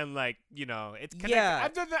new, and like it's connected. Yeah.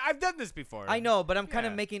 I've done this before. I know, but I'm kind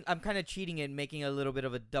of Yeah. I'm kind of cheating and making a little bit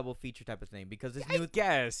of a double feature type of thing because this I new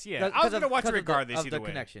guess, yeah. 'cause- I was 'cause gonna of- watch 'cause it of the- regardless. of either the way.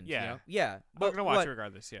 connections. Yeah. Yeah. I'm But gonna watch it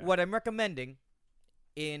regardless. Yeah. what I'm recommending,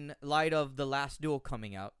 in light of The Last Duel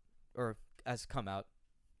coming out, or has come out,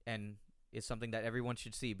 and is something that everyone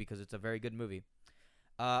should see because it's a very good movie.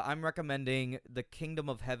 I'm recommending The Kingdom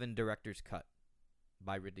of Heaven Director's Cut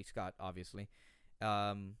by Ridley Scott, obviously.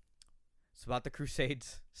 It's about the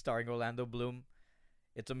Crusades, starring Orlando Bloom.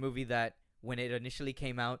 It's a movie that, when it initially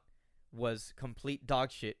came out, was complete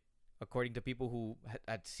dog shit, according to people who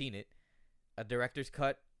had seen it. A director's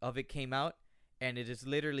cut of it came out, and it is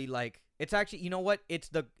literally like, it's actually, you know what? It's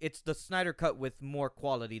the Snyder cut with more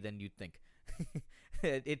quality than you'd think.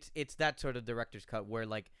 It's that sort of director's cut where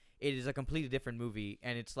like it is a completely different movie,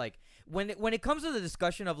 and it's like when it comes to the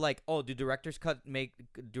discussion of like, oh, do director's cuts make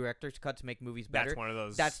movies better? That's one of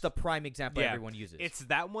those. That's the prime example Yeah. everyone uses. It's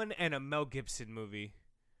that one and a Mel Gibson movie.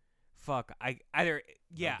 Fuck. I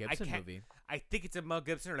Gibson can't. movie. I think it's a Mel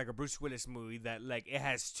Gibson or like a Bruce Willis movie that like it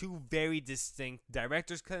has two very distinct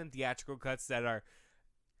director's cut and theatrical cuts that are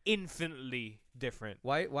infinitely different.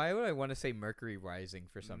 Why would I want to say Mercury Rising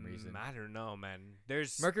for some reason? I don't know, man.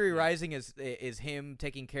 There's Mercury Rising is him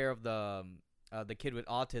taking care of the kid with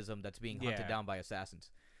autism that's being hunted Yeah. down by assassins.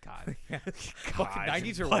 God. Fucking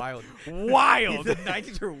 90s are what? wild. Wild. The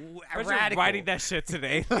 90s are Imagine radical. writing that shit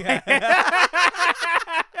today.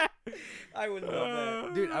 I would love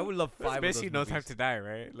that, dude. I would love It's 5 of basically those No movies. Time to Die,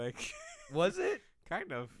 right? Like, Was it?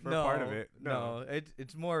 kind of for No, part of it. No,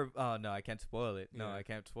 it's more. Oh no, I can't spoil it. No, Yeah. I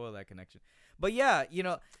can't spoil that connection. But yeah,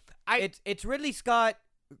 it's Ridley Scott.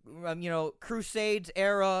 Crusades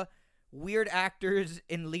era, weird actors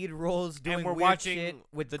in lead roles doing and we're weird watching shit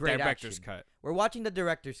with the great director's action. cut. We're watching the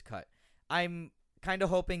director's cut. I'm kind of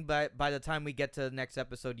hoping by the time we get to the next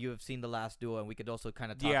episode, you have seen The Last Duel, and we could also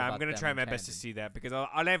kind of talk Yeah, about I'm gonna them try in my best to tandem. see that because all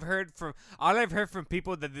I've heard from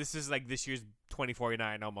people that this is like this year's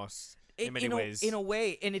 2049 almost in many ways. In a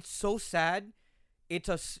way, and it's so sad.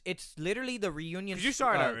 It's literally the reunion. 'Cause you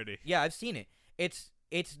saw it already. Yeah, I've seen it. It's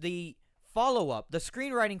the follow-up, the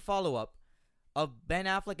screenwriting follow-up of Ben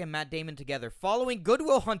Affleck and Matt Damon together following Good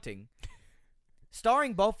Will Hunting,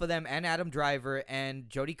 starring both of them and Adam Driver and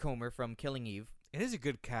Jodie Comer from Killing Eve. It is a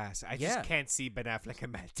good cast. I Yeah. just can't see Ben Affleck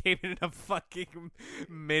and Matt Damon in a fucking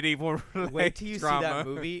medieval like, Wait till you drama. see that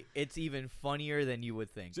movie. It's even funnier than you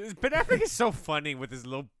would think. Ben Affleck is so funny with his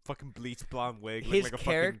little fucking bleached blonde wig. His like a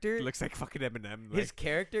character- looks like fucking Eminem. His Like,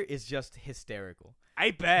 character is just hysterical.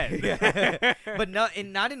 I bet. But not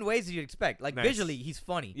in ways that you'd expect. Like Nice. visually, he's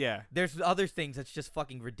funny. Yeah. There's other things that's just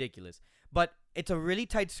fucking ridiculous. But it's a really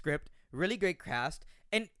tight script, really great cast,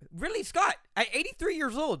 and Ridley Scott at 83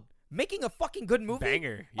 years old making a fucking good movie.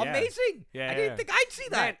 Banger. Yeah. Amazing. Yeah, I didn't yeah. think I'd see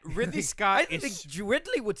that. Man, Ridley I Scott didn't is think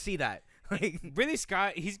Ridley would see that. Like, Ridley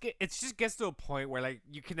Scott. It just gets to a point where like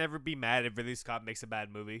you can never be mad if Ridley Scott makes a bad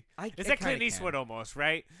movie. It's like Clint Eastwood almost,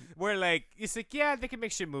 right? Where like it's like yeah, they can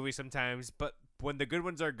make shit movies sometimes, but when the good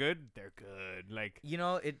ones are good, they're good. Like You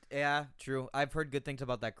know, yeah, true. I've heard good things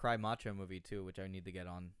about that Cry Macho movie too, which I need to get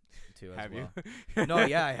on to as have well. you? No,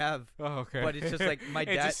 yeah, I have. Oh, okay. But it's just like my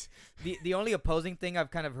It dad. just- The only opposing thing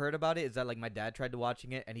I've kind of heard about it is that like my dad tried to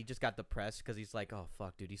watching it and he just got depressed because he's like, oh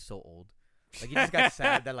fuck, dude, he's so old. Like he just got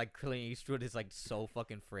sad that like Clint Eastwood is like so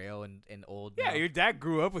fucking frail and old. yeah, now. your dad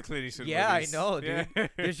grew up with Clint Eastwood. Yeah, movies. I know, dude. Yeah.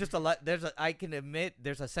 There's just a lot. I can admit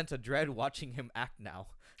there's a sense of dread watching him act now.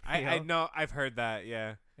 I know. I've heard that.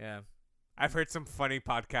 Yeah. Yeah. I've heard some funny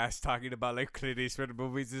podcasts talking about like Clint Eastwood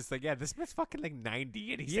movies. It's like, yeah, this man's fucking like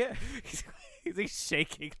 90 and he's Yeah. like, he's like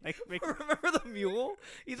shaking like making, Remember the mule?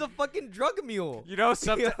 He's a fucking drug mule. you know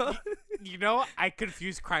something. Yeah. You know, I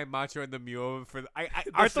confuse Cry Macho and the Mule for aren't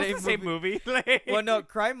those same the same movie? Like, Well, no,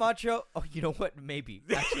 Cry Macho. Oh, you know what? Maybe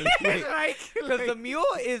actually, because like, the mule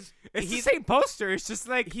is it's he's the same poster. It's just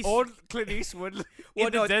like he's- old Clint Eastwood Well,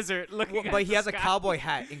 in no, the desert looking. well, at but he the has a sky. cowboy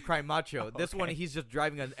hat in Cry Macho. This one, Okay. he's just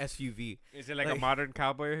driving an SUV. Is it like a like- modern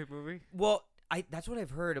cowboy movie? Well, that's what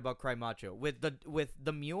I've heard about Cry Macho. With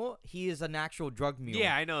the mule, he is an actual drug mule.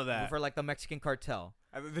 Yeah, I know that. For like the Mexican cartel.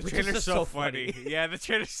 The Which is trailer's just so so funny. funny. Yeah, the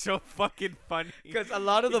trailer's so fucking funny. Because a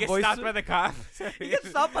lot of He the gets voices. stopped by the cops. He gets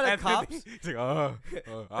stopped by the And then cops. He's like,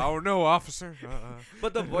 I don't know, officer.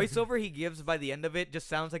 But the voiceover he gives by the end of it just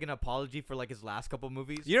sounds like an apology for like his last couple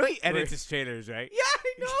movies. You know he edits his trailers, right? Yeah,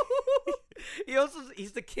 I know.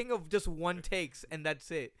 he's the king of just one takes and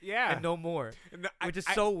that's it. Yeah. And no more. No, Which is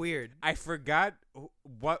so weird. I forgot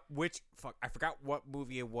I forgot what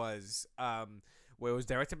movie it was. Where it was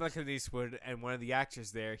directed by Clint Eastwood, and one of the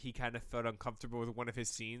actors there, he kind of felt uncomfortable with one of his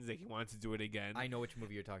scenes, like he wanted to do it again. I know which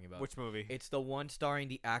movie you're talking about. Which movie? It's the one starring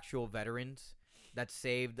the actual veterans that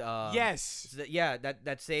saved. Yes.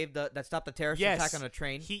 That saved that stopped the terrorist Yes. attack on a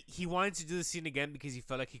train. He wanted to do the scene again because he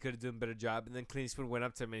felt like he could have done a better job, and then Clint Eastwood went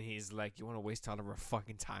up to him and he's like, "You want to waste all of our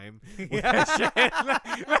fucking time?" with Yeah. that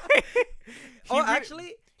shit?" Like, he really-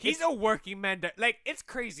 Actually, he's a working man. Like it's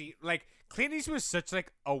crazy. Like Clint Eastwood was such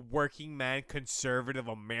like a working man, conservative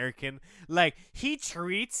American. Like he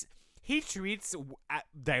treats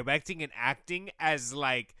directing and acting as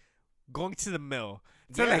like going to the mill.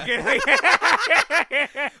 So like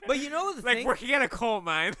But you know the like thing. working at a coal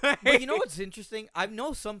mine. But you know what's interesting? I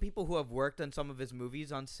know some people who have worked on some of his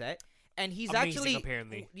movies on set, and he's Amazing, actually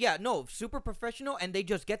apparently. super professional, and they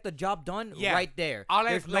just get the job done Yeah. right there. All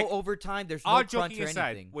There's no like, overtime. There's all no crunch joking or aside,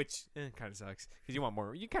 anything. which kind of sucks because you want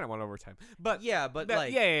more. You kind of want overtime, but Yeah, but that-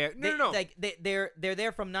 like yeah. No. like they're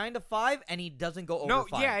there from 9 to 5, and he doesn't go over No,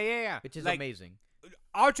 5. yeah. Which is Like, amazing.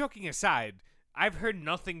 All joking aside, I've heard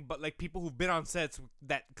nothing but like people who've been on sets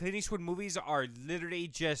that Clint Eastwood movies are literally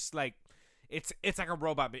just like it's like a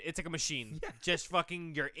robot. It's like a machine. Yeah. Just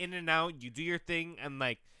fucking you're in and out. You do your thing, and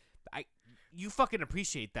like you fucking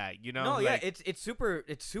appreciate that, you know? No, yeah, Like, it's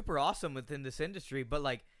super awesome within this industry, but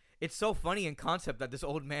like it's so funny in concept that this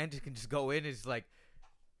old man just can just go in and is like,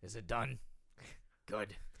 "Is it done?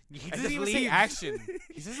 Good." he and doesn't just even say leaves. action.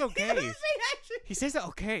 He says He okay. doesn't say action. He says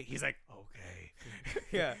okay. He's like okay.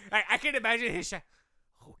 Yeah. I can imagine his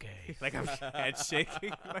okay. Like I'm head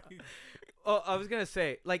shaking. Like, Oh, I was gonna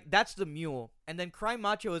say, like, that's the mule, and then Cry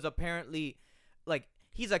Macho is apparently, like,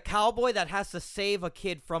 he's a cowboy that has to save a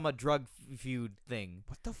kid from a drug feud thing.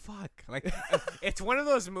 what the fuck? Like it's one of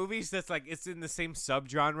those movies that's like it's in the same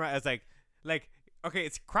subgenre as like Okay,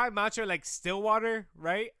 it's Cry Macho like Stillwater,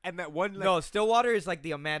 right? And that one like No, Stillwater is like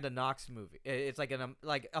the Amanda Knox movie. It's like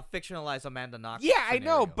like a fictionalized Amanda Knox. yeah, I know,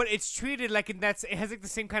 scenario. but it's treated like it has like the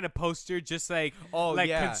same kind of poster, just like Oh, like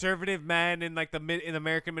yeah. conservative man in like in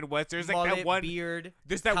American Midwest. There's like that Mullet, one beard.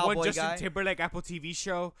 There's that one cowboy Justin guy. Timberlake Apple TV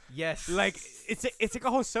show. Yes. Like it's like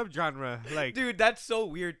a whole subgenre. Like Dude, that's so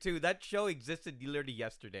weird too. That show existed literally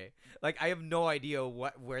yesterday. Like I have no idea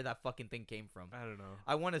where that fucking thing came from. I don't know.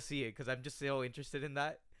 I want to see it because I'm just so interested in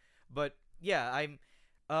that. But yeah, I'm.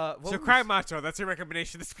 What So was- Cry Macho, that's your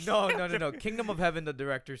recommendation this week. No. Kingdom of Heaven, the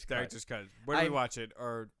director's cut. Director's cut. Where do we I'm- watch it?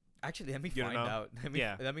 Or Actually, let me You don't find know? out.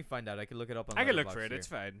 Yeah. Let me find out. I can look it up on. I can look Letterboxd for it. here. It's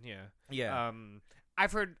fine. Yeah. Yeah.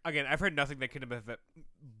 I've heard nothing that Kingdom of Heaven,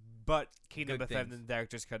 but Kingdom Good of Heaven, things. the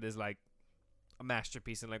director's cut is like a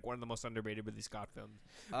masterpiece and like one of the most underrated Ridley Scott films.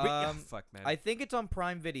 But, fuck man. I think it's on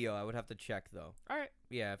Prime Video. I would have to check though. All right.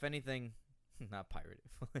 Yeah, if anything, not pirated.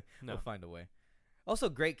 No. We'll find a way. Also,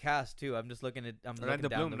 great cast too. I'm just looking at. Orlando looking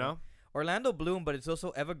down Bloom, the- no? Orlando Bloom, but it's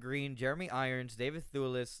also Eva Green, Jeremy Irons, David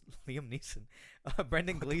Thewlis, Liam Neeson,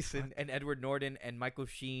 Brendan Gleeson, and Edward Norton, and Michael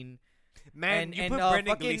Sheen. Man, And- you and, put uh,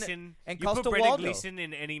 Brendan fucking- Gleeson and you put Costa Brendan Waldo. Gleeson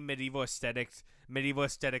in any medieval aesthetic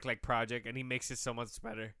like project, and he makes it so much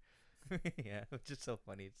better. Yeah, which is so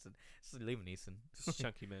funny. It's Liam Neeson. Just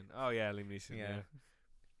chunky man. Oh yeah, Liam Neeson. Yeah. Yeah.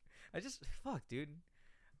 I just fuck, dude.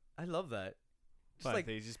 I love that. Just But like,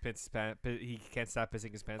 he just pissed his pants. He can't stop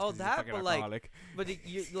pissing his pants. Oh, 'cause he's a that, fucking but, like, alcoholic. but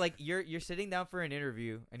you're sitting down for an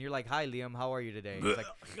interview and you're like, "Hi, Liam, how are you today?" And it's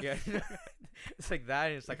like, yeah, it's like that.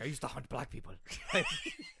 And it's like, I used to hunt black people.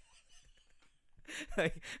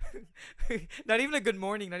 Like, not even a good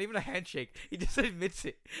morning, not even a handshake. He just admits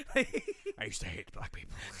it. I used to hate black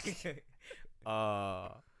people.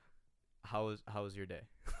 How was your day?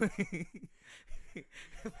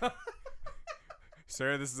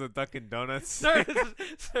 Sir, this is a Dunkin' Donuts. Sir,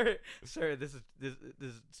 this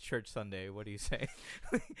is church Sunday. What do you say?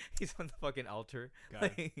 He's on the fucking altar. Got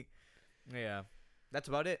it. Like, yeah, that's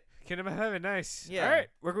about it. Kingdom of Heaven, nice. Yeah. All right,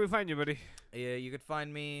 where can we find you, buddy? Yeah, you could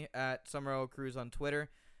find me at Summer Cruz on Twitter,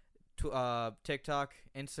 TikTok,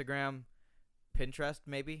 Instagram, Pinterest,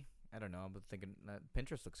 maybe. I don't know. I'm thinking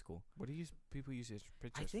Pinterest looks cool. What do people use as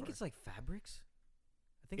pictures I think for? it's like fabrics.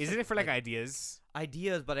 I think Isn't it for like ideas?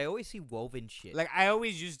 ideas? But I always see woven shit. Like I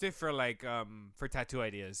always used it for like for tattoo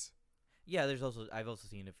ideas. yeah, I've also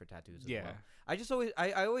seen it for tattoos. As Yeah. well. I just always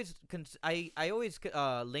I always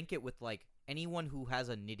link it with like anyone who has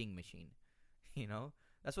a knitting machine. You know,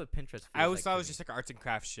 that's what Pinterest. Feels I always like thought to it was me. just like arts and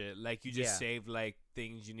crafts shit. Like you just Yeah. save like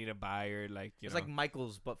things you need to buy or like you It's know. like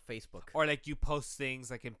Michael's but Facebook. Or like you post things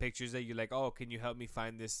like in pictures that you're like, oh, can you help me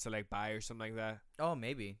find this to like buy or something like that? Oh,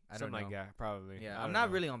 maybe I don't Something know. like that, probably. Yeah, I I'm don't not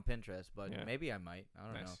know. really on Pinterest, but Yeah. maybe I might. I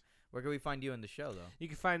don't know. Nice. Where can we find you in the show though? You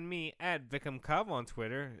can find me at Vikram Kav on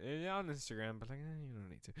Twitter, on Instagram, but like you don't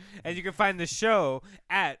need to. And you can find the show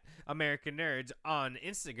at American Nerds on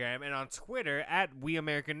Instagram and on Twitter at We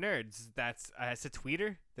American Nerds. That's it's a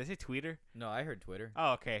tweeter. Did I say tweeter? No, I heard Twitter.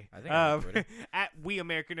 Oh, okay. I think I heard Twitter. At We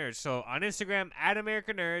American Nerds. So on Instagram at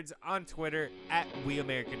American Nerds, on Twitter at We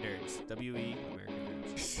American Nerds. WE American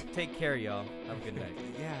Nerds. Take care, y'all. Have a good night.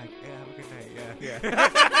 Yeah. Have a good night. Yeah.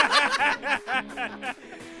 Yeah.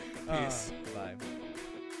 Peace. Bye.